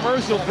to a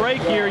commercial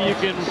break here, you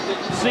can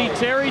see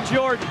Terry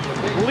Jordan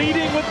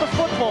leading with the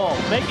football,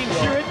 making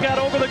sure it got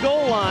over the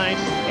goal line.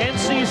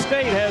 NC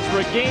State has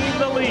regained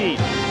the lead.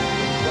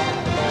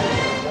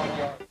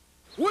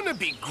 Wouldn't it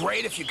be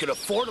great if you could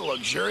afford a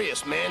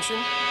luxurious mansion?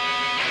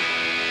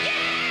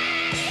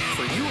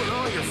 For you and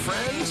all your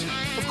friends?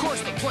 Of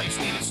course the place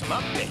needed some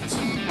updates,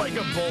 like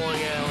a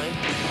bowling alley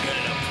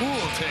and a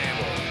pool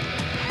table.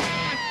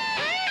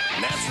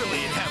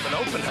 Naturally, you'd have an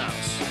open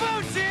house.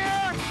 Food's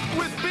here!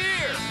 With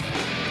beer!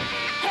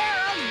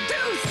 Harold,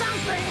 do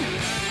something!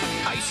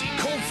 Icy,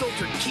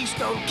 cold-filtered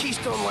Keystone,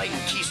 Keystone Light,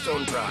 and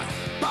Keystone Dry.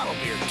 Bottle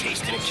beer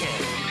tasted in a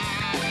can.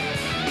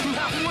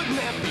 Now, wouldn't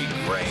that be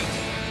great?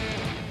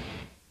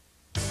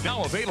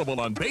 Now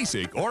available on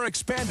basic or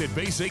expanded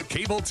basic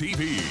cable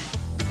TV.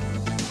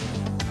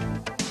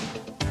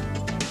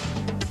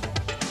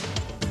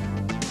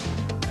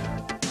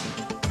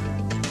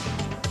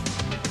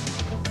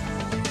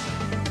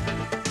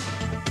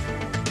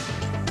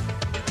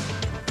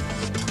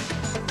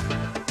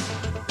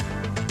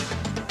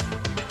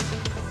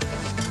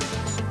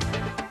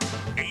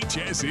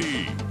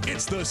 HSE.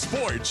 It's the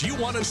sports you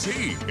want to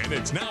see, and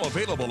it's now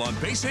available on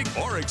basic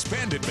or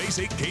expanded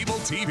basic cable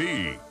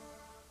TV.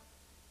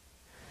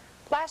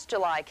 Last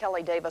July,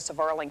 Kelly Davis of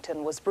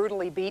Arlington was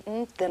brutally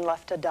beaten, then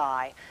left to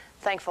die.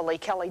 Thankfully,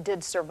 Kelly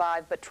did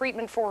survive, but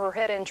treatment for her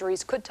head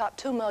injuries could top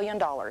 $2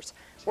 million.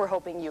 We're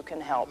hoping you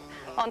can help.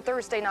 On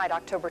Thursday night,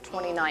 October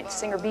 29th,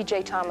 singer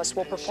B.J. Thomas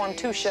will perform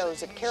 2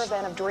 shows at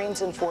Caravan of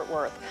Dreams in Fort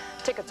Worth.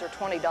 Tickets are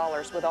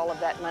 $20, with all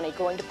of that money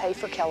going to pay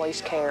for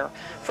Kelly's care.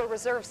 For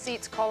reserved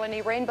seats, call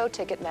any Rainbow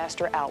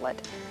Ticketmaster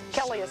outlet.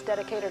 Kelly has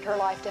dedicated her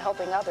life to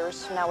helping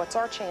others. Now it's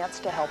our chance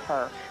to help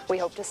her. We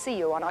hope to see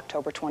you on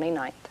October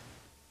 29th.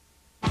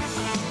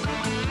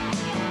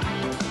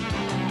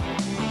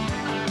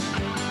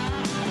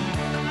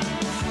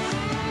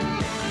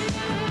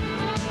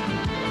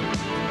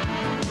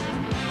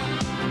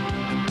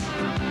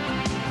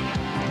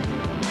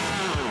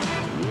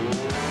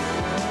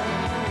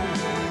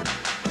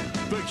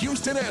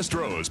 Houston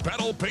Astros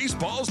battle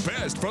baseball's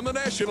best from the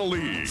National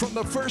League. From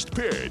the first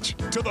pitch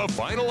to the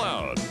final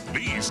out,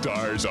 these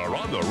stars are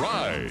on the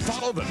rise.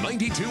 Follow the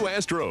 92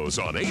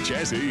 Astros on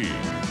HSE.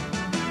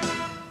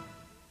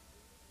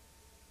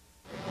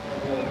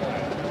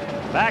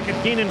 Back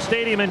at Kenan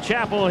Stadium in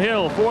Chapel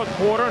Hill, 4th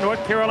quarter,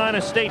 North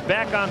Carolina State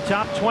back on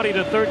top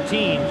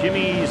 20-13.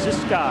 Jimmy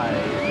Ziskai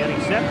getting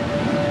set.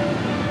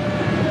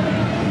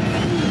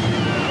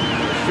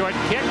 Short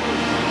kick.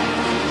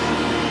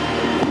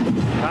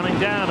 Coming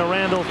down to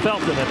Randall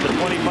Felton at the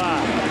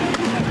 25.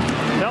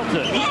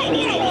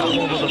 Felton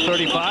over the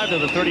 35 to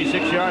the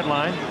 36-yard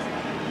line.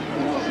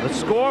 The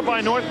score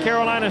by North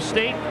Carolina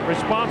State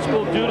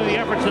responsible due to the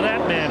efforts of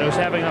that man who's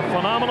having a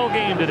phenomenal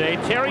game today.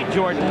 Terry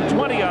Jordan,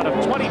 20 out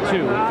of 22,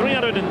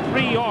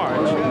 303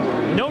 yards,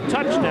 no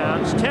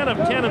touchdowns, 10 of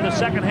 10 in the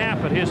second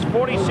half, but his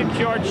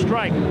 46-yard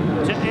strike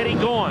to Eddie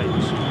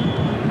Goins.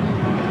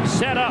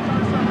 Set up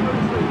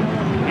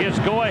his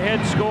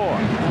go-ahead score.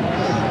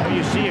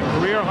 You see a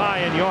career high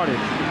in yardage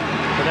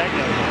for that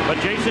young man.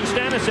 But Jason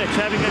Stanisic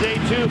having a day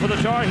 2 for the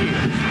Tar Heels.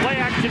 Play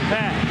action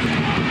pass.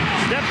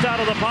 Steps out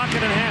of the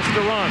pocket and has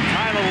to run.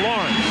 Tyler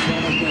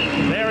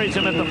Lawrence buries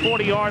him at the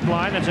 40-yard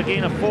line. That's a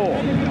gain of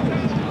 4.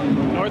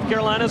 North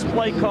Carolina's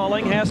play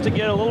calling has to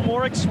get a little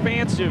more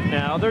expansive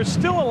now. There's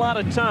still a lot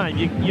of time.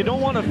 You don't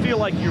want to feel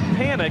like you're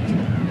panicked,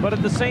 but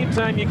at the same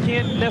time, you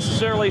can't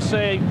necessarily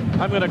say,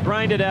 I'm going to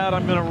grind it out,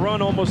 I'm going to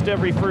run almost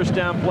every first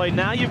down play.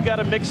 Now you've got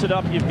to mix it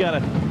up. You've got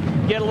to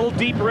get a little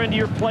deeper into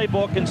your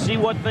playbook and see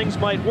what things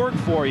might work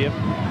for you.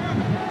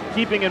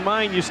 Keeping in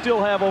mind, you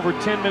still have over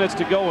 10 minutes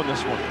to go in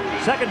this one.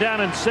 2nd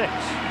down and 6.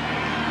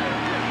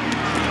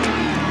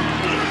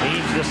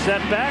 Needs the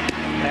setback.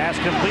 Pass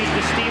complete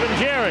to Stephen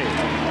Jerry.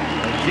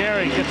 And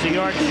Jerry gets a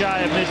yard shy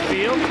of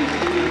midfield.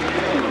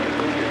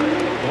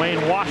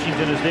 Dwayne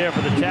Washington is there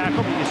for the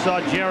tackle. You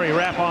saw Jerry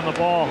wrap on the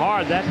ball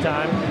hard that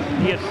time.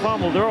 He had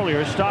fumbled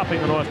earlier,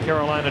 stopping the North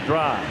Carolina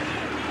drive.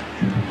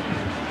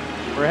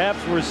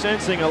 Perhaps we're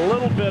sensing a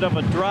little bit of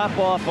a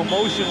drop-off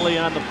emotionally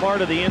on the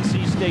part of the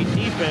NC State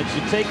defense.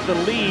 You take the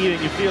lead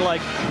and you feel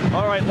like,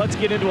 all right, let's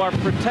get into our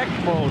protect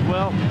mode.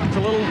 Well, it's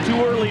a little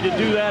too early to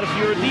do that if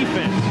you're a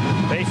defense.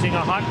 Facing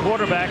a hot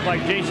quarterback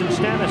like Jason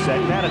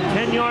Stanisic, had a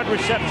 10-yard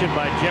reception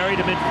by Jerry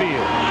to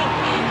midfield.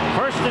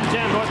 1st and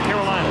 10, North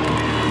Carolina.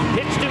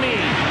 Pitch to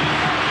Means.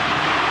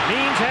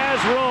 Means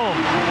has room.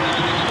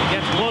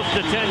 Gets close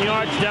to 10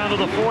 yards down to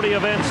the 40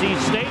 of NC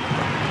State.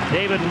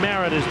 David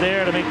Merritt is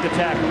there to make the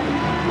tackle.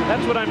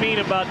 That's what I mean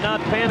about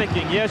not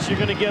panicking. Yes, you're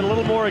going to get a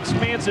little more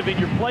expansive in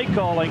your play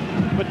calling,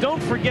 but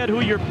don't forget who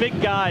your big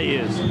guy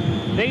is.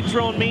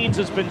 Natrone Means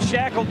has been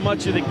shackled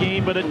much of the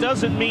game, but it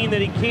doesn't mean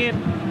that he can't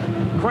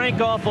crank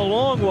off a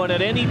long one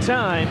at any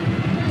time.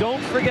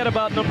 Don't forget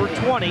about number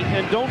 20,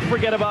 and don't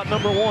forget about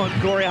number 1,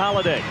 Corey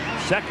Holiday.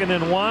 2nd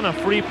and 1, a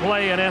free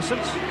play in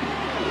essence.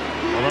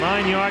 Well, a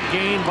 9-yard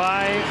gain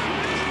by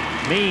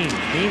Means.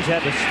 Means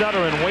had to stutter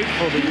and wait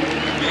for the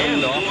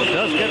handoff, but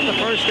does get the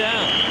first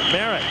down.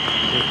 Merritt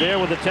is there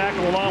with the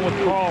tackle along with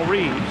Carl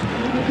Reeves.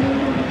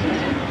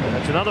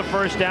 That's another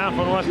first down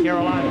for North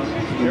Carolina.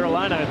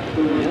 Carolina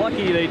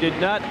lucky they did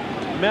not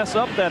mess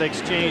up that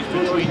exchange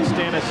between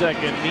Stanisic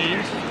and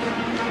Means.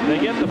 They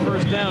get the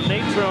first down.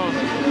 Natrone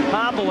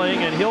hobbling,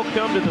 and he'll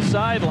come to the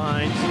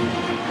sidelines.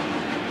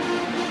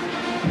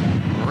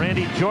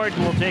 Randy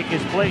Jordan will take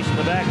his place in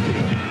the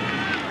backfield.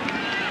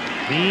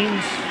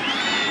 Means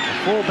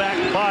fullback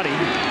body,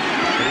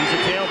 but he's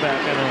a tailback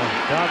and a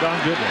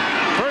doggone good one.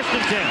 1st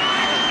and 10.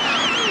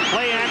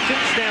 Play action,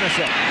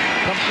 Stanisic.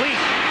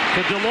 Complete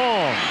to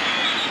DeLong.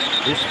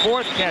 His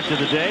 4th catch of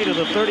the day to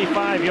the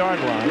 35-yard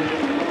line.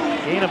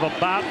 Gain of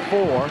about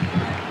 4.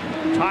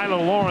 Tyler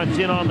Lawrence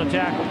in on the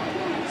tackle.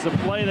 It's a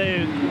play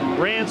they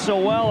ran so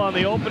well on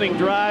the opening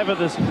drive of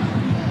this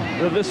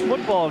of this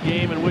football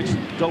game in which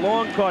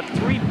DeLong caught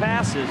 3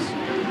 passes.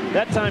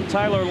 That time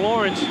Tyler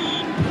Lawrence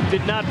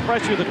did not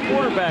pressure the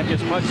quarterback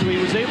as much, so he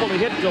was able to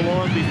hit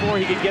DeLong before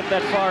he could get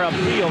that far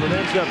upfield. It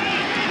ends up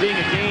being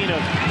a gain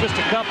of just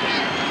a couple.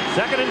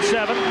 2nd and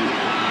 7.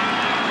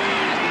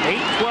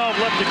 8:12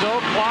 left to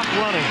go, clock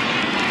running.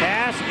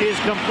 Pass is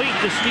complete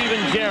to Stephen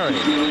Jerry.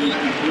 He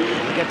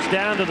gets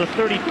down to the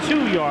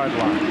 32-yard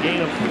line.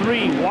 Gain of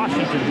 3.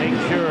 Washington makes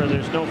sure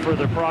there's no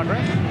further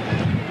progress.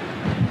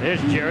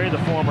 There's Jerry, the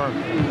former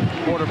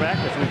quarterback,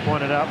 as we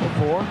pointed out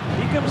before.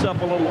 He comes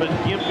up a little bit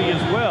gimpy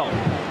as well.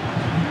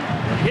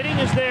 Hitting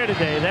is there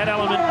today. That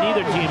element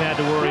neither team had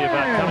to worry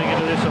about coming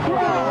into this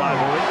emotional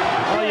rivalry.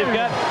 Well, you've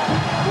got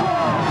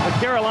the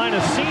Carolina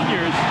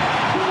seniors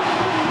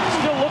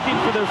still looking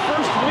for their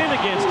first win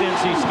against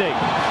NC State.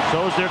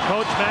 So is their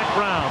coach, Matt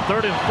Brown.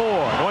 3rd and 4.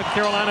 North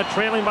Carolina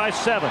trailing by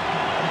 7. Line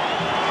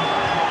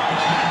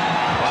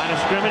of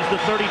scrimmage, the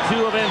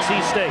 32 of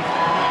NC State.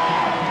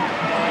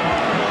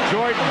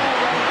 Jordan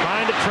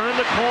trying to turn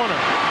the corner.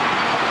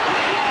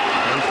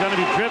 He's going to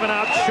be driven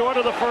out short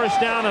of the first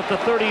down at the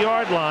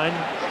 30-yard line.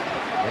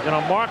 They're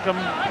going to mark him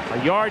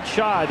a yard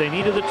shy. They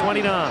needed the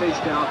 29.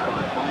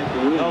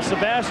 Well,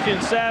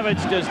 Sebastian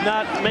Savage does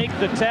not make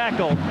the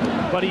tackle,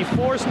 but he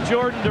forced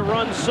Jordan to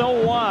run so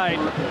wide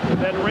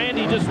that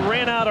Randy just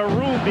ran out of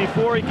room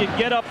before he could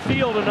get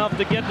upfield enough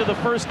to get to the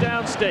first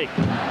down stake.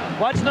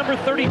 Watch number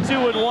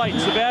 32 in white,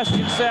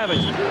 Sebastian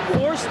Savage.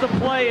 Forced the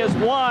play as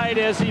wide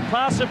as he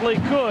possibly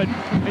could,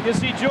 and you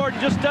see Jordan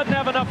just doesn't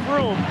have enough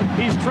room.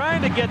 He's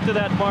trying to get to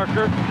that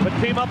marker, but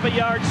came up a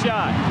yard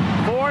shy.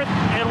 4th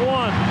and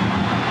 1.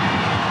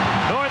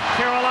 North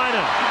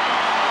Carolina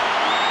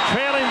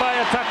trailing by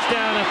a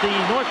touchdown at the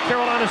North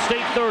Carolina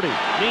State 30.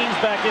 Means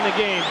back in the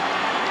game.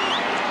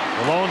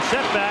 The lone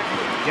setback,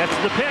 gets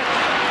the pitch,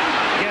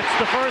 gets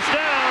the first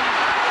down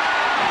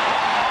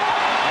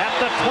at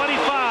the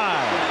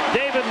 25.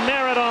 David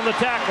Merritt on the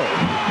tackle.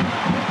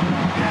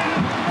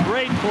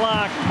 Great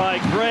block by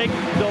Greg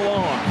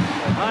DeLong.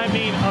 I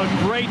mean, a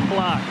great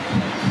block.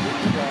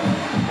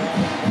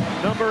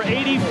 Number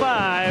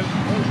 85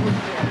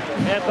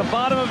 at the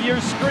bottom of your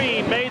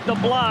screen made the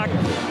block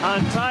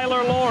on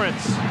Tyler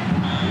Lawrence.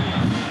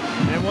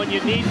 And when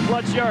you need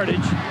clutch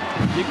yardage,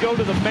 you go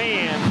to the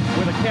man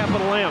with a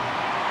capital M.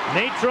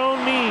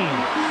 Natrone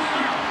Means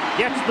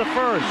gets the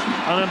first.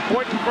 An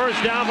important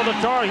first down for the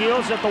Tar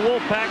Heels at the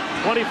Wolfpack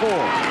 24.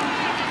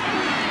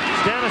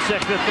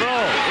 Stanisic to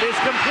throw. It is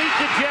complete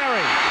to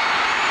Jerry.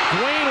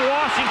 Dwayne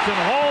Washington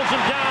hauls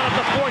him down at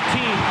the 14.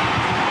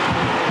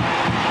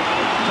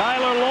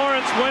 Tyler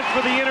Lawrence went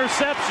for the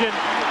interception.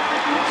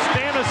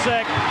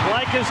 Stanisic,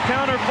 like his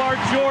counterpart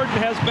Jordan,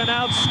 has been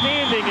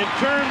outstanding in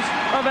terms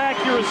of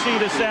accuracy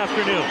this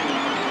afternoon.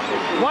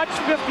 Watch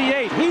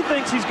 58. He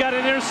thinks he's got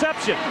an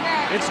interception.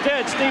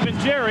 Instead, Stephen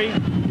Jerry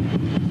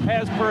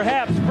has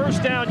perhaps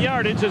first down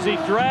yardage as he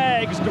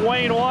drags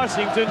Dwayne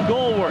Washington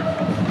goalward.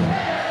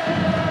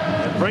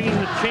 And bringing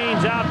the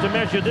chains out to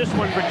measure this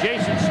one for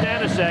Jason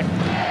Stanisic,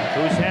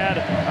 who's had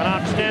an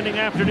outstanding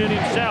afternoon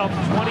himself.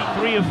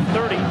 23 of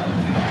 30.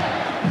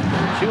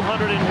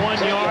 201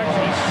 yards.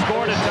 He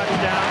scored a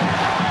touchdown.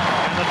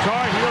 And the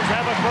Tar Heels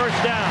have a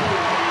first down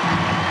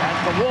at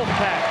the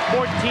Wolfpack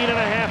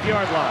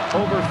 14.5-yard line.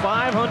 Over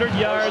 500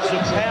 yards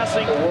of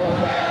passing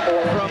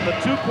from the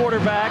 2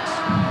 quarterbacks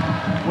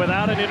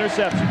without an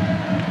interception.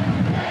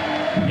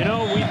 You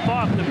know, we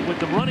thought that with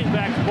the running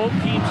backs both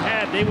teams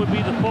had, they would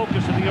be the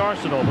focus of the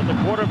arsenal. But the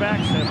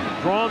quarterbacks have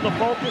drawn the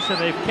focus, and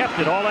they've kept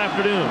it all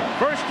afternoon.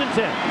 1st and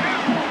 10.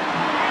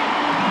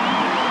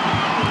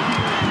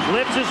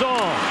 Blitz is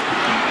on.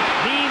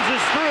 Means is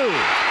through.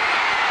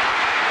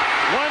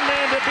 One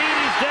man to beat.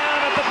 He's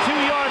down at the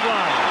 2-yard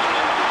line.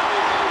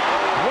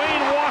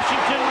 Wayne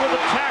Washington with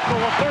a tackle,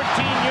 a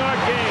 13-yard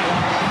gain.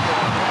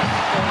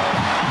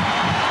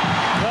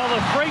 Well, the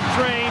freight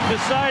train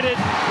decided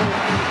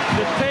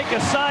to take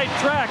a side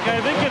track. I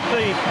think if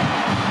the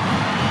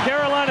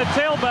Carolina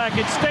tailback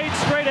had stayed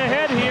straight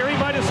ahead here, he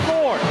might have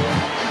scored.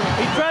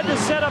 He tried to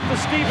set up the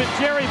Stephen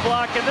Jerry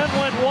block and then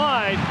went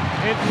wide,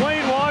 and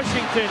Dwayne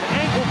Washington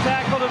ankle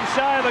tackled him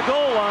shy of the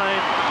goal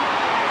line.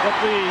 But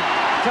the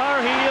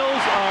Tar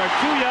Heels are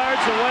 2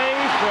 yards away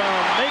from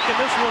making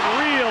this one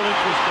real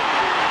interesting.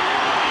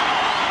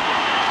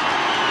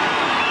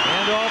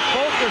 And off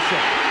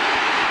Fulkerson.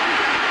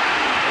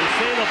 They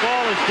say the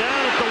ball is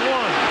down at the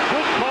 1.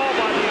 Good call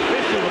by the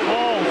official. The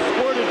ball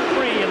squirted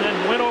free and then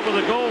went over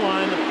the goal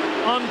line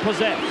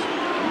unpossessed.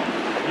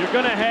 You're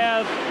going to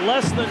have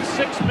less than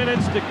 6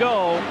 minutes to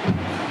go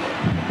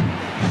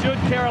should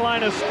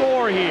Carolina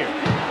score here.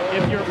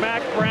 If you're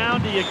Mac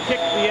Brown, do you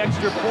kick the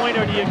extra point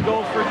or do you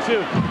go for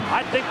 2?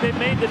 I think they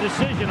made the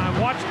decision. I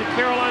watched the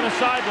Carolina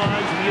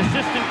sidelines. The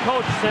assistant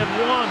coach said 1.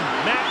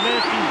 Matt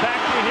mentioned back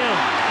to him.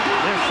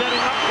 They're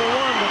setting up for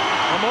 1, but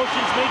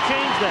emotions may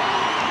change that.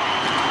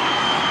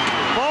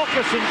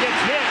 Fulkerson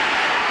gets hit.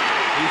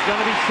 He's going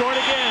to be short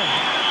again.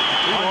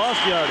 He lost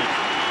yardage.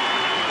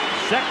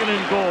 2nd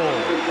and goal.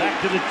 Back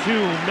to the 2.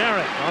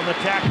 Merritt on the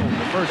tackle.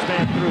 The first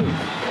man through.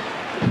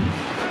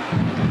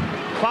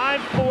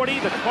 5:40 2:40,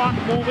 the clock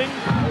moving.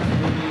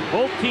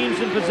 Both teams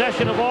in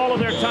possession of all of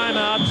their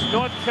timeouts.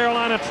 North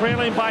Carolina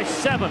trailing by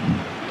 7.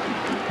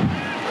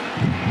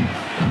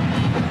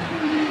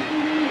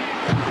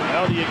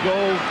 Well, do you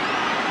go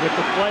with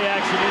the play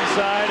action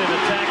inside and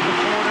attack the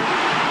corner,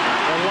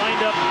 or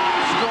lined up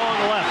strong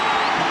left?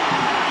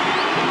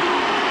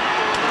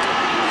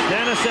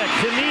 Stanisic,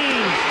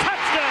 Kenan,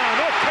 touchdown,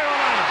 North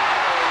Carolina.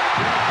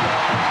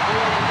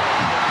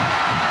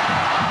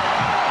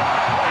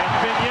 And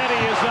Vignetti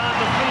is on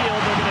the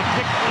field. They're going to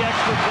kick the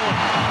extra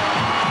point.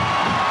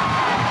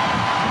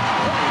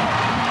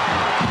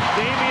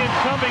 Damian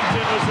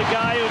Covington was the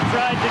guy who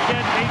tried to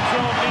get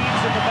Natron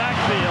Means in the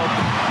backfield.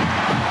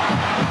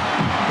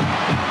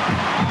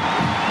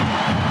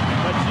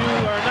 But you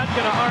are not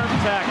going to arm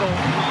tackle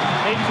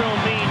Natron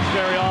Means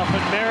very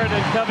often. Merritt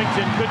and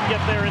Covington couldn't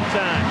get there in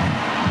time.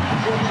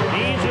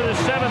 Means with his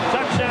 7th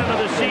touchdown of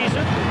the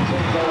season,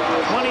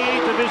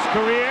 28th of his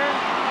career.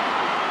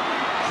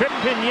 Trip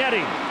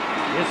Vignetti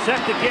is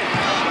set to kick.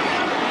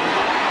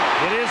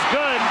 It is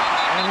good,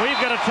 and we've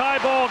got a tie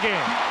ball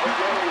game.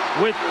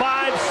 With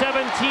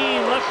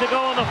 5:17 left to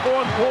go in the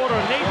 4th quarter,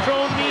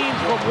 Natron Means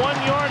from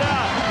 1 yard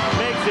out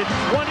makes it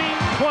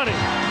 20-20.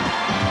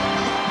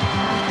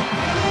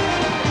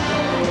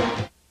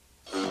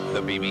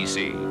 The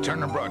BBC,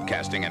 Turner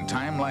Broadcasting, and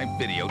Time Life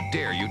Video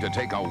dare you to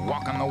take a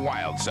walk on the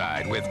wild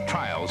side with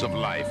Trials of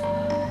Life.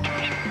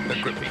 The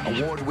gripping,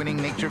 award-winning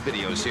nature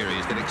video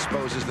series that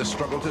exposes the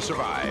struggle to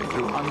survive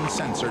through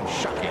uncensored,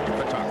 shocking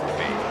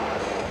photography.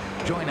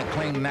 Join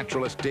acclaimed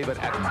naturalist David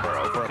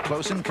Attenborough for a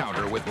close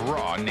encounter with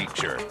raw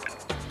nature.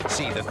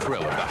 See the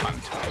thrill of the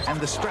hunt and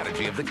the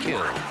strategy of the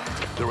kill,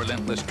 the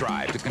relentless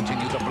drive to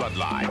continue the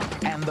bloodline,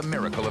 and the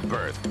miracle of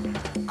birth.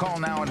 Call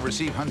now and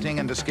receive Hunting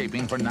and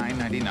Escaping for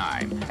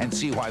 $9.99 and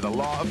see why the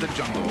law of the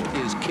jungle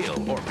is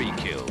kill or be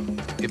killed.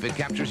 If it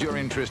captures your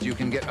interest, you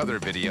can get other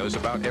videos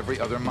about every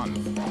other month.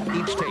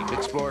 Each tape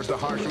explores the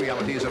harsh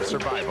realities of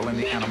survival in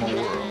the animal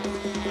world.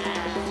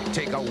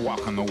 Take a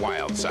walk on the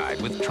wild side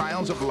with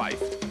Trials of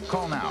Life.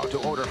 Call now to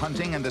order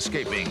Hunting and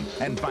Escaping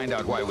and find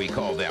out why we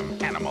call them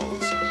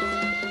animals.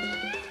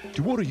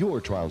 To order your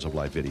Trials of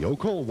Life video,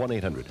 call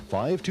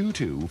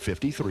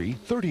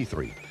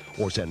 1-800-522-5333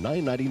 or send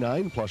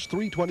 $9.99 plus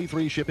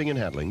 $3.23 shipping and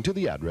handling to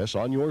the address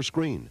on your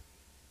screen.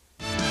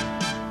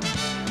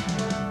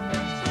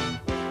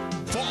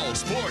 Fall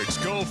sports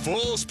go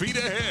full speed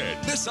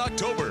ahead this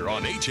October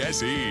on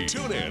HSE.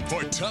 Tune in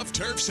for Tough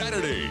Turf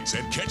Saturdays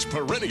and catch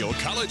perennial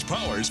college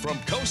powers from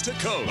coast to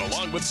coast,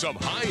 along with some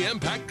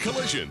high-impact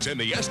collisions in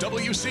the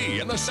SWC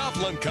and the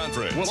Southland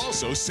Conference. We'll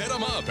also set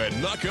them up and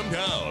knock them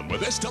down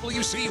with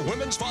SWC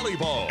Women's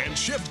Volleyball and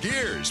shift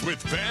gears with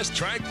Fast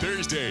Track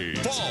Thursdays.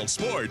 Fall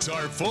sports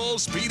are full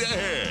speed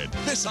ahead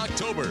this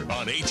October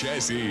on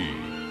HSE.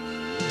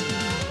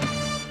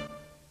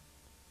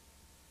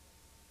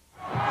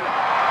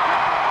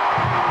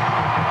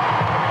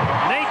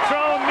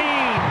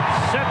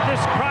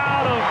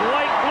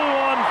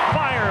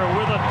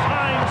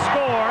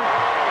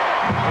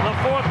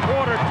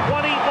 Quarter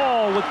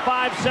 20-all with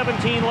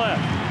 5:17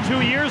 left.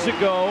 2 years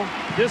ago,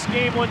 this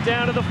game went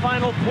down to the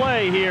final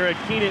play here at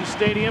Kenan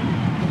Stadium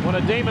when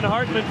a Damon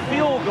Hartman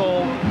field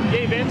goal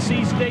gave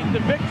NC State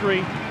the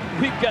victory.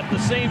 We've got the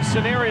same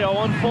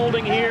scenario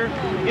unfolding here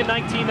in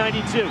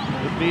 1992.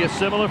 It'd be a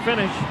similar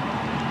finish.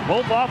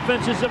 Both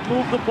offenses have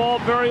moved the ball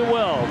very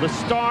well. The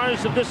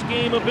stars of this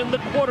game have been the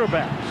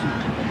quarterbacks.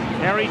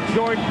 Harry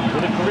Jordan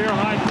with a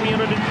career-high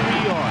 303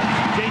 yards.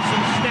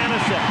 Jason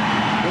Stanisic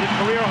with a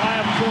career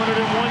high of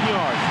 201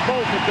 yards.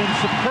 Both have been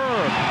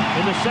superb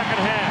in the second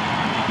half.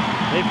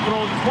 They've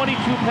thrown 22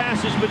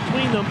 passes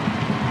between them,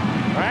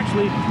 or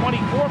actually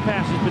 24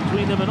 passes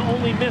between them, and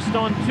only missed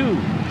on 2.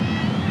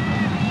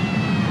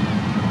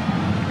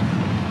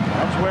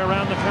 Elsewhere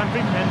around the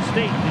country, Penn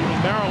State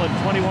beating Maryland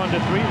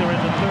 21-3. They're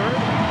in the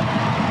 3rd.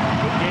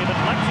 Good game at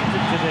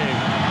Lexington today.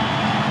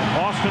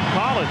 Boston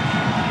College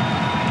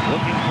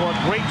looking for a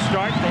great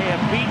start. They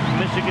have beaten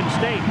Michigan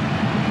State.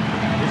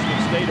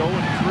 Michigan State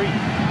 0-3.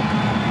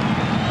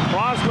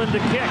 Crosland to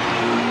kick.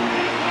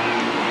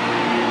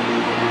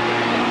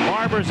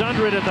 Barber's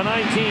under it at the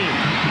 19.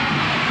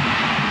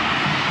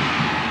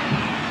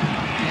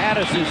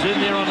 Addis is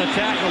in there on the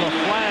tackle. A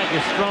flag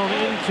is thrown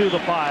into the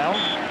pile.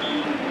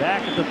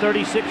 Back at the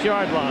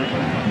 36-yard line.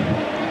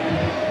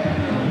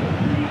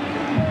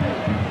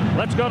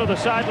 Let's go to the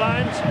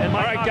sidelines. And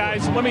all right,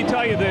 guys, let me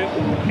tell you that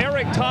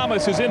Eric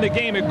Thomas is in the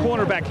game at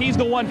cornerback. He's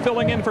the one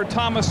filling in for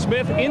Thomas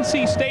Smith.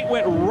 NC State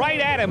went right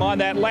at him on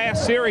that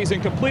last series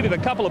and completed a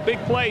couple of big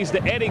plays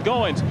to Eddie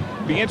Goins.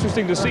 Be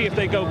interesting to see if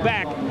they go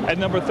back at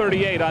number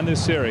 38 on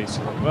this series.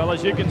 Well,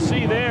 as you can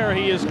see there,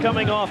 he is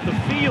coming off the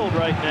field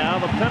right now.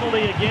 The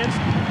penalty against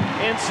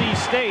NC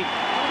State.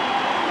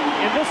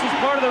 And this is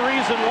part of the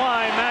reason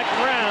why Matt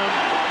Brown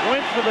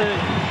went for the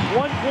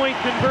one-point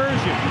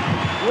conversion.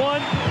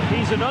 One,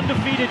 he's an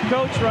undefeated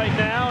coach right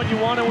now, and you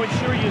want to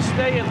ensure you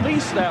stay at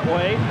least that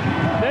way.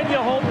 Then you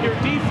hope your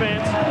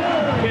defense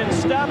can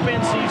stop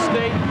NC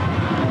State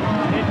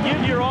and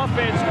give your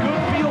offense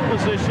good field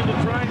position to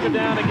try and go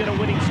down and get a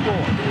winning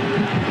score.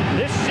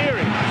 This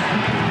series,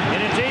 in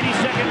its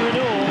 82nd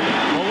renewal,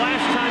 the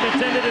last time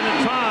it's ended in a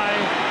tie,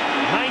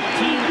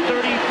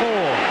 1934.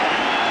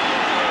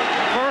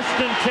 First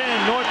and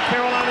 10, North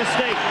Carolina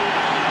State.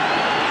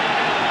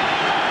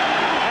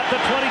 At the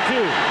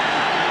 22.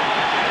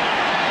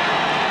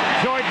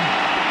 Jordan.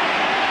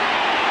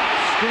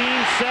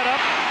 Screen set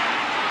up.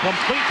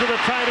 Complete to the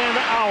tight end,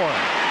 Auer.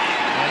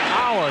 And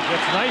Auer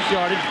gets nice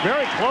yardage,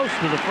 very close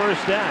to the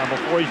first down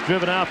before he's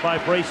driven out by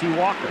Bracy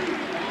Walker.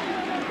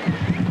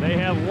 They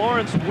have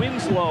Lawrence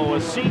Winslow,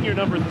 a senior,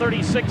 number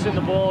 36 in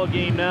the ball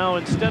game now,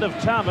 instead of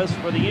Thomas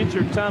for the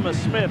injured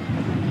Thomas Smith.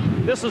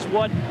 This is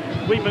what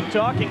we've been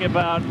talking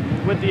about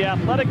with the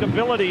athletic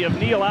ability of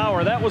Neil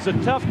Auer. That was a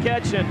tough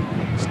catch and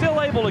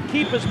still able to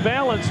keep his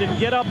balance and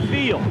get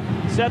upfield.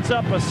 Sets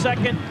up a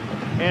second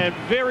and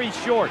very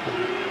short.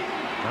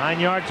 9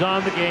 yards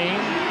on the game.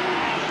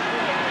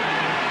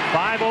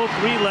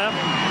 5:03 left.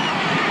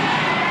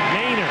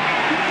 Maynard.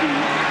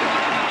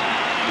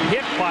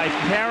 Hit by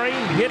Perry,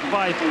 hit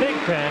by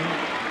Thigpen,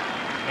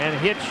 and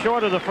hit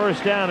short of the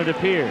first down, it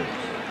appears.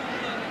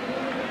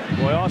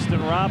 Boy,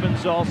 Austin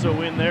Robbins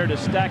also in there to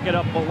stack it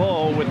up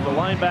below with the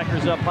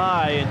linebackers up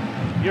high.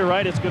 And you're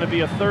right, it's going to be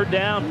a third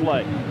down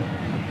play.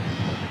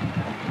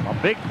 A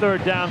big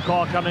third down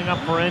call coming up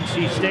for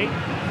NC State.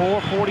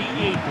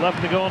 4:48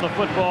 left to go in the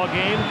football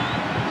game.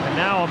 And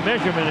now a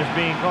measurement is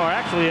being called.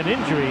 Actually, an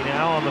injury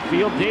now on the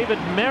field. David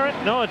Merritt.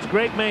 No, it's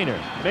Greg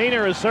Maynard.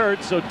 Maynard is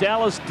hurt, so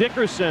Dallas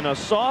Dickerson, a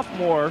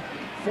sophomore,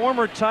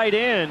 former tight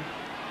end,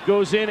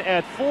 goes in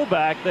at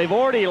fullback. They've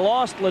already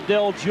lost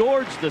Liddell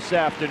George this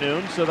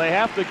afternoon, so they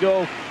have to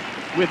go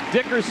with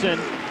Dickerson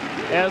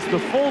as the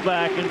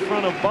fullback in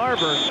front of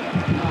Barber.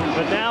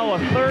 But now a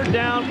third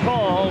down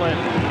call, and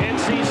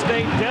NC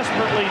State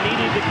desperately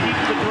needing to keep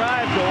the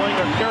drive going,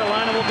 or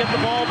Carolina will get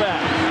the ball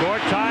back. Score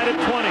tied at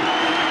 20.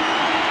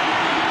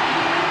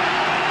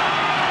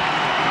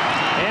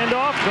 And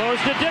off goes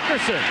to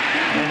Dickerson.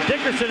 And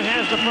Dickerson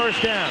has the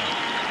first down.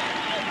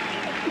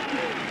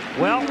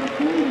 Well,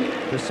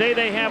 to say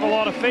they have a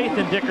lot of faith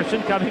in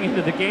Dickerson coming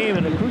into the game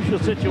in a crucial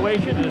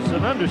situation is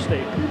an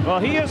understatement. Well,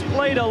 he has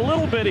played a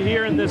little bit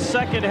here in this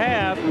second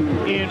half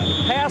in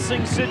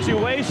passing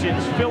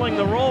situations, filling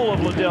the role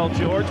of Liddell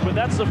George, but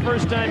that's the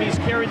first time he's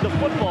carried the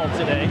football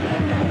today.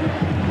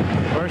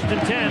 First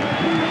and 10.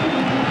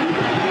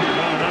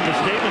 Well, an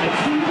understatement.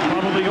 It's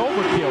probably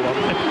overkill on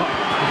the part.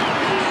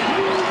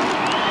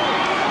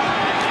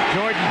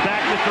 Jordan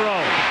back to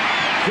throw.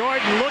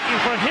 Jordan looking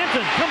for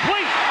Hinton.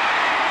 Complete.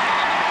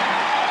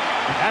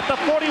 At the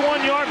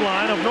 41-yard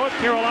line of North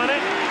Carolina,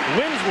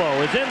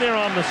 Winslow is in there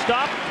on the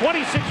stop.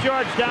 26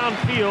 yards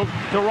downfield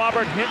to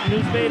Robert Hinton,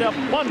 who's made a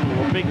bundle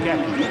of big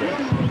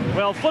catches.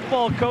 Well,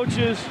 football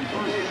coaches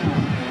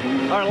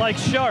are like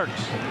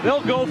sharks.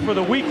 They'll go for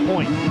the weak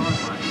point.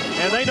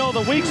 And they know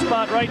the weak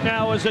spot right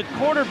now is at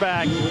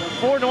cornerback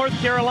for North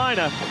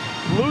Carolina,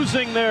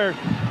 losing their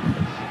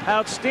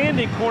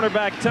outstanding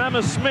cornerback,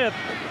 Thomas Smith.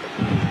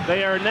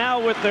 They are now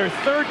with their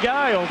third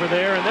guy over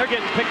there, and they're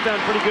getting picked on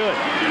pretty good.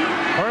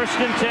 First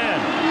and 10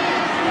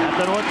 at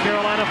the North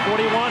Carolina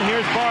 41.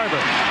 Here's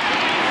Barber.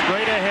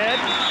 Straight ahead.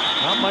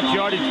 Not much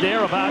yardage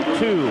there, about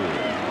 2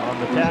 on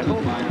the tackle.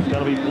 It's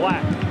going to be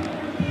Black.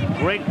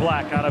 Great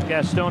Black out of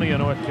Gastonia,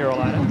 North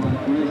Carolina.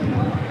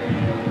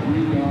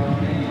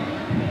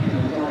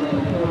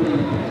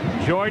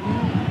 Jordan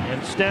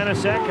and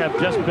Stanisic have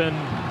just been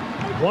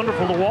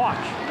wonderful to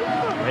watch.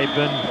 They've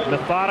been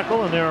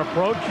methodical in their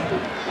approach.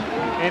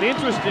 An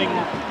interesting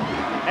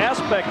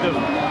aspect of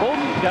both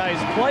guys'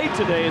 play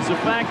today is the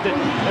fact that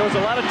there was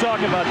a lot of talk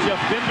about Jeff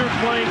Binder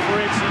playing for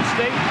NC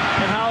State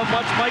and how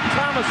much Mike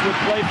Thomas would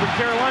play for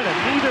Carolina.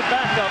 Neither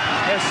backup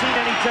has seen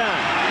any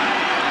time.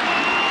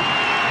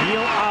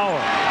 Neil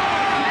Auer.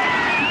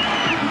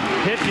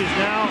 Pitches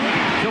now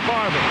to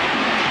Barber.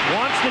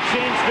 Wants to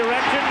change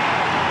direction.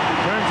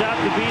 Turns out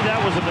to be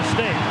that was a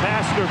mistake.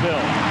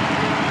 Baskerville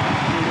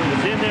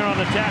is in there on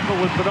the tackle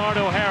with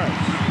Bernardo Harris.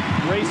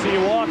 Bracy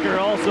Walker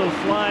also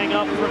flying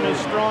up from his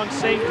strong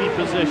safety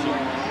position.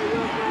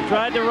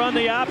 Tried to run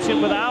the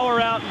option with Auer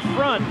out in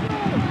front,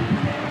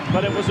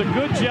 but it was a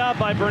good job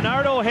by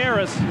Bernardo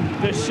Harris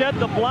to shed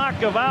the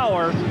block of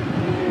Auer.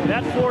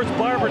 That forced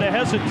Barber to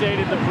hesitate,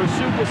 and the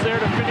pursuit was there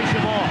to finish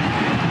him off.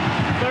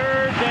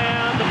 Third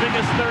down, the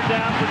biggest third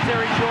down for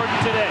Terry Jordan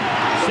today.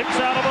 6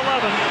 out of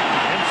 11.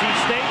 NC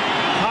State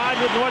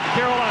tied with North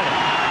Carolina.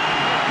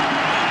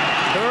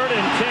 Third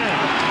and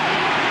 10.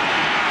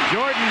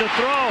 Jordan to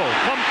throw,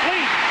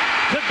 complete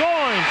to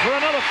Goins for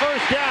another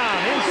first down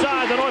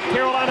inside the North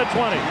Carolina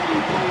 20.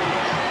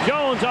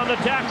 Jones on the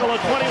tackle, a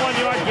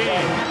 21-yard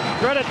gain.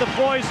 Credit the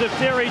poise of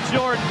Terry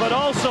Jordan, but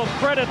also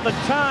credit the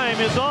time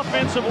his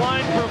offensive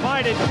line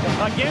provided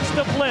against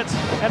the blitz.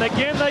 And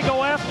again, they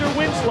go after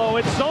Winslow.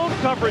 It's zone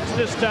coverage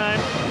this time,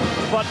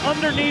 but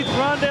underneath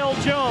Rondell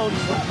Jones,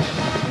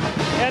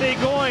 Eddie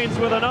Goins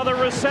with another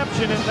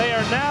reception, and they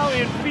are now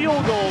in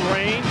field goal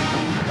range.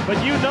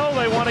 But you know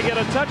they want to get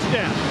a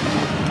touchdown.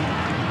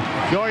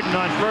 Jordan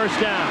on first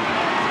down.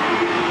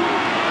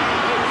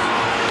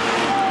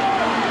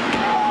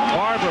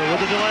 with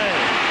the delay.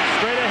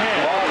 Straight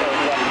ahead.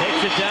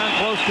 Takes it down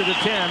close to the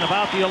 10,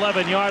 about the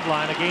 11-yard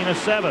line, a gain of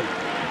 7.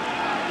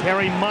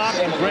 Terry Mott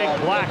and Greg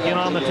Black in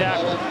on the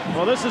tackle.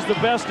 Well, this is the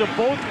best of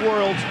both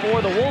worlds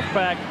for the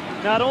Wolfpack.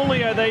 Not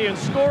only are they in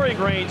scoring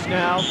range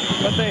now,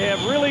 but they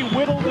have really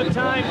whittled the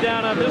time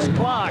down on this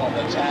clock.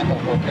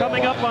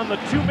 Coming up on the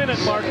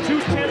 2-minute mark,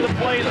 2:10 to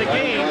play in the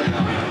game.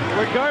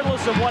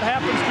 Regardless of what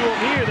happens to them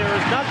here, there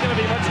is not going to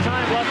be much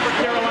time left for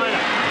Carolina,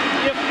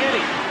 if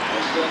any.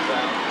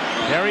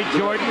 Terry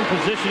Jordan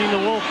positioning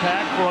the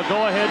Wolfpack for a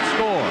go-ahead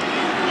score.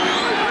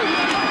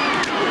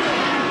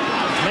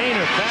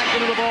 Maynard back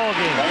into the ball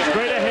game,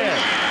 straight ahead.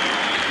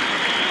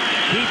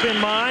 Keep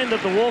in mind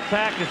that the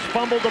Wolfpack has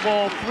fumbled the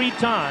ball 3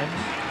 times,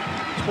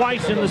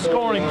 twice in the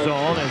scoring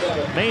zone as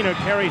Maynard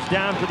carries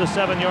down to the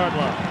 7-yard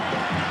line.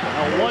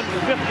 Now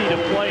 1:50 to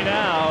play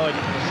now, and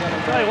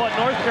I'll tell you what,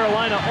 North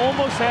Carolina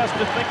almost has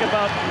to think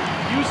about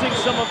using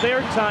some of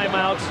their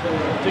timeouts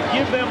to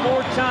give them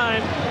more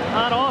time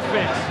on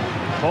offense.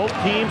 Both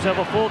teams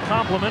have a full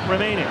complement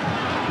remaining.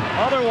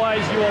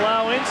 Otherwise, you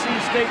allow NC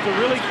State to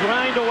really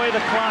grind away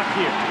the clock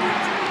here.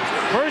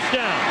 First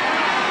down.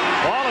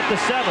 Ball at the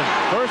 7.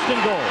 First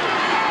and goal.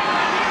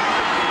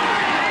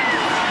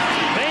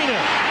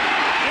 Maynard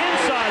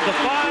inside the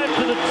 5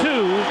 to the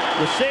 2.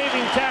 The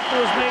saving tackle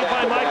is made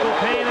by Michael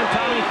Payne and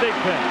Tommy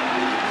Thigpen.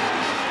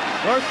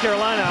 North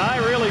Carolina, I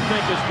really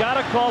think, has got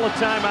to call a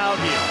timeout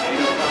here.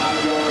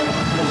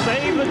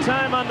 Save the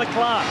time on the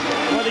clock.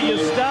 Whether you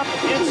stop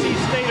NC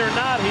State or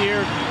not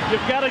here,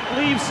 you've got to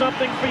leave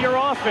something for your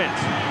offense.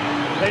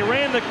 They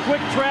ran the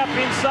quick trap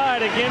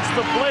inside against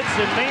the blitz,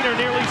 and Maynard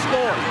nearly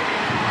scored.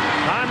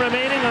 Time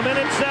remaining,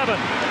 1:07.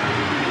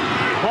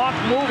 Clock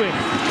moving.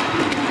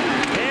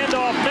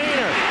 Handoff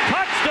Maynard.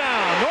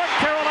 Touchdown, North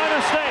Carolina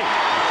State.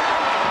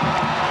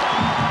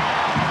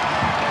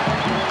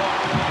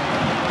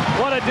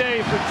 What a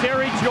day for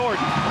Terry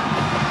Jordan.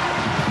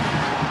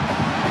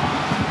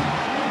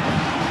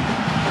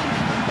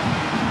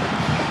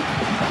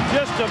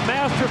 Just a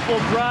masterful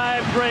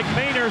drive. Greg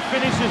Maynard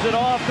finishes it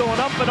off, going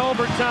up and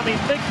over Tommy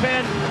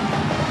Thigpen.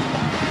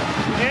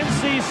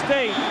 NC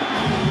State,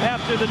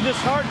 after the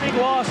disheartening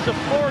loss to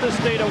Florida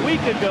State a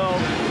week ago,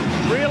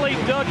 really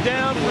dug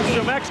down for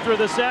some extra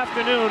this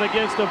afternoon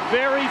against a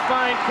very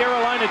fine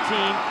Carolina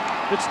team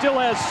that still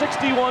has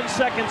 61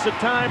 seconds of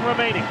time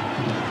remaining.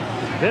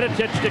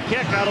 Vidicic to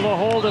kick out of the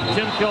hold of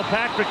Tim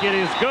Kilpatrick. It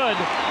is good.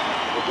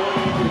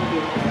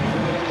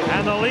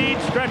 And the lead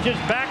stretches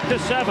back to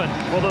 7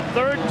 for the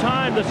 3rd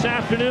time this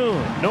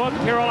afternoon. North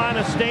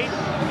Carolina State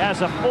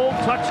has a full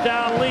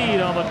touchdown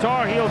lead on the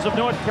Tar Heels of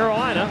North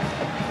Carolina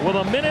with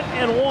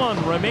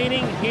 1:01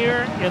 remaining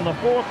here in the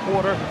 4th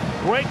quarter.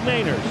 Greg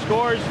Maynard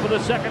scores for the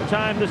 2nd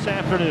time this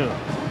afternoon.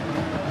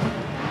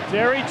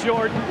 Terry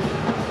Jordan,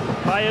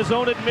 by his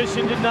own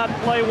admission, did not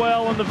play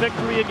well in the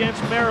victory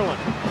against Maryland.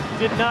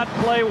 Did not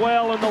play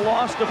well in the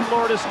loss to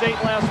Florida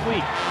State last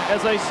week.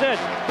 As I said,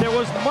 there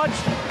was much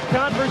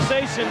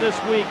conversation this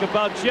week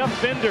about Jeff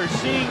Bender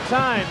seeing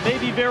time,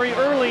 maybe very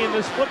early in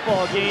this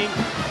football game,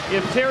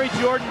 if Terry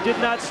Jordan did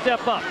not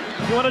step up.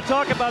 You want to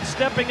talk about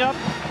stepping up?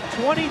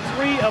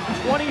 23 of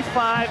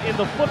 25 in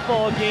the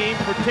football game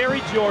for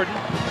Terry Jordan,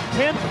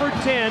 10 for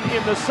 10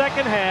 in the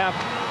 2nd half,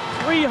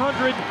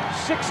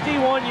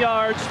 361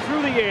 yards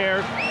through the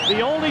air.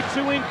 The only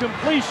 2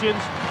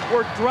 incompletions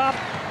were dropped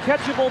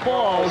catchable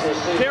balls.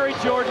 Terry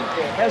Jordan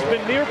has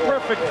been near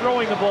perfect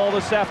throwing the ball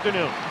this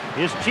afternoon.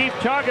 His chief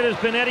target has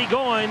been Eddie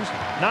Goins.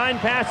 9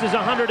 passes,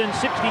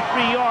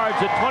 163 yards.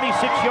 A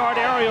 26-yard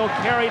aerial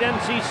carried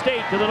NC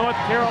State to the North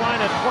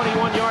Carolina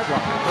 21-yard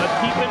line. But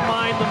keep in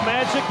mind the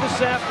magic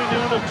this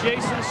afternoon of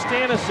Jason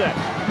Stanisic.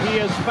 He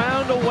has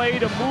found a way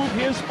to move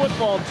his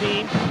football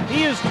team.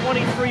 He is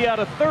 23 out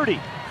of 30.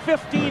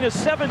 15 of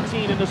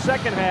 17 in the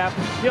 2nd half.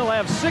 He'll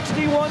have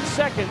 61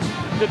 seconds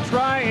to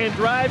try and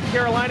drive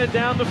Carolina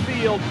down the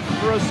field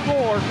for a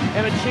score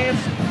and a chance,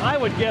 I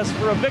would guess,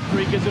 for a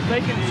victory, because if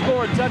they can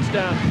score a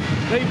touchdown,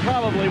 they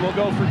probably will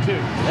go for 2.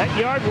 That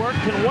yard work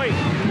can wait.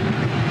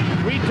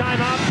 3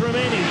 timeouts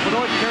remaining for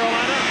North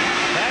Carolina.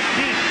 Back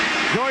deep.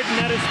 Jordan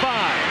at his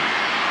 5.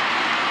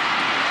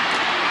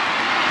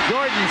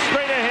 Jordan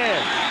straight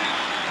ahead.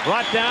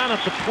 Brought down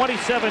at the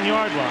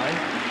 27-yard line.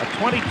 A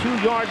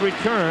 22-yard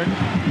return.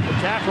 The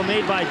tackle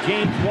made by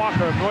James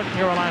Walker of North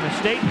Carolina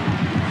State.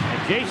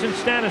 And Jason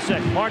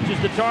Stanisic marches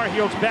the Tar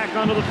Heels back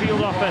onto the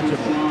field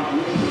offensively.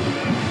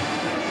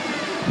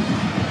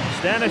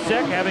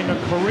 Stanisic having a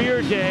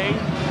career day.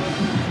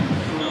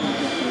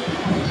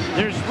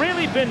 There's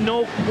really been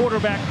no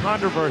quarterback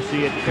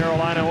controversy at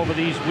Carolina over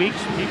these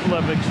weeks. People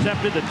have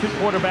accepted the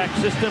 2-quarterback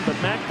system, but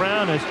Mack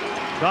Brown has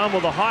gone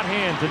with a hot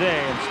hand today,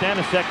 and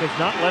Stanisic has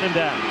not let him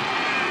down.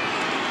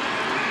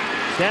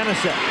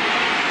 Stanisic.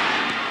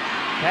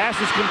 Pass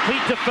is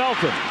complete to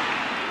Felton.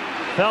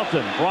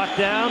 Felton brought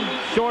down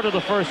short of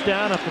the 1st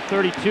down at the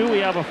 32. We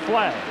have a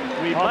flag.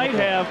 We might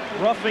have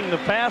roughing the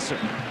passer.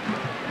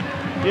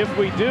 If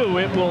we do,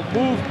 it will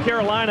move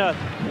Carolina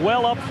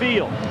well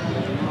upfield.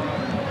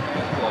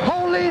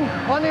 Holding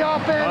on the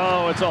offense.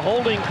 Oh, it's a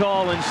holding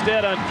call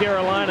instead on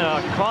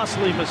Carolina. A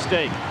costly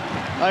mistake.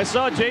 I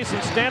saw Jason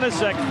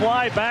Stanisiak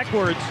fly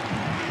backwards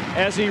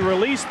as he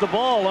released the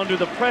ball under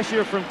the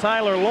pressure from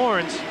Tyler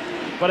Lawrence,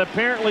 but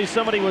apparently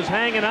somebody was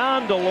hanging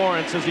on to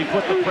Lawrence as he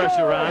put the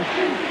pressure on.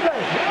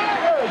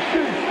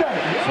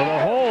 So the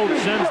hold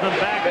sends them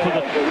back to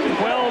the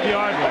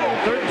 12-yard line,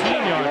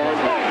 13-yard line.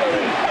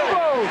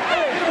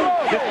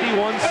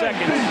 51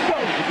 seconds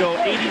to go,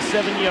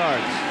 87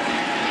 yards.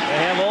 They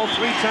have all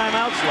 3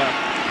 timeouts left.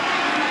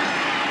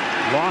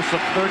 Loss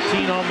of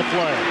 13 on the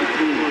play.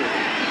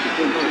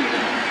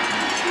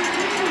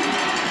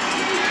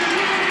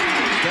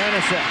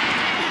 Stanisiak.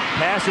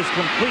 Pass is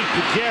complete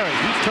to Jerry.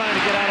 He's trying to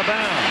get out of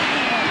bounds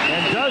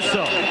and does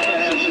so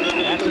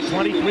at the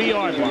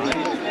 23-yard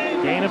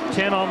line. Gain of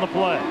 10 on the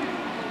play.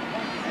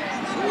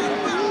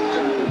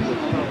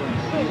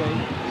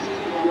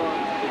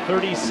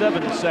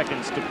 .37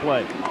 seconds to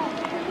play.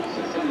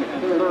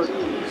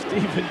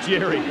 Stephen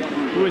Jerry,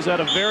 who has had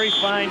a very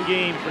fine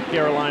game for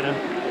Carolina,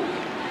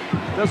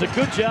 does a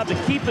good job to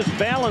keep his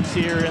balance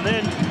here and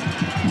then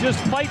just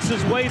fights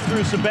his way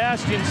through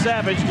Sebastian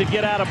Savage to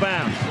get out of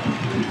bounds.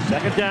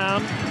 Second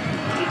down,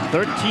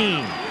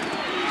 13.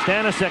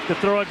 Stanisiak to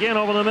throw again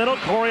over the middle.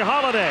 Corey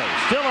Holiday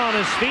still on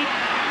his feet,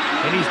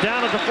 and he's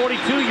down at the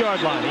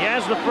 42-yard line. He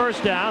has the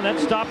first down. That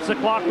stops the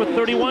clock with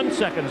 31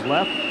 seconds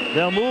left.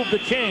 They'll move the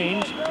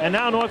change, and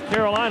now North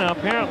Carolina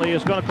apparently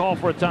is going to call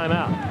for a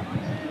timeout.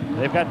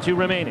 They've got 2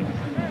 remaining.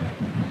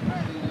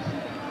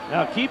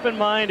 Now keep in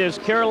mind, as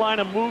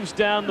Carolina moves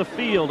down the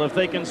field, if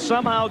they can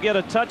somehow get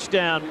a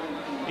touchdown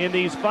in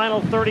these final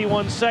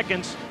 31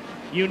 seconds,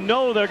 you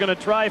know they're going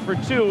to try for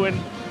 2,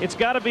 and it's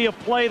got to be a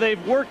play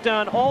they've worked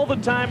on all the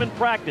time in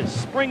practice.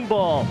 Spring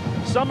ball,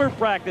 summer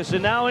practice,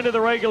 and now into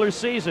the regular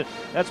season.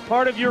 That's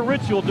part of your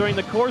ritual during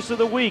the course of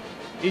the week,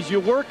 is you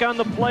work on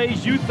the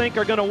plays you think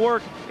are going to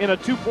work in a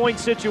 2-point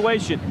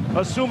situation,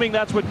 assuming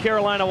that's what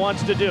Carolina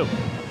wants to do.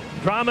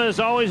 Drama has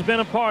always been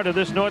a part of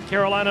this North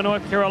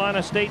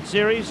Carolina State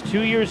series.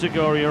 2 years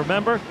ago, you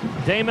remember,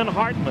 Damon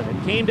Hartman.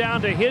 It came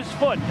down to his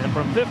foot, and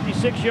from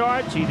 56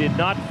 yards, he did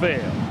not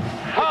fail.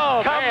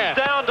 Oh, comes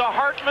down to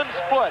Hartman's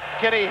foot.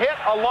 Can he hit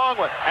along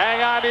with?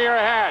 Hang on to your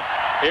hat.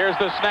 Here's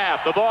the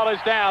snap. The ball is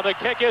down. The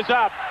kick is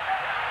up.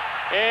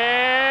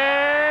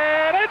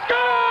 And it's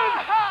gone!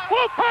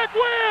 Wolfpack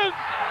wins!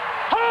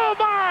 Oh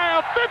my,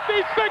 a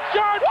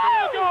 56-yard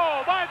field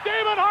goal by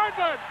Damon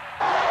Hartman!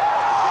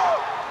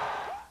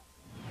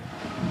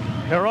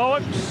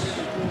 Heroics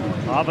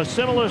of a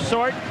similar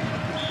sort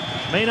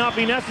may not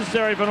be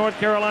necessary for North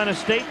Carolina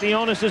State. The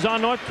onus is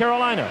on North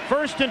Carolina.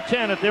 1st and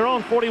 10 at their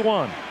own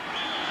 41.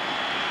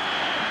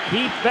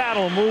 Keith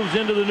Battle moves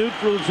into the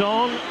neutral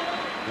zone.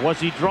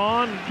 Was he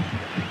drawn?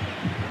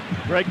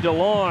 Greg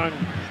DeLong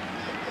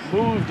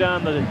moved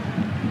on the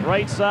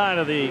right side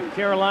of the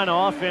Carolina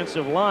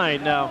offensive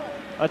line. Now,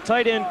 a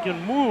tight end can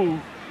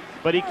move,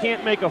 but he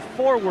can't make a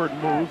forward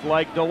move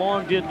like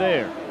DeLong did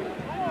there.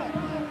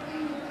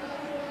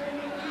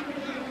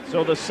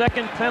 So the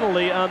second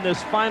penalty on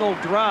this final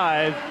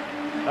drive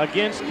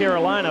against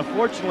Carolina.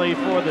 Fortunately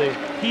for the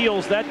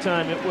Heels that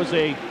time, it was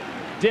a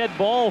dead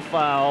ball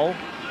foul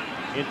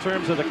in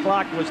terms of the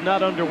clock was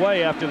not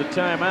underway after the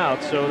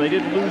timeout, so they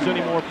didn't lose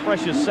any more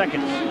precious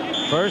seconds.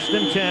 1st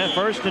and 10,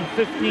 1st and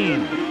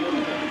 15.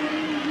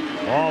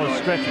 Ball is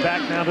stretched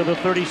back now to the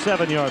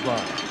 37-yard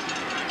line.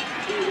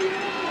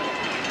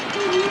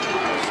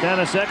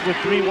 Stanisiak with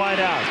 3 wide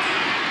outs.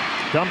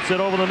 Dumps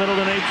it over the middle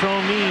to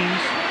Natrone Means.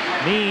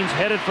 Means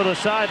headed for the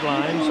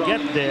sidelines.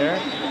 Get there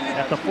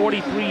at the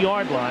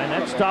 43-yard line.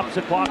 That stops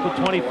the clock with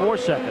 24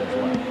 seconds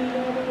left.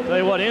 Tell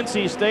you what,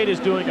 NC State is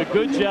doing a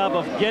good job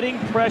of getting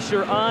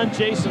pressure on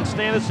Jason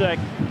Stanisiak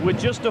with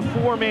just a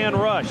 4-man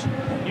rush,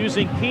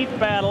 using Keith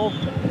Battle,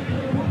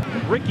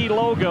 Ricky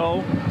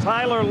Logo,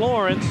 Tyler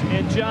Lawrence,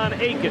 and John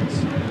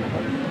Akins.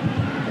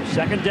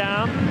 2nd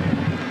down,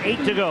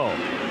 8 to go.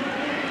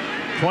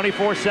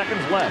 24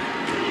 seconds left.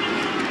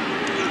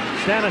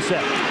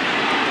 Stanisiak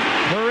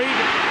hurried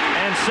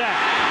and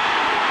sacked.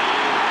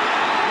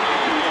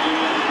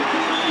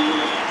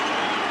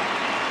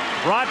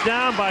 Brought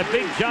down by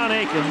Big John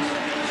Akins.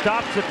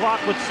 Stops the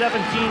clock with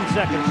 17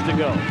 seconds to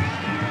go.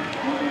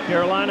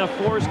 Carolina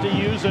forced to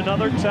use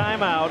another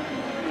timeout.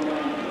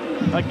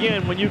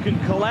 Again, when you can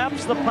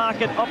collapse the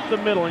pocket up the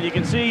middle, and you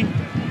can see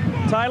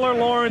Tyler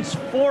Lawrence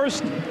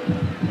forced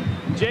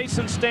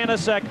Jason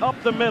Stanisiak up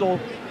the middle,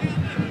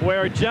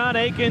 where John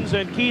Akins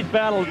and Keith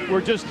Battle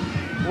were just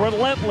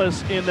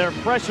relentless in their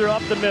pressure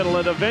up the middle,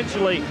 and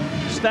eventually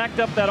stacked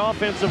up that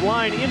offensive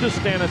line into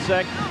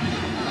Stanisiak.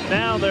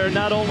 Now they're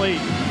not only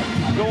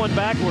going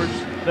backwards,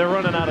 they're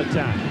running out of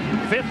time.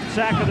 5th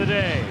sack of the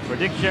day for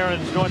Dick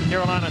Sheridan's North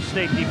Carolina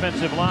State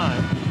defensive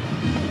line.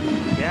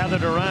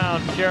 Gathered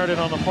around Sheridan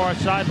on the far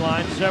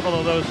sideline. Several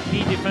of those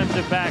key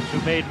defensive backs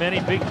who made many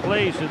big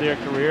plays in their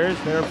careers.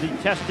 They'll be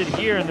tested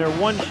here, and they're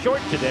 1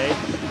 short today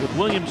with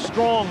William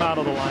Strong out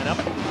of the lineup.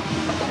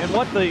 And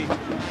what the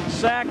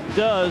sack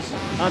does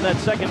on that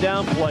 2nd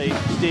down play,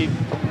 Steve,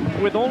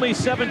 with only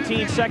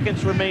 17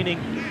 seconds remaining,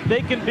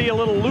 they can be a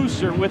little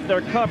looser with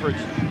their coverage.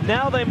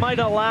 Now they might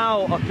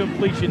allow a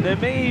completion. They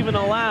may even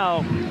allow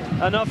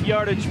enough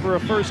yardage for a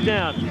first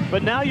down.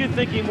 But now you're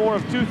thinking more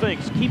of two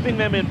things: keeping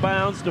them in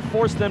bounds to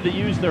force them to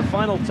use their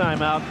final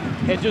timeout,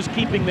 and just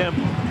keeping them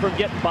from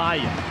getting by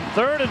you.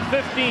 3rd and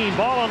 15,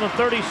 ball on the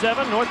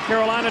 37. North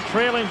Carolina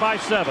trailing by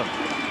 7.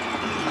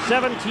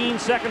 17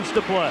 seconds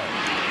to play.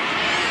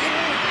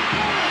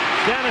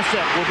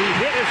 Stanisic will be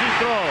hit as he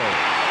throws.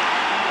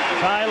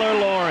 Tyler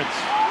Lawrence.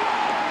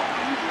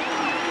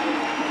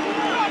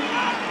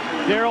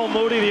 Daryl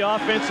Moody, the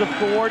offensive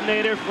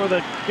coordinator for the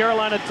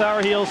Carolina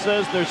Tar Heels,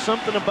 says there's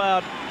something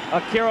about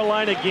a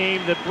Carolina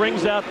game that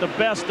brings out the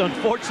best,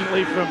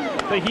 unfortunately, from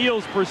the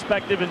Heels'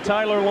 perspective. And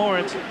Tyler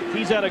Lawrence,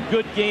 he's had a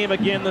good game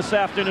again this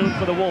afternoon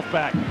for the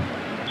Wolfpack.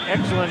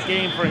 Excellent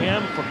game for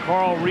him, for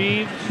Carl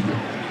Reeves.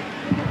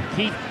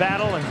 Keith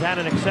Battle has had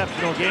an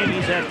exceptional game.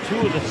 He's had 2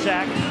 of the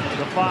sacks of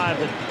the 5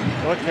 that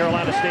North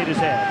Carolina State has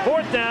had.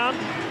 4th down.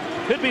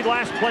 Could be the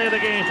last play of the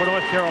game for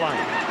North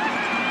Carolina.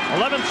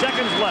 11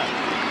 seconds left.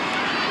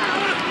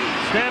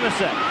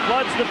 Stanisic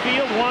floods the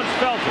field, wants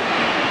Felton.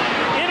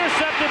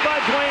 Intercepted by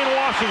Dwayne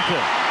Washington.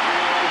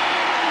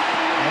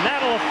 And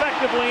that'll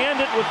effectively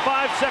end it with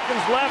 5 seconds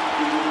left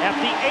at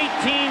the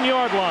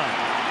 18-yard line.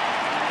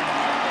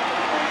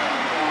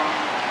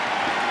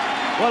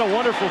 What a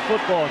wonderful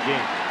football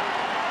game.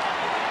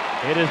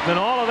 It has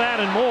been all of that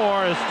and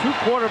more as 2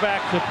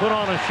 quarterbacks have put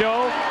on a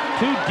show.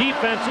 2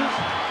 defenses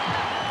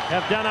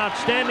have done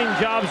outstanding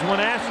jobs when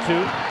asked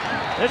to.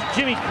 That's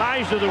Jimmy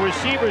Kaiser, the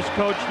receivers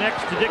coach,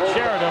 next to Dick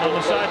Sheridan on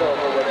the sideline.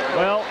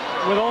 Well,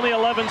 with only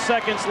 11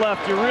 seconds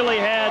left, you really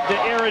had to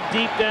air it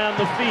deep down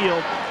the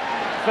field.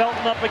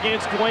 Felton up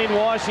against Dwayne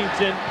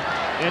Washington,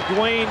 and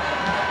Dwayne,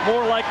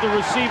 more like the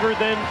receiver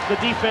than the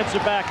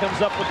defensive back,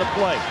 comes up with the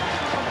play.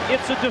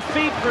 It's a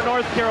defeat for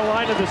North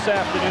Carolina this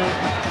afternoon,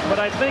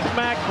 but I think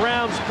Mack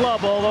Brown's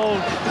club, although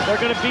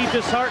they're going to be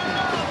disheartened,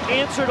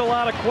 answered a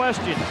lot of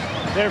questions.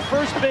 Their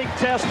first big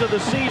test of the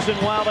season,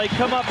 while they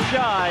come up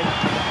shy,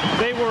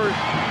 they were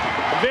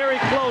very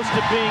close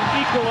to being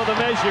equal of the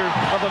measure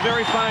of a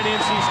very fine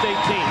NC State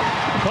team.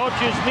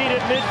 Coaches meet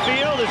at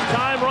midfield as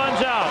time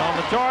runs out on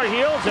the Tar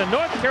Heels, and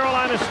North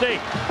Carolina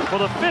State, for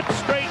the 5th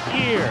straight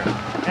year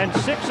and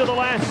 6 of the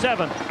last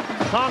 7,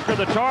 conquer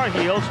the Tar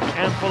Heels,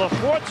 and for the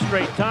 4th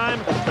straight time,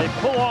 they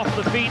pull off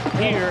the feat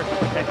here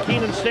at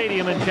Kenan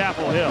Stadium in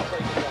Chapel Hill.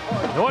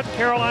 North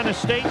Carolina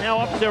State now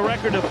up to their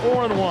record of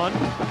 4-1.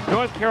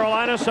 North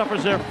Carolina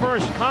suffers their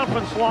first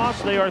conference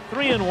loss. They are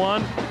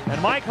 3-1,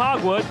 and Mike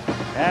Hogwood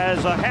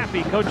has a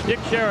happy Coach Dick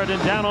Sheridan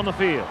down on the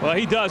field. Well,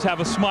 he does have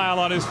a smile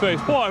on his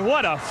face. Boy,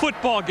 what a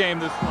football game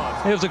this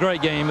was. It was a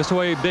great game. It's the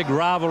way big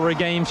rivalry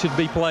games should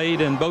be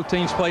played, and both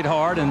teams played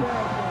hard, and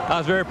I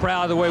was very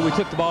proud of the way we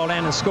took the ball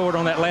down and scored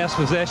on that last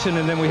possession,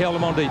 and then we held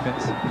them on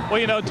defense. Well,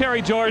 you know,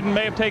 Terry Jordan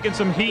may have taken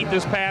some heat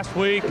this past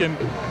week, and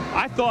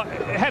I thought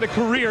had a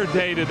career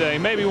day today.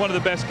 Maybe one of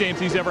the best games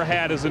he's ever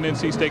had as an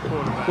NC State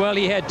quarterback. Well,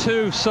 he had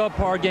 2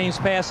 subpar games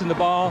passing the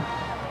ball,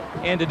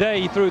 and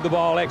today he threw the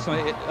ball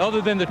excellent. Other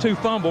than the 2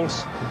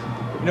 fumbles,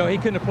 you know, he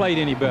couldn't have played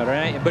any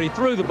better. But he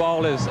threw the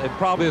ball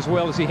probably as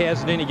well as he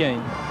has in any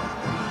game.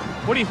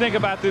 What do you think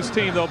about this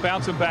team, though,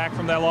 bouncing back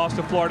from that loss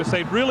to Florida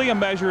State? Really a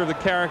measure of the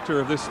character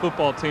of this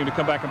football team to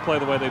come back and play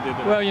the way they did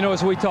today. Well, you know,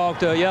 as we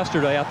talked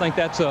yesterday, I think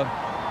that's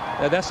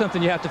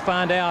something you have to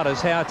find out,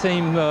 is how a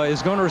team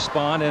is going to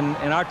respond,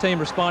 and our team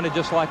responded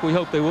just like we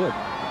hoped they would.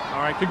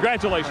 All right,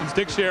 congratulations,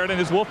 Dick Sheridan,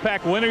 his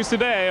Wolfpack winners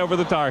today over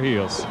the Tar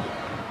Heels.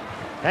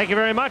 Thank you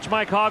very much,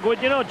 Mike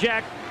Hogwood. You know,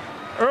 Jack,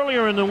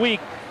 earlier in the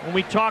week when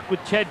we talked with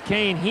Ted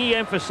Kane, he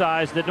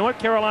emphasized that North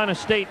Carolina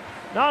State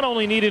not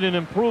only needed an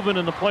improvement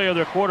in the play of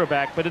their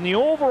quarterback, but in the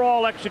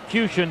overall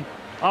execution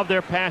of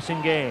their passing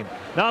game.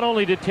 Not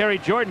only did Terry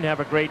Jordan have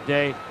a great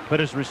day, but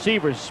his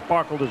receivers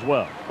sparkled as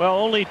well. Well,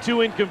 only 2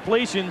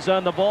 incompletions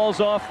on the balls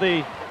off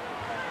the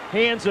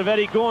hands of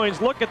Eddie Goins.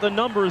 Look at the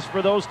numbers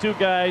for those 2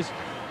 guys,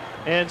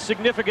 and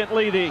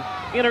significantly the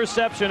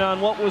interception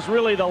on what was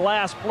really the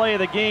last play of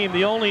the game,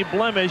 the only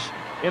blemish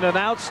in an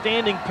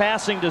outstanding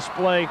passing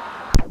display.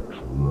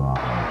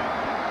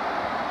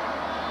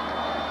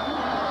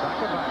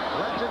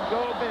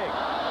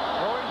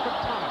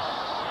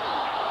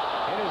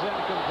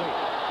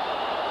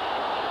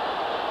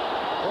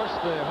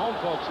 The home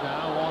folks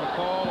now want to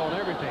call on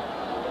everything.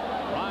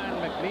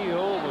 Ryan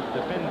McNeil was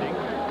defending,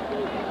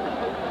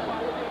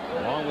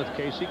 along with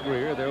Casey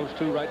Greer. Those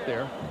 2 right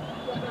there.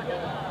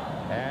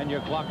 And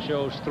your clock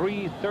shows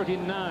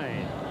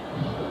 3:39.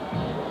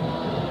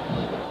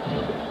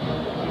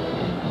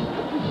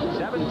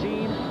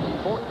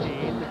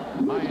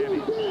 17-14,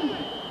 Miami.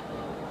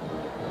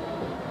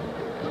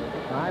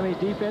 Miami's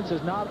defense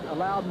has not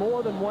allowed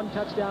more than 1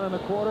 touchdown in a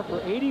quarter for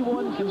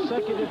 81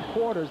 consecutive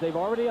quarters. They've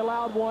already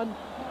allowed 1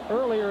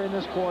 earlier in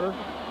this quarter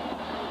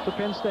to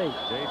Penn State.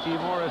 J.T.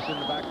 Morris in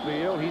the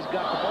backfield. He's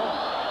got the ball.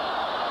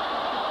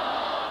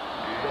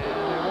 And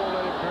they won't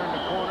let him turn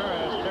the corner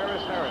as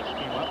Terrace Harris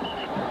came up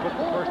and put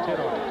the first hit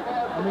on it.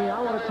 I mean, I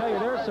want to tell you,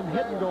 there's some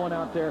hitting going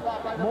out there.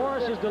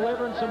 Morris is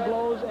delivering some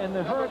blows, and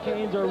the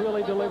Hurricanes are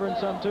really delivering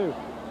some too.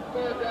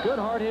 Good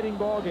hard-hitting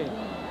ball game.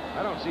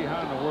 I don't see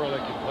how in the world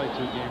they can play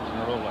 2 games in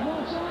a row like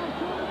this.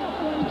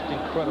 Just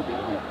incredible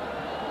to me.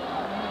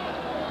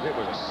 It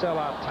was a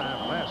sellout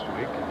time last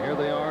week, and here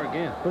they are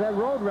again. Well, that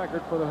road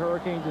record for the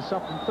Hurricanes is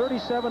something.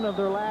 37 of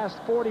their last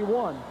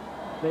 41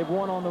 they've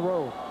won on the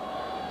road.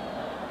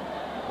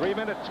 3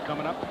 minutes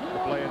coming up to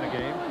play in the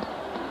game.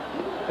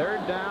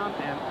 3rd down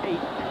and 8.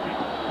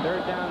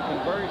 3rd down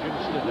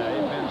conversions today.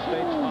 Penn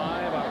State's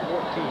 5 out of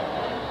 14.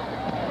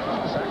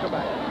 Sack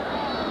back.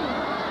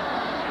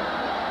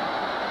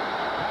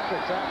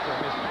 Patrick's after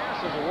him. His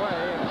pass is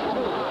away, and it's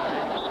too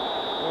high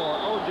for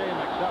O.J.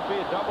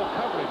 McDuffie. Double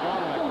coverage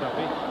on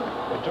McDuffie.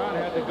 But John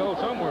had to go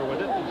somewhere with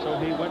it, and so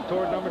he went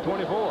toward number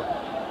 24.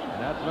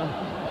 And that's not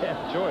a bad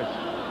choice.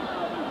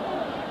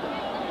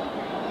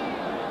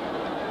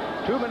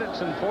 2 minutes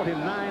and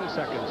 49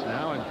 seconds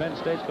now, and Penn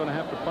State's going to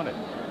have to punt it.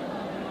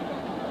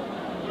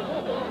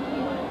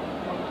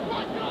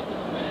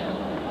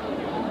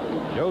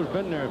 Joe's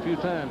been there a few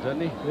times,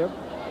 hasn't he? Yep.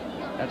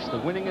 That's the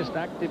winningest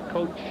active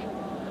coach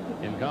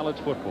in college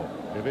football,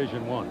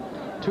 Division I.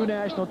 2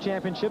 national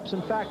championships.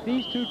 In fact,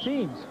 these 2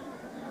 teams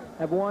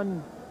have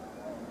won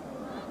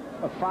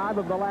 5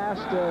 of the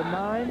last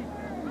 9.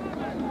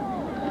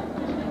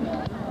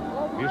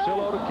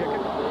 Busillo to kick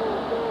it.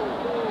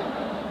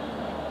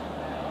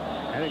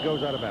 And it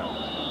goes out of bounds.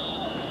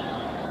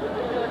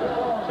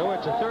 So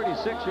it's a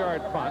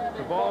 36-yard punt.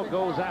 The ball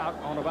goes out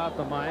on about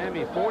the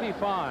Miami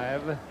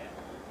 45.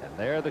 And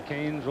there the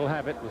Canes will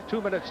have it with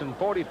 2 minutes and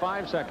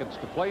 45 seconds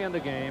to play in the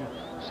game.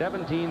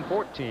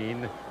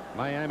 17-14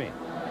 Miami.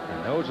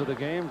 And those are the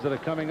games that are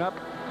coming up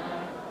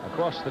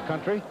across the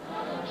country.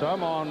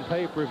 Some on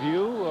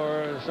pay-per-view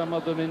or some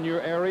of them in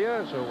your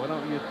area. So why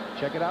don't you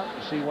check it out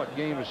and see what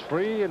game is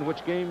free and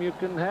which game you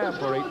can have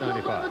for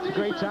 $8.95. It's a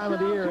great time of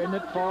the year, isn't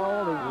it?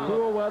 Fall, the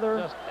cool weather.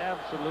 Just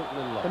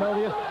absolutely love it.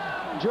 You know,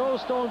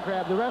 Joe's Stone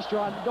Crab, the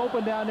restaurant,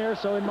 open down there.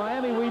 So in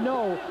Miami, we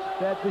know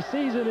that the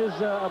season is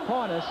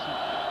upon us.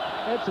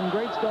 Had some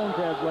great stone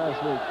crabs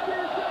last week.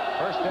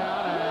 First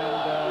down,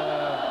 and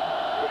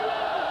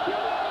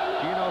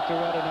Gino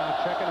Toretta now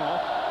checking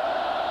off.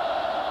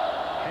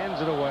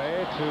 Hands it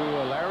away to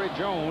Larry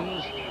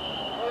Jones.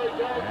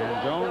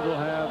 And Jones will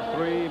have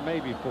 3,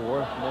 maybe 4.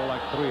 More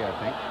like 3, I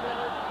think.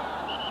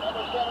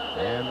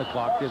 And the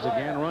clock is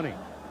again running.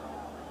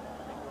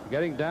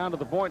 Getting down to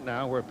the point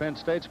now where Penn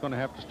State's going to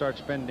have to start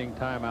spending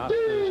time out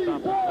to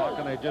stop the clock,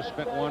 and they just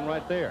spent one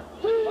right there.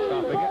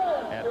 Stopping it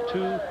at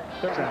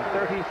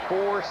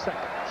 2:34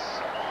 seconds.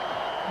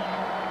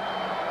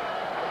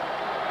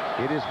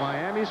 It is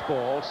Miami's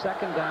ball,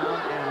 2nd down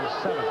and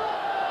 7.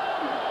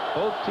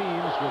 Both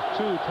teams with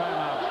 2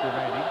 timeouts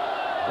remaining.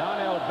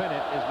 Donnell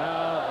Bennett is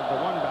now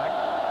the one back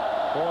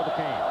for the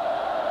Canes.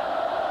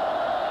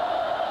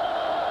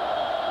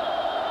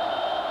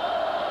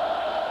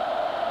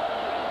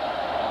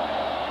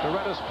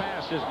 Toretta's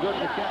pass is good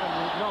to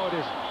Kenan. No, it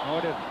isn't. No,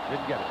 it isn't.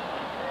 Didn't get it.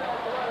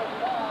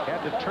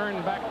 Had to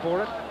turn back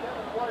for it,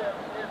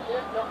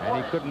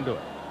 and he couldn't do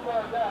it.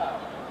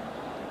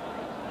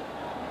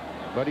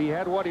 But he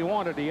had what he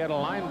wanted. He had a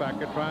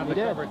linebacker trying to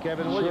cover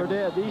Kevin Williams.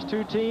 Sure did. These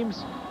 2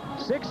 teams,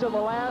 6 of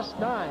the last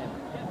 9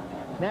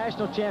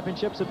 national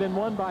championships have been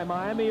won by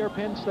Miami or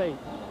Penn State.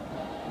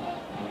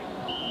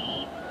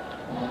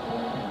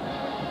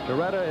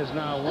 Toretta is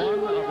now 1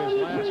 of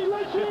his last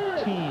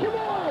 15.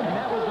 And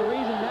that was the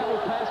reason that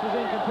pass was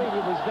incomplete.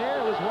 It was there,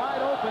 it was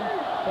wide open,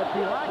 but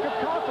the lack of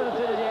confidence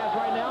that he has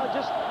right now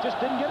just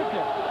didn't get it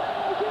there.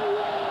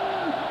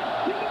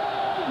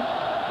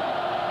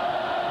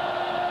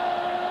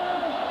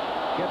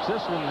 Gets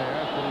this one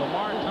there to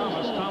Lamar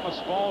Thomas. Thomas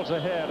falls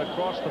ahead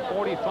across the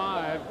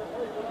 45.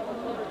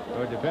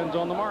 So it depends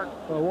on the mark.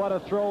 Well, what a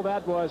throw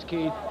that was,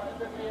 Keith.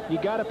 You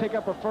got to pick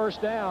up a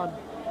first down.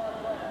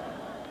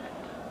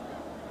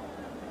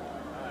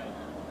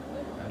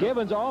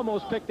 Gibbons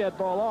almost picked that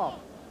ball off.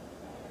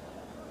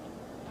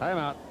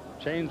 Timeout.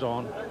 Chains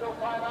on.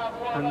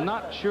 I'm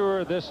not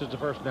sure this is the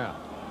first down.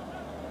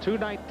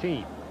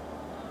 2:19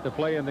 to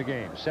play in the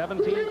game.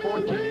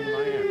 17-14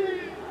 Miami.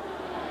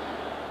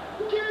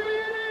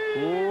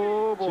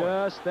 Oh, boy.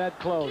 Just that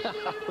close.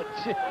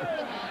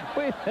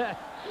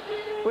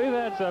 We've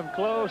had some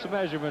close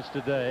measurements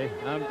today.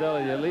 I'm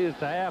telling you, at least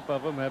half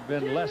of them have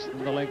been less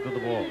than the length of the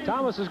ball.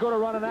 Thomas is going to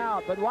run it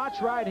out, but watch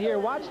right here.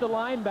 Watch the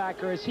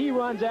linebacker as he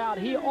runs out.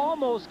 He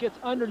almost gets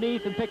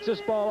underneath and picks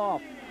this ball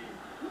off.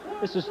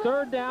 This is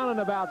 3rd down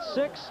and about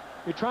 6.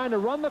 You're trying to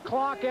run the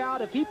clock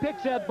out. If he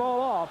picks that ball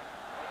off,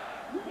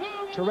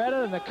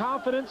 Toretta and the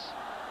confidence,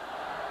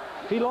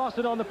 if he lost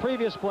it on the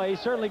previous play, he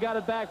certainly got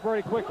it back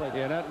very quickly.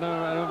 Yeah, that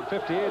number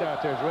 58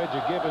 out there is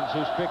Reggie Gibbons,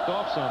 who's picked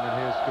off some in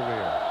his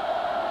career.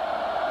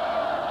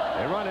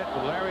 They run it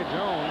with Larry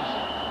Jones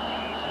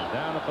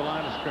down at the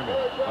line of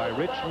scrimmage by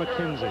Rich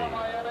McKenzie.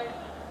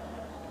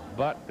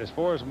 But as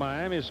far as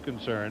Miami is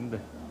concerned,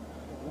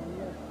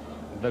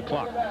 the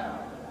clock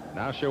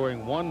now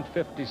showing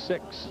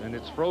 1:56, and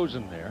it's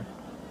frozen there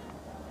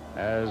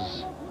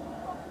as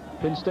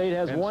Penn State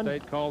has Penn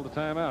State called the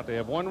timeout. They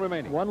have 1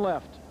 remaining. 1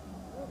 left.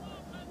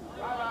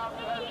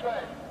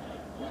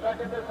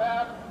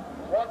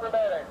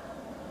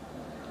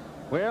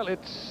 Well, it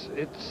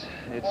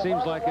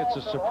seems like it's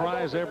a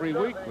surprise every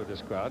week with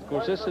this crowd. Of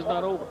course, this is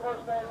not over.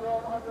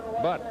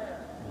 But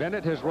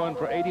Bennett has run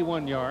for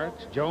 81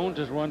 yards. Jones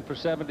has run for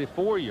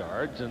 74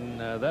 yards, and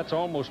that's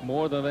almost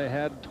more than they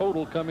had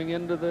total coming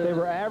into the They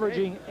were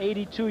averaging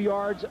 82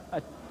 yards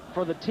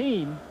for the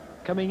team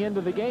coming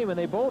into the game, and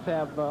they both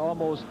have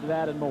almost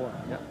that and more.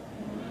 Yeah.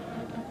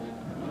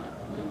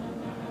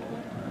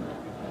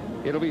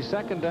 It'll be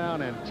 2nd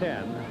down and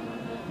 10.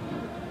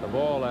 The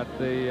ball at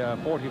the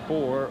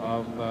 44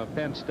 of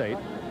Penn State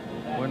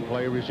when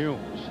play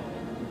resumes.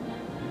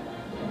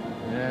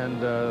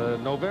 And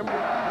November.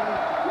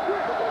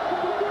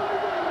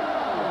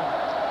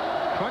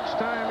 Crunch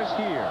time is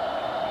here.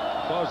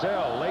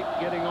 Clausell late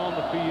getting on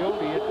the field.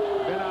 He had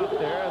been out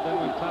there,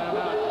 then with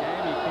timeout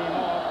game, he came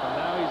off, and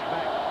now he's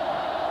back.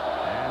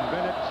 And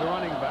Bennett's the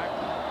running back.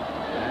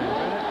 And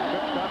Bennett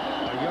picked up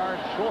a yard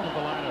short of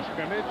the line of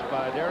scrimmage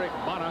by Derek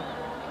Bonner.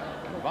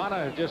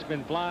 Bonner has just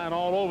been flying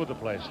all over the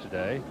place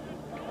today.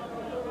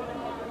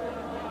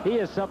 He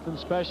is something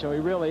special. He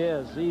really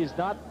is. He's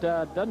not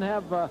doesn't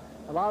have a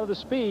lot of the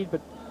speed, but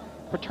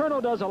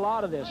Paterno does a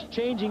lot of this,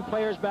 changing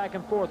players back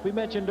and forth. We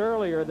mentioned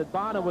earlier that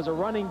Bonner was a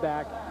running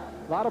back.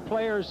 A lot of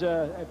players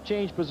have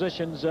changed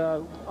positions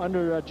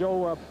under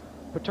Joe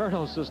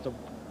Paterno's system.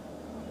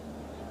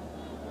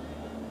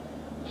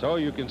 So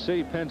you can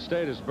see Penn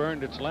State has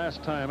burned its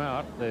last time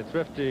out. The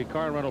Thrifty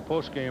Car Rental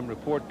postgame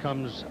report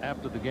comes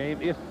after the game,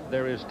 if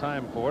there is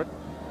time for it,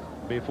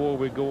 before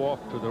we go off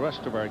to the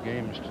rest of our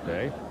games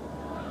today.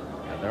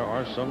 And there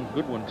are some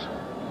good ones.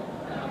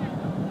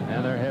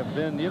 And there have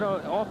been, you know,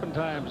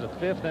 oftentimes the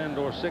 5th and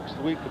or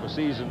 6th week of a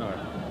season are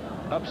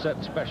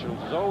upset specials.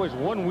 There's always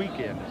one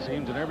weekend, it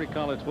seems, in every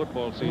college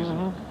football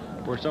season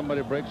where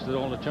somebody breaks the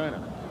all to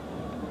China.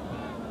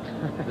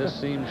 This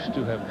seems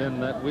to have been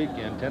that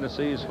weekend.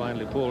 Tennessee has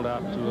finally pulled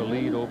out to a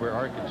lead over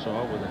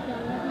Arkansas with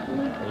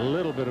a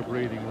little bit of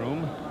breathing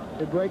room.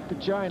 They break the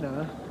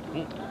China,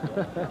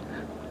 huh?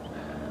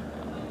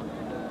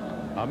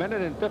 A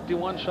minute and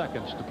 51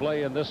 seconds to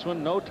play in this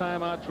one. No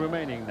timeouts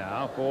remaining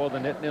now for the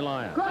Nittany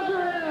Lions.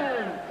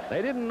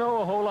 They didn't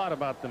know a whole lot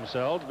about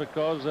themselves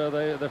because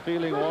the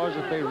feeling was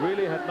that they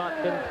really had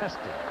not been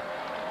tested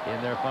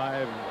in their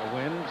 5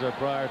 wins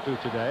prior to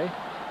today.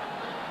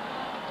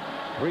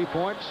 3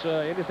 points,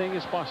 anything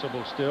is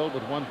possible still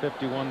with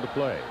 1:51 to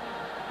play.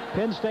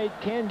 Penn State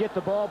can get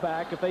the ball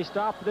back if they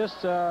stop this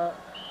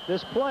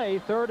this play.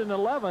 3rd and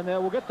 11, they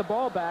will get the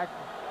ball back,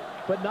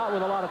 but not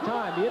with a lot of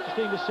time. Be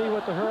interesting to see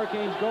what the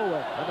Hurricanes go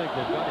with. I think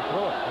they've got to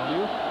throw it, don't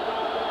you?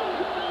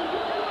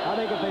 I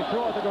think if they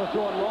throw it, they're going to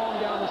throw it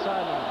long down the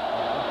sideline.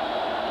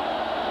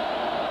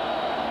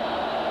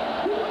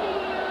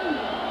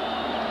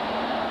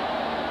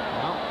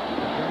 Well,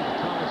 it comes to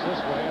Thomas this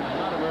way, and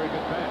not a very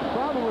good pass. The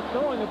problem with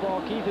throwing the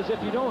ball, Keith, is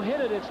if you don't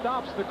hit it, it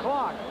stops the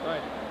clock.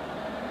 Right.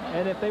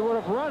 And if they would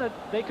have run it,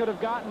 they could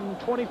have gotten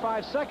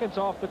 25 seconds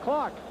off the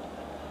clock.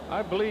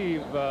 I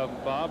believe,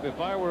 Bob, if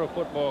I were a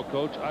football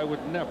coach, I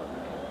would never,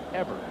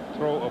 ever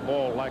throw a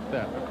ball like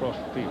that across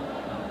the field.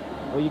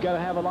 Well, you got to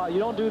have a lot. You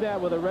don't do that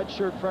with a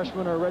redshirt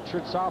freshman or a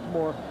redshirt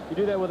sophomore. You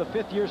do that with a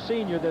 5th-year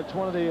senior that's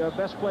one of the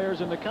best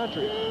players in the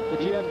country that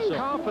you have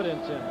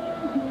confidence in.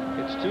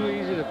 It's too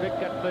easy to pick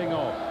that thing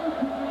off.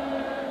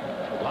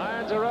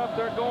 Lions are up.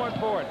 They're going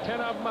for it.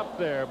 10 of them up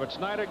there, but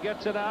Snyder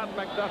gets it out.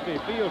 McDuffie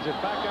fields it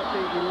back up to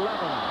 11.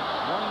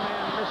 One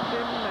man missed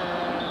him,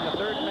 and the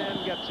 3rd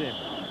man gets him.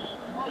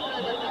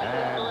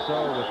 And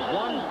so with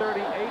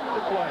 1:38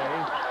 to play,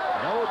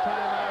 no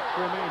timeouts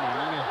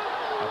remaining,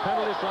 a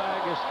penalty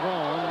flag is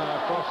thrown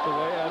across the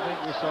way. I think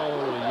we saw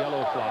a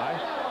yellow fly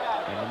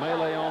in the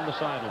melee on the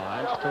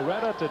sidelines.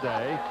 Toretta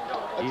today,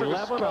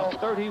 11 of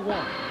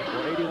 31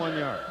 for 81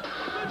 yards.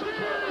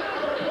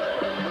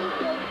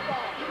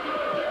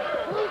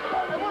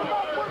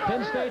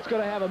 Penn State's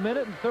going to have 1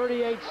 minute and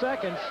 38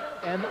 seconds,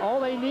 and all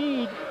they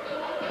need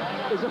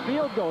is a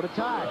field goal to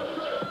tie.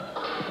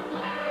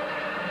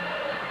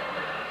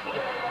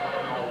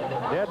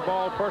 Dead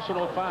ball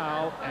personal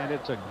foul, and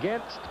it's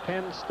against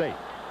Penn State.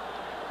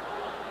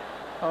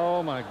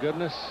 Oh, my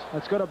goodness.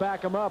 That's going to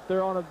back them up.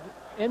 They're on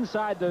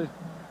inside the,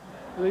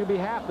 they'll be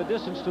half the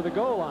distance to the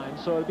goal line,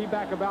 so it'll be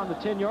back around the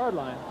 10-yard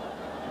line.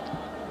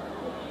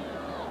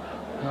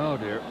 Oh,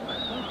 dear.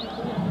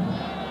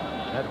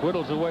 That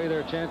whittles away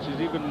their chances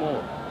even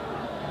more.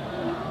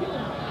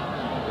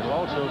 It'll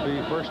also be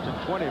 1st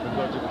and 20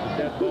 because it was a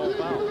dead ball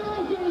foul.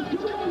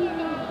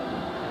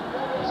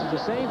 This is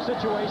the same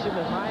situation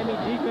that Miami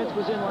defense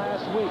was in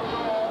last week.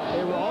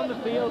 They were on the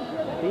field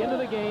at the end of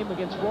the game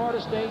against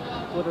Florida State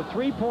with a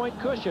 3-point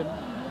cushion.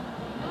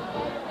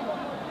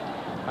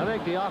 I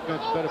think the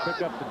offense better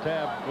pick up the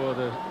tab for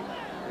the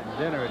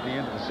dinner at the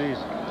end of the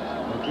season.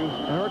 Don't you?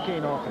 The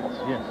Hurricane offense.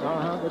 Yes.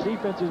 The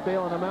defense is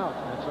bailing them out.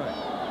 That's right.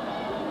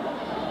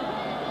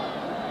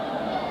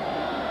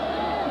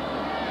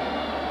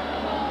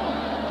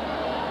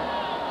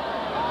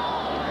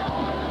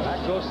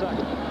 Back goes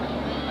second.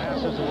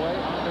 Passes away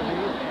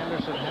underneath.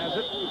 Anderson has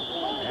it.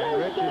 And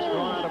Rich is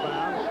thrown out of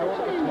bounds, short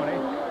of the 20.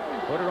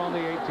 Put it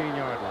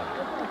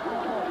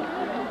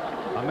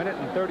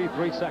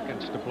 33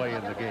 seconds to play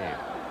in the game.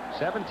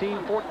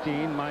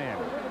 17-14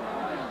 Miami.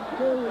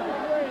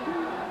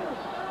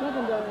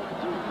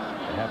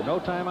 They have no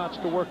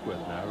timeouts to work with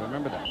now.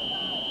 Remember that.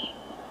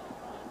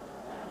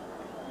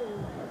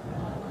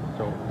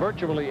 So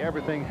virtually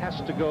everything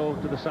has to go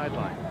to the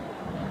sideline.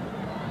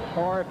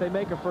 Or if they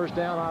make a first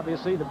down,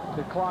 obviously the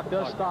clock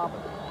does stop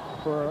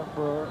for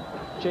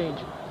change.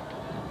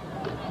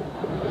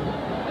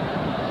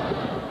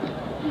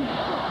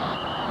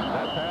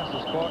 That pass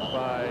is caught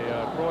by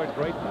Troy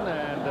Drayton,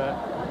 and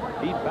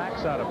he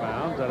backs out of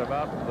bounds at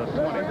about the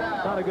 20.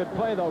 It's not a good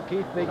play, though,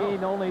 Keith. They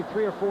gained only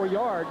 3 or 4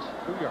 yards.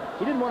 2 yards.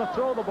 He didn't want to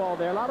throw the ball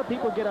there. A lot of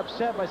people get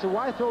upset by saying,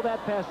 why throw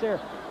that pass there?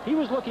 He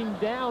was looking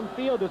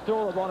downfield to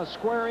throw it on a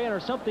square in or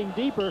something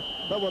deeper,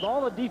 but with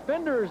all the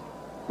defenders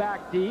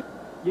back deep,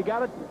 you got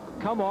to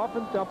come off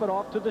and dump it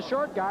off to the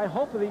short guy,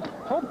 hoping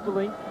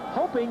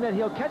that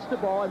he'll catch the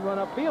ball and run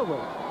upfield with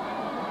it.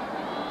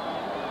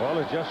 Ball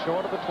is just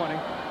short of the 20.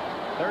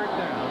 Third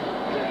down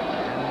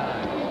and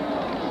 9.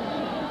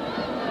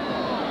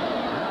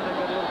 Now they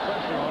got a little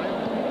pressure on him.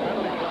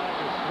 Penalty flag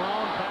is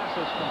thrown. Pass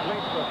is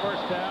complete for a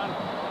first down.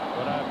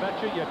 But I bet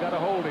you got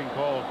a holding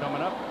call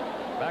coming up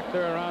back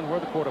there around where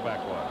the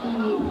quarterback was.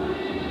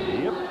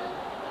 Yep.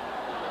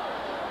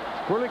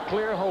 It's pretty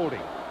clear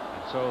holding.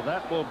 So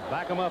that will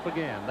back them up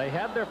again. They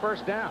had their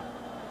first down.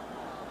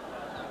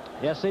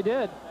 Yes, they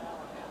did.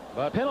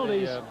 But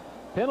penalties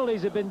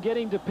have been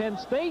getting to Penn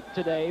State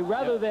today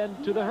rather than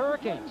to the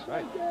Hurricanes.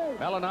 Right.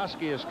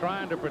 Malinowski is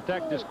trying to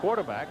protect his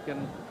quarterback,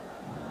 and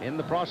in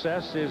the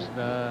process is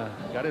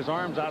got his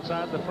arms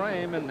outside the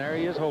frame, and there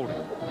he is holding.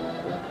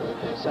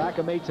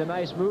 Saka makes a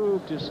nice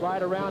move to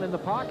slide around in the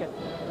pocket.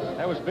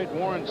 That was big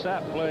Warren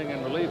Sapp playing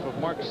in relief of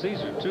Mark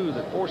Caesar, too,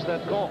 that forced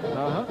that call.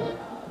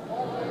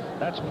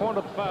 That's point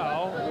of the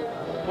foul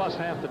plus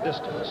half the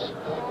distance.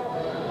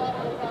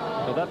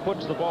 So that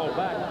puts the ball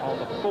back on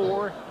the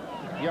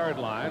 4-yard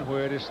line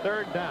where it is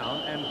third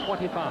down and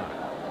 25.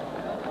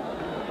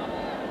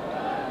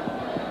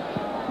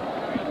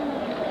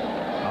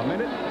 A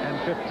minute and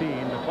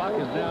 15. The clock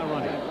is now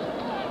running.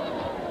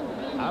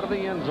 Out of the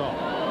end zone.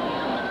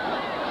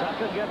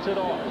 Saka gets it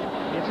off.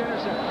 It's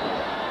intercepted.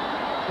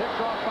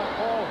 Picked off by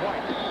Paul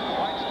White.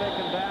 White's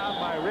taken down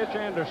by Rich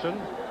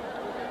Anderson.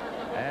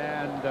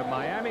 And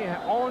Miami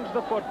owns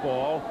the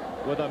football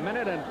with a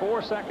minute and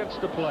 4 seconds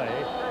to play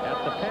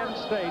at the Penn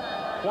State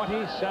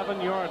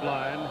 27-yard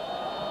line.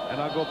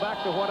 And I'll go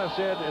back to what I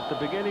said at the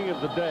beginning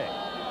of the day.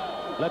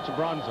 Let's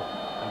bronze them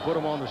and put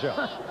them on the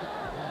shelf.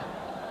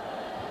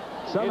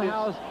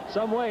 Somehow,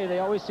 some way, they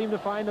always seem to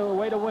find a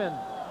way to win.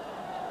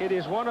 It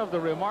is one of the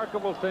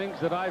remarkable things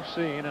that I've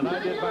seen, and I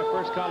did my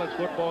first college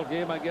football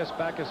game, I guess,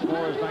 back as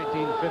far as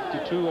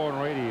 1952 on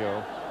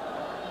radio.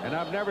 And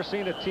I've never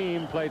seen a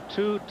team play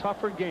 2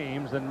 tougher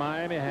games than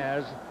Miami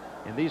has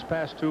in these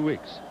past 2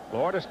 weeks.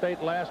 Florida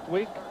State last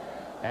week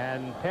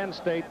and Penn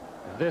State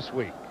this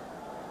week.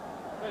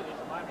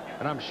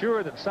 And I'm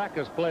sure that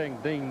Saka's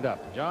playing dinged up.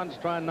 John's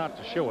trying not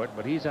to show it,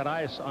 but he's had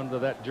ice under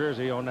that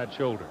jersey on that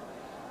shoulder.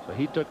 So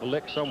he took a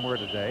lick somewhere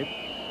today.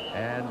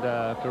 And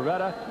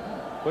Coretta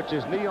puts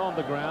his knee on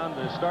the ground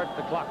to start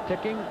the clock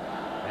ticking.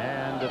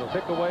 And it'll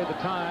tick away the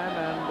time,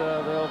 and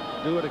they'll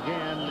do it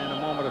again in a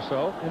moment or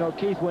so. You know,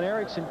 Keith, when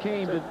Erickson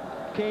came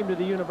to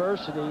the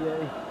university,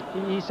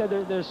 he said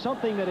there's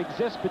something that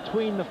exists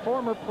between the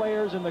former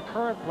players and the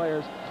current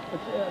players.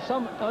 It's,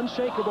 some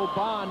unshakable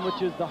bond,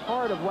 which is the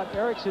heart of what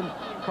Erickson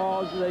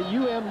calls the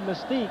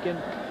mystique.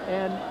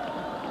 And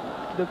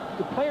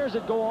the players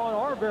that go on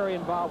are very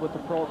involved with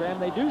the program.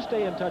 They do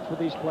stay in touch with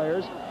these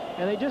players,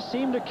 and they just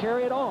seem to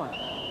carry it on.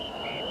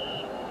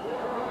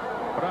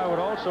 But I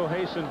would also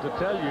hasten to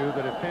tell you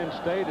that if Penn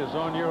State is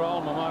on your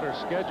alma mater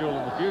schedule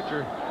in the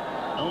future,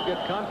 don't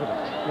get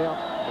confident. Yeah.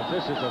 Because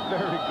this is a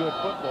very good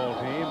football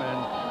team, and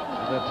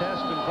the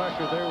test and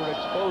pressure they were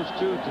exposed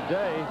to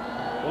today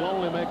will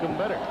only make them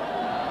better.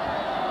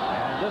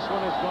 And this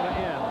one is going to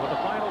end with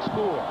the final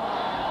score.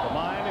 The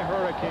Miami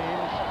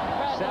Hurricanes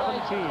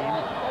 17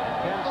 and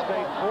Penn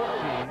State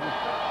 14.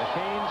 The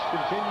Canes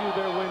continue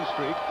their win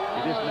streak.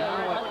 It is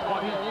now at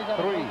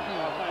 23.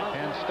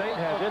 Penn State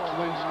has its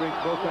win streak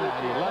broken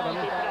at 11,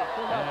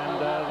 and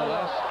the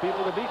last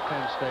people to beat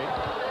Penn State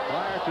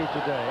prior to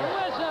today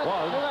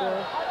was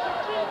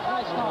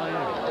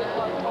Miami.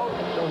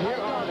 So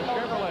here are the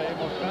Chevrolet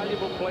most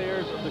valuable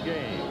players of the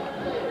game.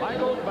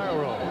 Michael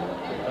Barrow,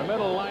 the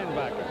middle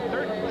linebacker,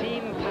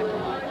 13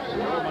 tackles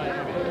for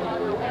Miami.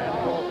 And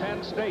for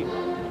Penn State,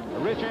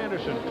 Rich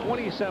Anderson,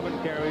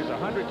 27 carries,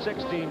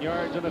 116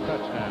 yards, and a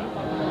touchdown.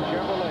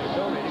 Chevrolet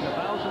donating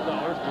 $1,000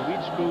 to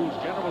each school's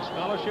general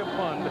scholarship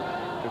fund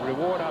to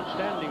reward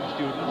outstanding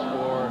students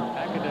for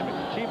academic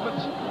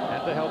achievements and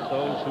to help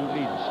those who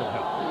need some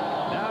help.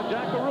 Now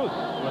Jack Caruth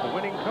with the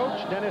winning coach,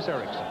 Dennis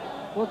Erickson.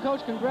 Well,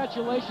 Coach,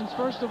 congratulations,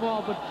 first of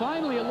all, but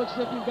finally it looks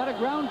like you've got a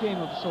ground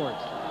game of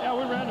sorts. Yeah,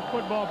 we ran the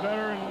football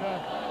better, and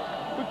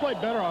we played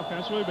better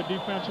offensively, but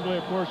defensively,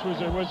 of course, was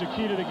a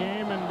key to the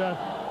game. And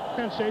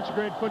Penn State's a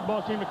great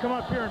football team. To come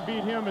up here and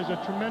beat him is a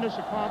tremendous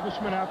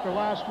accomplishment after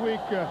last week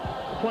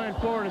playing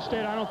Florida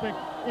State. I don't think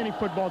any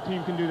football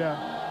team can do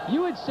that.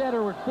 You had said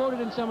or were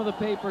quoted in some of the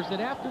papers that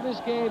after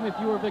this game, if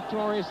you were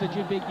victorious, that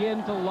you'd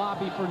begin to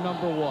lobby for #1.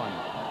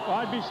 Well,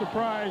 I'd be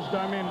surprised.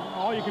 I mean,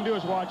 all you can do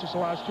is watch us the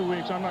last 2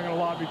 weeks. I'm not going to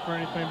lobby for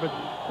anything, but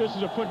this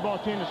is a football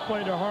team that's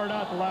played their heart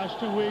out the last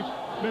 2 weeks,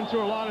 been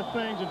through a lot of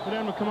things, and for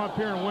them to come up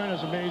here and win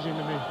is amazing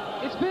to me.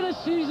 It's been a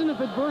season of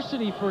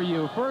adversity for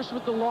you. First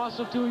with the loss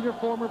of 2 of your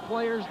former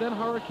players, then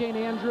Hurricane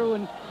Andrew,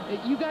 and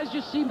you guys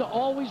just seem to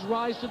always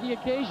rise to the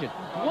occasion.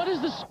 What is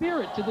the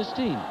spirit to this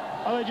team?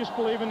 Well, they just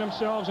believe in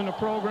themselves and the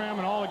program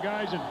and all the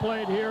guys that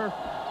played here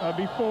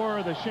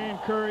before, the Shane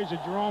Currys, the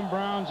Jerome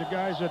Browns, the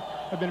guys that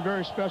have been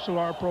very special to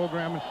our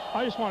program. And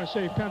I just want to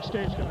say Penn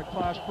State's got a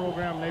class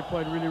program, and they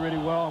played really, really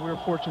well, and we were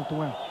fortunate to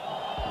win.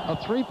 A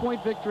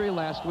 3-point victory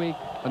last week,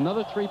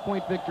 another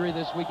 3-point victory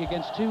this week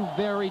against 2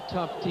 very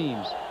tough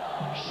teams.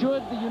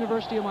 Should the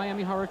University of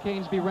Miami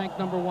Hurricanes be ranked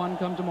 #1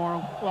 come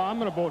tomorrow? Well, I'm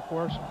going to vote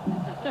for us.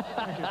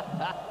 Thank you.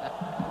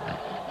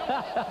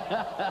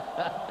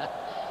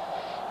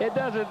 It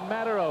doesn't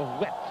matter a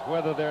whit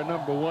whether they're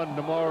 #1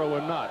 tomorrow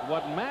or not.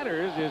 What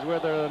matters is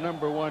whether they're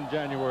 #1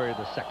 January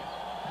the 2nd.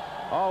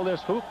 All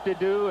this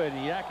hoop-de-doo and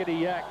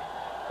yakety-yak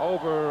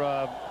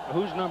over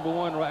who's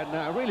 #1 right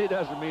now really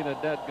doesn't mean a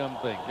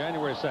dadgum thing.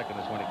 January 2nd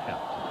is when it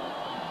counts.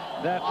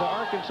 That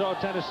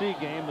Arkansas-Tennessee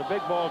game, the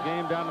big ball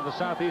game down in the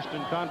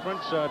Southeastern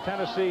Conference,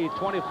 Tennessee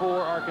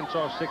 24,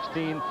 Arkansas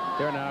 16.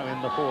 They're now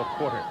in the 4th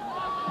quarter.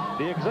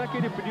 The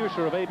executive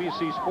producer of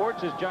ABC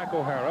Sports is Jack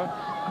O'Hara.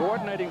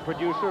 Coordinating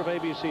producer of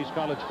ABC's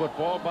college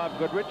football, Bob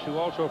Goodrich, who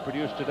also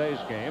produced today's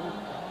game.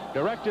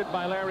 Directed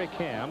by Larry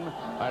Cam.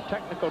 Our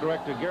technical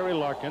director, Gary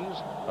Larkins.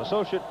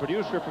 Associate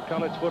producer for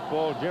college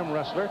football, Jim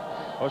Ressler.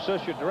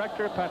 Associate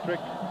director,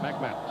 Patrick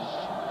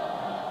McManus.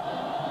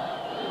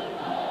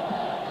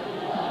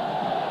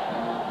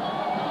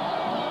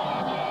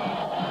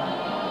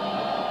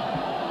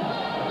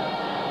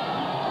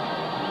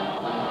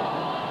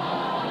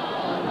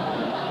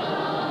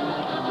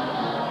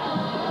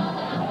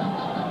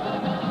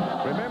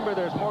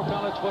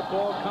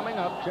 Football coming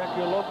up. Check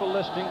your local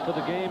listing for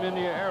the game in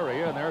your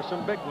area, and there are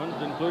some big ones,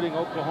 including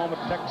Oklahoma,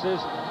 Texas,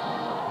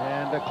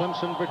 and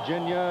Clemson,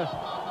 Virginia,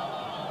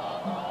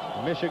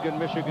 Michigan,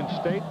 Michigan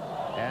State,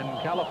 and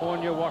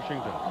California,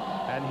 Washington.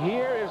 And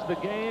here is the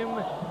game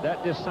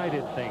that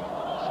decided things.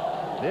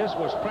 This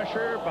was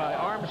pressure by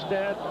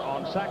Armstead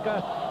on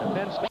Saka. The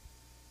Penn State.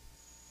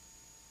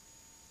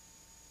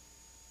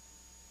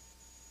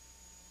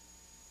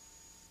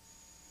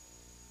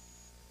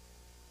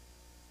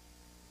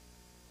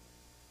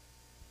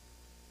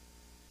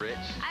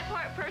 I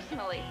pour it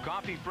personally.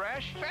 Coffee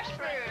fresh? Fresh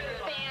brewed.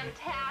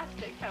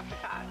 Fantastic cup of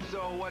coffee.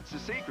 So what's the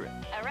secret?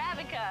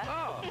 Arabica.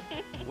 Oh,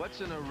 what's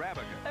an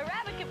Arabica?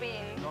 Arabica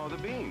beans. Oh, the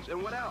beans.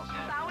 And what else?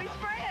 It's always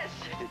fresh.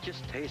 It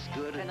just tastes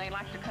good. And they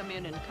like to come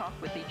in and talk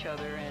with each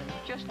other, and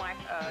just like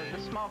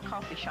the small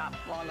coffee shop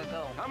long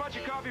ago. How much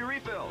are coffee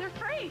refills? They're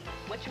free.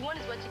 What you want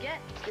is what you get.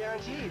 It's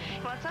guaranteed.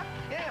 What's up?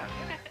 Yeah.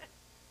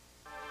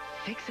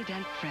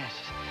 Fix-A-Dent Fresh.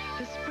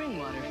 The spring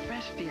water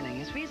fresh feeling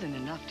is reason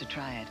enough to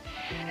try it.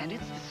 And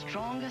it's the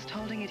strongest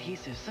holding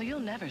adhesive, so you'll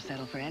never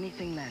settle for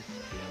anything less.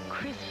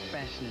 Crisp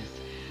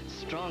freshness.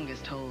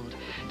 Strongest hold.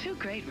 2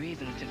 great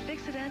reasons to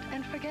Fix-A-Dent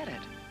and forget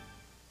it.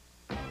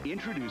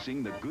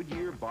 Introducing the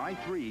Goodyear Buy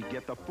 3,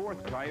 Get the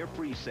 4th Tire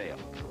Free sale.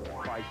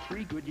 Buy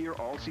 3 Goodyear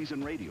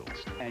all-season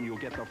radials, and you'll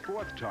get the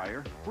 4th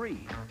tire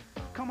free.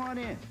 Come on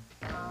in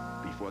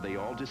before they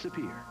all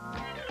disappear.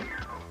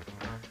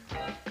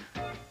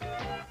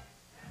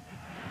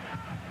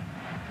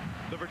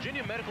 The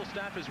Virginia medical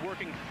staff is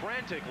working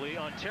frantically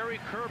on Terry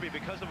Kirby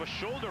because of a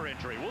shoulder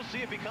injury. We'll see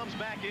if he comes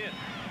back in.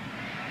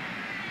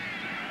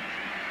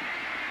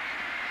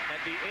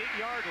 At the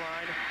 8-yard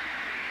line,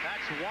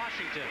 that's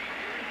Washington.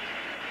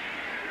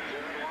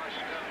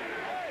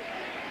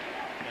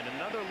 And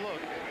another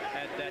look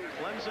at that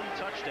Clemson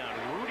touchdown.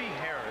 Rudy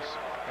Harris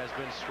has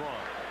been strong.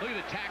 Look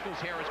at the tackles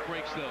Harris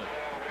breaks, though.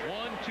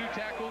 1, 2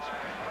 tackles.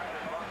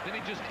 Then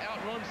he just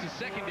outruns the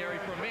secondary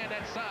for a man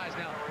that size.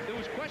 Now, there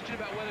was question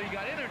about whether he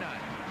got in or not.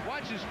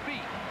 Watch his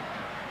feet.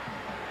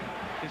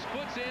 His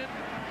foot's in.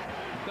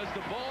 Does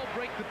the ball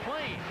break the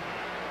plane?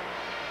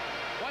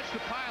 Watch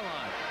the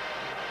pylon.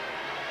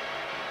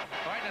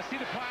 All right, now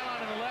see the pylon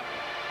on the left.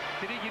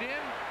 Did he get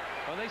in?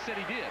 Well, they said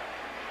he did.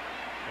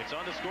 It's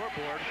on the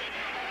scoreboard.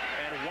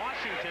 And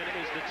Washington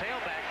is the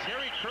tailback.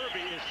 Terry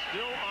Kirby is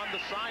still on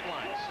the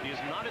sidelines. He is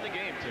not in the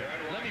game, Terry.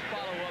 Let me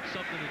follow up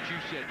something that you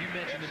said. You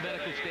mentioned the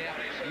medical staff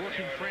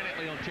working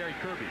frantically on Terry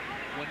Kirby.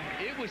 When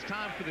it was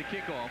time for the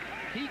kickoff,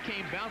 he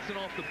came bouncing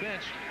off the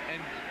bench and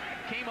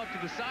came up to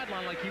the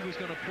sideline like he was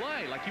going to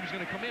play, like he was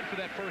going to come in for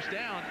that first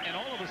down. And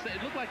all of a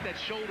sudden, it looked like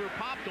that shoulder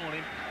popped on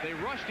him. They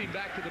rushed him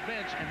back to the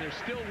bench, and they're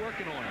still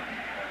working on him.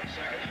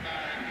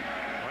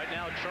 Right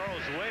now,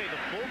 Charles Way, the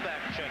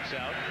fullback, checks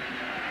out.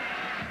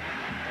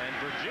 And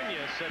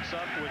Virginia sets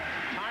up with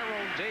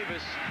Tyrone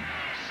Davis,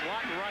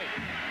 slot right.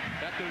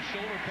 Got those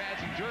shoulder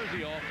pads and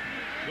jersey off.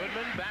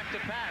 Goodman back to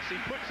pass. He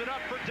puts it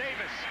up for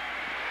Davis.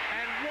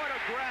 And what a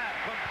grab.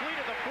 Complete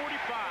at the 45.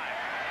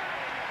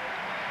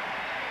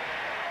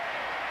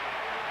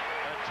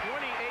 A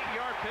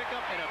 28-yard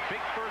pickup and a big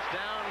first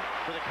down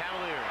for the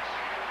Cavaliers.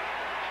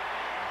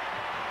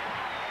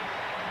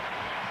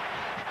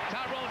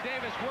 Tyrone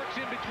Davis works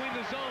in between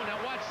the zone. Now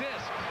watch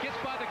this. Gets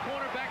by the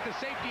cornerback. The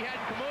safety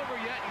hadn't come over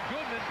yet. And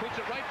Goodman puts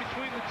it right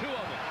between the two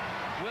of them.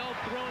 Well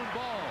thrown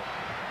ball.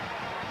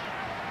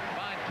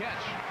 Fine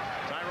catch.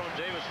 Tyrone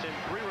Davis,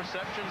 3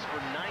 receptions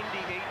for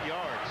 98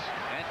 yards.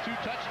 And 2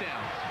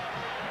 touchdowns.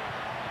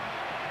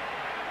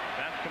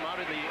 That come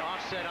out of the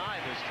offset eye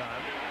this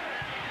time.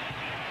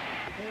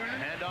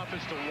 Handoff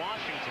is to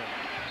Washington.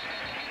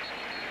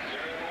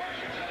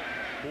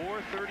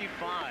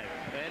 4:35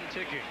 and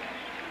ticking.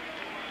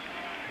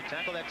 The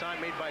tackle that time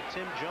made by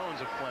Tim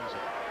Jones of Clemson.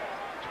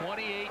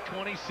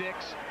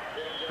 28-26,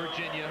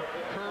 Virginia.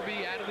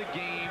 Kirby out of the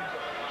game.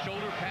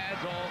 Shoulder pads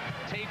all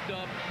taped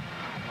up.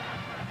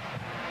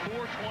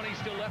 4:20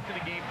 still left in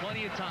the game.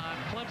 Plenty of time.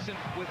 Clemson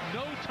with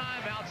no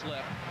timeouts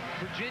left.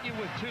 Virginia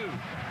with 2.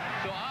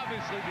 So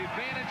obviously the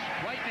advantage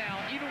right now,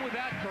 even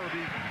without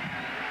Kirby,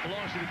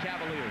 belongs to the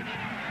Cavaliers.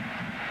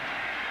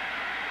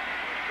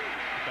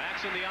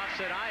 Backs in the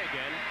offset eye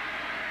again.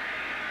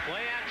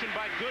 Play action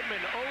by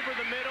Goodman over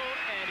the middle,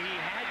 and he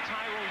had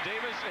Tyrone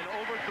Davis and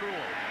overthrew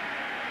him.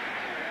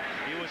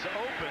 He was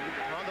open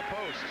on the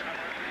post.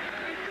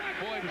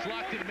 Boy, he was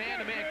locked in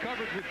man-to-man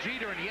coverage with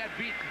Jeter, and he had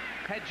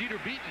Jeter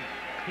beaten.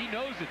 He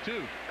knows it,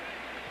 too.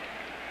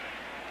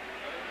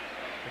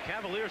 The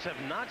Cavaliers have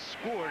not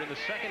scored in the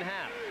second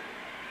half.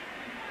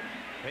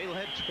 They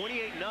led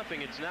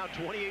 28-0. It's now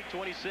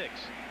 28-26.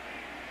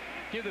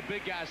 Give the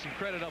big guys some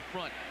credit up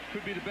front.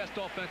 Could be the best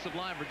offensive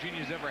line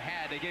Virginia's ever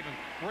had. They gave him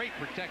great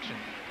protection.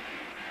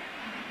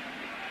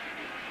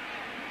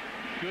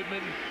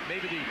 Goodman,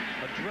 maybe the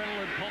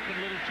adrenaline pumping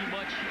a little too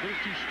much, a little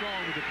too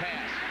strong with the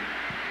pass.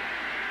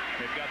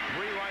 They've got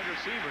 3 wide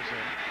receivers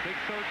in. Big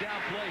third down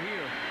play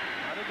here.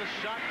 Out of the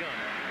shotgun.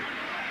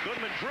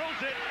 Goodman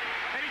drills it,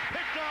 and he's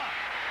picked off.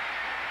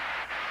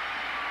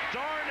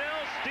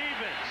 Darnell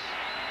Stevens.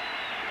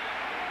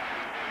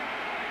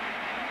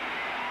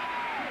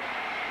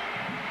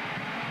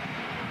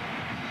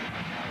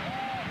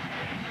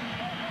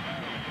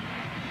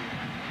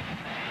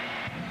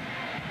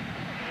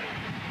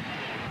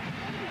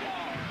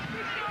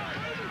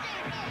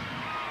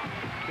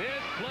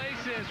 This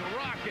place is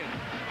rocking.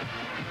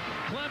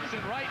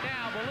 Clemson right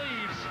now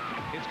believes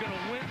it's going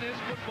to win this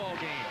football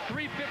game.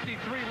 3:53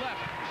 left,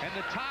 and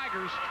the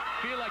Tigers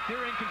feel like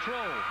they're in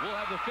control. We'll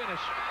have the finish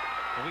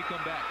when we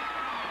come back.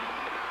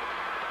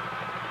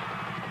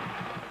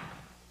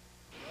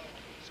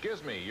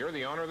 Excuse me, you're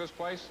the owner of this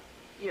place?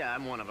 Yeah,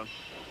 I'm one of them.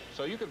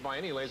 So you could buy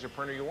any laser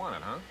printer you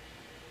wanted, huh?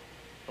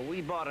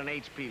 We bought an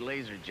HP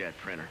LaserJet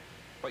printer.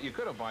 But you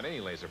could have bought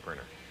any laser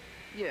printer.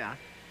 Yeah.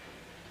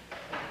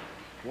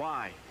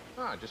 Why?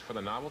 Ah, just for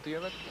the novelty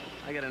of it?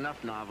 I got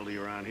enough novelty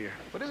around here.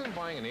 But isn't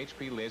buying an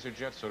HP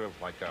LaserJet sort of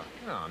like a,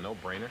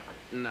 no-brainer?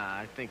 Nah,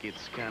 I think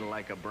it's kind of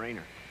like a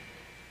brainer.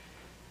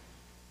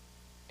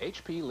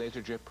 HP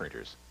LaserJet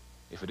printers.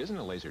 If it isn't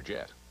a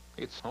LaserJet,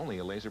 it's only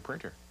a laser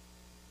printer.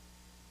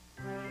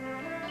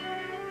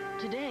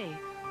 Today,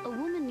 a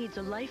woman needs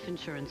a life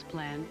insurance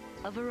plan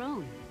of her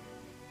own.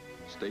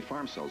 State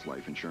Farm sells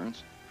life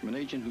insurance from an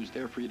agent who's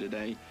there for you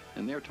today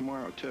and there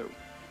tomorrow, too.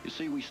 You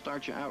see, we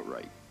start you out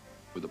right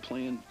with a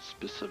plan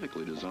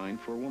specifically designed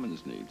for a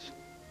woman's needs.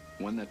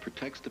 One that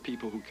protects the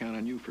people who count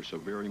on you for so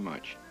very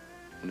much.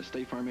 And the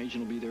State Farm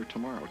agent will be there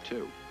tomorrow,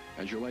 too,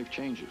 as your life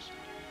changes,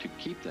 to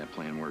keep that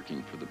plan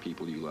working for the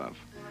people you love.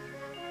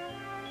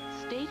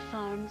 State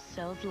Farm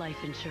sells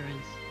life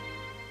insurance.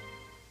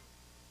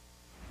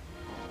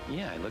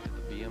 Yeah, I looked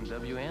at the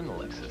BMW and the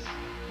Lexus.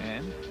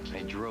 And?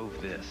 I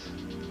drove this.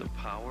 The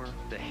power,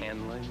 the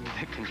handling,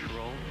 the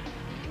control.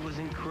 It was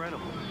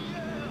incredible.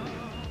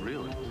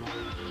 Really?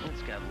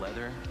 It's got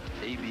leather,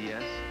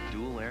 ABS,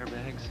 dual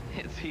airbags.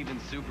 It's even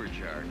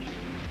supercharged.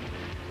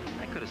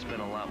 I could have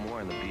spent a lot more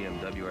on the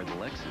BMW or the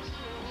Lexus.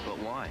 But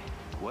why?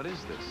 What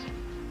is this?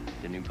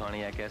 The new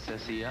Pontiac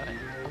SSEI.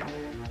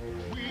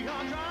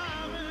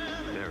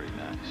 Very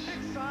nice.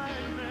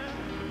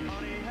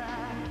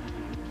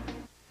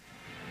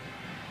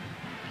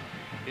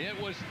 It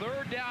was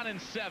 3rd down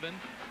and 7.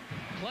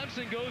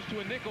 Clemson goes to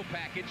a nickel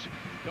package.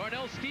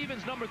 Darnell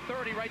Stevens, number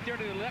 30, right there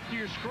to the left of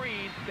your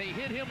screen. They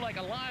hit him like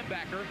a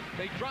linebacker.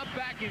 They drop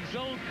back in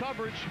zone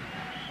coverage,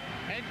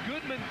 and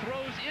Goodman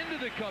throws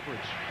into the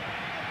coverage.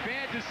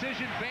 Bad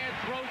decision, bad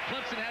throw.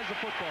 Clemson has the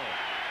football.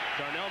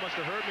 Darnell must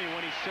have heard me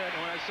when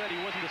I said he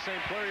wasn't the same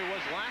player he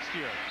was last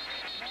year.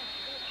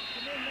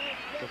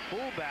 The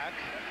fullback,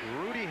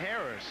 Rudy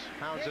Harris,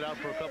 hounds it out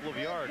for a couple of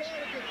yards.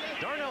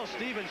 Darnell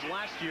Stevens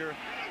last year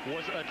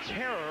was a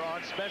terror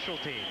on special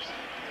teams.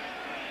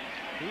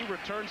 He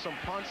returned some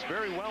punts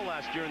very well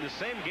last year in the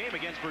same game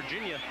against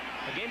Virginia,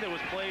 a game that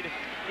was played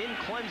in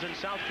Clemson,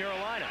 South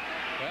Carolina.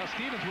 Well,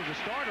 Stevens was a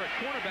starter at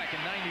cornerback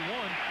in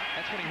 '91.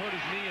 That's when he hurt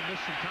his knee and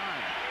missed some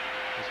time.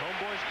 His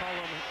homeboys call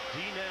him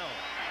D-Nell.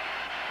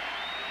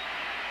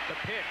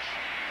 The pitch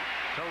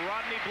to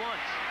Rodney Blunt.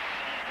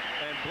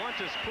 And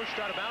Blunt is pushed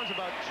out of bounds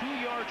about 2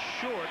 yards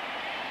short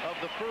of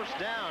the first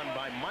down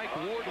by Mike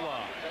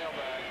Wardlaw.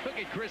 Look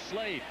at Chris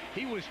Slade.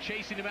 He was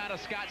chasing him out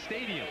of Scott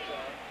Stadium.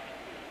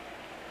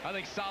 I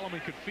think Solomon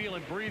could feel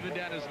him breathing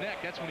down his neck.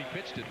 That's when he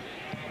pitched it.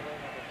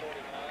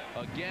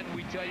 Again,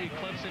 we tell you,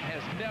 Clemson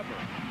has never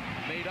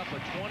made up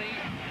a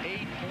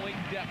 28-point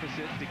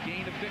deficit to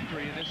gain a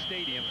victory in this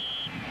stadium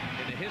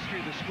in the history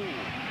of the school.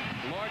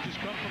 The largest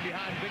come from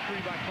behind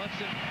victory by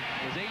Clemson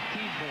was 18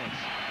 points.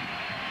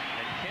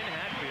 And Ken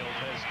Hatfield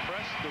has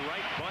pressed the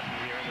right button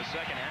here in the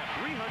second half.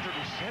 317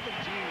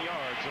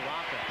 yards of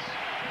offense.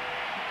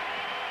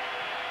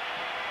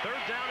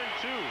 Third down and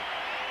 2.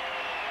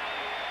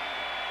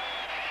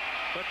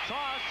 The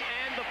toss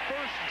and the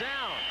first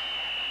down.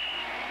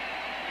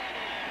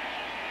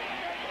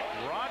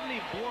 Rodney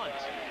Blunt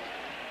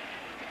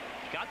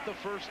got the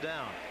first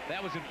down.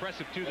 That was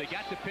impressive, too. They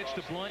got the pitch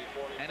to Blunt,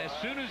 and as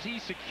soon as he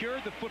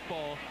secured the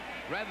football,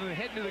 rather than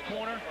heading to the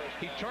corner,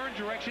 he turned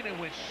direction and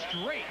went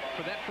straight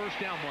for that first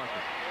down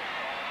marker.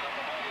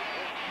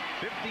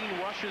 15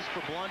 rushes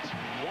for Blunt,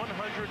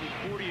 140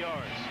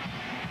 yards.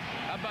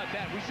 How about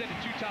that? We said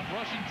the 2 top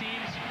rushing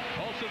teams,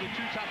 also the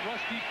 2 top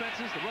rush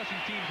defenses. The rushing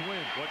teams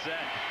win. What's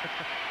that?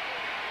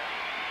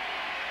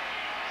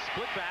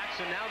 Split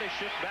backs, and now they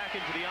shift back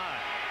into the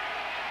eye.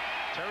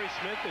 Terry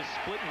Smith is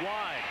split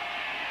wide.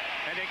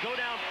 And they go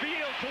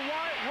downfield to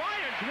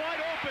Ryan's wide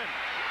open.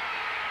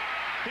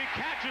 He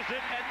catches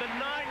it at the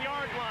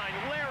 9-yard line.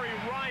 Larry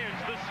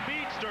Ryans, the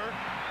speedster,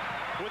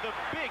 with a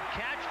big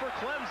catch for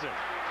Clemson.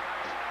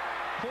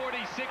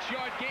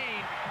 46-yard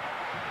gain.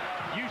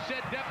 You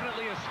said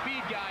definitely a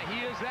speed guy.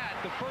 He is that.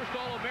 The first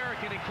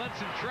All-American in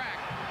Clemson track.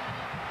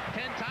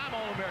 10-time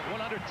All-American.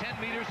 110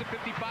 meters to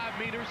 55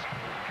 meters.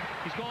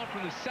 He's gone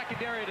from the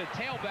secondary to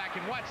tailback.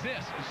 And watch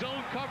this.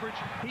 Zone coverage.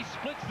 He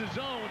splits the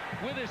zone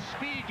with his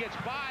speed. Gets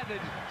by the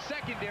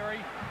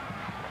secondary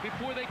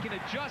before they can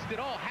adjust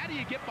at all. How do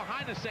you get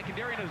behind the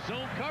secondary in a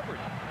zone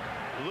coverage?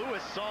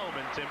 Louis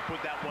Solomon, Tim,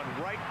 put that one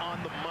right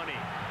on the money.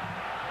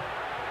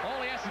 All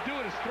he has to do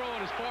is throw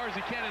it as far as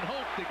he can and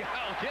hope the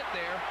guy will get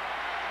there.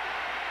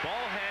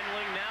 Ball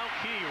handling now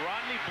key.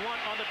 Rodney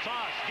Blunt on the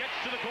toss. Gets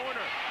to the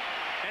corner.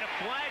 And a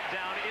flag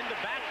down in the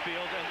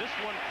backfield, and this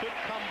one could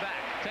come back.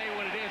 Tell you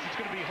what it is. It's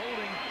going to be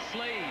holding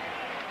Slade.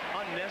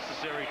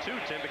 Unnecessary, too,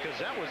 Tim, because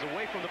that was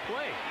away from the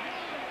play.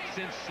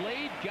 Since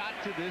Slade got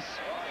to this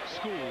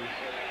school,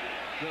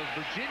 the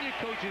Virginia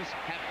coaches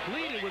have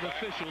pleaded with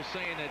officials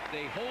saying that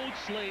they hold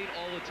Slade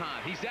all the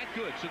time. He's that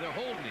good, so they're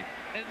holding him.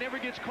 And it never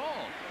gets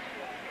called.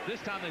 This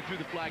time they threw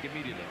the flag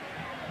immediately.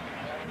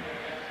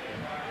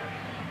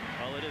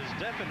 Well, it is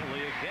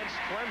definitely against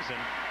Clemson.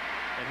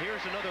 And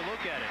here's another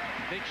look at it.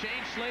 They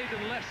changed Slade to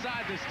the left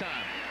side this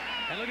time.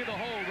 And look at the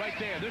hole right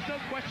there. There's no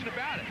question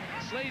about it.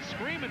 Slade's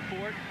screaming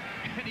for it,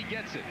 and he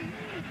gets it.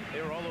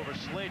 They were all over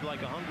Slade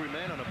like a hungry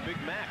man on a Big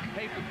Mac.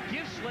 Hey,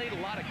 give Slade a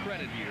lot of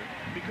credit here,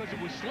 because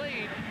it was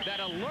Slade that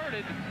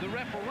alerted the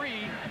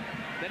referee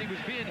that he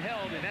was being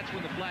held, and that's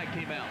when the flag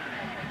came out.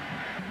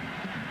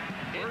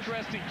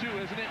 Interesting, too,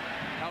 isn't it?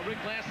 How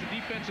Rick Lance, the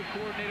defensive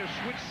coordinator,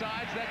 switched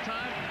sides that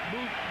time,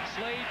 moved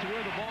Slade to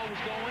where the ball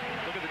was going.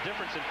 Look at the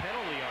difference in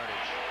penalty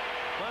yardage.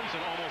 Clemson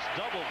almost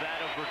doubled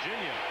that of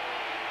Virginia.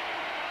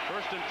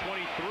 First and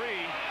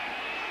 23.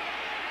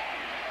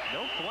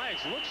 No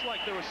flags. Looks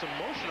like there was some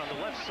motion on the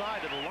left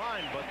side of the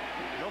line, but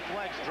no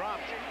flags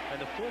dropped,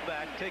 and the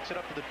fullback takes it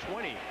up to the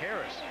 20,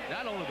 Harris.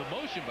 Not only the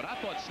motion, but I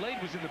thought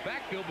Slade was in the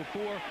backfield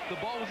before the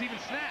ball was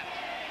even snapped.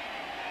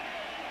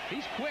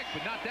 He's quick,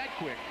 but not that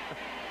quick.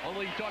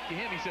 Although you talk to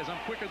him, he says,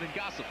 I'm quicker than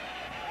gossip.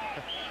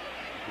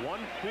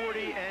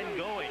 140 and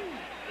going.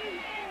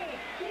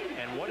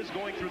 And what is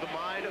going through the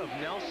mind of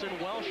Nelson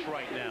Welsh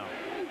right now?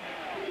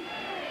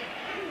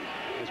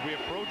 As we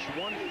approach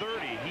 130,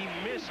 he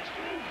missed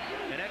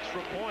an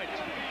extra point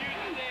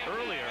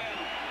earlier.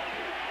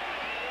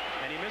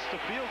 And he missed a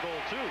field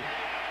goal, too.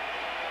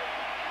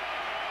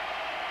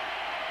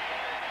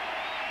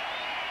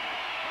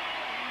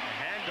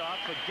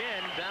 Handoff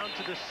again down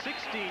to the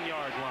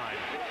 16-yard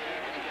line.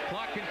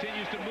 Clock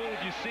continues to move.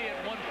 You see it,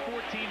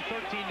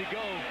 1:14-13 to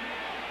go.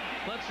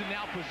 Clemson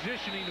now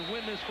positioning to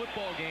win this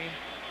football game.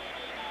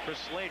 Chris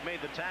Slade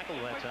made the tackle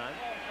that time.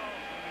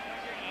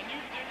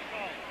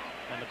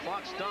 And the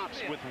clock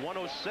stops with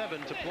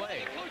 1:07 to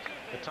play.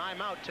 The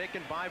timeout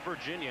taken by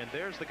Virginia. And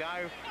there's the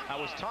guy I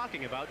was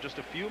talking about just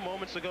a few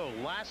moments ago.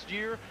 Last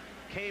year,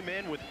 came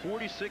in with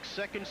 46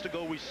 seconds to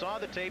go. We saw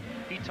the tape.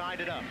 He tied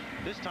it up.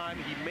 This time,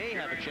 he may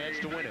have a chance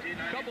to win it.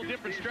 A couple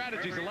different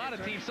strategies. A lot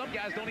of teams, some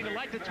guys don't even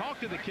like to talk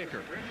to the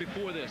kicker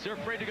before this. They're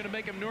afraid they're going to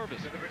make him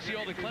nervous. See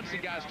all the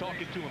Clemson guys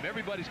talking to him.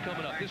 Everybody's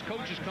coming up. This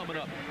coach is coming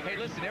up. Hey,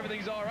 listen,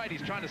 everything's all right.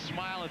 He's trying to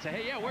smile and say,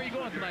 hey, yeah, where are you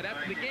going tonight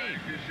after the game?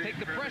 Take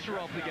the pressure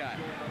off the guy.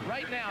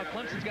 Right now,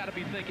 Clemson's got to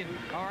be thinking,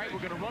 all right, we're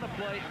going to run a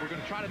play. We're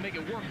going to try to make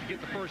it work to get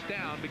the first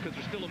down because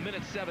there's still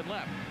 1:07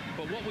 left.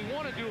 But what we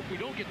want to do if we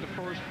don't get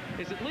the first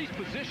is at least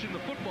position the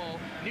football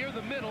near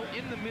the middle,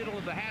 in the middle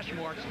of the hash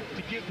marks,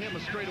 to give him a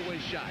straightaway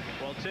shot.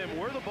 Well, Tim,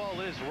 where the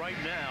ball is right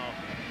now,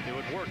 it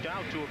would work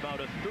out to about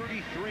a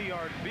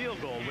 33-yard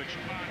field goal, which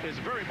is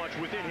very much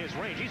within his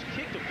range. He's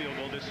kicked a field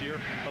goal this year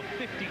of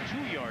 52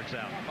 yards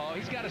out. Oh,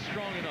 he's got a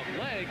strong enough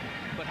leg,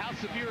 but how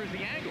severe is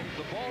the angle?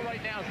 The ball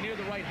right now is near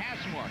the right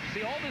hash mark.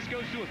 See, all this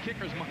goes to a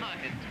kicker's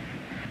mind.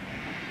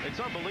 It's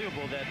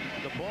unbelievable that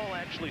the ball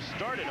actually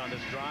started on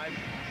this drive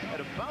at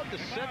about the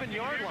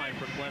 7-yard line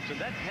for Clemson.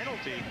 That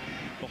penalty,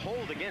 the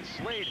hold against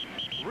Slade,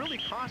 really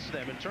cost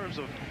them in terms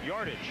of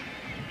yardage.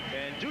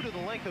 And due to the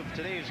length of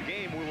today's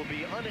game, we will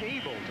be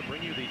unable to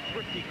bring you the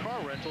Thrifty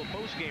Car Rental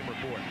post-game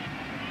report.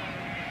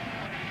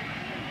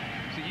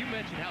 So you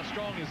mentioned how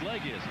strong his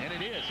leg is, and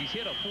it is. He's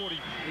hit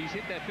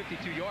that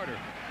 52-yarder.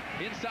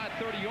 Inside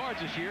 30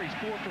 yards this year, he's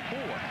 4 for 4.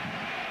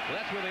 Well,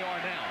 that's where they are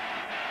now.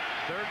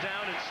 3rd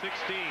down and 16.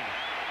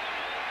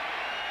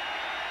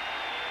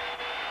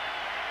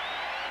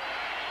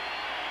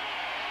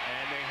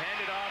 And they hand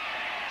it off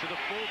to the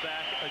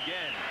fullback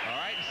again. All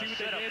right, and see what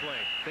they did?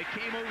 Play. They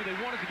came over, they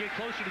wanted to get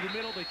closer to the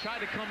middle. They tried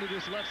to come to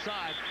this left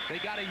side. They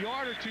got a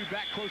yard or two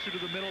back closer to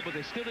the middle, but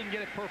they still didn't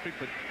get it perfect,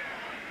 but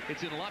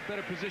it's in a lot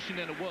better position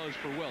than it was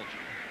for Welch.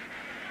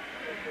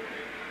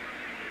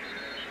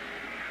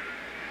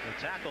 The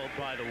tackle,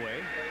 by the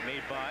way,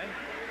 made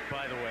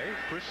by the way,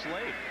 Chris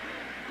Slade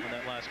on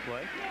that last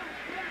play.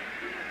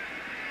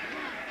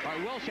 All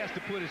right, Welch has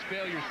to put his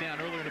failures down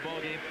earlier in the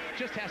ballgame.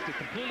 Just has to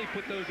completely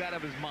put those out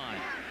of his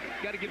mind.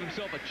 Got to give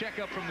himself a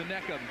checkup from the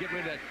neck up and get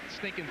rid of that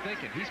stinking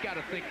thinking. He's got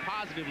to think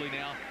positively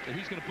now that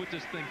he's going to put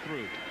this thing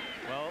through.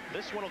 Well,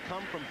 this one will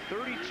come from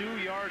 32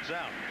 yards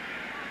out.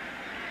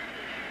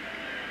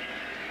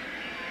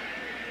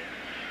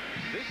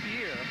 This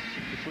year,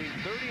 between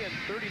 30 and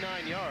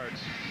 39 yards,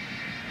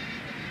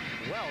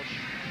 Welch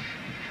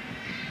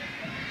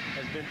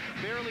has been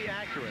fairly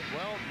accurate.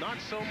 Well, not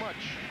so much.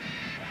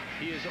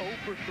 He is 0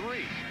 for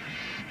 3.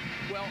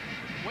 Well,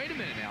 wait a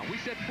minute now. We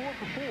said 4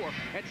 for 4.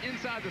 That's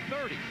inside the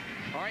 30.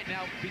 All right,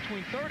 now,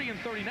 between 30 and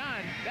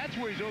 39, that's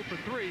where he's 0 for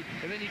 3.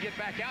 And then you get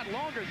back out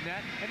longer than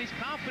that, and he's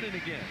confident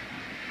again.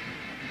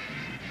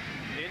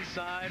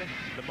 Inside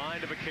the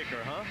mind of a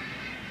kicker, huh?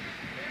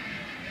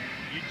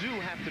 You do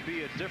have to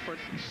be a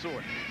different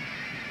sort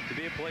to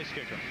be a place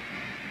kicker.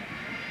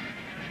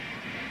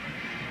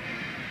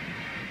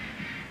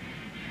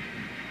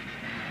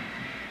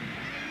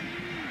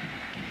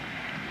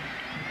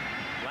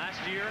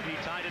 Last year, he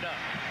tied it up.